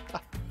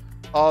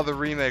 Oh, the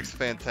remake's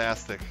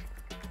fantastic.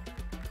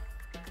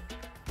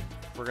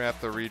 We're gonna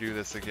have to redo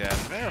this again.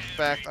 Matter of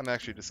fact, I'm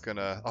actually just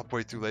gonna up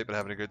way too late but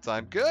having a good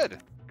time. Good!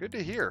 Good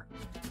to hear.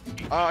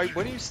 When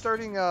are you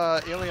starting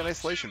Alien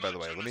Isolation, by the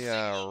way? Let me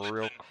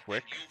real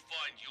quick You'll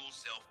find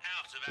yourself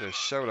out of get a ammo.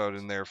 shout out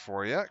in there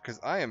for you, because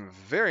I am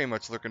very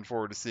much looking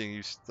forward to seeing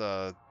you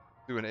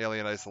do an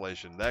Alien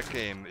Isolation. That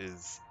game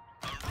is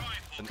A rifle.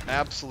 an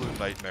absolute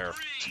nightmare.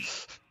 3,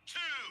 2,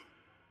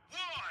 1.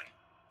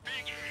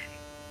 Begin.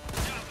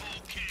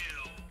 Double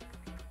kill.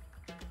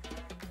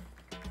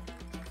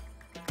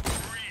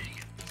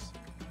 Brilliant.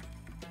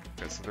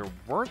 Okay, so there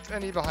weren't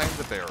any behind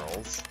the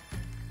barrels.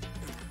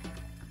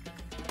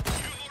 You're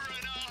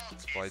an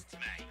artist, Like-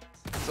 mate.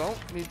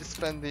 Don't need to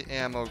spend the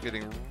ammo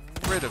getting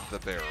rid of the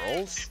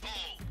barrels.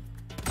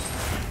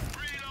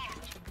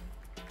 Reload.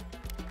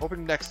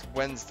 Open next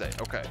Wednesday.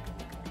 Okay.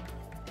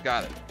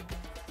 Got it.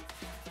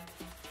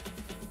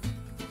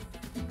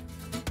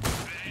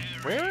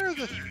 Where are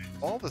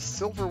all the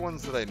silver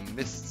ones that I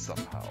missed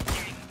somehow?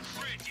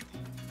 Incredible.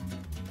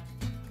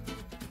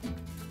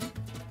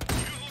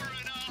 You're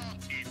an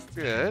artist.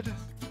 Good.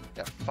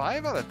 Yeah,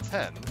 5 out of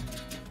 10.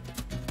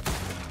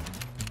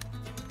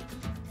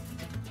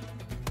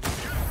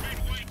 You've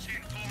been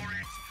waiting for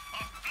it.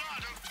 A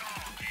flood of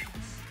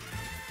targets.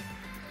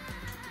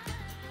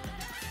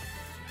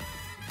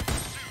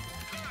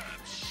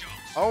 Superb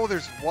shot. Oh,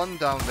 there's one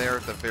down there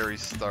at the very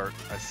start.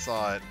 I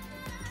saw it.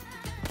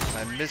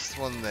 I missed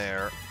one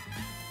there.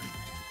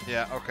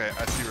 Yeah, okay,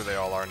 I see where they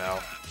all are now.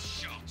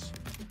 Superb shot.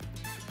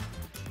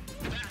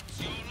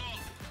 That's your lot.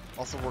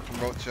 Also work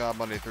remote job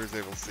Monday,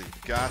 Thursday, we'll see.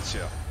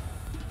 Gotcha.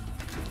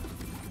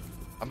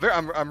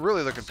 I'm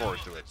really looking forward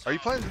to it. Are you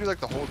planning to do like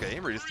the whole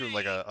game, or are you just doing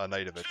like a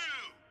night of it? 2,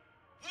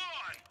 1.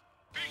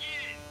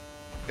 Begin.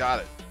 Got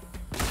it.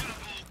 Double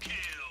kill.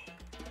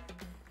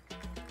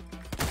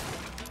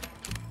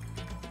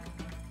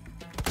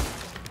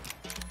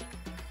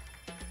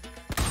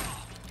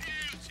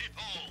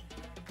 Beautiful.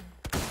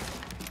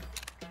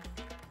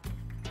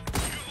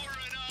 You're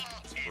an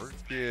artist. We're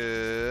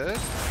good.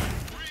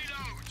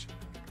 Reload.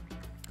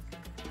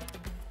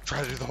 Try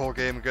to do the whole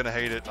game, I'm gonna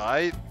hate it.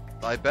 I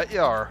bet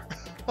you are.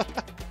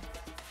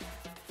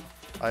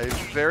 I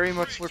very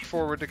much look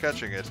forward to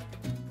catching it.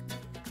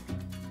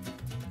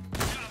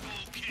 Double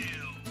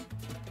kill.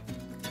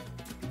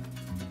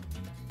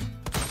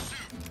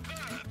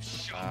 Superb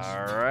shot.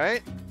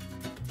 Alright.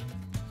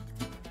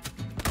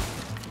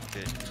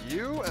 Get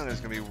you, and there's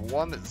gonna be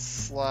one that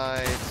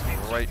slides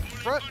right in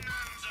front. Bonanza.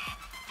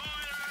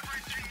 Fire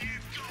everything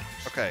you've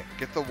got. Okay,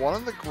 get the one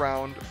on the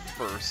ground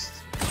first.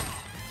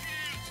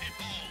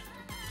 Beautiful.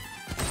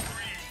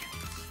 Brilliant.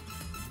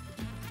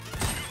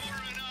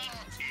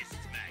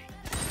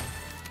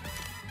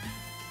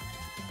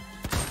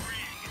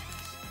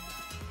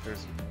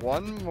 There's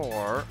one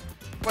more.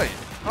 Wait,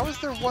 how is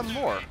there one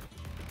more?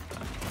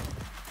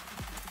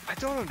 I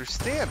don't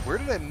understand. Where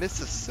did I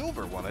miss a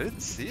silver one? I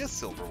didn't see a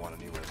silver one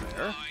anywhere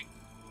there.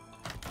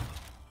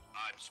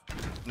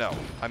 No,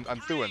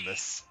 I'm doing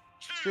this.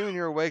 Streaming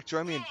you're awake,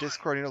 join me in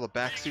Discord, you know the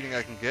backseating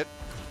I can get.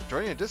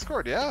 Join me in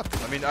Discord, yeah.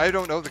 I mean, I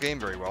don't know the game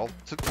very well.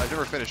 I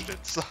never finished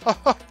it, so...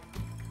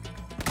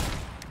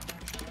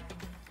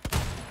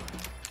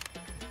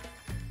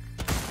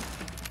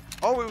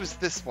 Oh, it was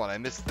this one. I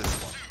missed this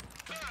one.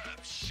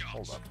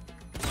 Hold up.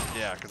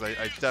 Yeah, because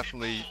I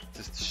definitely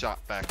just shot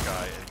that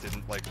guy and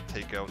didn't, like,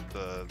 take out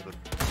the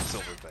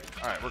silver thing.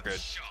 Alright, we're good.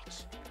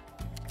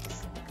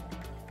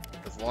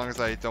 As long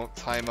as I don't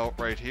time out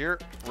right here,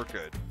 we're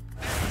good.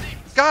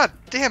 God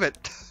damn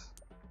it!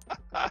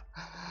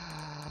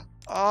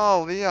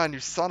 Oh, Leon, you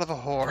son of a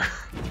whore.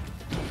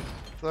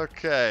 It's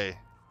okay.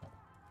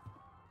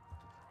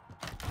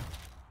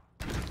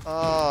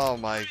 Oh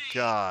my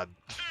god.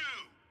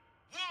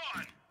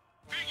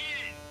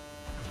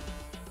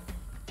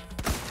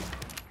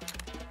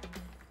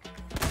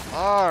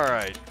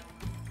 Alright.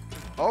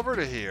 Over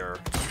to here.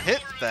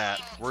 Hit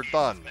that. We're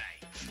done.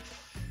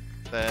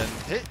 Then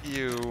hit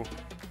you.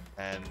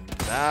 And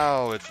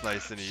now it's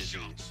nice and easy.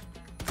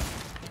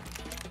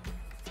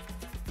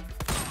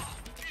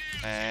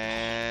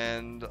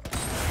 And...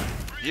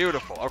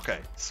 beautiful. Okay,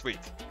 sweet.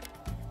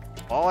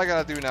 All I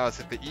gotta do now is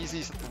hit the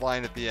easy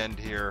line at the end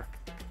here.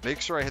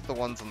 Make sure I hit the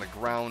ones on the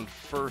ground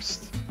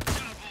first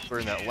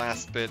during that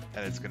last bit,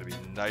 and it's gonna be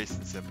nice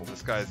and simple.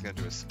 This guy's gonna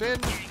do a spin,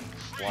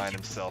 line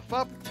himself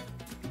up,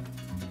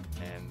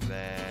 and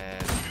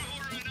then...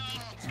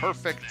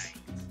 perfect.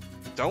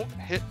 Don't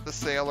hit the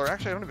sailor.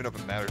 Actually, I don't even know if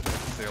it matters to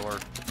hit the sailor.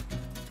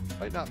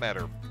 Might not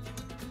matter.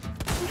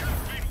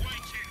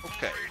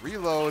 Okay,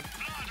 reload.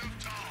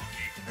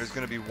 There's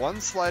going to be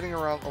one sliding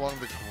around along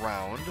the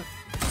ground.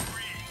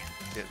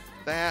 Hit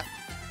that.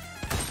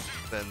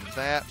 Then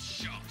that.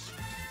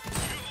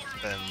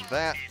 Then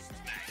that.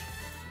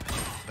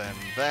 Then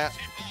that.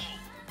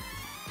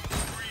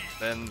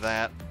 Then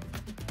that.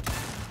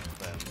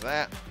 Then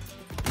that.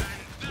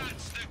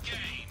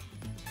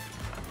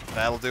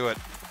 That'll do it.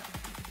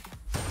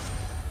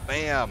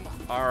 Bam!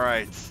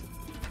 Alright.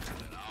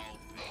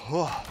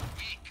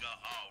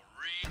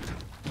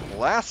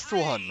 Last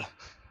one.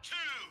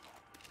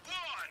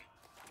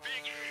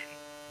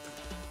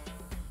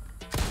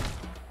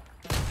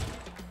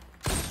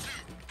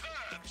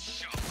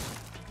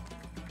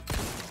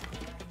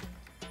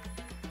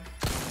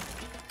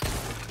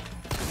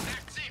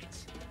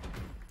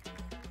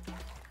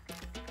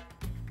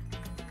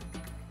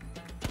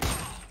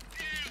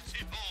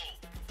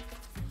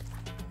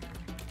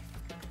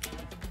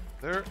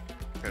 There.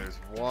 Okay, there's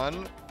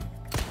one.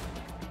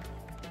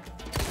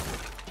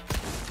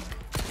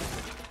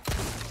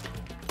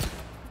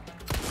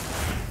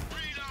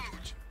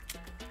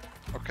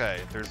 Okay,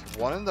 there's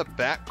one in the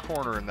back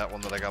corner in that one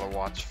that I gotta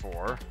watch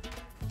for.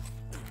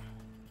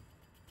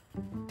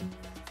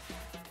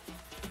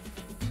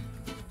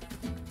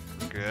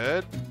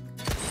 Good.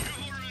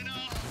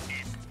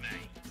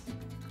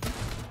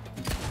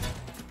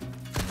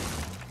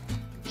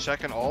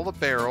 Checking all the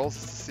barrels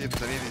to see if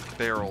there's any of these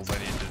barrels I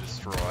need to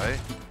destroy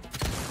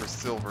for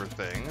silver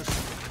things.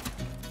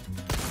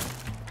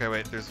 Okay,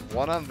 wait, there's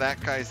one on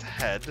that guy's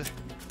head.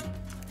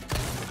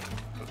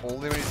 But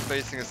only when he's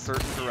facing a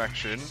certain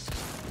direction.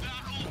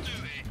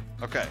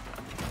 Okay.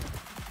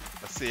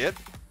 I see it.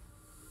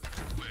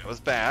 That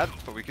was bad,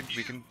 but we can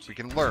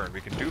learn.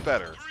 We can do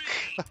better.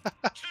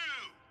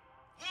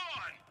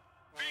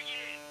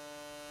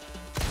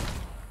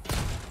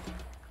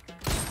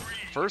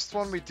 First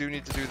one, we do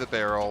need to do the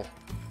barrel.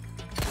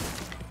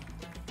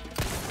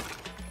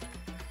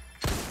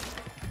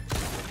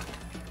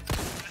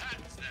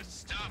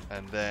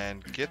 And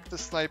then get the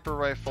sniper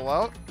rifle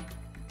out.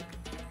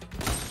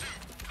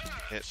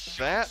 Hit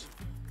that.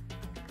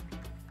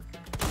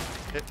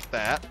 Hit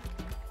that.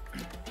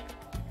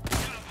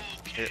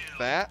 Hit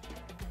that.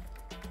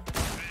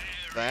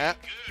 That.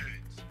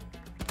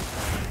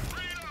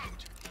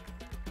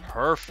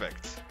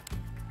 Perfect.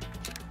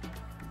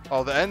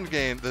 Oh, the end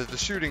game, the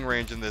shooting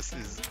range in this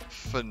is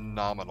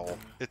phenomenal.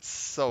 It's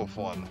so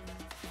fun.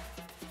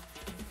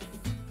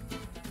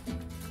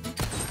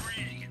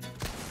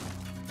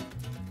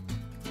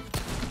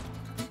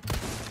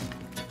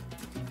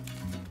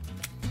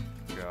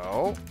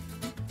 Go.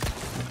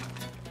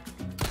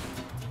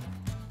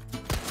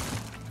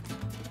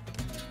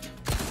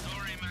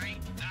 Sorry, mate,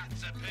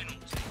 that's a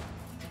penalty.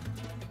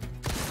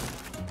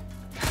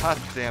 God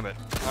damn it.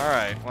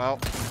 Alright, well.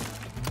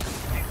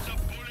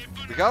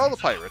 We got all the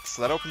pirates,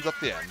 so that opens up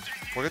the end.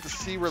 We'll get to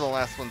see where the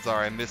last ones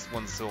are. I missed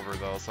one silver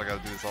though, so I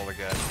gotta do this all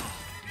again.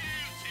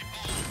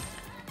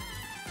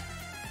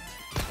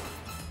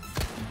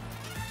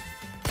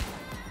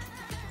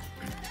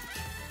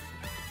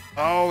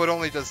 Oh, it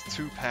only does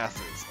 2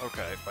 passes.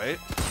 Okay, wait.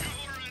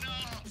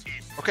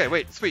 Okay,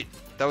 wait, sweet.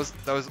 That was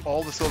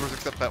all the silvers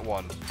except that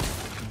one.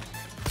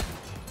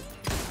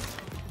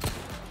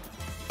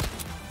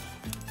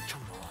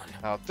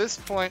 Now at this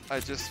point, I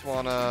just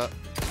wanna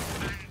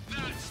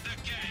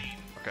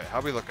Okay,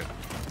 how we looking?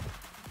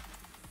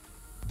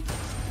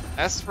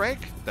 S rank,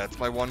 that's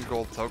my 1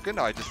 gold token.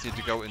 Now I just need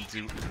to go and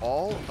do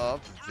all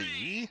of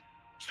the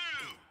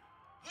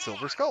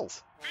silver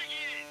skulls.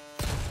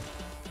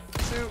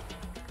 2,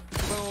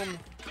 boom,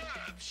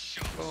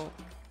 boom,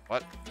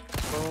 what?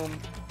 Boom,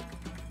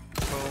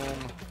 boom,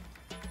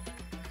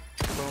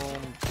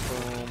 boom,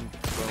 boom,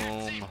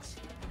 boom.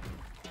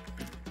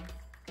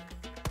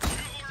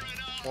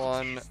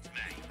 1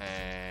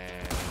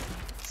 and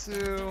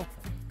 2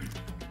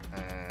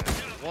 and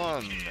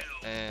 1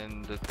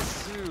 and 2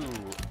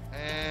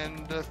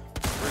 and 3.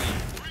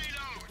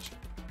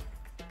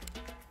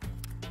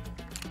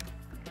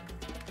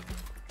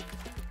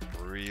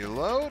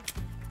 Reload.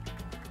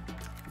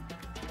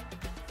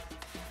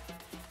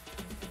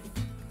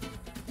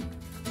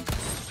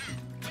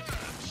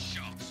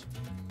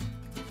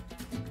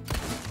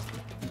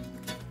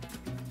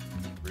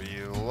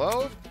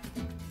 Reload.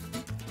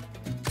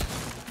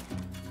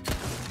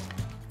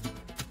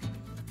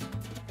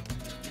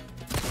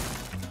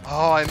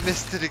 Oh, I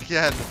missed it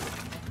again.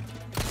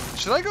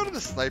 Should I go to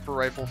the sniper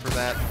rifle for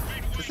that?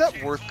 Is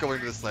that worth going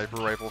to the sniper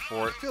rifle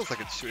for? It feels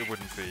like it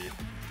wouldn't be.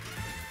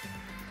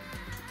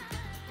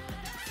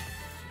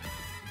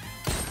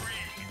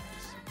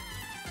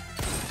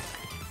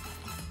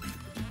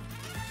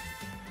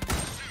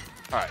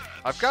 Alright,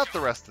 I've got the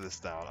rest of this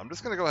down. I'm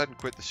just going to go ahead and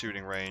quit the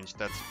shooting range.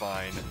 That's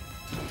fine.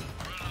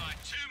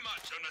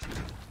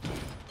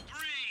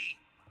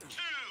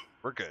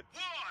 We're good.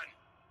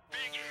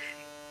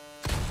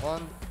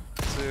 1,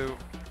 2,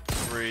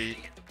 3,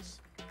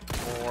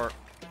 4,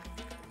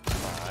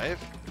 5,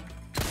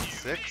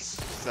 6,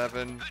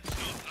 7.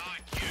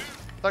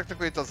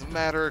 Technically it doesn't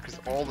matter, because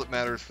all that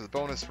matters for the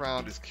bonus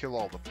round is kill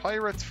all the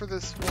pirates for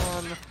this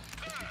one.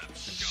 And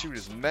shoot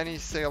as many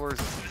sailors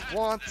as he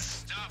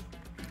wants.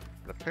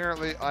 And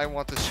apparently I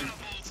want to shoot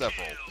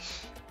several.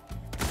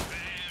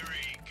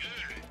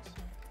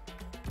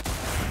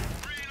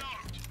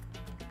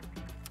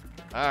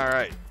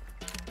 Alright.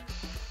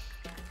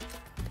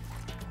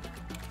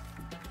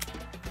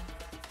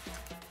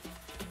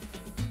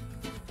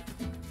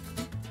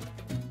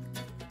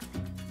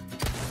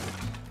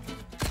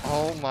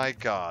 Oh my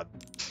god.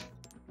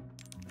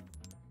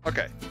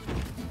 Okay.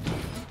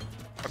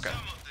 Okay.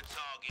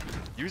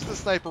 Use the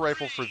sniper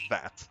rifle for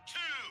that.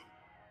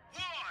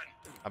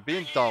 I'm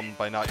being dumb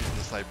by not using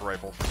the sniper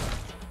rifle for that.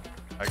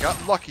 I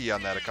got lucky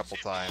on that a couple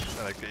times,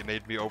 and it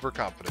made me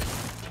overconfident.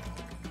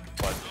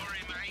 But...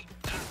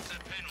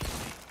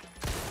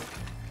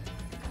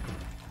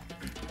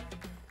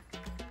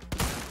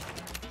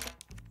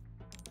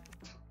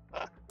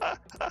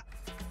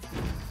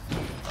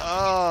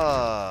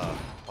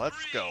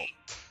 let's go.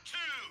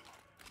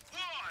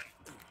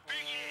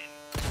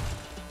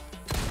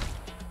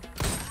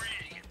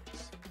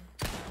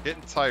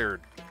 Getting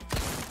tired.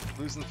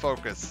 Losing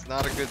focus.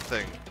 Not a good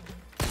thing.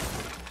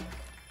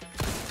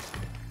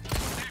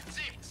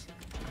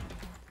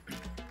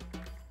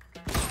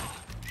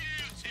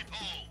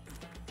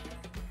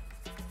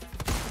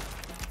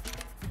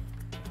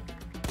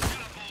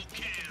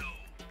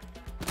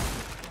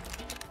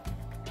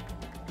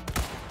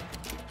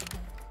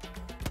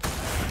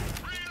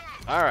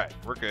 Alright,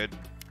 we're good.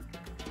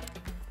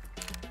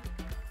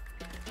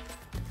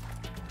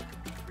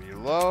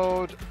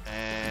 Reload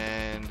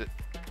and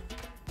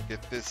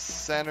get this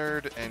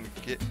centered and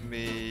get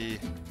me...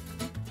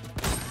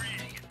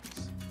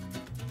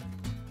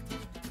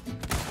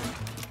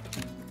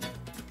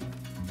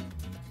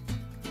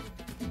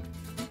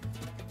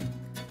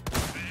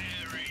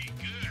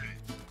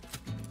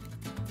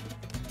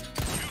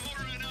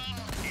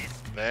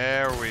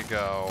 There we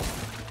go.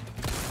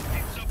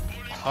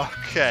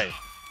 Okay.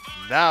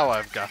 Now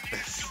I've got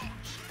this.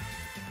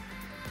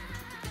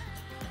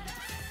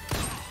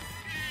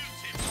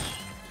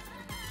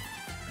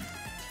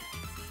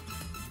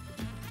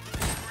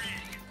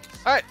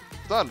 Alright,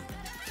 done.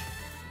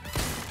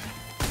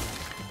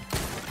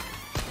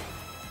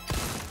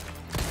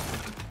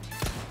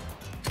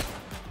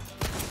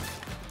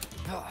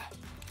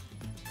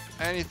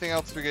 Anything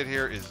else we get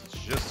here is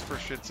just for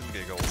shits and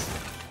giggles.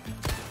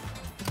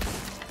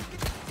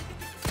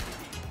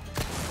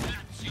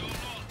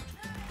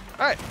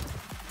 Alright,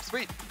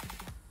 sweet.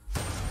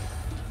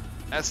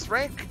 S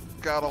rank,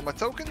 got all my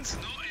tokens.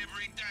 Not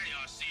every day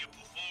I see a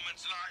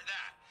performance like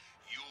that.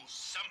 You're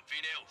something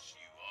else,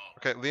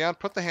 you are. Okay, Leon,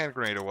 put the hand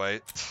grenade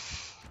away.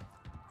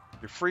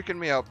 You're freaking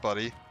me out,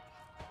 buddy.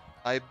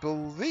 I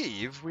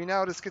believe we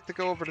now just get to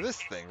go over to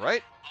this thing,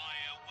 right? I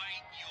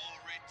await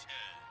your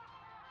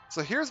return.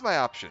 So here's my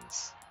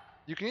options.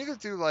 You can either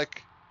do,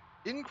 like,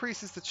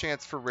 increases the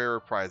chance for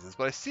rarer prizes,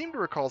 but I seem to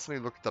recall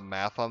somebody looked at the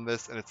math on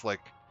this, and it's like,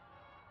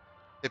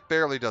 it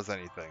barely does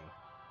anything.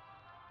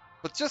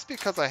 But just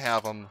because I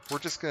have them, we're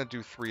just going to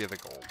do 3 of the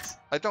golds.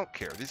 I don't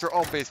care. These are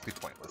all basically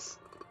pointless.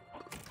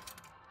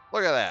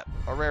 Look at that.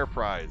 A rare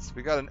prize.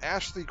 We got an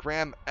Ashley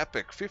Graham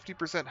Epic.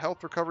 50%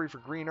 health recovery for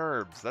green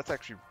herbs. That's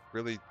actually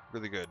really,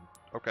 really good.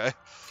 Okay.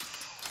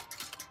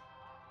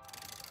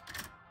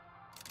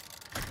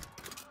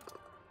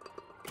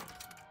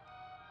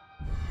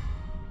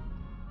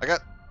 I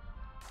got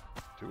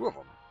 2 of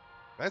them.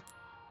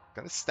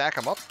 Gonna stack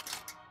them up.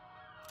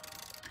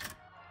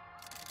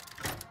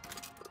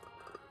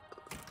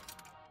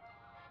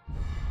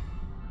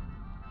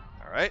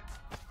 Alright.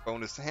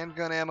 Bonus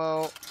handgun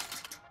ammo.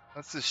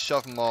 Let's just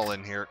shove them all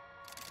in here.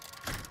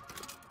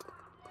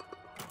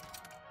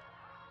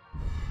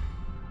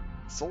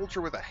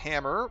 Soldier with a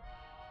hammer.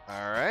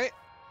 Alright.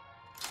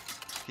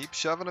 Keep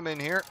shoving them in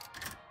here.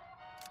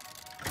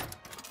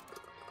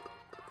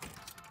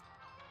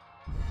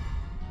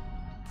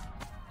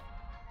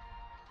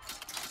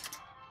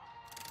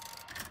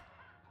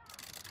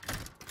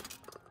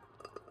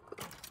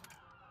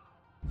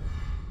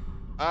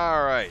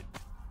 Alright.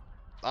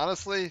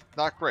 Honestly,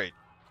 not great.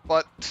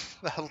 But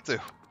that'll do.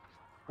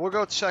 We'll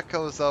go check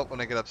those out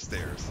when I get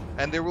upstairs.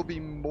 And there will be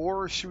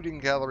more shooting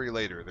gallery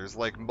later. There's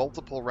like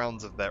multiple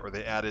rounds of that where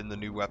they add in the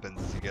new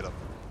weapons as you get them.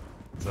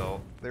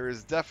 So there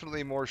is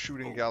definitely more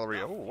shooting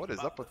gallery. Oh, what is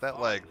up with that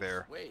lag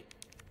there?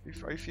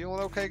 Are you feeling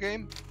okay,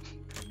 game?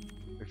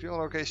 Are you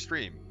feeling okay,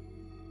 stream?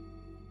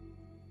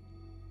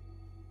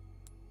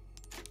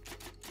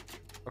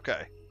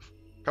 Okay.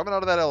 Coming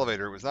out of that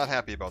elevator, it was not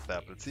happy about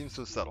that, but it seems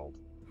to have settled.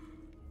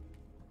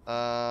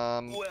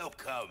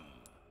 Welcome.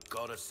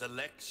 Got a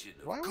selection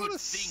of good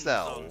things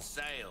on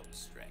sale,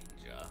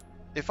 stranger.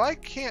 If I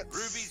can't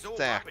Ruby's all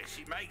stack rubbish,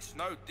 it makes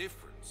no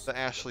difference. the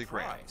Ashley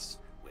price, Grams,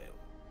 well,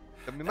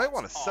 then we might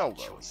want to sell our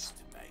those. choice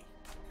to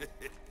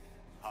make.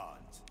 Hard.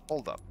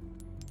 Hold up.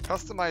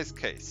 Customized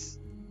case.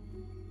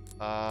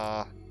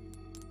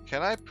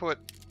 Can I put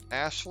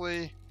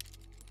Ashley?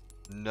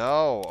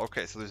 No.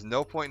 Okay, so there's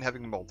no point in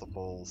having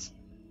multiples.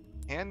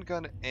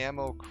 Handgun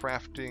ammo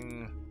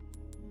crafting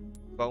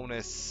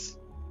bonus.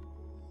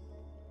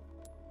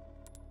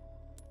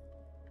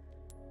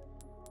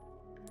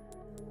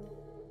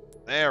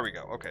 There we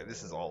go. Okay,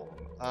 this is all of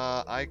them.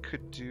 I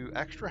could do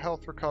extra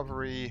health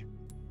recovery,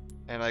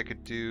 and I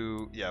could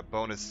do, yeah,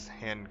 bonus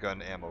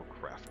handgun ammo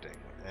crafting.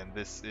 And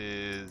this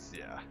is,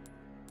 yeah.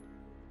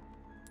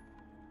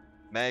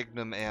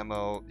 Magnum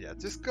ammo. Yeah,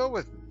 just go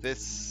with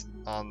this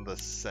on the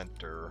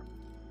center.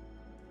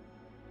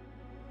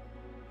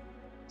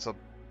 So,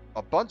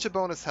 a bunch of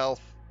bonus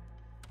health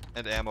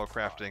and ammo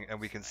crafting, and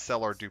we can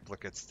sell our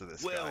duplicates to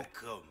this guy.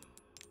 Welcome.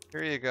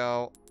 Here you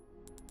go.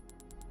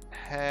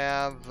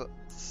 Have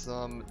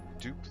some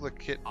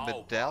duplicate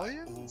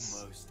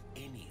medallions? Almost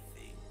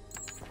anything.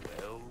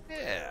 Well,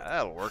 Yeah,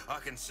 that'll work. I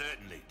can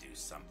certainly do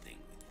something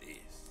with this.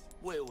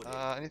 Well,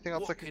 Anything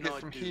else I can get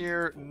from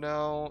here?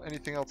 No.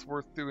 Anything else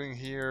worth doing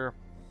here?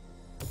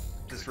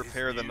 Just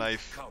repair the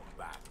knife. Come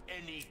back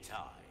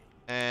anytime.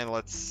 And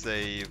let's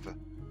save.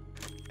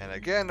 And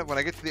again, when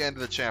I get to the end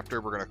of the chapter,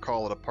 we're going to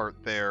call it a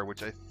part there,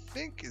 which I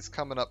think is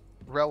coming up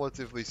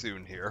relatively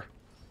soon here.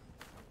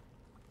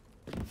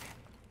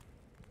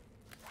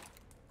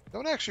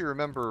 Don't actually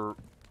remember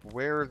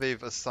where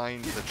they've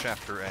assigned the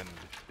chapter end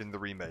in the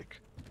remake.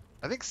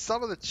 I think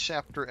some of the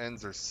chapter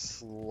ends are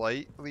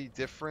slightly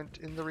different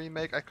in the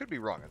remake. I could be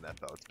wrong on that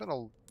though. It's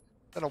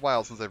been a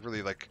while since I've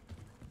really like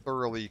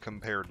thoroughly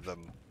compared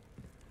them.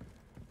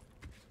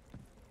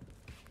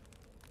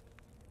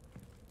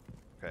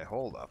 Okay,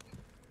 hold up.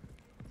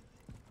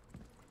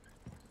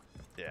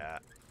 Yeah.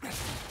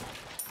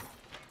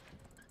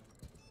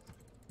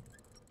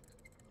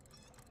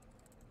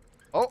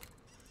 Oh!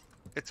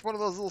 It's one of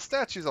those little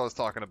statues I was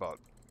talking about.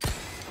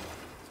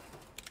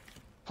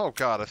 Oh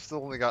god, I've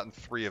still only gotten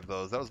 3 of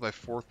those. That was my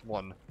 4th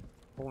one.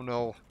 Oh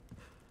no.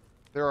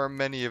 There are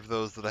many of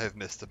those that I have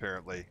missed,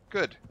 apparently.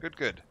 Good, good,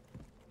 good.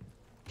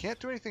 Can't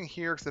do anything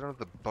here because I don't have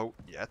the boat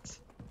yet.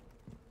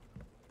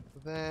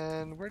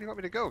 Then, where do you want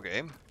me to go,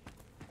 game?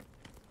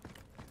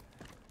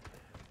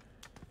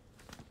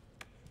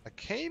 I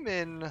came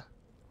in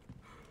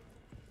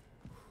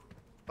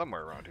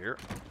somewhere around here.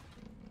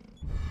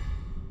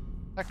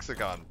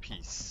 Hexagon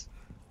piece.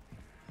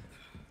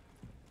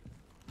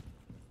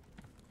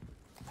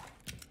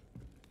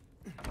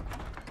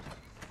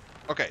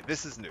 Okay,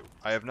 this is new.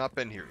 I have not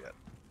been here yet.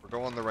 We're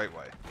going the right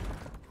way.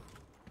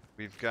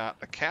 We've got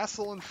a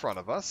castle in front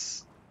of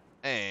us,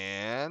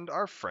 and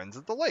our friends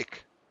at the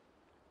lake.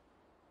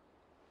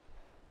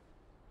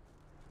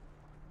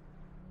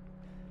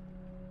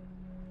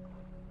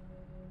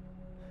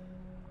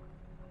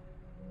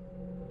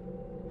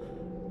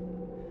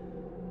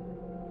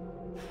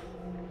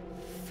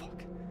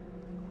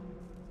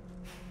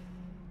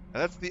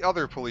 And that's the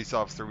other police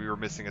officer we were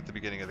missing at the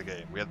beginning of the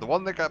game. We had the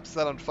one that got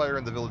set on fire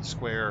in the village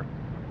square,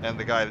 and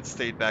the guy that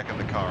stayed back in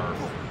the car.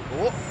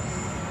 Oh.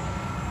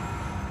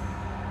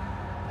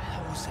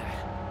 What was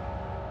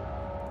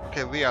that?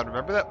 Okay, Leon,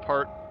 remember that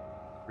part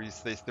where you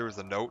say there was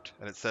a note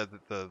and it said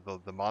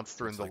that the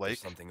monster in the lake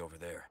something over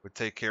there would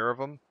take care of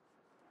him?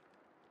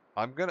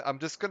 I'm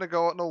just gonna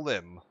go out on a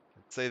limb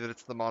and say that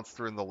it's the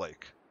monster in the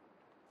lake.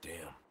 Damn,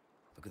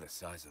 look at the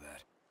size of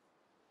that.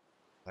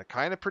 I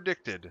kind of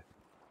predicted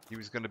he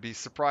was going to be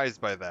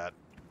surprised by that.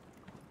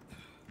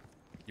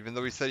 Even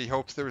though he said he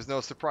hopes there was no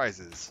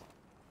surprises.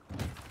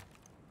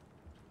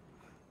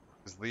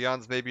 Because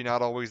Leon's maybe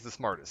not always the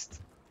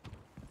smartest.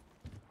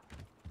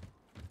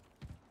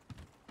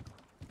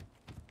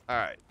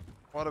 Alright.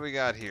 What do we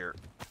got here?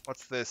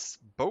 What's this?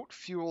 Boat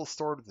fuel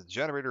stored with the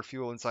generator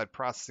fuel inside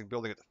processing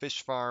building at the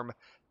fish farm.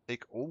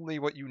 Take only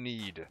what you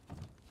need.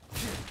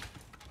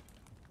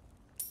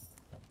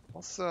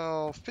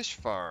 Also, fish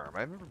farm.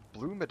 I remember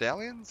blue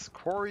medallions?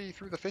 Quarry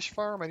through the fish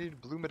farm? I needed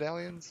blue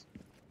medallions.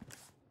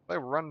 If I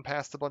run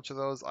past a bunch of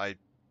those, I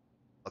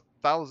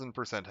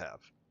 1000% have.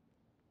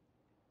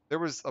 There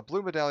was a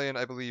blue medallion,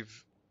 I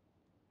believe,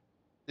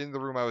 in the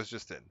room I was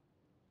just in.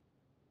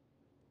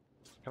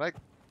 Can I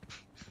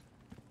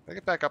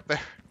get back up there?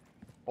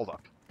 Hold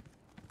up.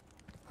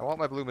 I want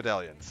my blue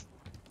medallions.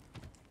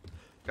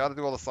 Gotta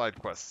do all the side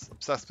quests.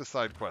 Obsessed with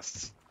side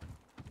quests.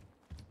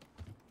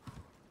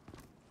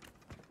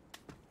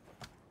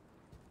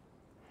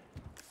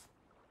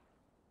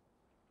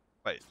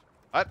 Wait.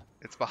 What?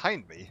 It's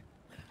behind me.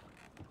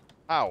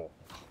 Ow.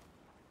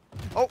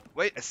 Oh,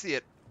 wait, I see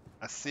it.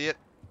 I see it.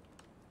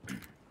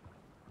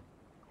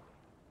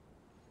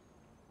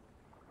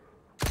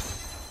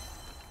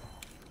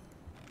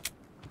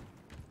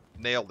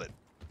 Nailed it.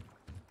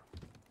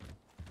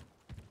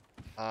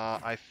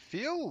 I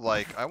feel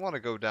like I want to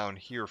go down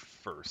here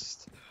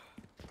first.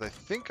 I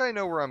think I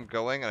know where I'm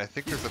going, and I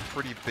think there's a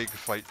pretty big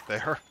fight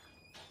there.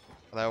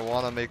 And I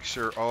want to make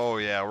sure... Oh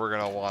yeah, we're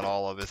going to want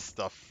all of this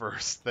stuff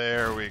first.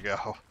 There we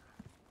go.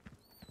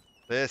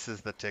 This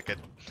is the ticket.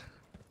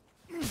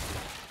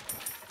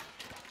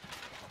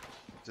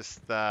 Just,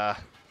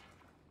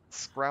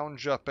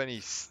 scrounge up any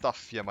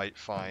stuff you might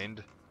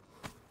find.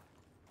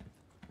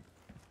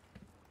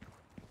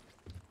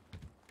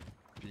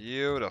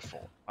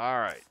 Beautiful.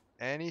 Alright.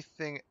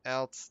 Anything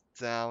else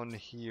down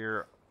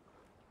here?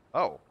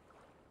 Oh.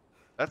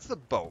 That's the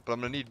boat, but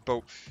I'm going to need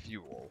boat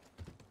fuel.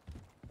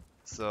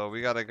 So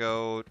we got to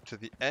go to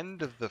the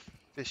end of the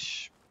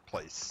fish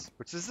place,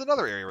 which is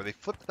another area where they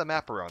flipped the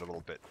map around a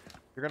little bit.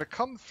 You're going to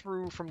come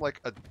through from like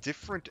a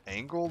different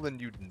angle than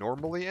you'd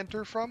normally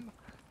enter from.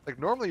 Like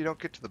normally you don't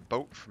get to the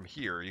boat from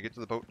here. You get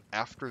to the boat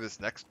after this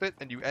next bit,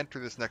 and you enter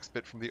this next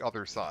bit from the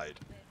other side.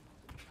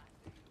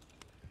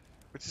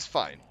 Which is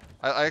fine.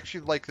 I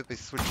actually like that they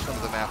switched some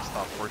of the map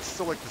stuff where it's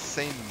still like the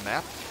same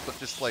map, but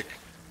just like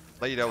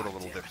laid out a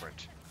little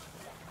different.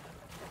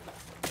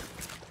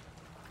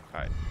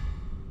 Alright.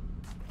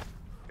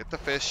 Get the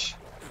fish.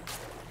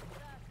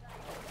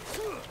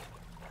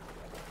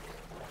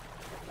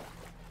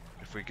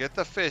 If we get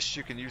the fish,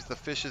 you can use the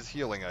fish as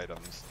healing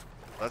items.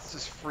 That's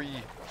just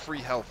free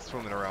health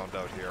swimming around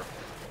out here.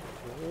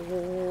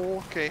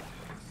 Okay.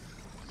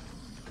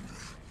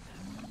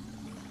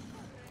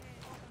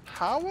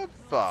 How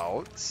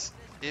about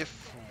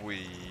if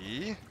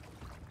we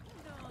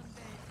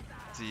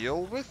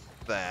deal with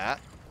that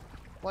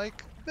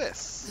like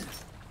this?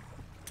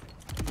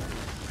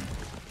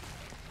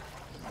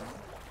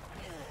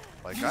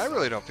 Like, I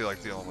really don't feel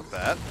like dealing with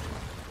that.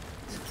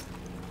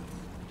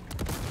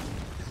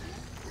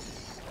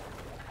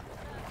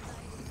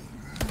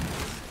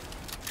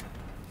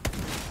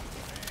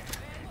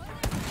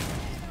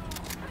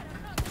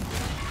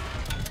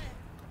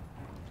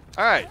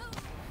 Alright.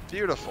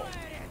 Beautiful.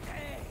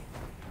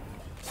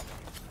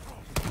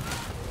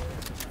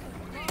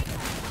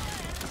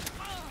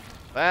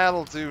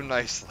 That'll do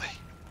nicely.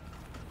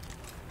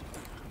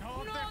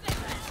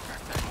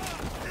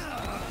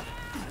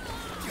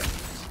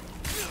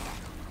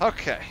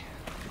 Okay.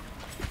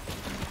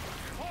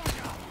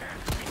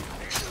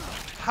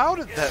 How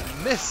did that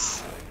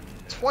miss?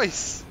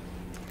 Twice.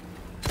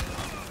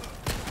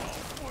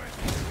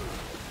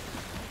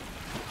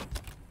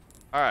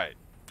 Alright.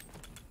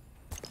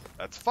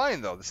 That's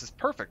fine though. This is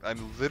perfect. I'm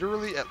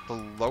literally at the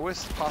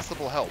lowest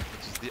possible health,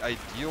 which is the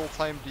ideal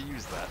time to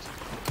use that.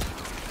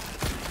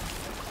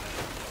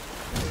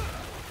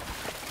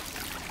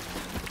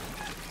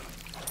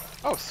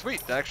 Oh, sweet.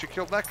 That actually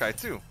killed that guy,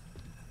 too.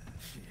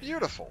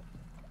 Beautiful.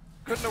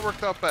 Couldn't have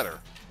worked out better.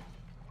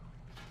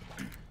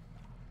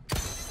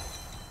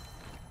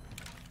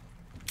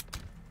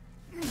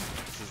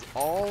 This is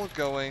all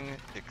going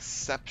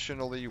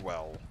exceptionally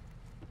well.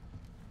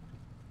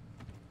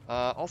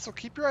 Also,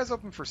 keep your eyes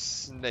open for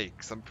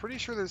snakes. I'm pretty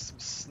sure there's some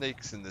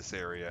snakes in this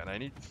area, and I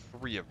need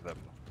 3 of them.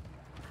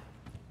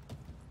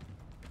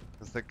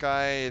 Because the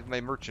guy,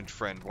 my merchant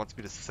friend, wants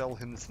me to sell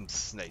him some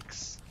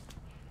snakes.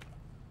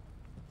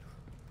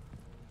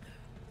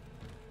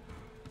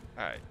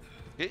 Alright,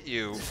 get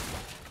you.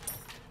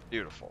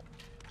 Beautiful.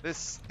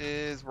 This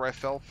is where I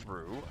fell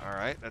through.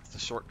 Alright, that's the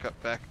shortcut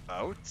back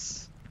out.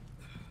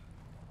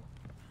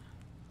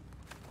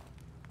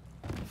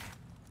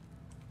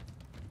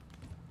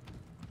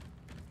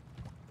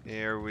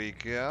 Here we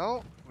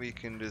go. We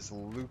can just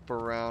loop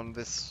around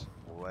this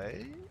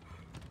way.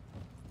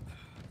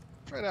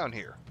 Try down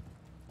here.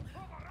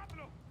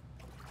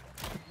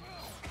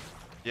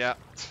 Yeah.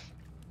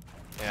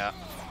 Yeah.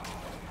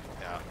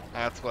 Yeah,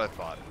 that's what I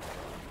thought.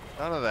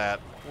 None of that.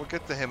 We'll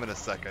get to him in a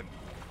second.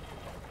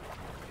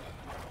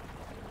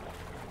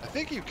 I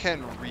think you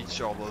can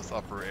reach all those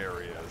upper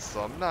areas,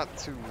 so I'm not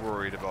too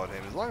worried about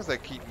him. As long as I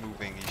keep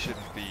moving, he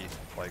shouldn't be,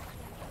 like,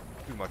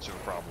 too much of a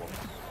problem.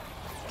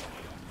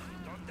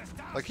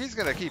 Like, he's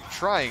gonna keep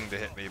trying to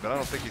hit me, but I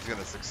don't think he's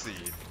gonna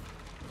succeed.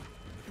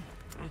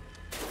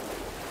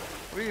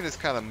 We can just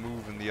kind of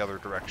move in the other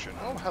direction.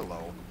 Oh,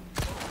 hello.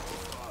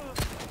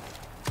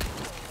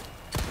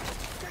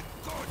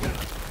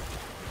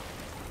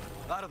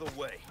 Out of the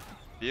way.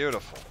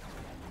 Beautiful.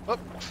 Oh.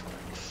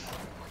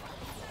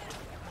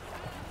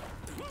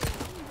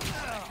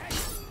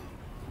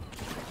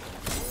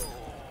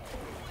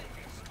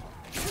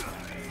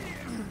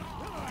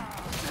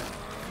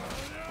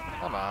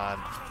 Come on.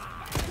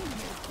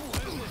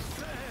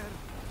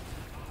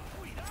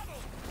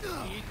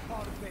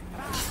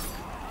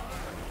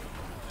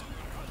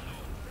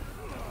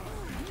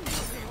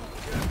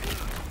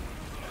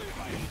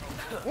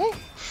 Woo!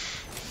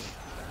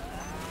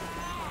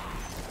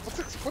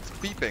 What's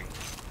beeping?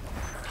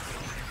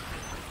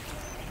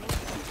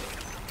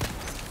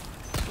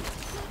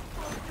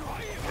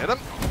 Hit him.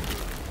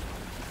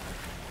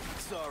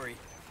 Sorry,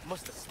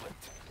 must have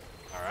slipped.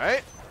 All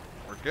right,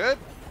 we're good.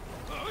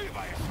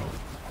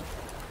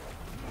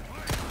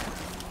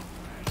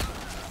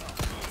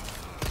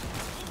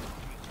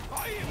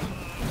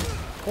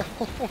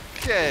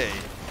 Okay.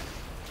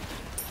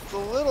 It's a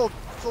little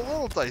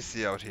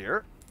dicey out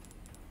here.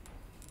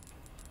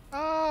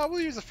 We'll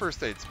use a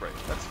first aid spray.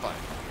 That's fine.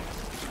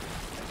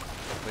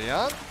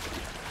 Leon,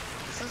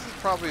 this isn't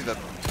probably the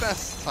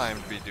best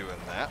time to be doing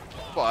that,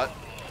 but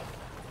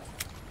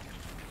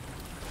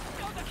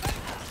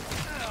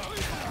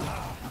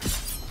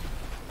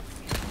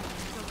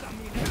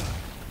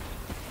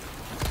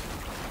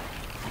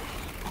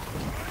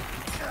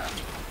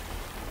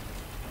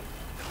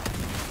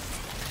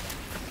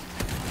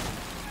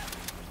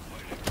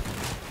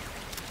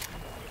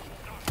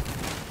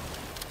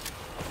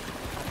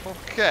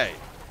okay.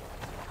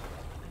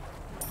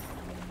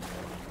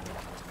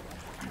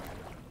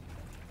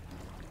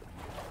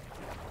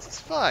 This is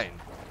fine.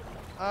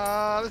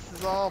 This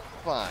is all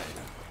fine.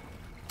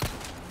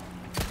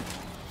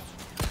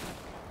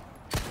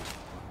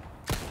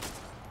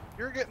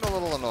 You're getting a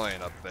little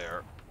annoying up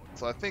there,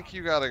 so I think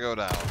you gotta go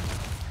down.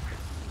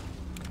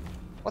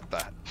 What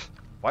the?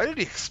 Why did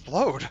he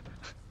explode?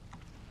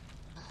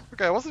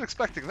 Okay, I wasn't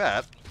expecting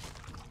that.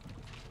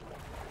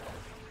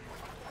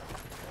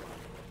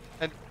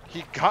 And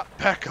he got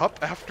back up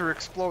after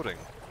exploding.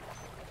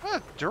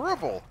 Ah,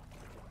 durable.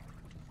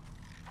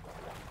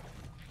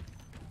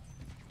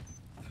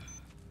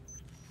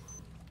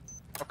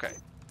 Okay.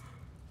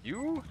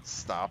 You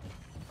stop.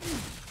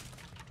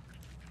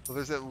 So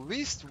there's at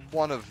least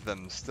one of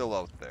them still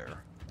out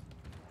there.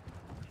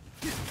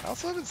 I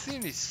also haven't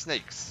seen any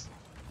snakes.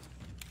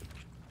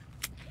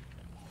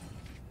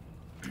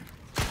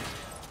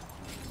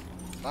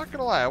 Not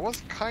gonna lie, I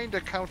was kinda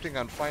counting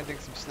on finding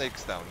some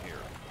snakes down here.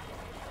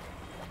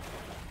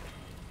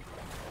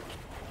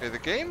 Okay, the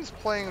game's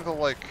playing the,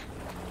 like,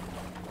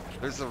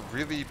 there's a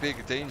really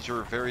big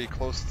danger very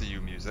close to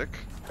you music.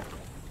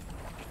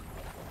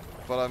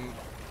 But I'm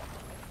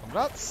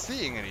not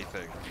seeing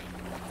anything.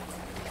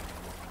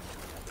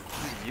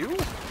 Is it you?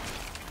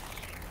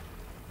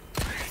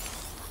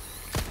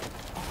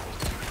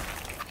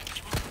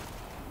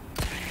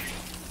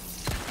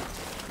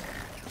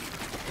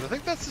 I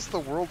think that's just the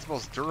world's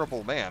most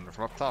durable man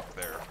from up top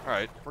there.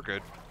 Alright, we're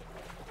good.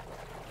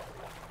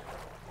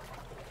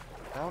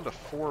 Down to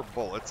 4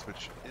 bullets,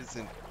 which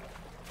isn't...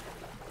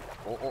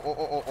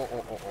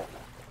 Oh.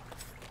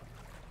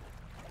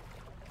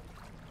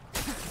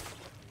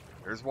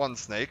 There's one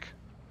snake.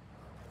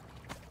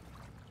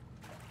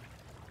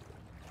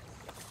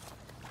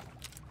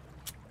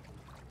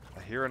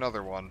 I hear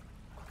another one.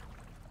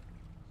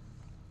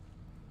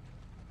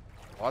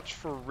 Watch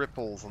for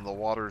ripples on the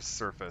water's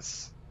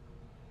surface.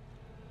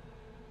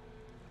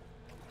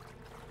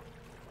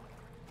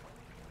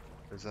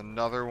 There's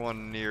another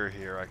one near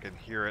here. I can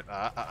hear it.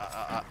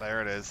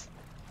 There it is.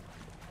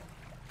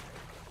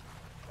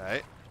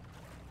 Okay.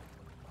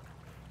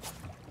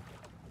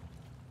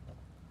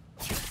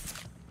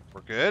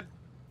 We're good.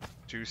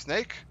 2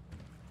 snake.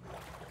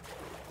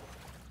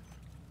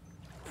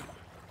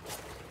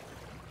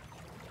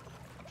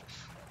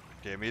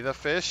 Give me the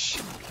fish.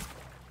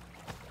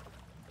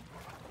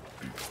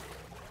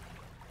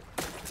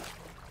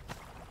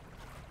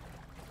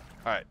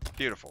 Alright,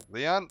 beautiful.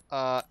 Leon,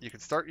 you can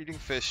start eating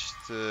fish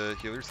to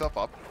heal yourself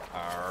up.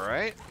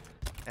 Alright.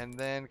 And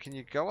then can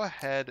you go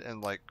ahead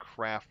and, like,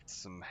 craft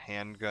some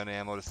handgun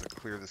ammo just to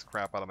clear this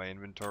crap out of my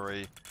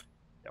inventory?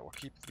 Yeah, we'll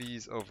keep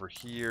these over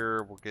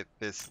here. We'll get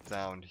this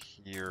down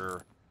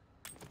here.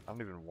 I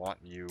don't even want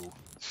you.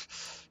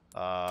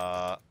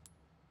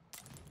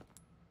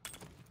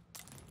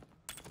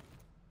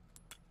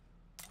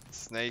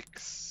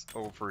 Snakes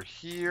over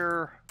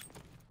here.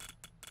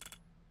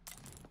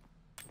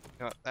 You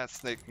know what, that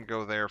snake can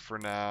go there for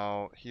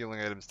now. Healing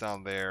items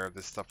down there.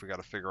 This stuff we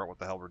gotta figure out what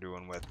the hell we're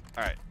doing with.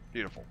 Alright,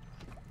 beautiful.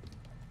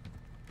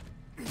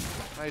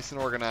 Nice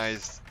and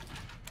organized.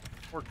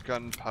 More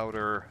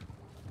gunpowder.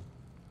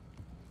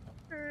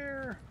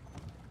 Could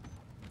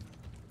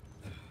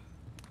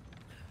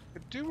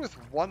do with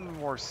one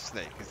more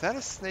snake. Is that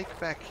a snake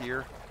back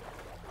here?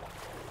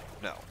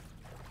 No.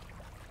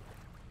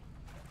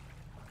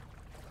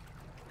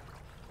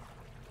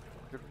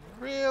 Could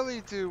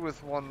really do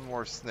with one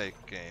more snake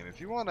game. If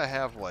you want to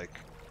have, like,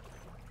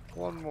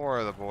 one more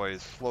of the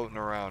boys floating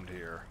around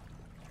here.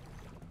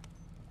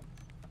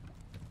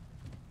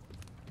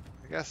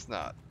 I guess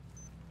not.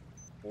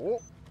 Oh.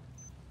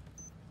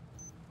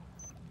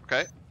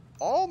 Okay.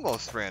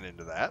 Almost ran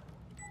into that.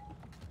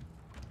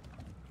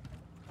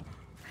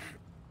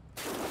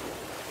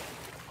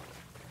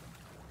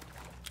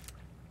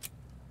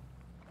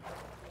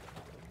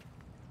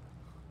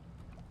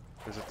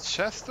 There's a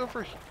chest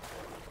over here.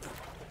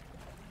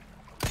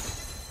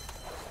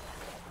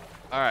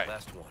 Alright.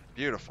 Last one.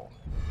 Beautiful.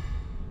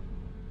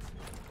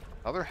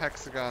 Another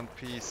hexagon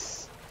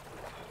piece.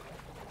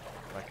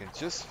 If I can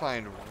just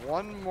find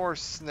one more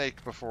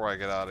snake before I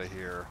get out of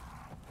here,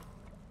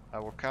 I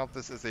will count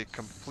this as a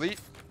complete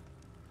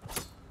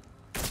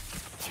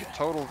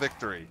total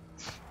victory.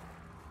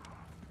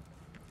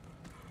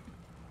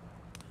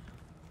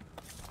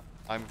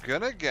 I'm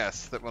gonna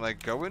guess that when I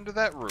go into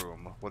that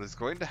room, what is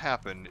going to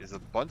happen is a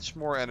bunch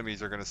more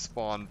enemies are going to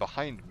spawn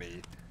behind me,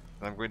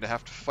 and I'm going to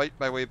have to fight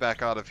my way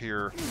back out of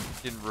here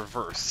in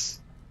reverse.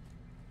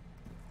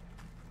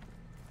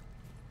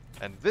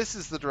 And this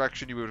is the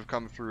direction you would have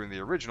come through in the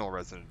original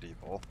Resident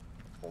Evil.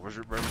 Well,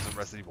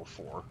 Resident Evil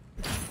 4.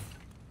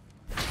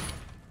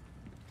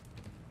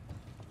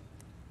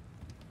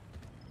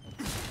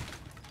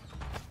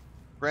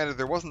 Granted,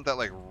 there wasn't that,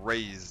 like,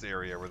 raised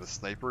area where the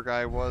sniper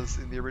guy was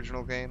in the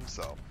original game,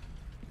 so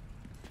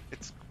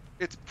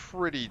it's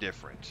pretty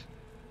different.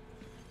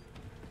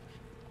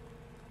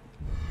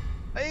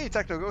 Hey,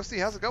 Techno Ghosty,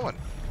 how's it going?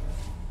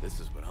 This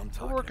is what I'm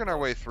talking We're working about. our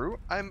way through.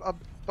 I'm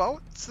going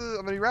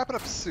to be wrapping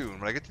up soon.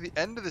 When I get to the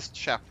end of this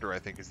chapter, I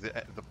think is the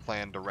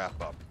plan to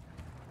wrap up.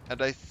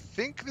 And I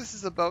think this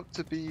is about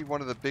to be one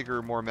of the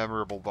bigger, more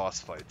memorable boss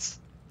fights.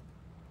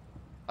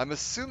 I'm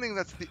assuming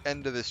that's the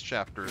end of this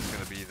chapter is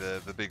going to be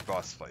the big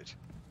boss fight.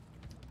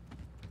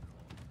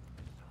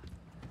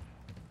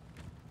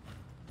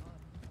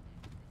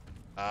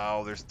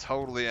 Oh, there's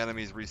totally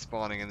enemies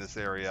respawning in this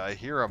area. I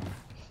hear them.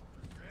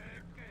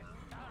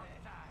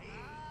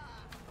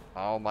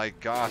 Oh my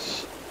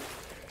gosh.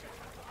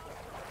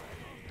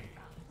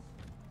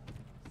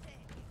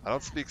 I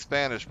don't speak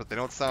Spanish, but they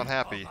don't sound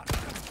happy.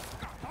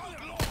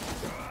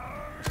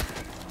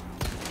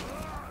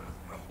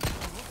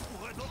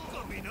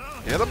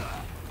 Hit him.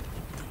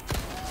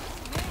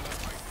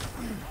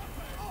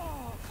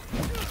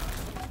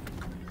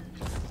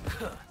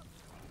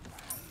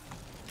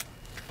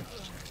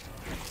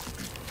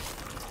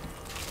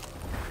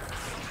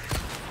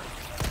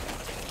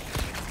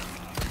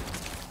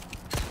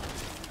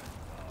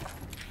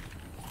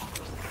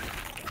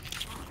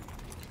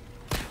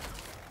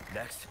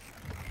 Next.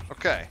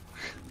 Okay.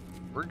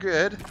 We're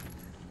good. Have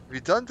you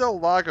done Del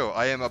Lago?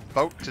 I am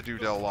about to do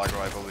Del Lago,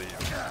 I believe.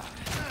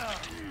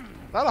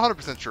 Not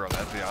 100% sure on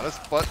that, to be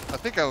honest, but I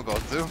think I'm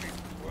about to.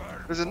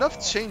 There's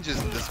enough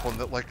changes in this one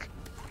that, like,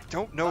 I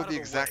don't know the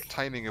exact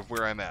timing of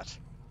where I'm at.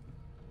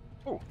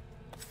 Oh,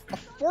 a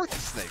fourth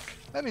snake.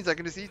 That means I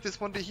can just eat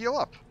this one to heal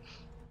up.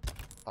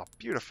 Oh,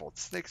 beautiful.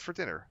 It's snakes for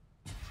dinner.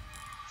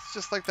 It's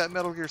just like that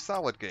Metal Gear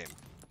Solid game.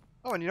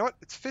 Oh, and you know what?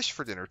 It's fish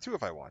for dinner, too,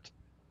 if I want.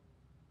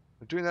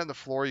 I'm doing that on the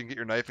floor, you can get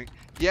your knife.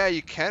 Yeah,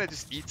 you can. It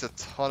just eats a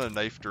ton of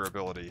knife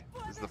durability,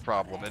 is the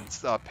problem. And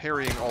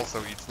parrying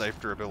also eats knife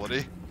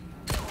durability.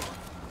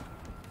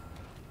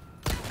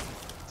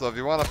 So if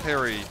you want to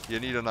parry, you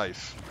need a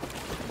knife.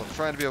 So I'm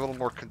trying to be a little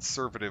more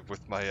conservative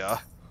with my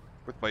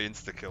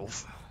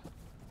insta-kills.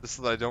 Just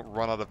so that I don't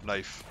run out of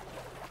knife.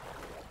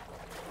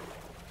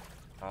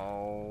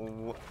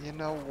 Oh, you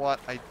know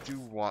what? I do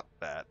want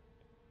that.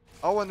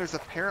 Oh, and there's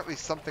apparently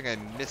something I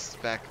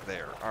missed back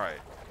there. Alright.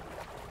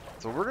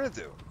 So what we're going to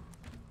do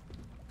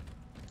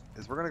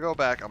is we're going to go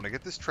back. I'm going to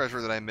get this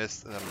treasure that I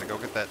missed, and I'm going to go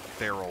get that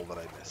barrel that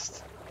I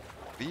missed.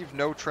 Leave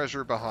no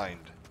treasure behind.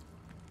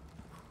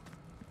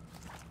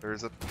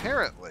 There's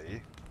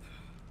apparently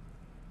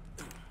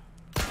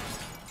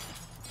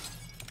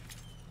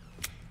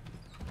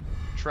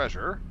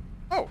treasure.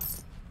 Oh,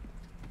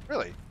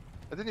 really?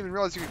 I didn't even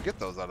realize you could get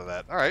those out of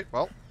that. Alright,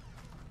 well,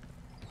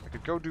 I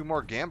could go do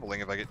more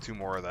gambling if I get 2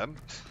 more of them.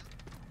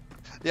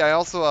 Yeah, I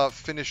also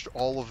finished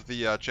all of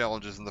the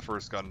challenges in the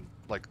first gun,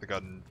 like the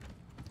gun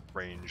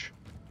range.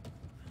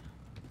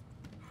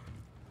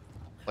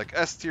 Like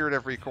S tier at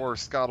every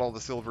course, got all the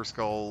silver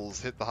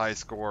skulls, hit the high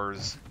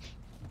scores,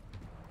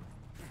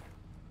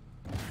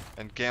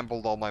 and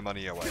gambled all my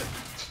money away.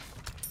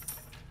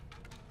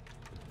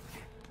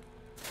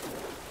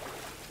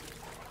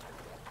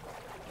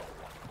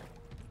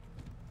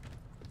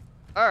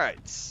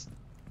 Alright.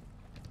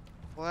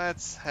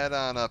 Let's head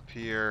on up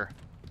here.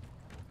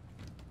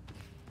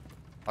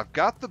 I've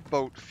got the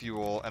boat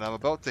fuel, and I'm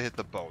about to hit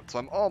the boat, so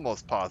I'm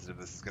almost positive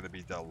this is going to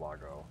be Del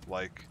Lago.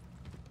 Like,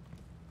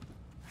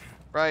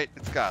 right?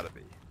 It's got to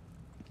be.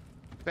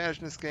 Spanish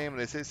in this game, when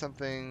they say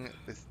something,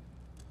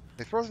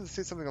 they force them to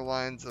say something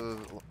along the lines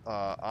of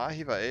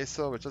 "Ahiva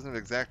eso," which doesn't have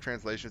an exact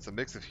translation. It's a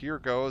mix of "here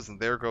goes" and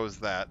 "there goes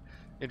that."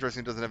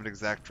 Interesting, it doesn't have an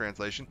exact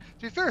translation.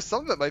 To be fair,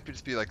 some of it might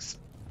just be like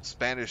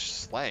Spanish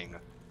slang.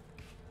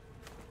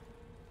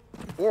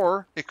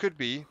 Or it could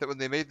be that when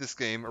they made this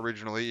game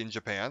originally in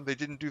Japan, they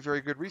didn't do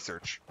very good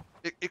research.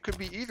 It could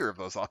be either of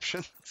those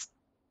options.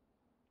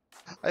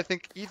 I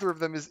think either of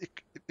them is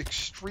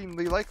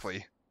extremely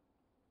likely.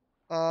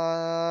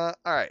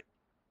 Alright.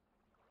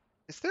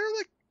 Is there,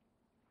 like...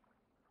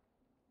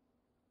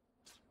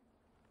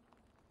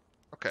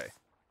 Okay.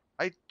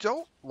 I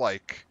don't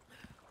like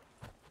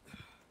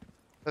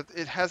that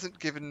it hasn't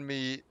given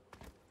me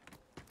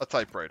a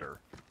typewriter.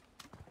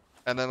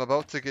 And I'm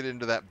about to get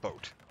into that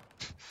boat.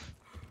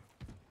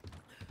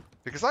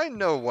 Because I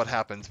know what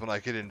happens when I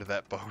get into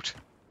that boat.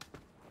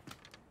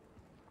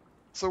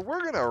 So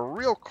we're gonna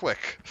real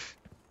quick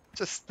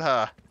just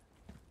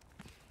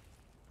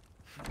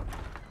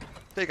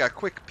take a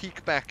quick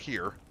peek back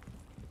here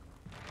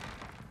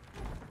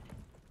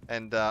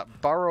and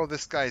borrow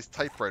this guy's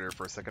typewriter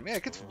for a second. Man,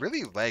 it gets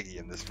really laggy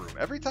in this room.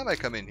 Every time I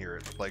come in here,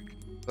 it's like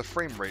the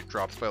frame rate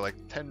drops by like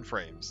 10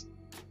 frames.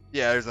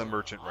 Yeah, there's a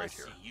merchant right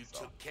here.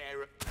 So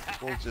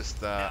we'll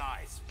just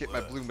get my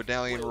blue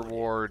medallion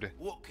reward.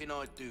 What can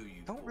I do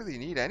you Don't really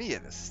need any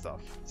of this stuff,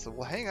 so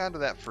we'll hang on to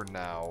that for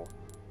now.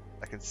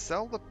 I can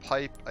sell the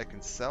pipe. I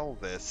can sell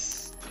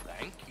this.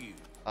 Thank you.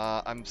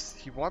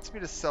 He wants me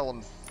to sell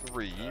him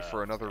 3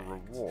 for another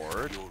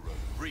reward. You're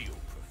a real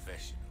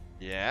professional.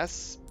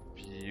 Yes,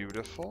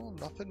 beautiful.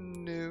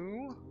 Nothing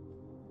new.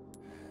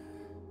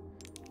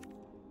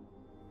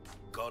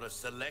 Got a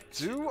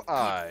selection Do of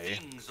I? good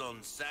things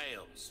on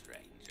sale,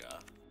 stranger.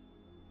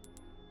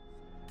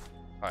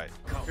 Alright,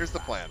 here's the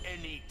plan.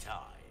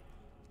 Anytime.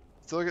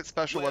 Still get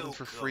special weapons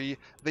for Welcome. free.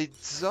 They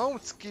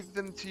don't give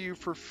them to you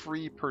for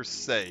free per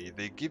se.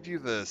 They give you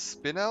the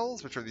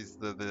spinels, which are these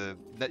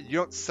you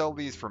don't sell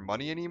these for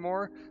money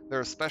anymore.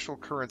 They're a special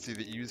currency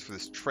that you use for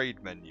this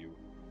trade menu.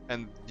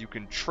 And you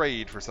can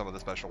trade for some of the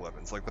special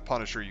weapons. Like the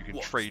Punisher you can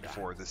What's trade that?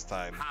 for this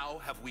time. How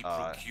have we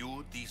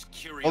procured these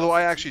curiosities? Although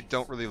I actually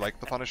don't really like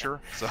the Punisher,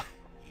 so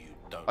You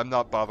don't. I'm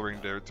not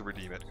bothering to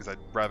redeem it because I'd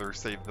rather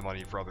save the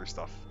money for other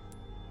stuff.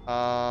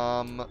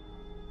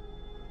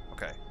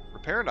 Okay.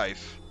 Repair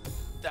knife.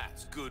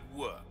 That's good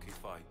work,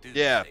 if I do.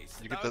 Yeah, say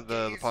so. you get Don't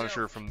the get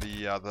Punisher yourself- from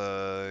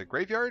the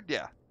graveyard.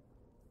 Yeah,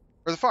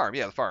 or the farm.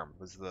 Yeah, the farm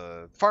was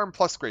the farm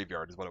plus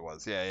graveyard is what it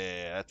was.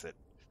 Yeah, that's it.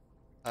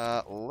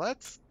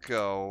 Let's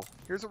go.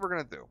 Here's what we're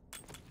gonna do.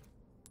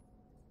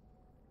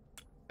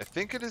 I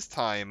think it is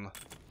time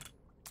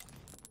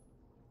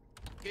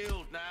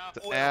Guild now.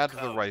 to add the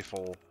Welcome.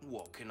 rifle.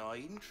 What can I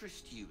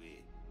interest you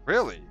in?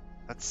 Really?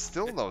 That's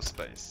still no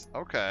space.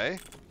 Okay.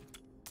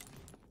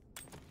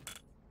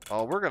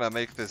 Well, we're gonna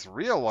make this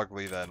real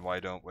ugly then, why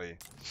don't we?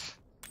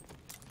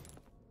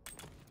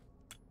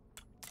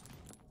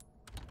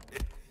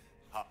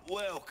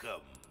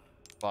 Welcome.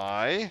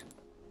 Buy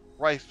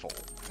rifle.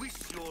 Wish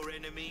your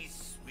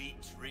enemies sweet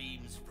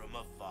dreams from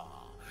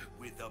afar,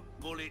 with a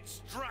bullet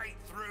straight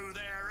through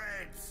their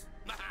heads.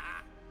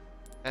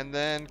 And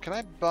then, can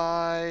I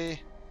buy...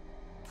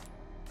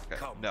 Okay,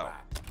 Come no.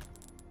 back.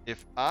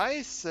 If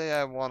I say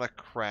I want to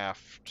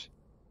craft...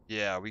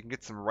 Yeah, we can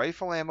get some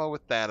rifle ammo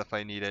with that if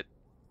I need it.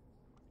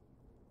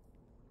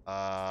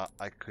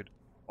 I could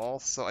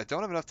also... I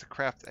don't have enough to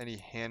craft any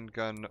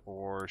handgun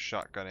or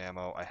shotgun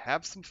ammo. I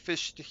have some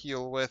fish to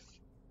heal with.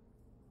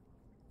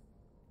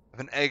 I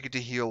have an egg to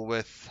heal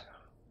with.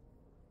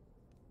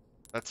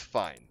 That's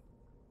fine.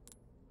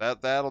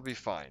 That'll be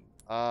fine.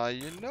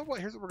 You know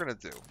what? Here's what we're gonna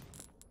do.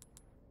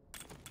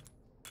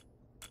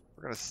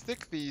 We're gonna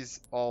stick these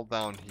all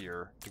down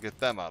here to get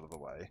them out of the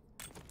way.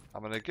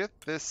 I'm gonna get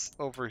this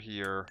over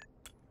here.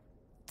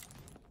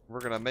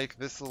 We're gonna make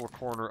this little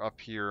corner up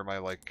here my,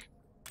 like,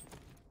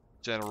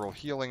 general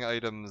healing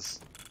items.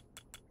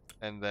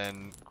 And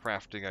then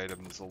crafting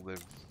items will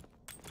live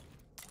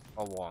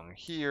along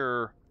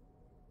here.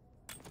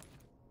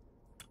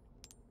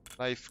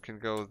 Knife can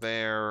go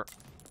there.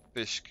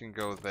 Fish can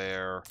go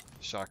there.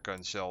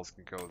 Shotgun shells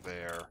can go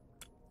there.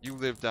 You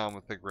live down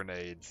with the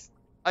grenades.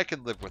 I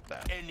can live with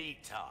that.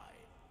 Anytime.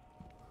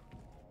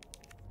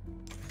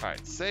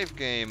 Alright, save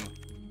game.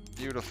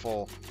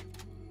 Beautiful.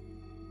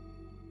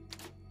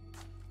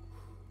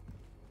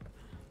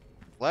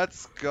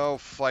 Let's go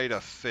fight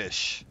a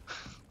fish.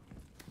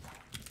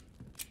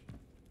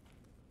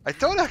 I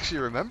don't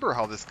actually remember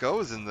how this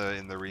goes in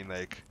the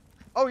remake.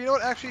 Oh, you know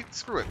what? Actually,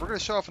 screw it. We're gonna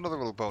show off another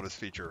little bonus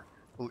feature.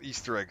 Little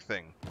Easter egg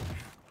thing.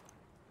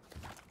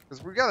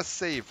 Because we gotta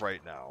save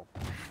right now.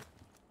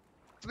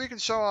 So we can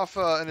show off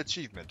an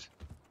achievement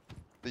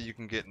that you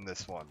can get in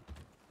this one.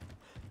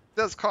 It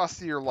does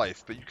cost you your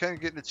life, but you can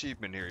get an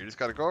achievement here. You just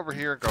gotta go over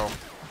here and go.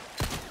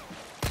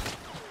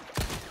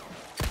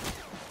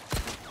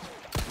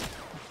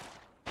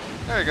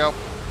 There you go.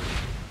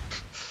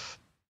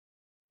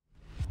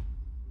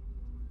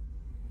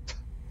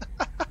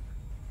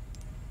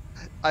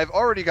 I've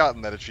already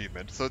gotten that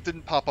achievement, so it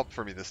didn't pop up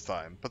for me this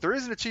time. But there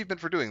is an achievement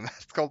for doing that.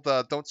 It's called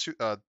Don't Shoot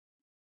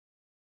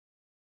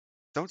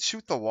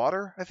the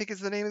Water, I think is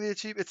the name of the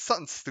achievement. It's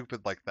something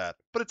stupid like that,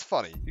 but it's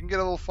funny. You can get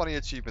a little funny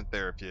achievement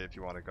there if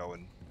you want to go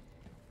and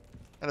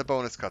a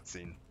bonus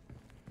cutscene.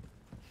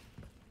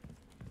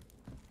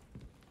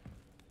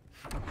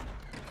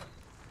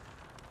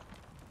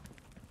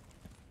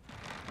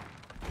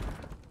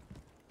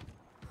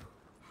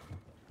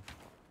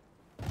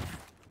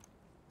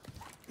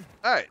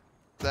 Alright,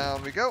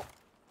 down we go.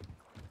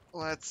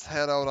 Let's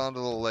head out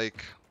onto the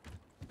lake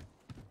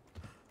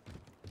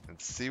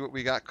and see what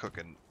we got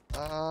cooking.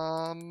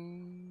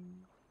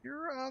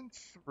 You're on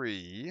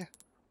 3.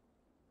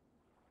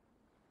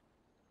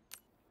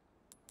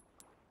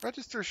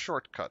 Register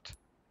shortcut.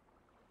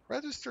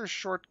 Register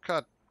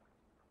shortcut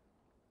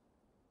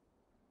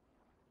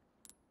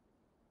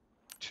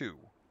 2.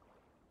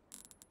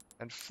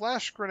 And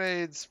flash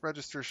grenades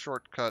register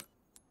shortcut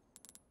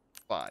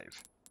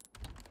 5.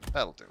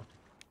 That'll do.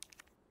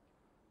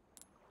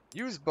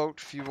 Use boat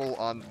fuel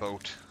on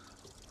boat.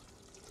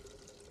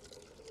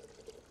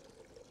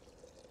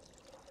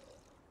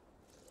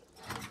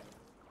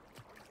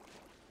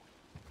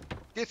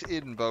 Get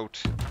in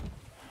boat.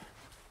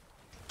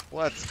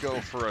 Let's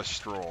go for a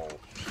stroll.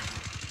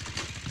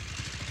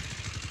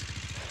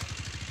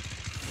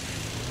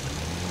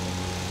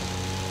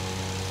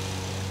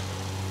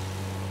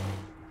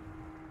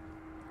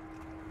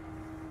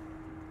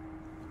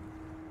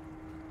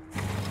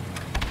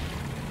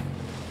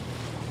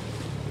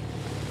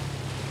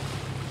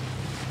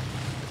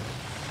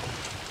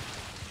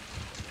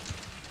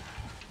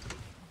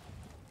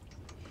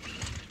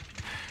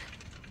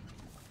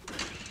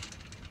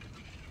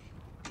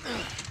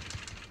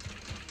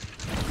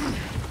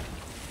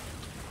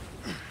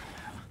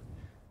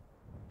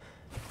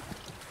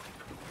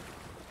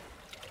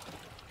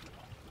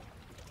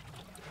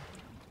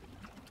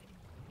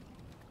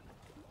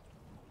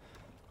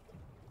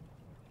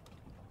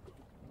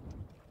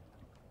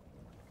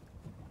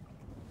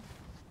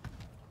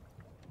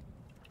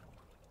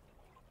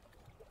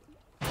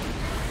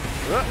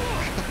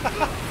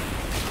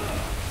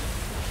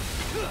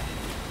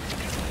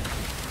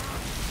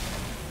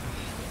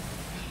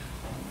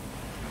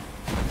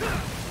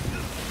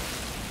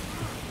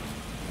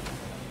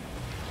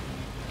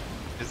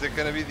 Is it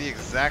going to be the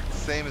exact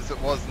same as it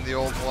was in the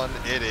old one?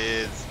 It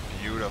is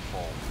beautiful.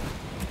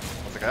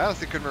 I was like, I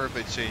honestly couldn't remember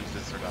if they changed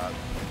this or not.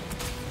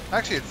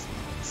 Actually, it's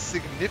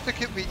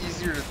significantly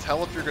easier to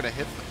tell if you're going to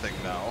hit the thing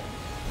now,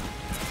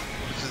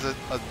 which is a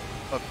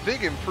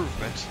big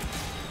improvement.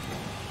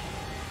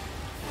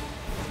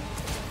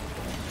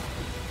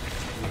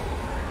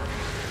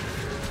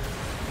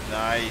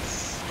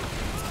 Nice.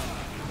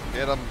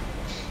 Get him.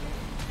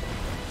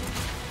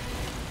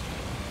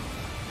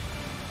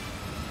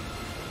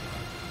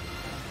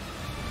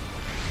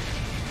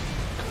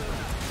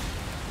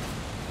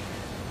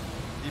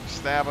 Keep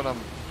stabbing him.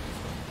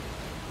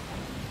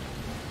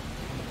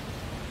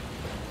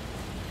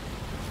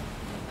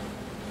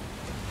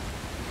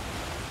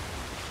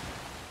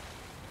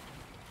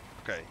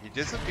 Okay, he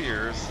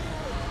disappears.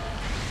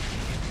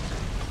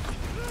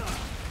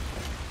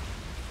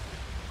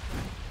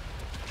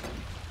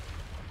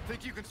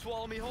 Think you can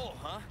swallow me whole,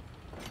 huh?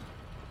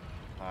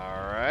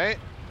 Alright.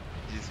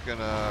 He's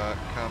gonna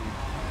come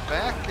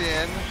back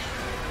in.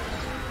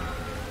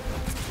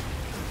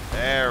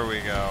 There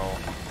we go.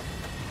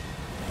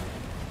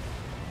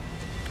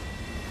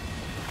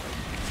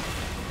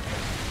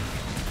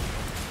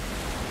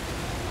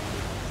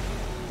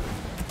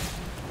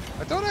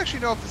 I don't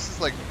actually know if this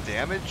is like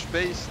damage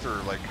based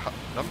or like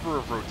number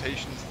of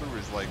rotations through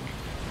his like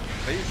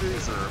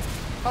phases or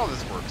how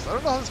this works. I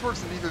don't know how this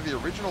works in either the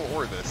original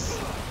or this.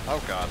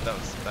 Oh god, that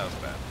was bad.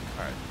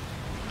 Alright.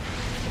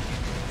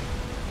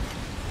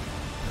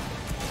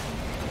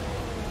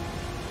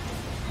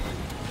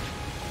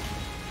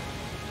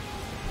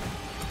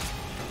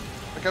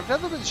 Like I've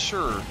never been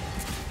sure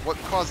what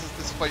causes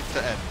this fight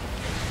to end.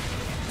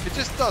 It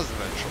just does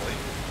eventually.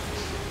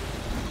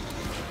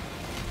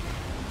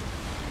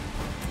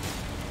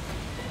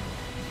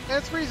 And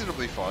it's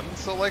reasonably fun,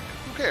 so like,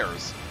 who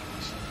cares?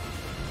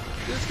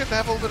 You just get to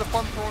have a little bit of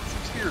fun throwing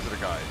some spears at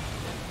a guy.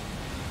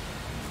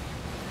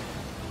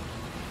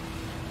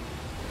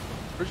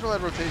 Original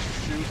had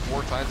rotations 2,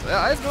 4 times.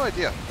 I have no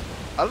idea.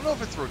 I don't know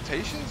if it's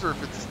rotations or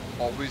if it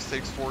always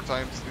takes 4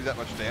 times to do that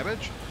much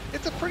damage.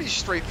 It's a pretty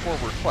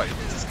straightforward fight.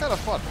 It's just kind of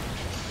fun.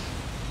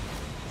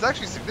 It's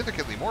actually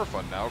significantly more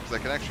fun now because I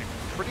can actually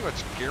pretty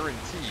much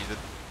guarantee that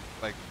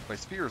like my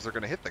spears are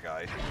going to hit the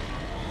guy,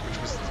 which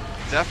was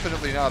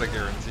definitely not a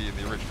guarantee in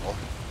the original.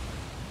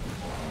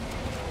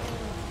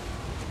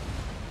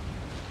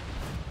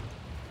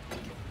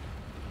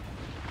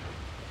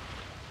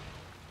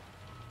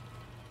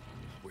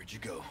 Where'd you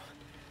go?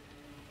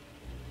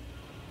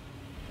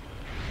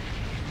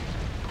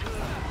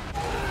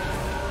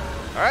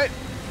 All right.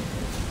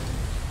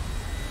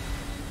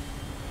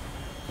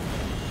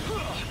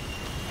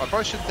 I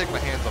probably shouldn't take my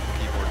hands off the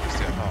keyboard just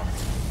yet, huh?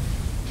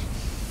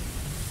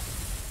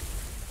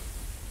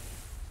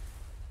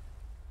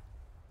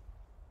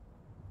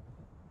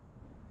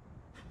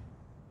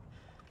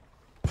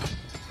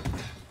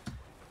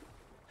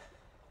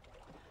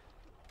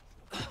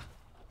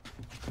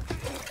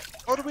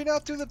 Oh, did we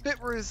not do the bit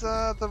where his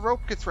the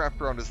rope gets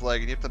wrapped around his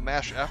leg and you have to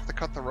mash F to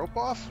cut the rope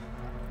off?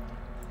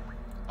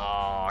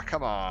 Aw,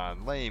 come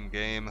on, lame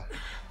game. That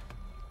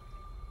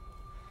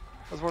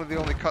was one of the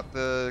only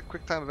the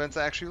QuickTime events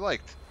I actually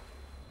liked.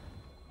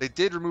 They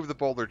did remove the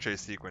boulder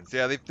chase sequence.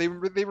 Yeah, they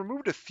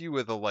removed a few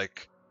of the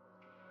like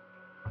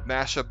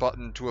mash a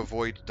button to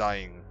avoid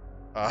dying.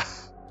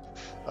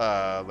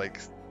 Uh, like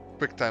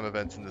quick time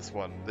events in this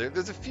one.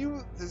 There's a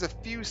few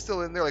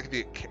still in there. Like if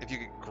you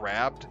get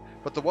grabbed,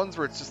 but the ones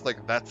where it's just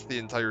like that's the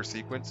entire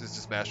sequence is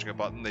just mashing a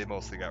button. They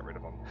mostly got rid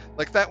of them.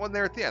 Like that one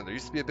there at the end. There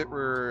used to be a bit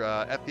where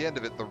at the end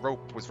of it the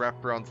rope was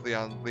wrapped around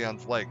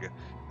Leon's leg,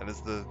 and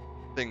as the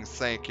thing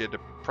sank, you had to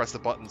press a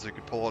button so you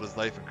could pull out his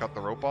knife and cut the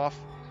rope off,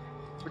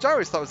 which I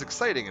always thought was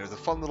exciting. It was a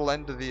fun little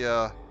end of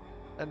the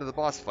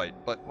boss fight,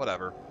 but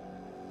whatever.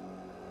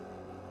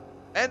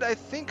 And I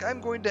think I'm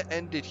going to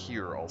end it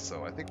here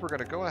also. I think we're going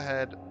to go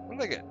ahead. What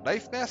did I get?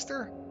 Knife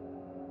Master?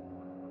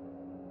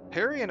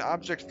 Parry an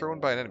object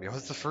thrown by an enemy. Oh,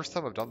 it's the first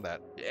time I've done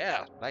that.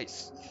 Yeah,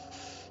 nice.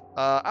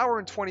 Hour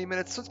and 20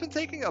 minutes. So it's been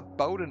taking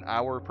about an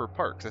hour per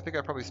part. 'Cause I think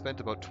I probably spent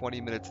about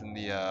 20 minutes in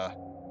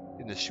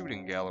the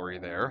shooting gallery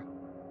there.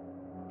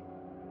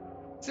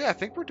 So yeah, I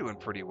think we're doing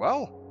pretty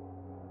well.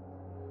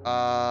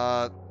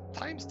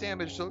 Times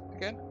damage,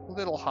 again, a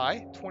little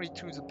high.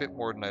 22 is a bit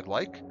more than I'd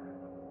like.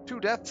 2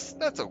 deaths,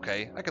 that's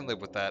okay. I can live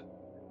with that.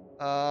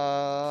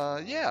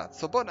 Yeah,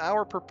 so about an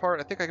hour per part.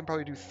 I think I can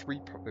probably do three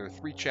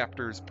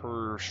chapters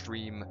per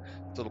stream.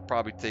 So it'll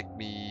probably take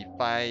me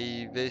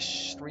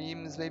 5-ish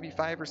streams, maybe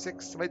 5 or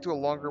 6. I might do a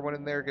longer one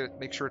in there,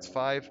 make sure it's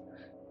 5.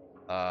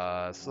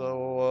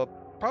 So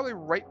probably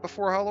right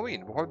before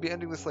Halloween. We'll probably be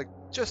ending this like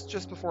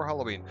just before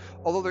Halloween.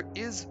 Although there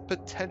is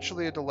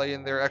potentially a delay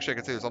in there. Actually, I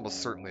can say there's almost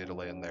certainly a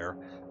delay in there.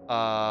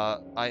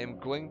 I am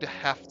going to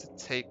have to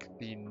take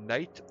the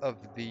night of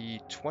the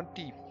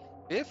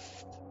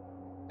 25th,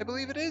 I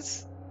believe it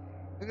is.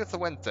 I think that's a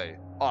Wednesday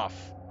off.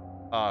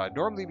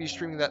 Normally be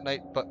streaming that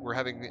night, but we're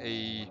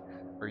having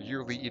our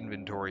yearly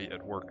inventory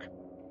at work,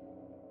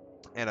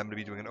 and I'm going to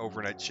be doing an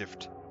overnight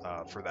shift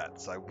for that.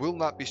 So I will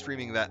not be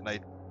streaming that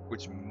night,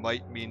 which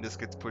might mean this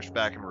gets pushed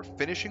back and we're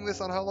finishing this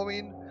on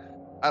Halloween.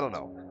 I don't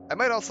know. I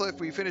might also, if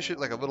we finish it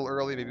like a little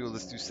early, maybe we'll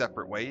just do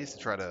separate ways to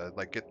try to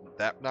like get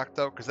that knocked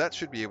out, because that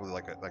should be able to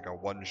like a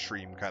one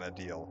stream kind of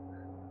deal.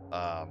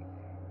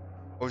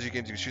 OG games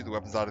you can shoot the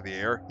weapons out of the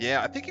air.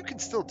 Yeah, I think you can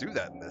still do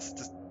that in this.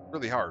 It's just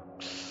really hard.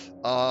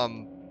 But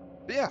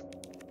yeah,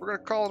 we're gonna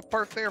call it a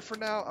part there for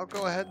now. I'll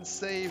go ahead and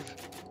save.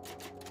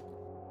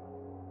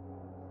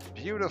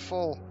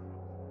 Beautiful.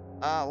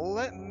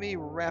 Let me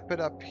wrap it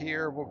up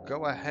here. We'll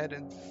go ahead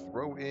and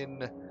throw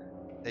in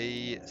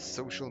a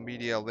social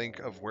media link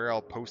of where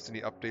I'll post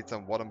any updates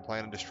on what I'm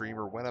planning to stream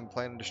or when I'm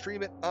planning to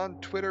stream it on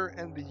Twitter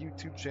and the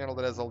YouTube channel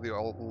that has all the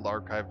old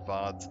archived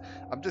VODs.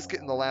 I'm just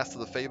getting the last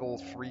of the Fable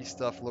 3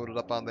 stuff loaded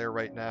up on there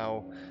right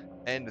now,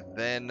 and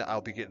then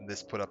I'll be getting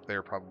this put up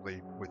there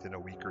probably within a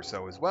week or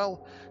so as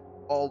well.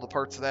 All the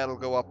parts of that will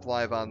go up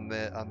live on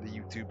the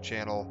YouTube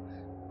channel,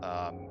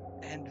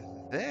 and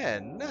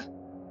then.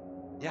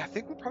 Yeah, I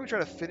think we'll probably try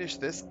to finish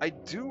this. I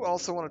do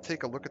also want to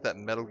take a look at that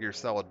Metal Gear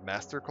Solid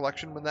Master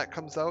Collection when that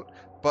comes out,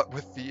 but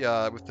with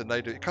the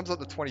night it comes out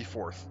the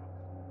 24th.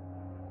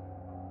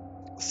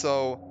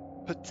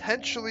 So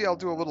potentially I'll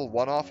do a little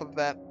one-off of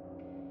that,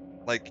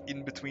 like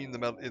in between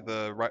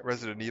the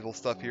Resident Evil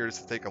stuff here,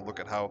 just to take a look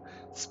at how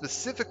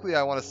specifically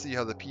I want to see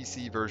how the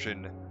PC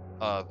version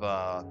of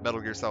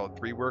Metal Gear Solid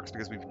 3 works,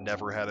 because we've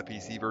never had a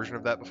PC version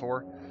of that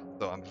before.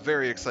 So I'm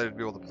very excited to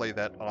be able to play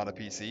that on a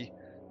PC.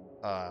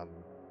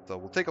 So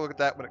we'll take a look at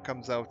that when it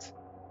comes out.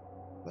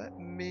 Let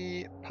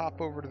me pop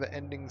over to the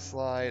ending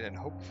slide, and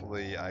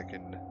hopefully I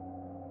can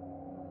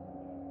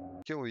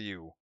kill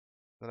you.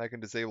 Then I can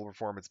disable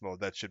performance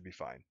mode. That should be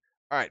fine.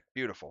 All right,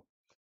 beautiful.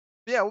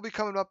 Yeah, we'll be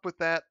coming up with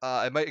that.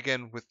 I might,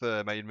 again, with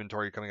my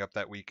inventory coming up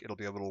that week, it'll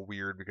be a little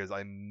weird because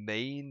I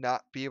may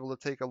not be able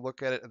to take a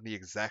look at it on the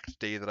exact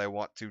day that I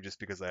want to, just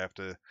because I have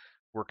to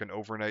work an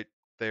overnight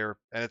there.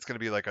 And it's going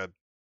to be like a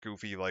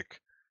goofy,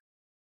 like,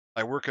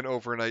 I work an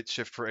overnight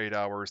shift for 8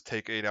 hours,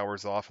 take 8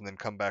 hours off, and then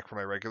come back for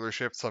my regular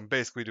shift. So I'm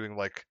basically doing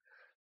like,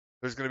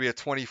 there's going to be a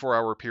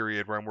 24-hour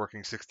period where I'm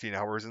working 16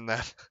 hours in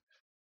that.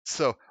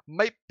 So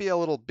might be a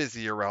little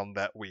busy around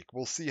that week.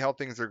 We'll see how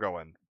things are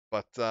going.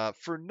 But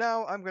for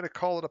now, I'm going to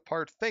call it a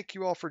part. Thank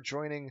you all for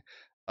joining.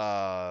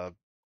 Let's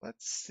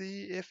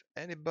see if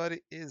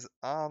anybody is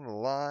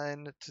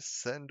online to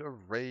send a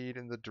raid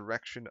in the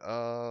direction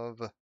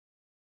of...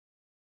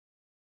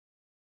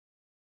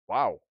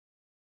 Wow.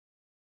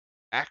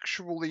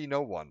 Actually,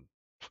 no one.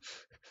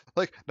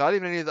 Like, not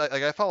even any of that.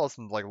 Like, I follow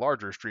some, like,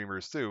 larger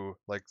streamers, too.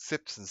 Like,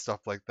 Sips and stuff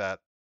like that.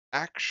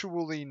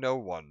 Actually, no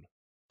one.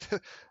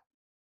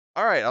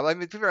 Alright, I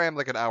mean, I am,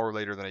 like, an hour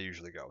later than I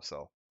usually go,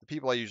 so the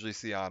people I usually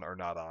see on are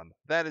not on.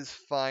 That is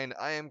fine.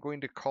 I am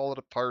going to call it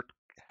a part,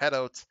 head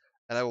out,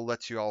 and I will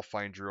let you all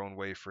find your own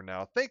way for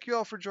now. Thank you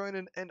all for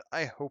joining, and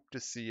I hope to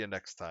see you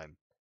next time.